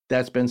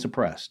that's been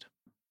suppressed.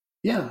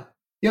 Yeah.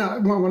 Yeah.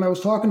 When I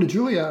was talking to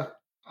Julia,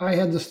 I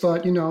had this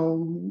thought,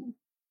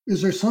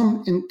 is there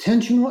some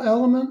intentional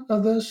element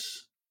of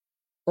this,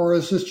 or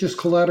is this just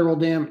collateral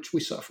damage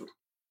we suffer?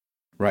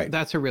 Right.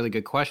 That's a really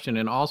good question.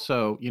 And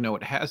also,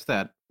 it has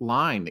that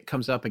line that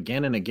comes up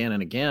again and again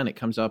and again. It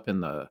comes up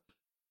in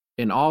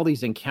all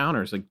these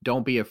encounters, like,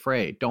 don't be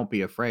afraid, don't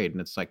be afraid.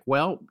 And it's like,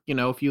 well,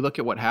 if you look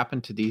at what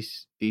happened to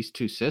these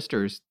two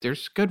sisters,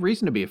 there's good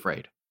reason to be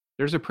afraid.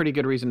 There's a pretty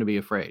good reason to be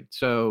afraid.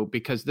 So,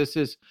 because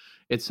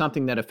it's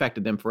something that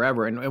affected them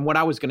forever. And what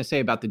I was going to say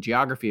about the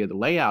geography of the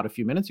layout a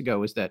few minutes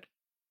ago is that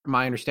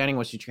my understanding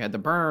was that you had the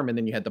berm, and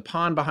then you had the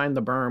pond behind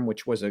the berm,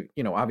 which was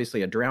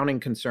obviously a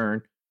drowning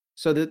concern.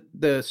 So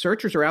the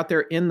searchers are out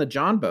there in the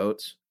John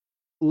boats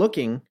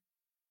looking,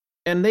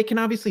 and they can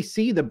obviously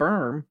see the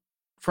berm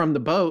from the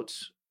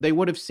boats. They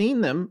would have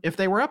seen them if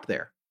they were up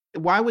there.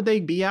 Why would they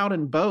be out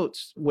in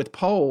boats with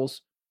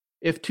poles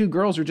if two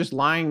girls are just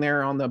lying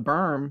there on the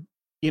berm,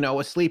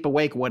 asleep,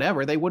 awake,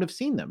 whatever? They would have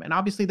seen them. And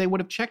obviously they would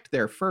have checked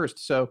there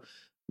first. So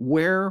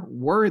where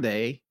were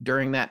they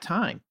during that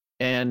time?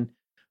 And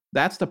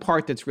that's the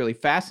part that's really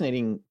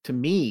fascinating to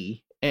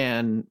me.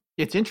 And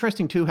it's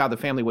interesting, too, how the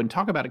family wouldn't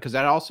talk about it, because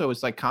that also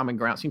is like common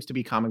ground, seems to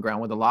be common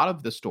ground with a lot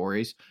of the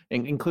stories,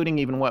 including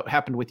even what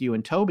happened with you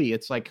and Toby.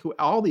 It's like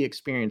all the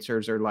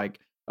experiencers are like,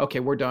 okay,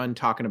 we're done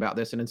talking about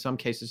this. And in some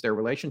cases, their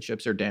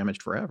relationships are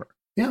damaged forever.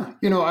 Yeah.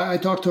 I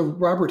talked to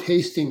Robert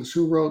Hastings,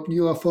 who wrote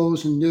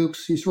UFOs and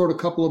Nukes. He's wrote a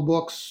couple of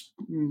books.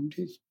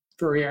 He's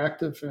very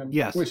active and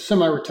was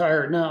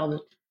semi-retired now.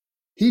 That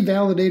he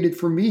validated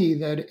for me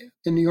that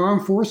in the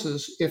armed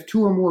forces, if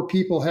two or more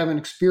people have an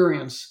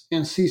experience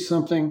and see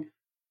something,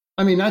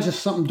 not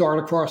just something dart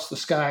across the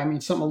sky,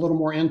 something a little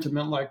more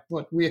intimate like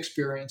what we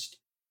experienced,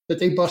 that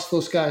they bust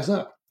those guys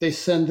up. They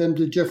send them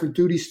to different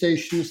duty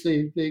stations.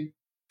 They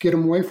get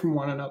them away from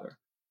one another.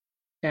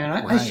 And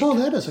I saw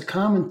that as a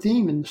common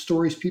theme in the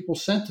stories people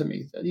sent to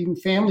me, that even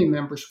family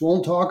members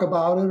won't talk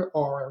about it,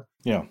 or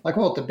like,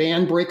 well, the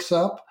band breaks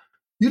up.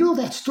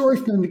 That story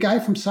from the guy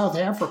from South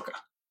Africa.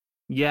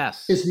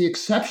 Yes. Is the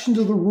exception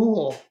to the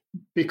rule,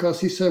 because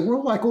he said,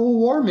 we're like old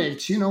war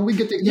mates. We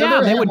get together.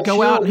 Yeah, they would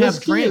go out and have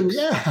drinks.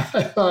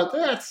 I thought,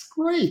 that's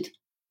great.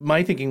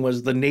 My thinking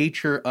was the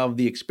nature of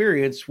the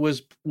experience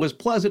was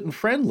pleasant and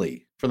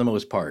friendly for the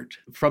most part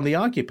from the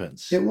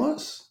occupants. It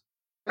was.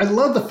 I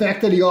love the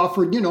fact that he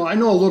offered, I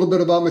know a little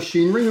bit about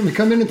machinery, and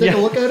come in and take a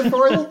look at it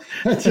for you.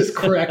 That just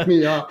cracked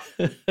me up.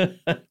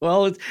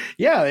 Well,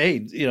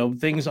 hey,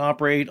 things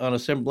operate on a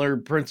similar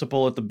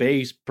principle at the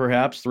base,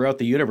 perhaps throughout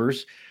the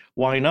universe.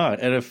 Why not?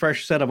 And a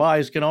fresh set of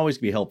eyes can always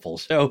be helpful.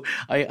 So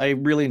I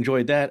really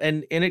enjoyed that.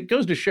 And it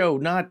goes to show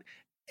not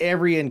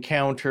every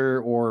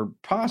encounter or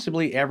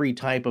possibly every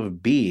type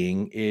of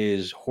being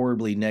is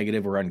horribly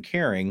negative or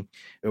uncaring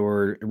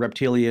or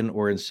reptilian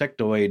or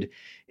insectoid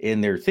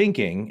in their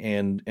thinking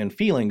and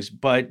feelings,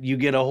 but you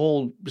get a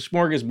whole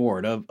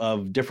smorgasbord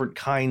of different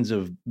kinds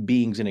of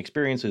beings and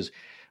experiences.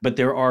 But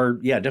there are,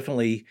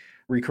 definitely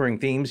recurring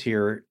themes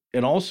here.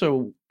 And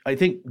also, I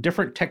think,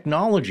 different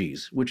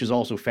technologies, which is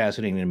also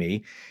fascinating to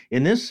me.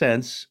 In this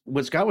sense,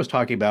 what Scott was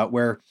talking about,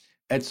 where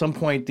at some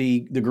point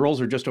the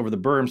girls are just over the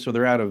berm, so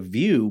they're out of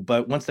view,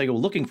 but once they go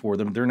looking for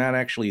them, they're not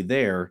actually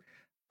there,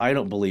 I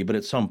don't believe. But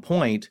at some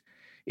point,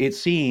 it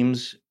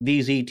seems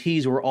these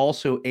ETs were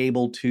also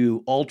able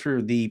to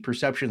alter the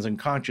perceptions and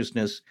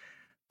consciousness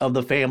of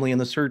the family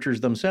and the searchers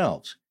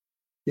themselves.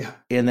 Yeah.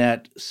 In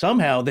that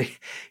somehow they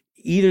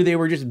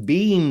were just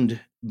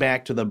beamed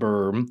back to the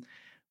berm,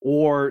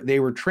 or they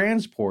were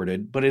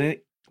transported, but in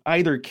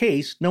either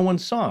case, no one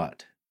saw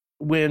it.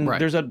 When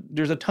there's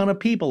a ton of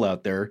people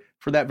out there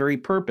for that very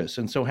purpose.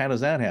 And so how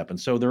does that happen?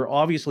 So they're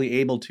obviously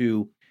able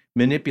to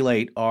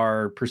manipulate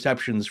our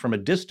perceptions from a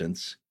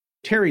distance.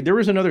 Terry, there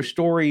was another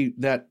story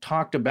that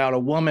talked about a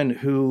woman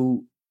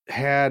who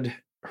had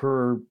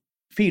her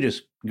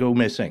fetus go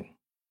missing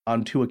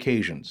on 2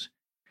 occasions.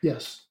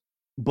 Yes.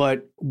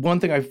 But one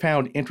thing I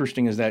found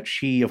interesting is that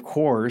she, of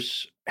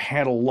course,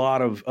 had a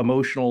lot of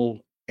emotional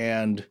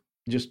and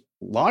just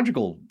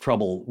logical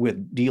trouble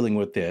with dealing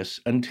with this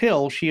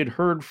until she had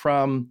heard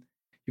from,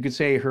 you could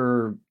say,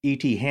 her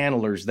ET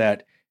handlers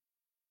that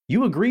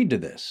you agreed to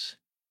this.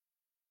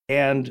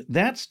 And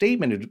that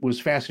statement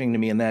was fascinating to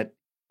me, in that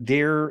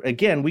there,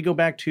 again, we go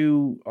back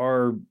to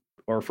our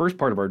our first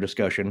part of our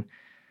discussion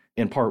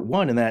in part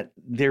one, in that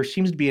there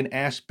seems to be an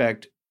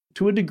aspect,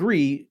 to a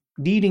degree,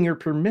 needing your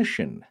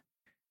permission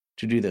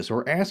to do this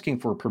or asking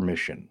for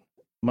permission,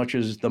 much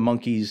as the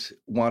monkeys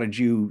wanted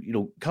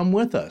you, come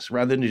with us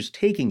rather than just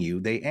taking you.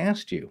 They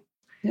asked you.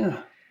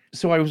 Yeah.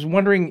 So I was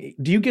wondering,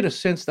 do you get a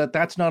sense that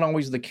that's not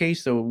always the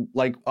case, though?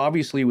 Like,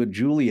 obviously with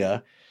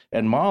Julia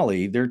and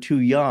Molly, they're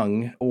too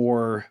young,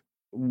 or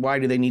why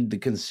do they need the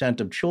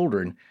consent of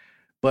children?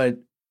 But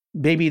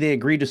maybe they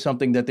agreed to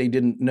something that they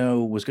didn't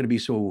know was going to be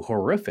so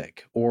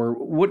horrific. Or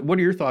what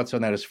are your thoughts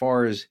on that, as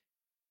far as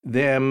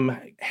them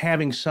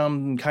having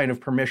some kind of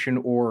permission,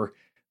 or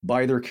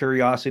by their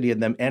curiosity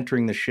and them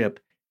entering the ship,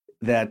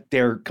 that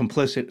they're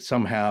complicit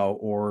somehow,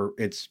 or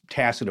it's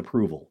tacit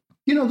approval?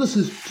 This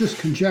is just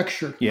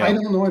conjecture. Yeah. I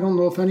don't know. I don't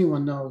know if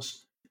anyone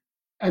knows.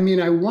 I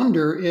mean, I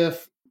wonder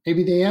if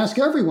maybe they ask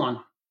everyone.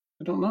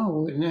 I don't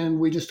know. And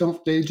then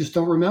they just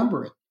don't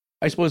remember it.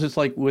 I suppose it's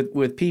like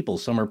with people.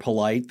 Some are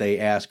polite. They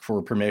ask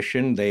for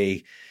permission.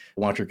 They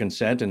want your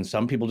consent. And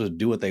some people just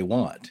do what they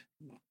want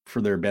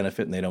for their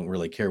benefit, and they don't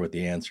really care what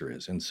the answer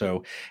is. And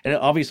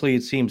obviously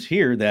it seems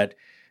here that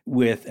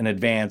with an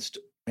advanced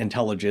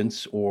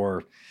intelligence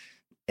or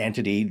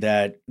entity,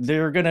 that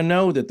they're going to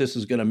know that this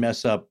is going to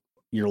mess up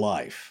your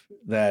life,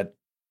 that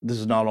this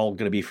is not all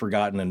going to be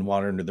forgotten and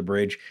water under the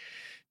bridge.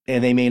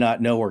 And they may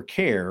not know or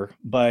care,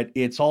 but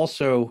it's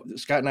also,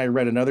 Scott and I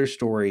read another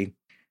story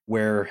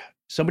where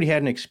somebody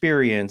had an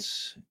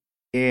experience,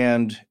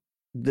 and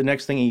the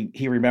next thing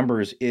he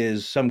remembers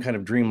is some kind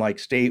of dreamlike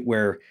state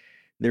where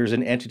there's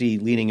an entity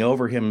leaning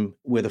over him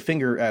with a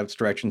finger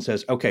outstretched and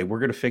says, "Okay, we're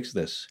going to fix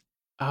this."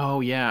 Oh,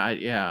 yeah.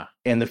 Yeah.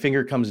 And the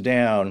finger comes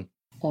down.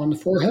 On the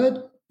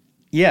forehead?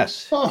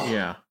 Yes. Oh.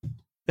 Yeah.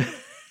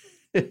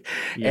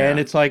 And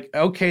it's like,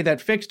 okay,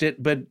 that fixed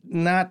it, but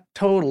not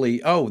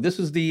totally. Oh, this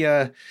is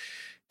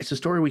it's a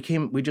story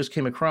we just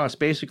came across.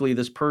 Basically,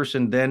 this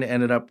person then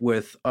ended up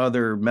with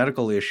other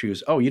medical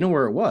issues. Oh, you know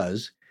where it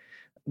was?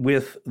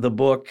 With the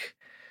book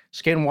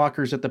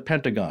Skinwalkers at the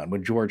Pentagon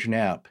with George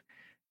Knapp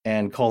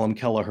and Colm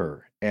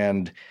Kelleher.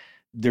 And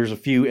there's a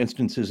few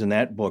instances in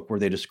that book where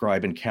they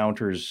describe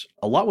encounters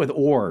a lot with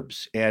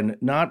orbs, and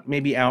not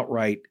maybe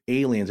outright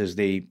aliens as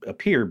they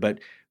appear, but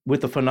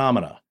with the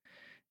phenomena.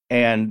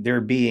 And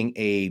there being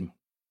a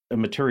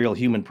material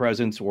human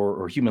presence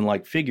or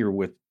human-like figure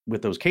with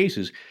those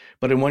cases.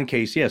 But in one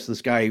case, yes,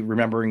 this guy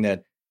remembering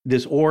that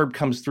this orb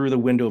comes through the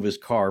window of his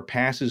car,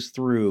 passes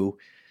through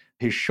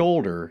his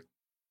shoulder,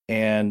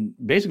 and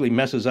basically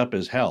messes up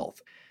his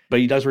health. But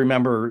he does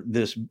remember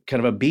this kind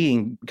of a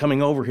being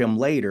coming over him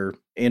later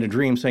in a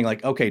dream saying,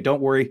 like, okay,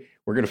 don't worry,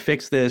 we're going to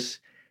fix this.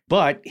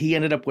 But he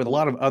ended up with a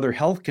lot of other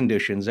health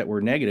conditions that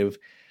were negative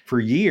for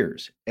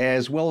years,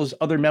 as well as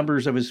other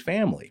members of his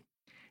family.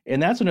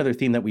 And that's another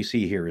theme that we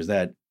see here, is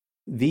that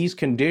these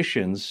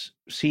conditions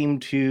seem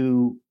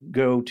to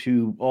go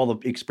to all the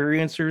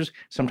experiencers.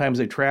 Sometimes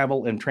they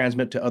travel and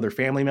transmit to other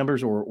family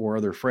members or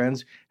other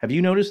friends. Have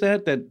you noticed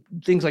that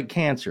things like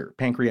cancer,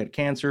 pancreatic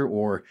cancer,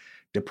 or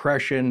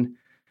depression,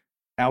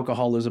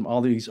 alcoholism,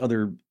 all these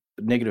other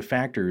negative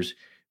factors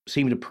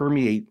seem to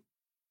permeate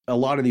a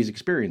lot of these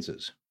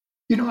experiences?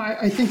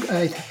 I think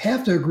I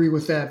have to agree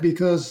with that,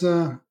 because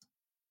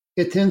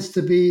it tends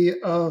to be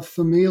a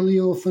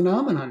familial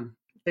phenomenon.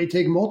 They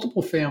take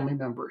multiple family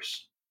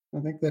members.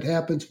 I think that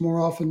happens more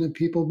often than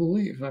people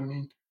believe. I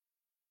mean,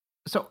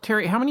 so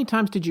Terry, how many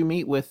times did you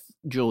meet with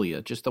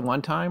Julia? Just the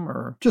one time,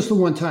 or just the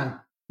one time?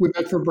 We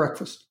met for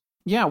breakfast.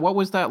 Yeah, what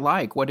was that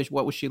like? What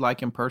was she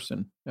like in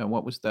person? And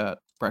what was that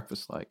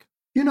breakfast like?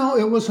 It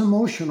was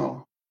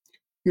emotional.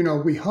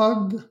 We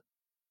hugged.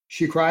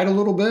 She cried a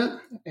little bit,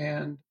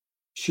 and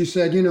she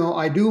said,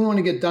 I do want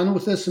to get done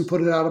with this and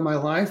put it out of my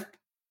life.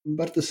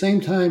 But at the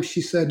same time,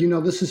 she said,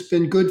 this has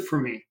been good for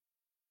me.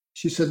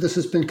 She said, this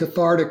has been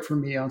cathartic for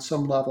me on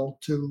some level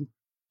to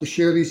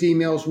share these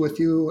emails with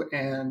you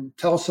and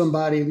tell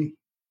somebody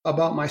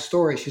about my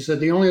story. She said,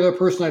 the only other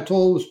person I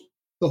told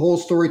the whole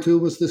story to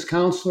was this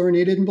counselor, and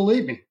he didn't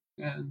believe me.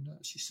 And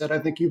she said, I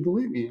think you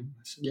believe me. And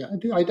I said, yeah, I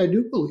do. I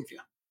do believe you.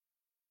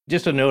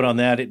 Just a note on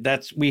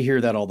that. We hear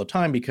that all the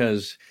time,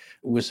 because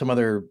with some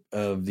other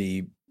of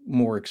the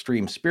more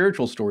extreme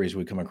spiritual stories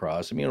we come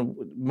across,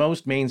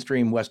 most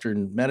mainstream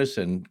Western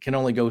medicine can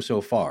only go so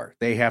far.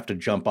 They have to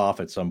jump off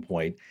at some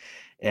point.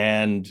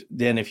 And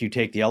then if you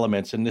take the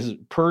elements, and this is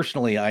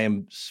personally, I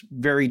am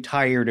very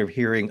tired of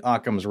hearing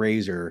Occam's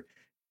razor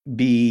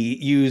be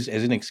used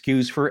as an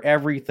excuse for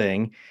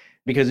everything,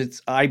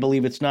 because I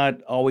believe it's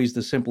not always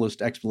the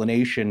simplest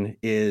explanation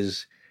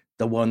is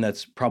the one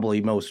that's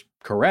probably most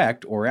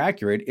correct or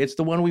accurate. It's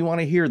the one we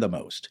want to hear the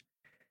most.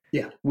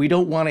 Yeah. We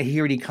don't want to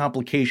hear any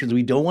complications.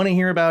 We don't want to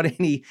hear about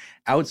any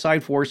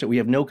outside force that we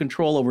have no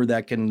control over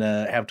that can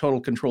have total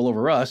control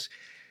over us.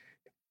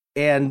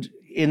 And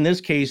in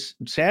this case,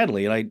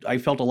 sadly, and I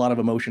felt a lot of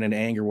emotion and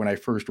anger when I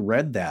first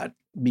read that,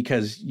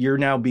 because you're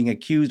now being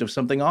accused of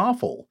something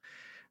awful.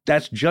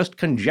 That's just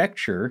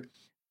conjecture.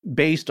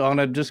 based on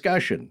a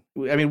discussion.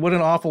 I mean, what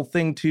an awful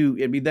thing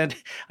that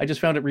I just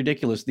found it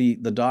ridiculous. The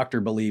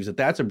doctor believes that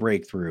that's a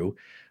breakthrough,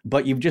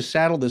 but you've just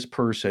saddled this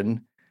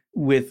person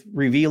with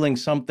revealing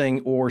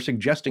something or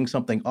suggesting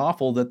something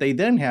awful that they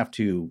then have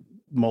to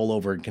mull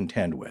over and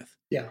contend with.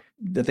 Yeah.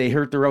 That they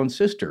hurt their own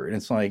sister. And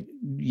it's like,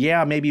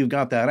 yeah, maybe you've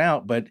got that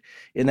out, but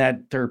in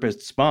that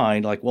therapist's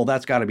mind, like, well,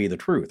 that's got to be the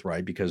truth,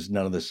 right? Because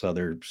none of this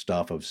other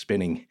stuff of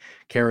spinning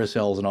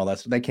carousels and all that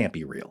stuff, that can't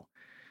be real.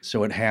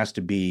 So it has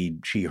to be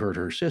she hurt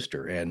her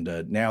sister. And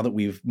now that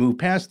we've moved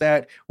past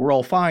that, we're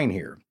all fine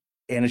here.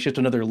 And it's just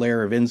another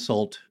layer of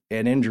insult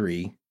and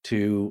injury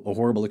to a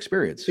horrible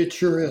experience. It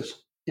sure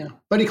is. Yeah.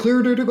 But he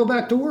cleared her to go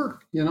back to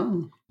work,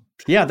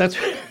 Yeah, that's,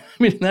 I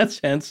mean, in that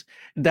sense,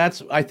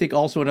 that's, I think,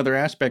 also another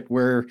aspect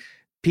where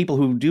people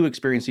who do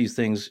experience these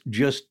things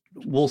just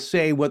will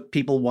say what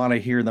people want to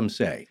hear them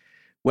say.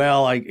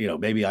 Well,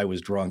 maybe I was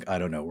drunk, I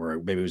don't know, or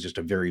maybe it was just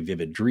a very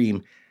vivid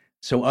dream.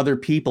 So other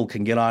people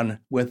can get on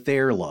with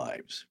their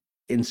lives.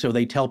 And so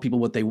they tell people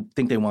what they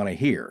think they want to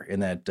hear.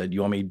 And that,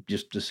 you want me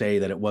just to say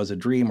that it was a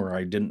dream or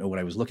I didn't know what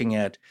I was looking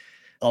at?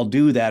 I'll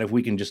do that if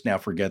we can just now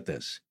forget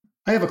this.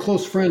 I have a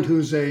close friend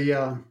who's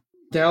a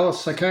Dallas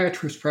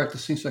psychiatrist,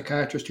 practicing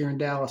psychiatrist here in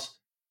Dallas.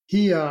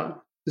 He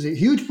is a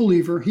huge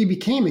believer. He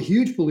became a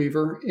huge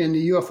believer in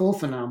the UFO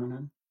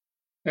phenomenon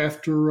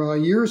after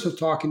years of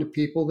talking to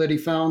people that he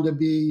found to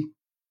be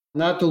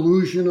not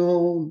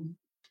delusional,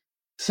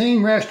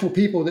 sane, rational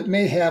people that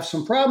may have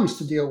some problems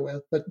to deal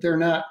with, but they're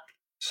not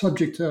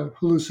subject to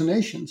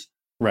hallucinations.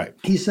 Right.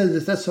 He said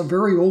that that's a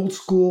very old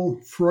school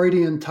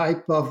Freudian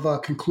type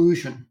of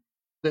conclusion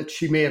that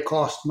she may have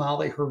cost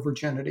Molly her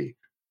virginity.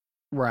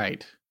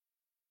 Right.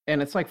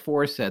 And it's like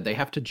Forrest said, they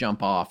have to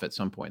jump off at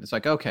some point. It's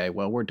like, okay,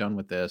 well, we're done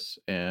with this.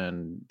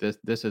 And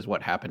this is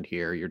what happened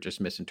here. You're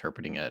just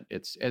misinterpreting it.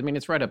 It's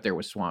right up there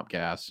with swamp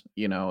gas.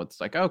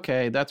 It's like,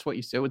 okay, that's what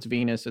you said. It's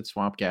Venus. It's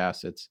swamp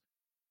gas. It's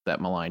that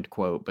maligned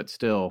quote. But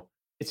still,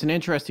 it's an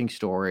interesting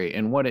story.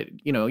 And what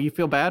you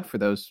feel bad for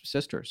those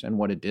sisters and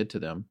what it did to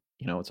them.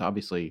 It's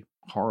obviously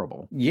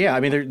horrible. Yeah. I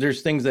mean,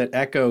 there's things that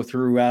echo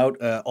throughout.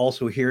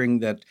 Also hearing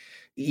that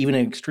even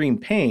in extreme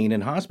pain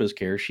in hospice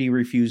care, she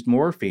refused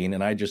morphine.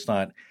 And I just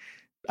thought,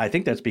 I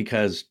think that's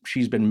because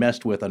she's been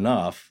messed with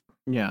enough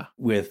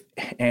with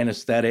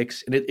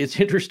anesthetics. And it's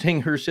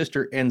interesting. Her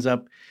sister ends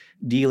up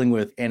dealing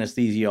with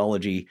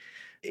anesthesiology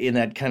in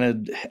that kind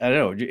of, I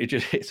don't know,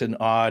 it's an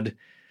odd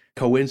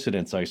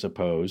coincidence, I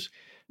suppose,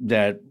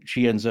 that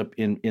she ends up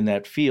in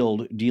that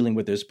field dealing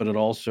with this. But it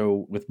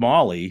also, with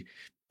Molly,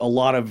 a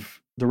lot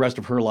of the rest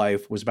of her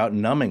life was about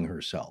numbing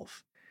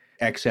herself.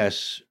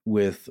 Excess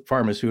with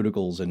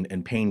pharmaceuticals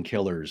and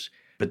painkillers,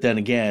 but then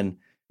again,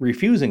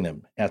 refusing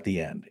them at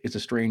the end. It's a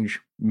strange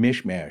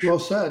mishmash. Well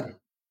said.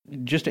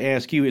 Just to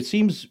ask you, it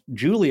seems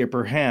Julia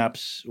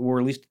perhaps, or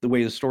at least the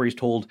way the story's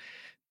told,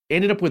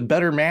 ended up with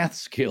better math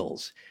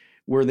skills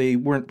where they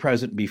weren't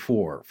present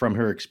before from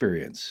her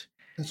experience.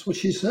 That's what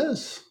she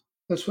says.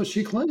 That's what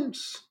she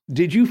claims.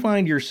 Did you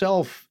find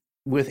yourself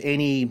with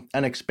any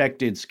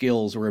unexpected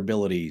skills or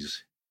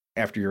abilities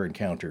after your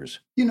encounters?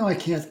 I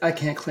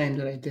can't claim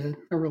that I did.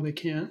 I really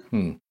can't.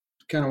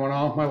 Kind of went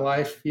on with my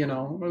life. It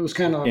was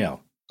kind of,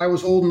 I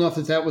was old enough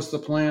that was the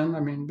plan. I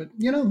mean, but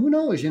who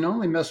knows? They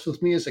messed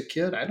with me as a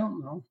kid. I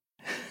don't know.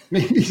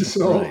 Maybe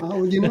so. Right. How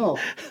would you know?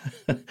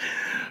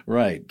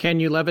 Right. Can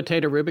you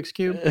levitate a Rubik's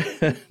Cube?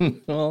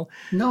 Well,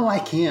 no, I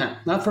can't.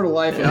 Not for the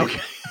life of me.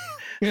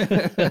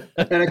 Okay.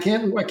 And I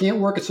can't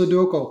work a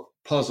Sudoku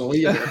puzzle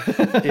either.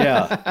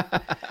 Yeah.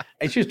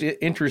 It's just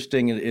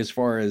interesting as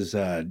far as,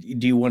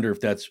 do you wonder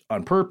if that's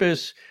on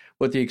purpose?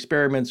 What the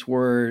experiments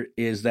were?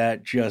 Is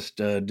that just,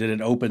 did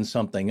it open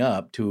something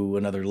up to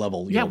another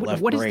level?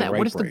 What is that? Right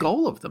what is brain? The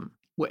goal of them?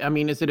 I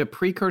mean, is it a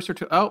precursor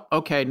to, oh,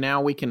 okay,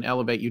 now we can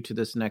elevate you to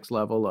this next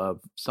level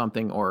of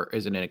something, or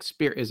is it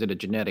is it a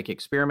genetic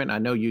experiment? I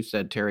know you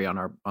said, Terry,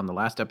 on the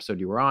last episode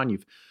you were on,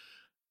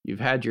 you've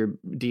had your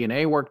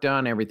DNA work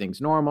done,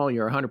 everything's normal,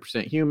 you're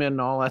 100% human,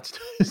 all that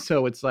stuff.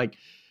 So it's like,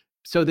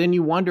 so then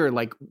you wonder,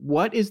 like,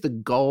 what is the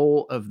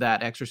goal of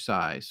that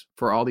exercise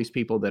for all these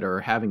people that are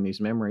having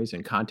these memories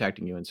and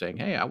contacting you and saying,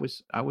 hey, I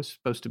was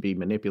supposed to be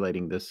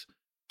manipulating this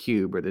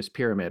cube or this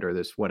pyramid or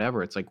this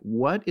whatever. It's like,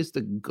 what is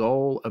the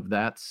goal of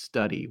that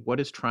study? What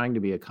is trying to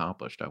be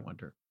accomplished, I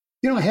wonder?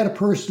 I had a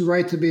person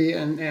write to me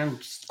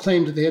and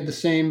claimed that they had the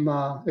same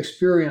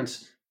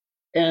experience.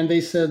 And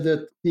they said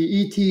that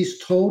the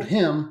ETs told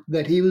him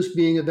that he was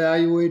being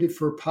evaluated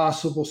for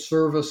possible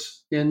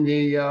service in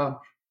the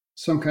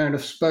some kind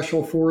of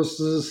special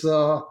forces.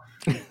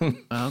 Okay.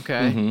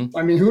 Mm-hmm.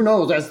 I mean, who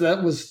knows?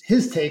 That was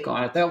his take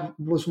on it. That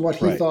was what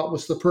he thought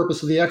was the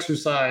purpose of the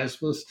exercise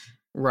was.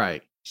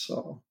 Right.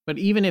 So, but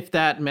even if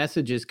that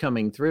message is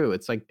coming through,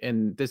 it's like,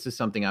 and this is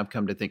something I've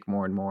come to think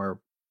more and more,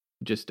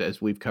 just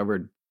as we've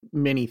covered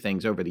many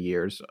things over the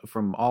years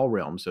from all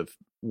realms of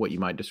what you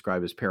might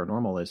describe as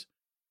paranormal, is,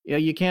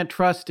 you can't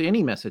trust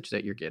any message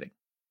that you're getting.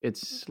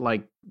 It's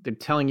like they're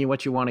telling you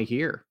what you want to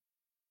hear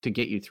to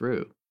get you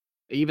through.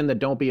 Even the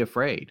don't be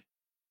afraid.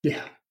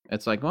 Yeah.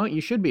 It's like, well,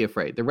 you should be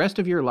afraid. The rest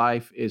of your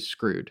life is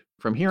screwed.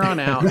 From here on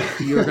out,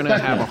 you're going to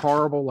have a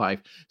horrible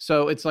life.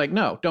 So it's like,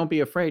 no, don't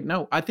be afraid.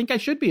 No, I think I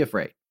should be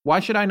afraid. Why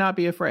should I not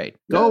be afraid?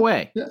 Go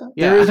away. Yeah.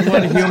 There is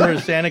one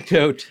humorous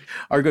anecdote.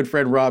 Our good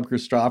friend Rob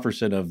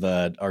Christofferson of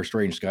our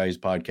Strange Skies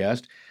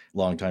podcast,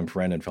 longtime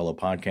friend and fellow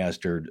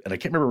podcaster, and I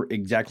can't remember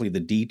exactly the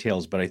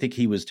details, but I think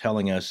he was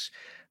telling us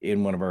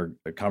in one of our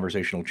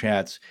conversational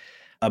chats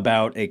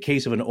about a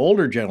case of an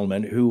older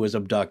gentleman who was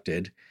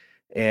abducted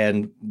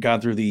and gone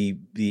through the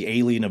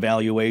alien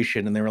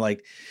evaluation, and they were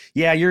like,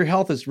 yeah, your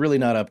health is really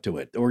not up to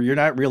it, or you're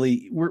not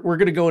really, we're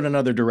going to go in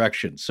another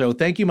direction. So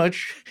thank you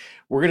much.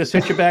 We're going to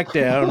sit you back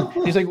down.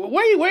 He's like,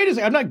 wait a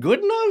second, I'm not good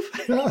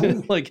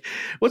enough? Like,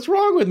 what's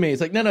wrong with me?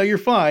 It's like, no, you're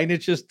fine.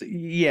 It's just,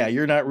 yeah,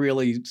 you're not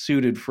really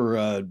suited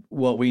for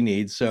what we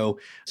need. So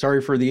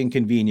sorry for the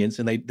inconvenience.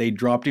 And they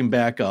dropped him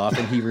back off,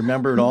 and he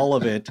remembered all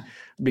of it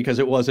because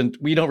it wasn't,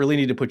 we don't really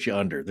need to put you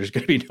under. There's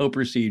going to be no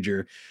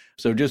procedure.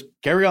 So just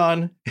carry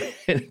on.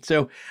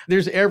 So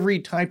there's every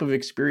type of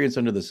experience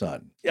under the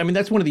sun. I mean,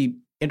 that's one of the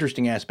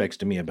interesting aspects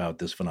to me about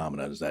this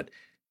phenomenon is that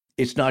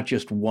it's not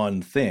just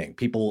one thing.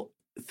 People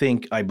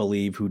think, I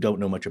believe, who don't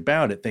know much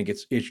about it, think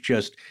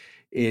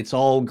it's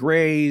all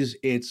grays.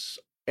 It's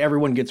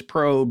everyone gets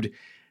probed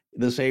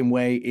the same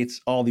way.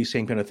 It's all these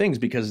same kind of things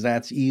because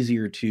that's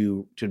easier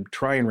to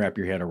try and wrap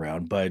your head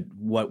around. But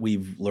what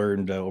we've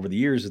learned over the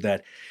years is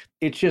that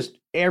it's just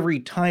every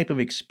type of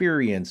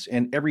experience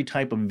and every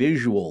type of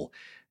visual.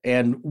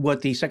 And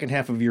what the second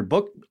half of your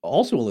book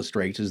also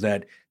illustrates is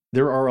that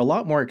there are a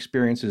lot more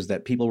experiences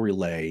that people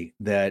relay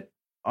that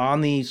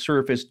on the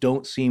surface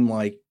don't seem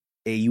like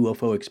a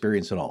UFO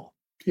experience at all.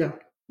 Yeah.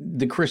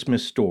 The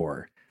Christmas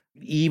store,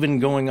 even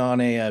going on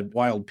a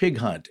wild pig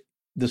hunt,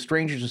 the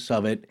strangeness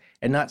of it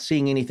and not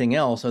seeing anything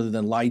else other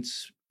than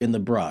lights in the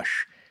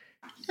brush.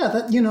 Yeah,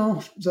 that,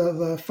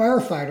 the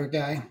firefighter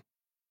guy,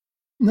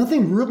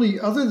 nothing really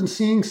other than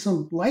seeing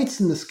some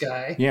lights in the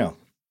sky. Yeah.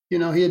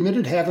 He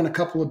admitted having a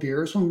couple of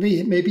beers.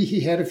 Maybe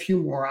he had a few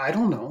more. I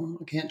don't know.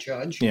 I can't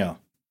judge. Yeah.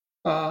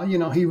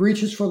 He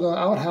reaches for the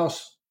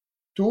outhouse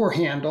door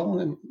handle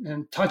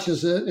and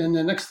touches it. And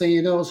the next thing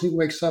he knows, he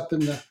wakes up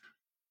in there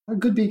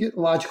could be a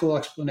logical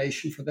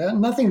explanation for that.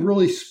 Nothing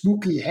really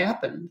spooky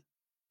happened.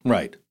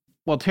 Right.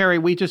 Well, Terry,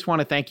 we just want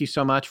to thank you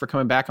so much for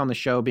coming back on the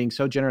show, being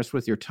so generous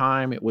with your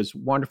time. It was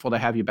wonderful to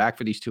have you back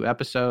for these 2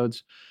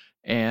 episodes.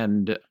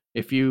 And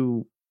if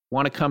you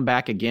want to come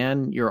back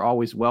again, you're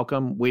always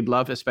welcome. We'd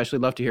especially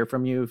love to hear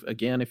from you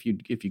again. If you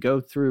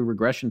go through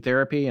regression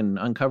therapy and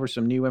uncover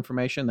some new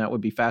information, that would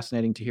be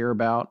fascinating to hear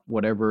about,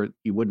 whatever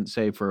you wouldn't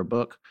say for a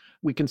book.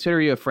 We consider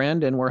you a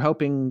friend, and we're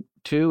hoping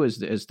too,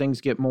 as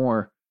things get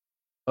more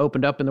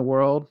opened up in the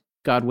world,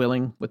 God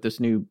willing, with this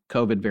new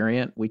COVID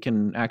variant, we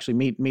can actually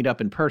meet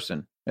up in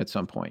person at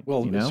some point.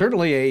 Well,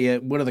 certainly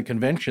one of the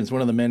conventions,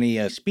 one of the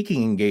many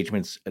speaking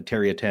engagements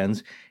Terry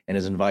attends and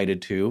is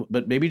invited to,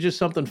 but maybe just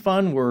something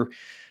fun where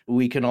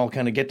we can all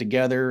kind of get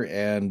together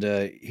and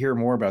hear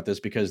more about this,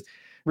 because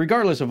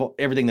regardless of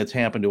everything that's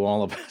happened to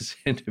all of us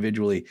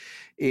individually,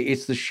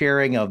 it's the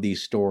sharing of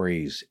these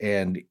stories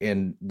and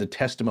the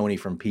testimony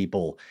from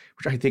people,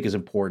 which I think is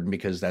important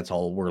because that's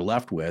all we're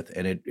left with,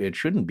 and it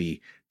shouldn't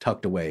be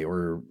tucked away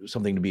or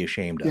something to be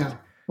ashamed of. Yeah.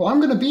 Well, I'm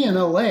going to be in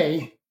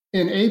LA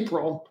in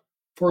April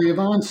for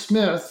Yvonne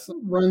Smith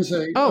runs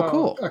a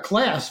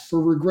class for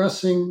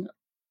regressing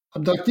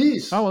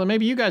abductees. Oh, well,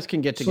 maybe you guys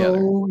can get together.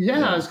 So,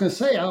 I was going to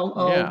say,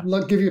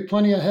 I'll give you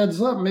plenty of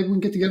heads up. Maybe we can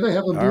get together,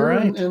 have a beer,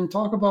 and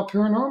talk about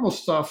paranormal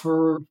stuff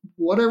or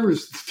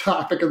whatever's the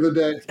topic of the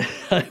day.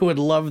 I would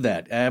love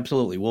that.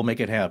 Absolutely. We'll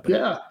make it happen.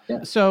 Yeah.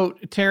 So,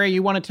 Terry,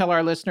 you want to tell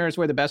our listeners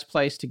where the best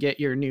place to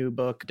get your new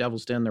book,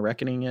 Devil's Den, The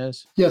Reckoning,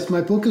 is? Yes,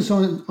 my book is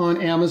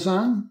on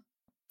Amazon,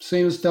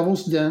 same as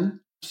Devil's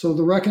Den. So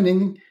The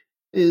Reckoning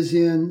is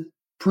in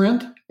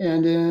print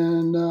and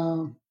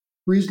in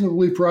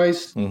reasonably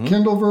priced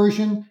Kindle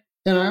version.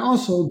 And I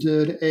also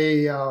did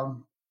a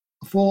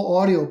full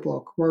audio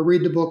book where I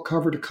read the book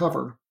cover to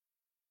cover.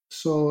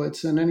 So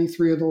it's in any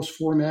 3 of those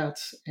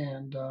formats.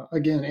 And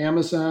again,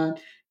 Amazon.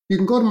 You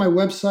can go to my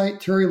website,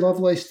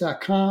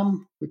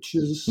 terrylovelace.com, which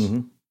is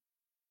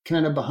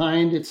kind of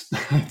behind. It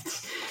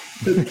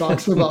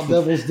talks about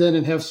Devil's Den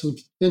and have some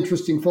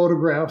interesting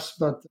photographs,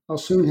 but I'll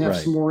soon have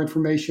some more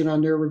information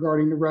on there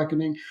regarding The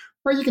Reckoning.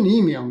 Or you can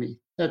email me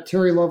at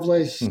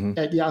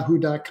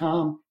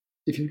terrylovelace@yahoo.com.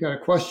 If you've got a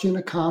question,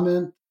 a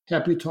comment,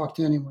 happy to talk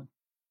to anyone.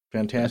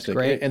 Fantastic.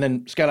 Great. And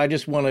then, Scott, I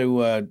just want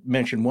to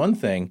mention one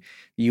thing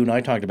you and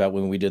I talked about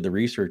when we did the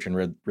research and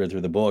read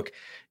through the book.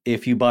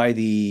 If you buy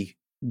the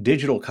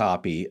digital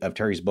copy of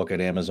Terry's book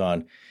at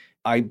Amazon,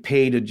 I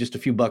paid just a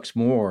few bucks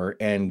more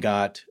and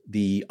got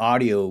the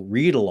audio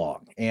read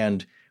along.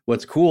 And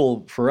what's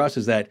cool for us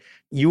is that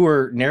you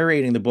were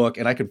narrating the book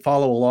and I could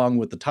follow along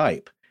with the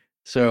type.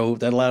 So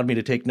that allowed me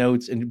to take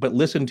notes but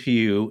listen to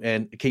you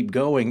and keep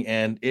going.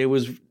 And it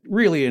was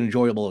really an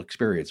enjoyable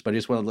experience. But I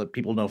just want to let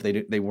people know,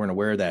 if they weren't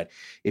aware, that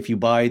if you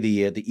buy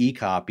the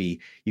e-copy,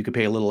 you could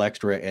pay a little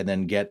extra and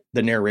then get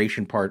the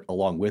narration part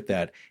along with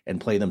that and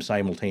play them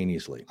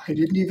simultaneously. I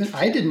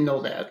didn't know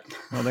that.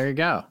 Well, there you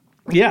go.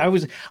 Yeah,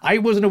 I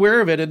wasn't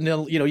aware of it. And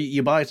then,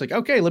 you buy, it's like,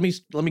 okay, let me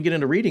get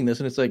into reading this.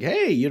 And it's like,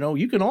 hey,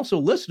 you can also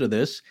listen to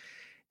this.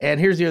 And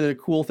here's the other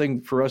cool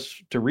thing for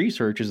us to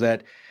research is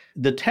that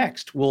the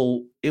text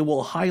will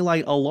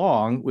highlight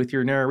along with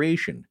your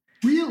narration.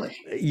 Really?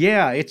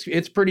 Yeah,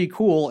 it's pretty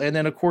cool. And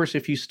then, of course,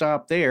 if you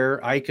stop there,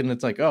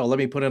 it's like, oh, let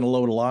me put in a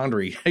load of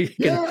laundry.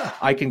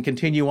 I can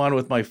continue on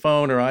with my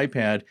phone or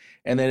iPad,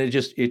 and then it's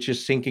just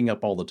syncing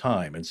up all the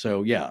time. And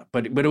so, yeah,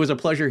 but it was a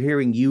pleasure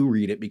hearing you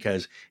read it,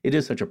 because it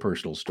is such a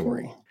personal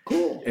story.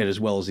 Cool. And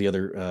as well as the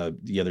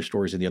other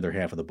stories in the other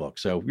half of the book.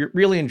 So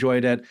really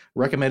enjoyed it.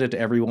 Recommend it to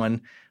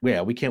everyone.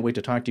 Yeah, we can't wait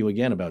to talk to you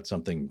again about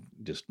something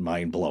just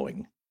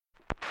mind-blowing.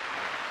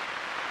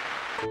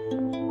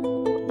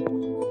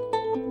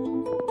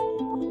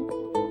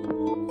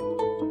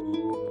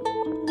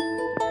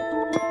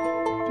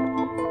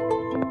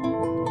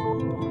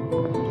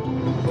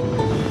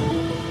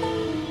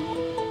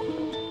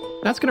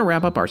 That's going to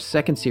wrap up our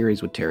second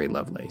series with Terry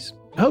Lovelace.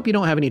 I hope you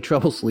don't have any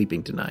trouble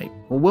sleeping tonight.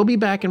 We'll be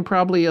back in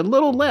probably a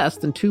little less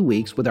than 2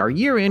 weeks with our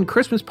year-end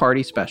Christmas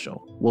party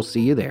special. We'll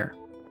see you there.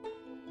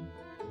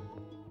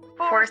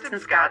 Forrest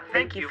and Scott,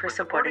 thank you for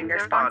supporting their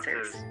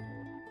sponsors.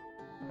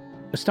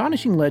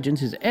 Astonishing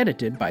Legends is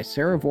edited by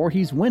Sarah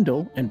Voorhees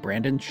Wendell and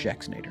Brandon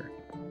Schexnader.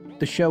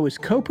 The show is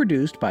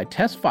co-produced by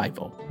Tess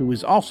Feifel, who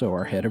is also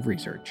our head of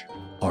research.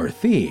 Our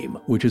theme,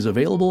 which is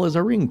available as a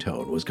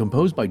ringtone, was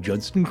composed by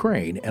Judson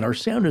Crane, and our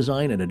sound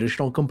design and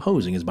additional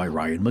composing is by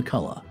Ryan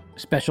McCullough.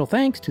 Special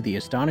thanks to the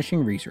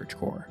Astonishing Research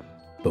Corps.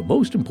 But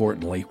most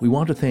importantly, we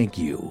want to thank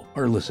you,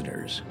 our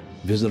listeners.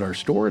 Visit our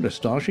store at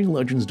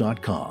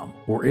astonishinglegends.com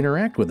or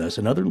interact with us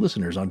and other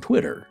listeners on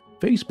Twitter,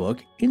 Facebook,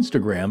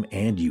 Instagram,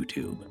 and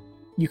YouTube.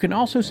 You can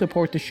also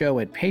support the show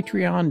at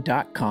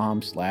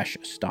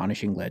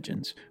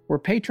patreon.com/astonishinglegends, where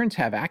patrons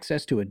have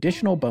access to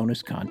additional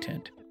bonus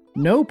content.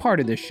 No part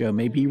of this show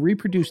may be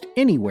reproduced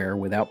anywhere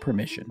without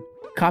permission.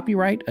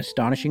 Copyright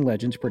Astonishing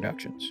Legends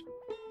Productions.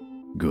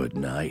 Good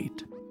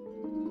night.